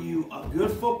is, are you a good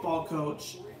football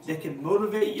coach that can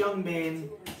motivate young men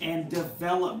and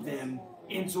develop them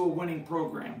into a winning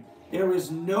program? There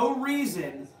is no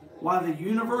reason why the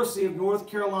University of North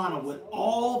Carolina, with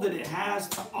all that it has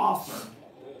to offer,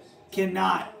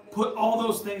 cannot put all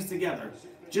those things together.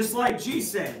 Just like G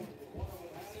said,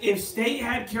 if State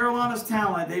had Carolina's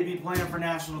talent, they'd be playing for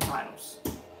national titles.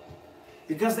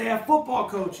 Because they have football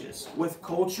coaches with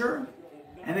culture,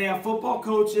 and they have football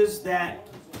coaches that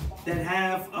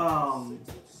have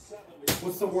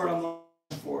what's the word I'm looking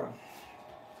for?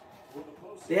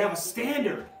 They have a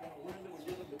standard.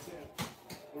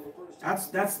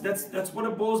 That's what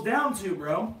it boils down to,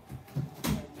 bro.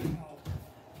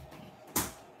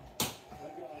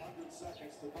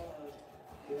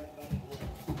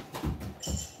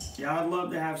 Yeah, I'd love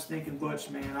to have Stinking Butch,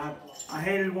 man. I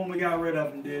hated when we got rid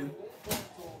of him, dude.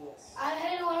 I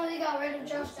hated when we got rid of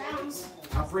Josh Downs.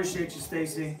 I appreciate you,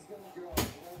 Stacy.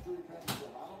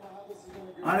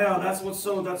 I know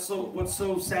what's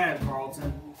so sad,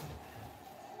 Carlton.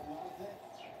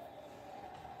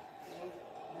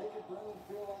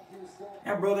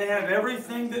 Yeah, bro, they have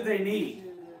everything that they need,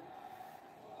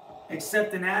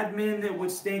 except an admin that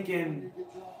would stinking,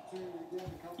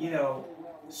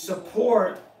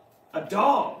 support a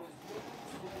dog.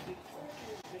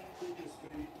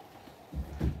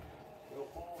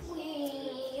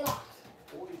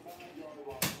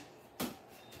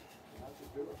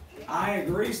 I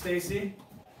agree, Stacy.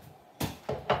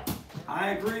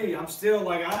 I agree. I'm still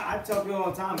like, I tell people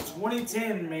all the time,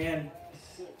 2010, man,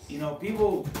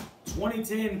 people,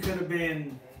 2010 could have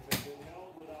been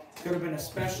a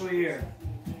special year.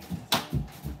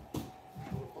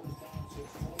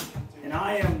 And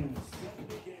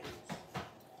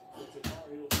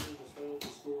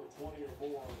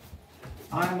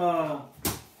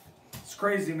it's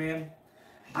crazy, man.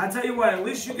 I tell you what, at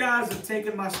least you guys have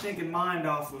taken my stinking mind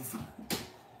off of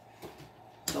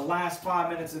the last 5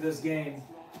 minutes of this game.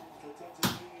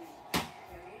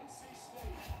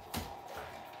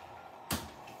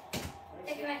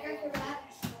 Take it back, take it back.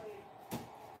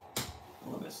 A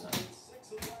little bit, son.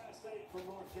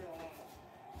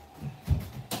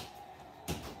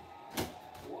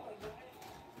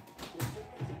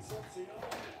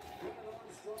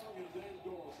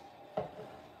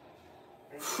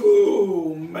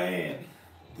 Oh man,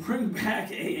 bring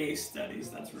back AA studies.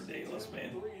 That's ridiculous,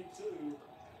 man.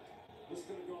 This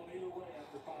could have gone either way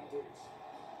after 5 weeks.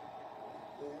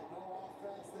 They had no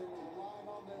offense. They were relying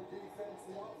on their defense.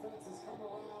 The offense has come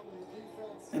around, and the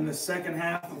defense. In the second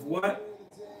half of what?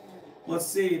 Let's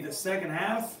see, the second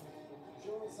half.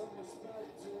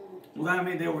 Well, I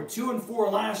mean, they were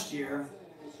 2-4 last year,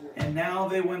 and now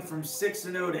they went from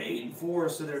 6-0 to 8-4,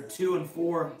 so they're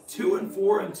 2-4,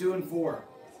 2-4, and 2-4.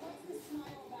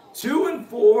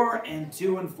 2-4 and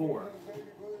 2-4.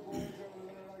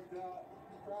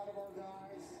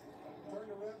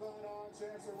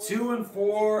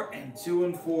 2-4 and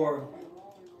 2-4.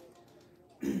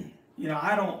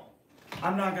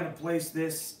 I'm not gonna place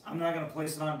this. I'm not gonna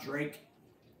place it on Drake.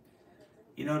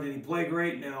 Did he play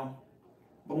great? No.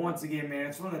 But once again, man,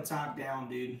 it's from the top down,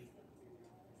 dude.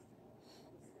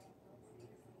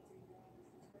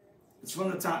 It's from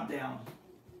the top down.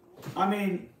 I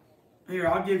mean, here,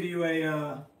 I'll give you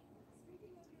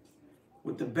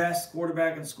with the best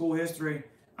quarterback in school history.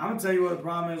 I'm going to tell you what the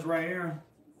problem is right here.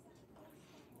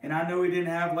 And I know he didn't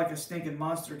have like a stinking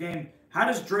monster game. How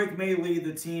does Drake May lead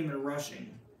the team in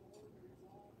rushing?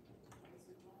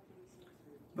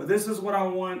 But this is what I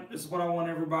want. This is what I want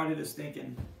everybody to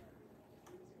thinking.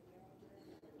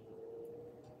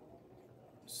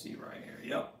 See right here.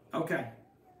 Yep. Okay.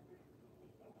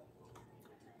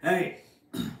 Hey.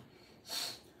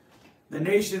 The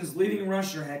nation's leading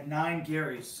rusher had 9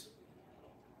 carries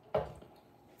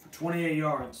for 28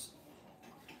 yards.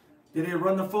 Did they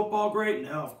run the football great?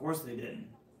 No, of course they didn't.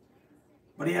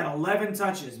 But he had 11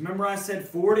 touches. Remember I said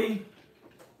 40?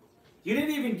 You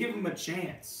didn't even give him a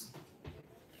chance.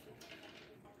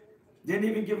 Didn't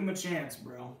even give him a chance,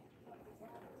 bro.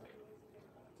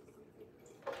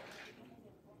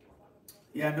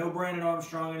 Yeah, no Brandon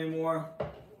Armstrong anymore.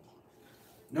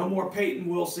 No more Peyton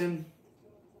Wilson.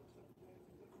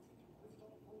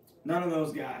 None of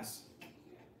those guys.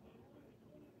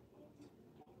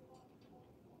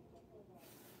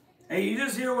 Hey, you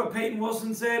just hear what Peyton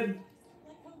Wilson said?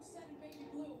 That coach said in baby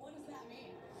blue. What does that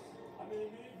mean? I mean,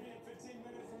 it may be 15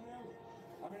 minutes from now.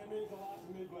 I mean, it means a lot to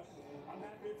me, but I'm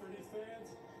happy for these fans.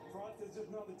 For us, it's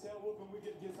just another tail whoop, and we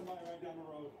get to get somebody right down the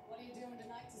road. What are you doing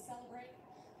tonight to celebrate?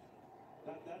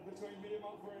 That's between me and my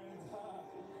friends.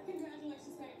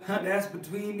 Congratulations, Peyton. That's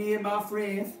between me and my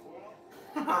friends.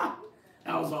 That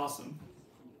was awesome.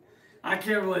 I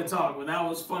can't really talk, but that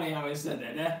was funny how he said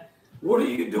that. What are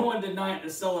you doing tonight to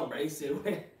celebrate? He said,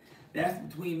 well, that's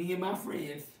between me and my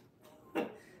friends.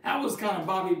 That was kind of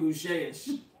Bobby Boucher-ish.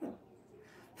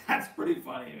 That's pretty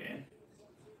funny, man.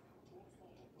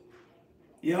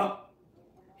 Yep.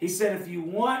 He said, if you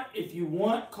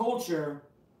want culture,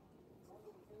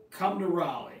 come to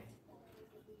Raleigh.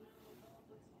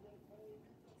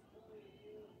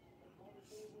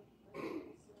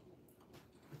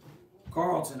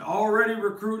 Carlton, already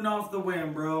recruiting off the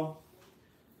whim, bro.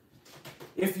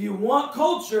 If you want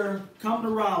culture, come to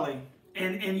Raleigh.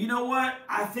 And you know what?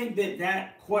 I think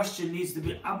that question needs to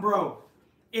be, bro,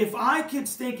 if I could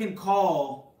stinking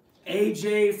call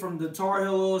AJ from the Tar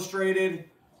Heel Illustrated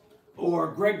or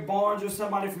Greg Barnes or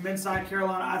somebody from Inside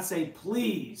Carolina, I'd say,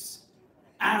 please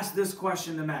ask this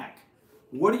question to Mac.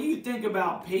 What do you think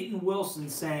about Peyton Wilson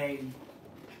saying,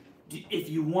 if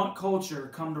you want culture,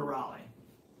 come to Raleigh?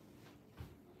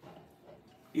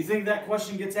 You think that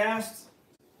question gets asked?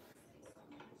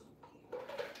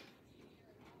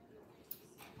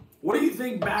 What do you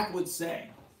think Mac would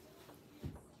say?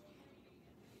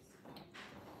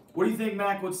 What do you think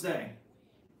Mac would say?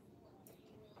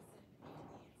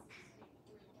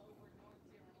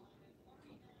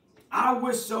 I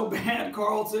wish so bad,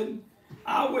 Carlton.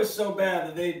 I wish so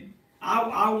bad that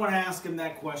I want to ask him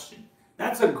that question.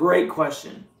 That's a great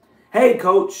question. Hey,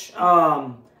 Coach,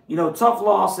 tough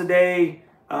loss today.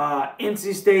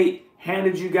 NC State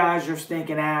handed you guys your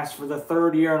stinking ass for the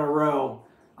third year in a row.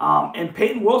 And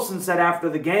Peyton Wilson said after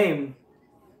the game,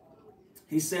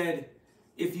 he said,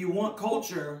 if you want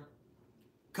culture,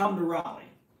 come to Raleigh.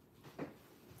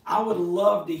 I would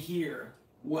love to hear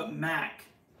what Mac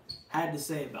had to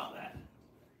say about that.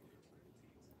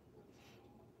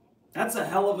 That's a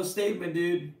hell of a statement,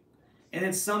 dude. And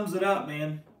it sums it up,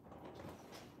 man.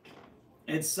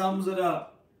 It sums it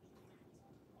up.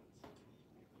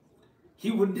 He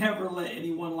would never let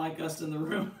anyone like us in the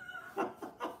room.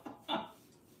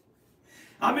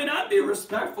 I mean, I'd be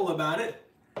respectful about it.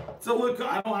 So look,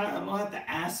 I don't have to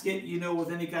ask it,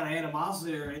 with any kind of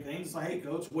animosity or anything. It's like, hey,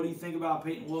 Coach, what do you think about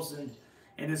Peyton Wilson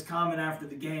and his comment after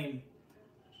the game?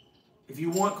 If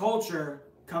you want culture,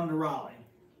 come to Raleigh.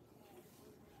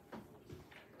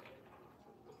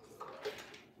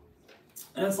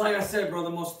 And it's like I said, bro,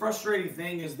 the most frustrating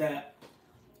thing is that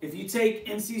if you take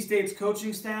NC State's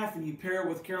coaching staff and you pair it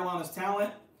with Carolina's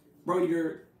talent, bro,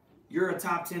 you're a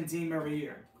top 10 team every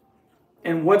year.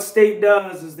 And what State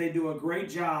does is they do a great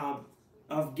job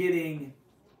of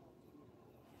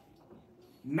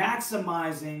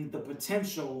maximizing the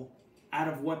potential out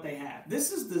of what they have. That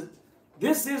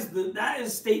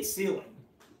is State ceiling.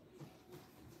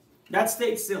 That's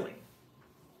State ceiling.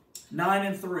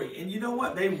 9-3. And you know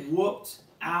what? They whooped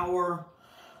our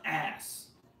ass.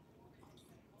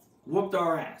 Whooped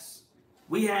our ass.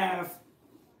 We have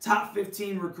top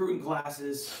 15 recruiting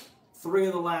classes 3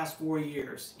 of the last 4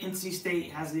 years. NC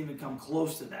State hasn't even come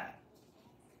close to that.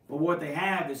 But what they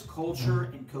have is culture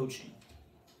and coaching.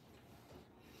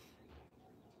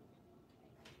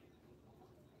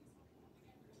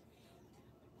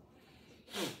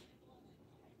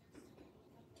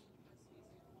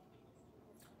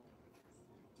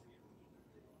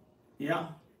 Yeah.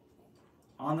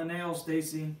 On the nail,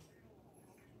 Stacy.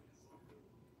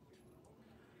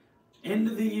 End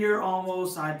of the year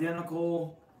almost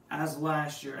identical as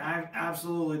last year.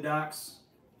 Absolutely, Docs.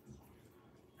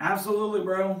 Absolutely,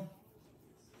 bro.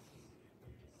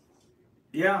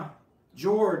 Yeah.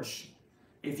 George,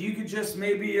 if you could just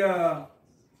maybe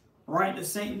write to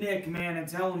St. Nick, man, and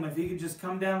tell him if he could just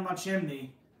come down my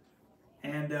chimney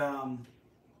and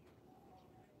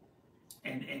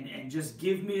just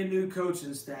give me a new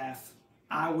coaching staff,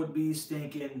 I would be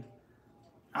stinking.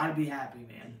 I'd be happy,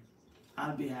 man.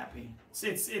 I'd be happy.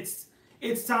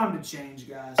 It's time to change,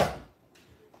 guys.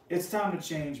 It's time to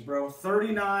change, bro.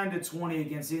 39-20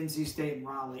 against NC State and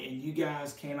Raleigh, and you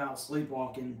guys came out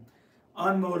sleepwalking,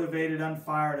 unmotivated,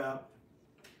 unfired up.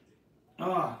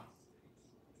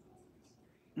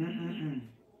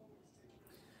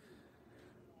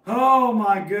 Oh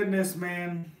my goodness,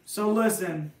 man. So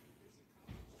listen.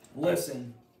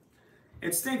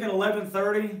 It's stinking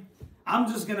 11:30.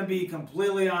 I'm just gonna be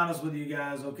completely honest with you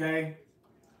guys, okay?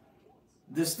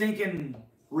 The stinking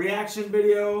reaction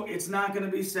video, it's not going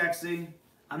to be sexy.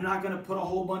 I'm not going to put a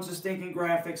whole bunch of stinking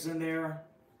graphics in there.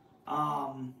 But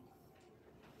I'm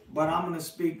going to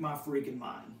speak my freaking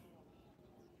mind.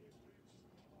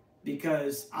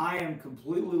 Because I am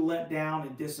completely let down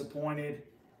and disappointed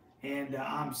And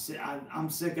I'm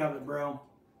sick of it, bro.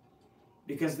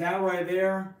 Because that right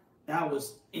there, that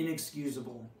was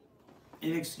inexcusable.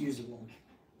 Inexcusable.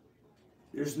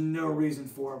 There's no reason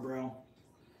for it, bro.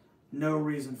 No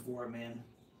reason for it, man.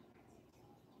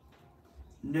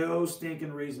 No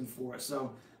stinking reason for it.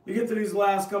 So, we get to these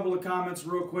last couple of comments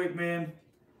real quick, man.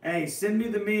 Hey, send me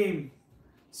the meme.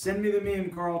 Send me the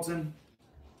meme, Carlton.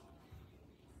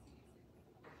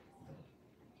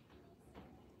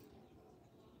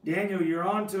 Daniel, you're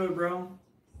on to it, bro.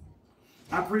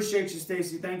 I appreciate you,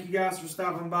 Stacy. Thank you guys for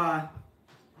stopping by.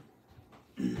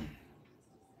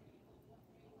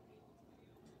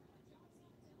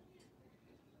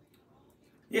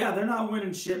 Yeah, they're not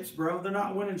winning ships, bro. They're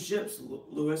not winning ships,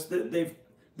 Lewis.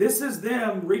 This is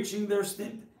them reaching their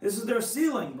this is their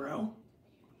ceiling, bro.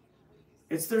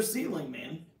 It's their ceiling,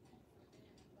 man.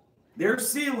 Their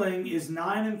ceiling is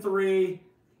 9-3,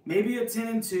 maybe a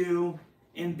 10-2,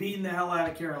 and beating the hell out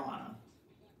of Carolina.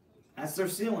 That's their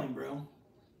ceiling, bro.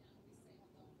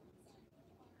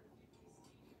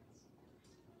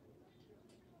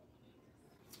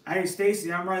 Hey,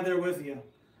 Stacy, I'm right there with you.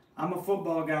 I'm a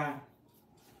football guy.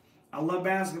 I love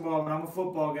basketball, but I'm a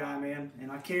football guy, man,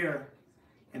 and I care.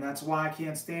 And that's why I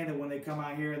can't stand it when they come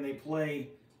out here and they play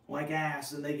like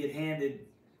ass and they get handed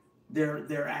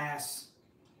their ass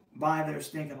by their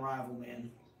stinking rival,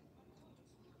 man.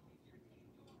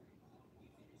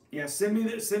 Yeah, send me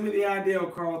the ideal,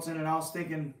 Carlton, and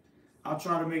I'll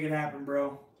try to make it happen,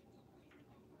 bro.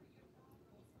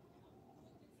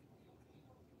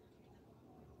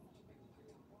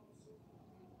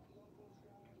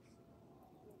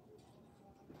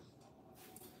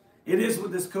 It is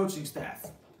with this coaching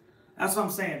staff. That's what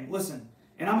I'm saying. Listen,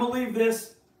 and I'm gonna leave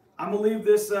this.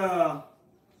 Okay,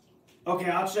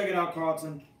 I'll check it out,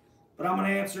 Carlton. But I'm gonna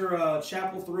answer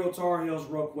Chapel Thrill Tar Heels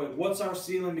real quick. What's our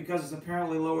ceiling because it's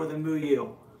apparently lower than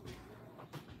MooU?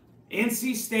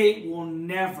 NC State will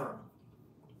never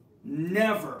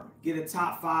get a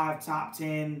top 5, top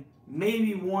 10,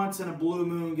 maybe once in a blue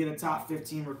moon get a top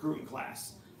 15 recruiting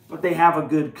class. But they have a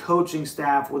good coaching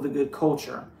staff with a good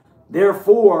culture.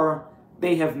 Therefore,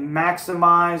 they have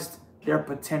maximized their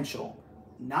potential.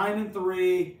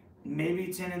 9-3, maybe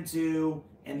 10-2,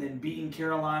 and then beating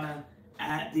Carolina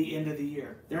at the end of the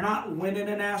year. They're not winning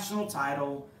a national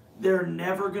title. They're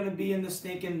never going to be in the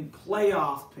stinking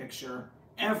playoff picture,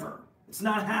 ever. It's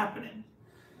not happening.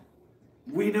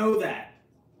 We know that.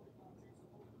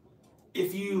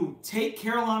 If you take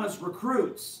Carolina's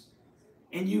recruits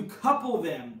and you couple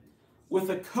them with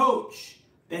a coach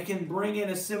that can bring in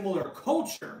a similar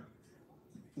culture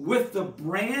with the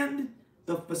brand,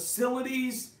 the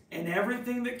facilities, and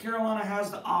everything that Carolina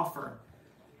has to offer,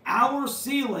 our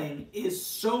ceiling is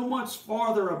so much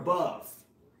farther above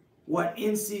what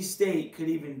NC State could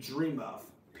even dream of,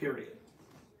 period.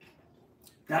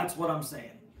 That's what I'm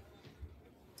saying.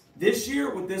 This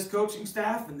year, with this coaching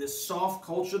staff and this soft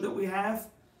culture that we have,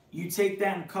 you take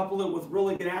that and couple it with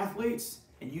really good athletes,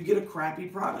 and you get a crappy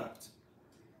product.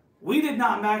 We did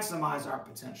not maximize our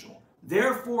potential.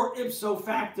 Therefore, ipso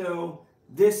facto,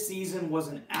 this season was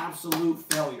an absolute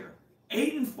failure.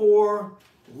 8-4,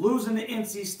 losing to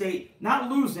NC State.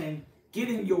 Not losing,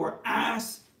 getting your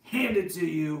ass handed to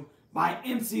you by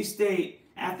NC State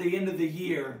at the end of the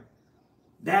year.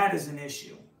 That is an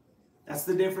issue. That's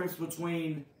the difference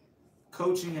between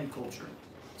coaching and culture.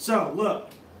 So,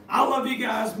 look, I love you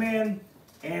guys, man,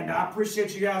 and I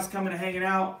appreciate you guys coming and hanging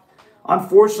out.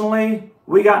 Unfortunately,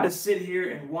 we got to sit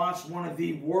here and watch one of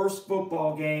the worst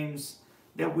football games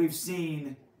that we've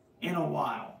seen in a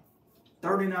while.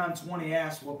 39-20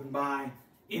 ass whooping by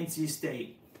NC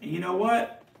State. And you know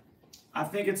what? I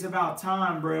think it's about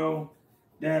time, bro,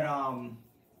 that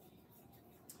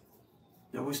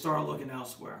we start looking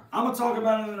elsewhere. I'm going to talk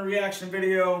about it in a reaction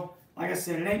video. Like I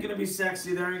said, it ain't going to be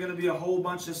sexy. There ain't going to be a whole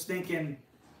bunch of stinking,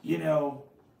 you know,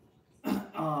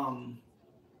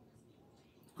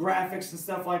 graphics and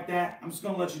stuff like that. I'm just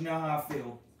going to let you know how I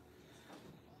feel.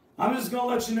 I'm just going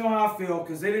to let you know how I feel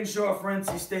because they didn't show up for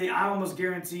NC State. I almost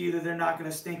guarantee you that they're not going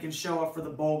to stink and show up for the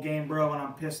bowl game, bro, and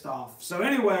I'm pissed off. So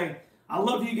anyway, I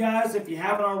love you guys. If you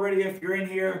haven't already, if you're in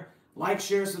here, like,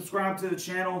 share, subscribe to the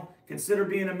channel. Consider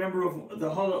being a member of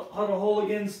the Huddle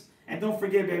Hooligans. And don't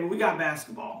forget, baby, we got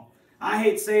basketball. I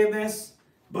hate saying this,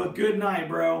 but good night,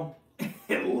 bro.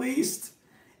 At least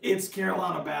it's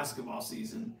Carolina basketball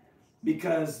season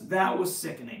because that was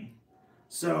sickening.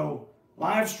 So,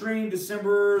 live stream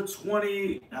November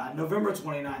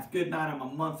 29th. Good night, I'm a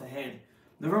month ahead.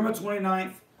 November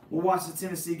 29th, we'll watch the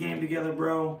Tennessee game together,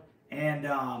 bro. And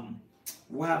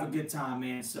we'll have a good time,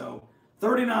 man. So,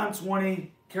 39-20,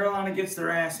 Carolina gets their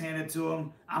ass handed to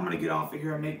them. I'm going to get off of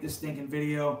here and make this stinking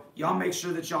video. Y'all make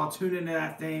sure that y'all tune into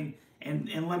that thing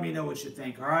and let me know what you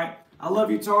think, all right? I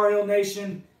love you, Tar Heel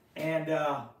Nation, and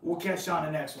we'll catch you on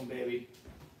the next one, baby.